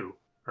Jaws 2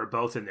 are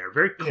both in there.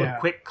 Very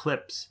quick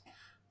clips,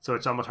 so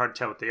it's almost hard to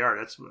tell what they are.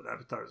 That's what I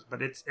thought.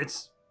 But it's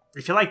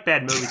if you like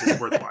bad movies, it's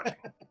worth watching.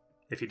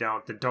 If you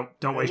don't, then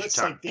don't waste your time. It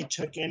looks like they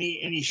took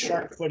any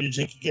shark footage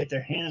they could get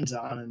their hands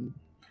on and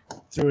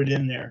threw it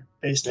in there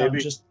based on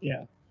just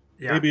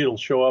Maybe it'll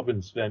show up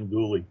in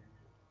Svengoolie.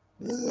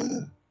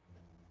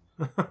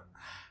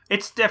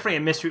 It's definitely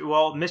a mystery.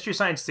 Well, Mystery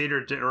Science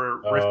Theater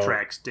Riff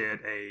Tracks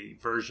did a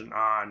version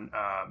on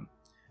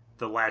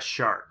The Last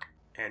Shark,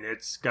 and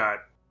it's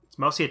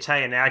mostly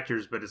Italian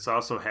actors, but it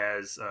also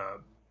has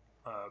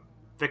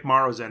Vic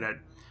Morrow's in it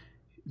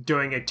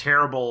doing a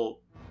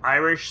terrible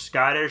Irish,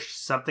 Scottish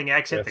something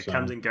accent that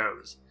comes and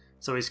goes.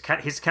 So he's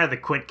kind of the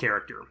Quint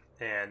character,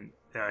 and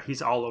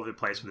he's all over the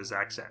place with his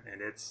accent,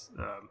 and it's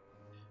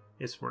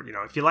worth,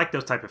 if you like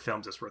those type of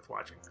films, it's worth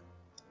watching.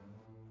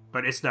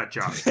 But it's not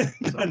Jaws. So.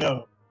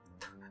 No.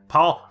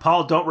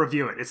 Paul, don't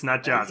review it. It's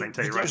not Jaws. I can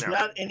tell you right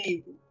now.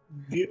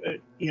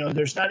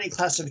 There's not any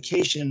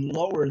classification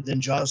lower than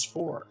Jaws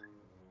 4.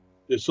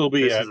 This will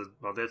be it.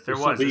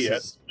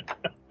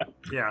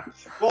 Yeah.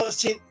 Well,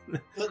 see,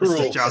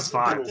 Jaws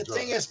 5. The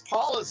thing is,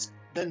 Paul has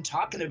been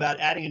talking about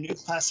adding a new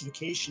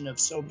classification of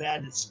so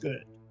bad it's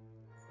good.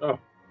 Oh.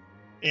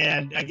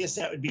 And I guess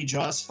that would be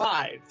Jaws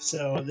 5.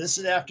 So this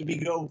would have to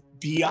go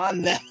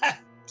beyond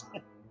that.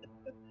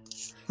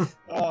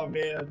 Oh,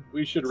 man.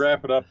 We should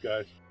wrap it up,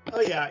 guys.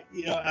 Oh,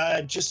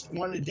 yeah. Just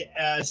wanted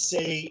to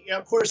say,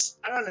 of course,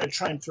 I'm going to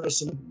try and throw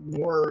some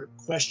more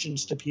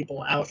questions to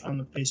people out on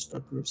the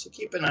Facebook group. So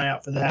keep an eye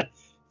out for that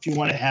if you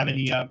want to have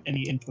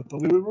any input.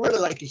 But we would really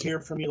like to hear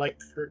from you. Like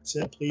Kurt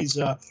said, please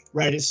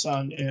write us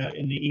in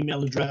the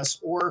email address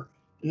or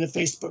in the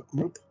Facebook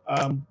group.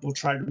 We'll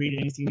try to read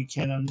anything we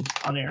can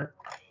on air.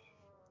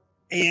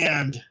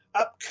 And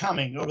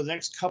upcoming over the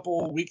next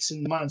couple weeks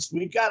and months,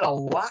 we've got a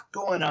lot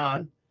going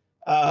on.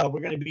 We're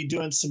going to be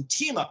doing some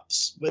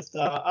team-ups with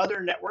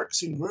other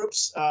networks and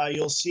groups.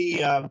 You'll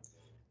see an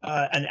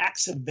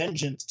Acts of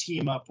Vengeance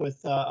team-up with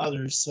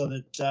others so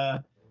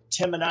that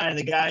Tim and I and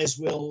the guys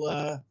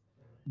will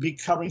be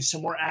covering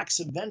some more acts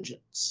of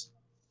vengeance.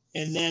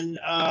 And then,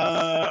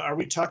 are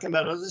we talking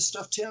about other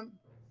stuff, Tim?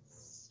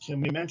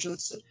 Can we mention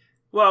this?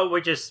 Well,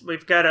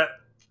 we've got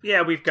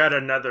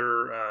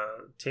another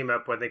team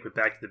up. I think with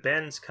Back to the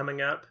Bends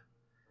coming up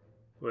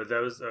with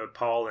those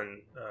Paul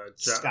and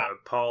Scott,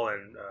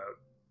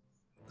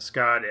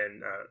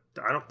 and I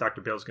don't know if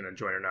Dr. Bill's going to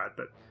join or not,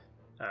 but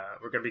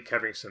we're going to be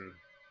covering some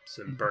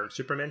Byrne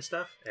Superman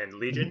stuff and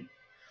Legion.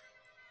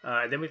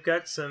 And then we've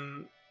got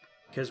some,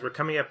 because we're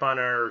coming up on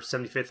our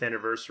 75th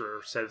anniversary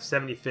or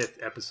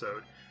 75th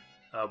episode.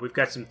 We've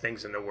got some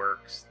things in the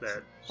works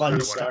that I don't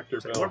want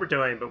to say what we're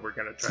doing, but we're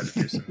going to try to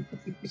do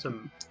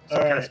some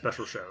kind of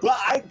special shows. Well,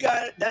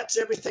 that's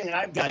everything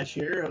I've got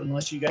here,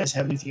 unless you guys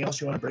have anything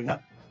else you want to bring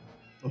up.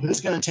 Well,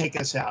 who's going to take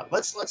us out?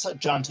 Let's let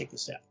John take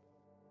us out.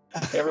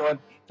 Hey everyone,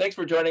 thanks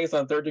for joining us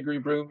on Third Degree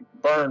Byrne.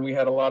 We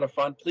had a lot of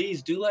fun.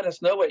 Please do let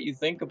us know what you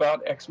think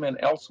about X-Men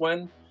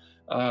Elsewhen,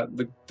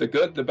 the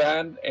good, the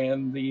bad,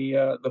 and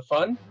the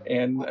fun.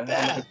 And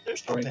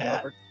there's no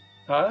bad.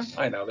 Huh?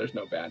 I know there's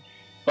no bad.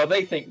 Well,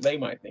 they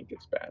might think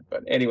it's bad,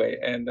 but anyway.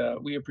 And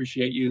we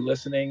appreciate you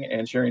listening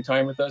and sharing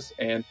time with us.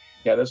 And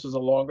yeah, this was a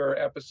longer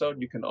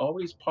episode. You can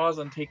always pause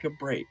and take a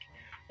break,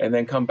 and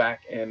then come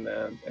back and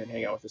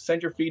hang out with us.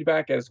 Send your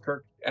feedback, as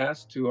Kirk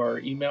asked, to our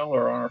email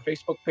or on our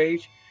Facebook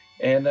page.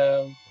 And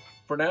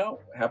for now,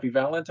 happy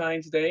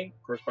Valentine's Day.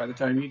 Of course, by the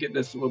time you get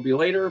this, it will be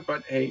later.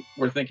 But hey,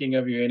 we're thinking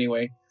of you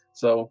anyway.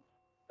 So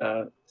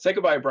say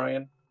goodbye,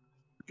 Brian.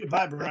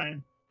 Goodbye,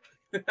 Brian.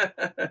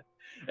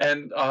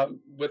 And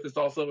with us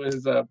also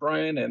is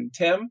Brian and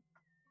Tim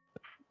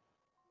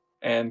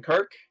and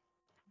Kirk.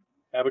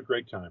 Have a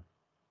great time.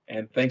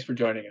 And thanks for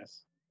joining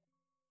us.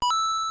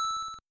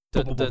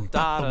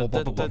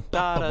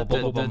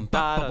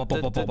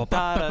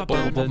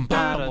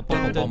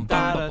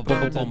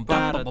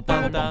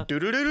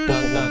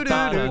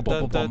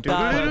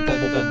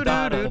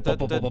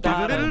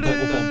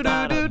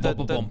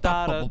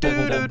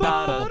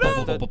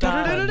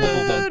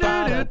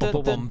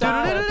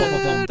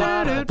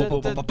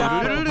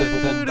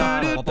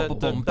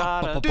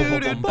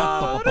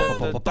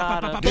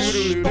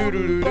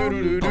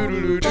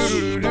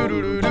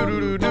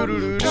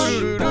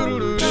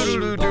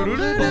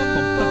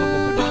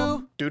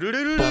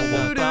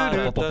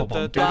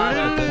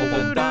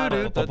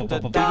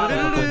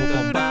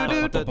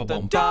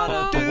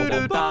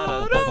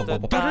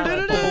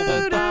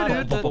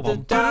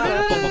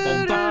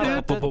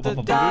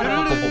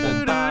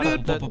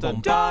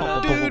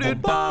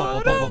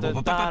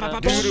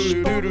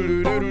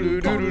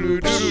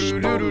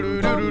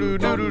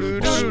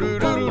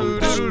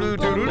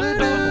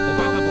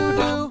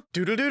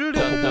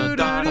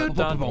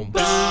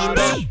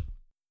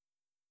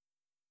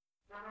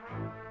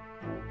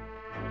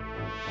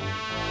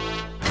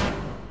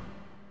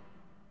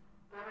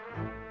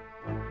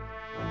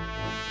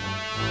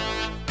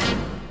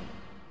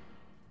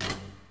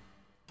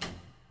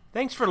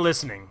 Thanks for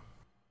listening.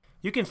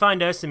 You can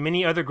find us and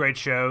many other great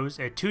shows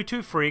at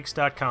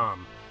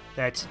twotwofreaks.com.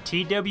 That's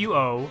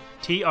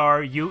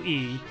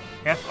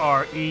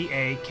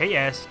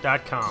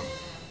TWOTRUEFREAKS.com.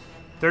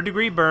 Third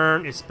Degree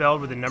Byrne is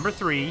spelled with the number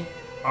 3,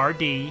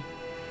 RDDEGREE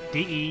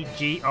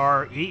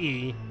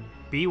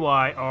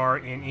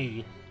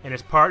and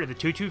is part of the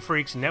Two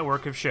Freaks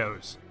network of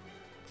shows.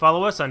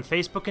 Follow us on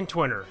Facebook and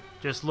Twitter.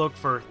 Just look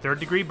for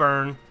Third Degree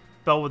Byrne,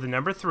 spelled with the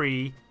number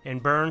 3,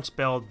 and Byrne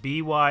spelled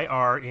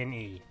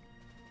BYRNE.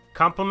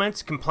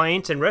 Compliments,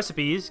 complaints, and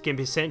recipes can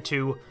be sent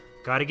to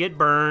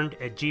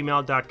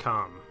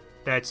gottagetburned@gmail.com.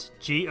 That's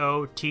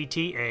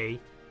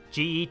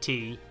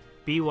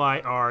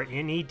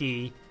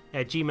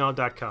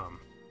GOTTAGETBYRNED@gmail.com.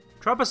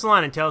 Drop us a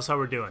line and tell us how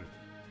we're doing.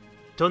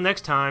 Till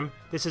next time,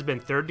 this has been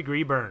Third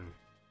Degree Byrne.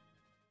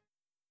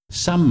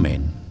 Some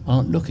men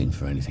aren't looking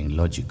for anything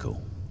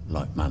logical,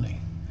 like money.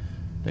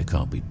 They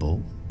can't be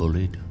bought,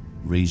 bullied,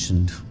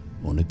 reasoned,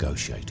 or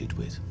negotiated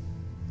with.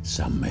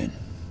 Some men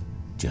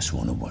just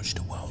want to watch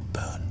the world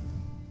burn.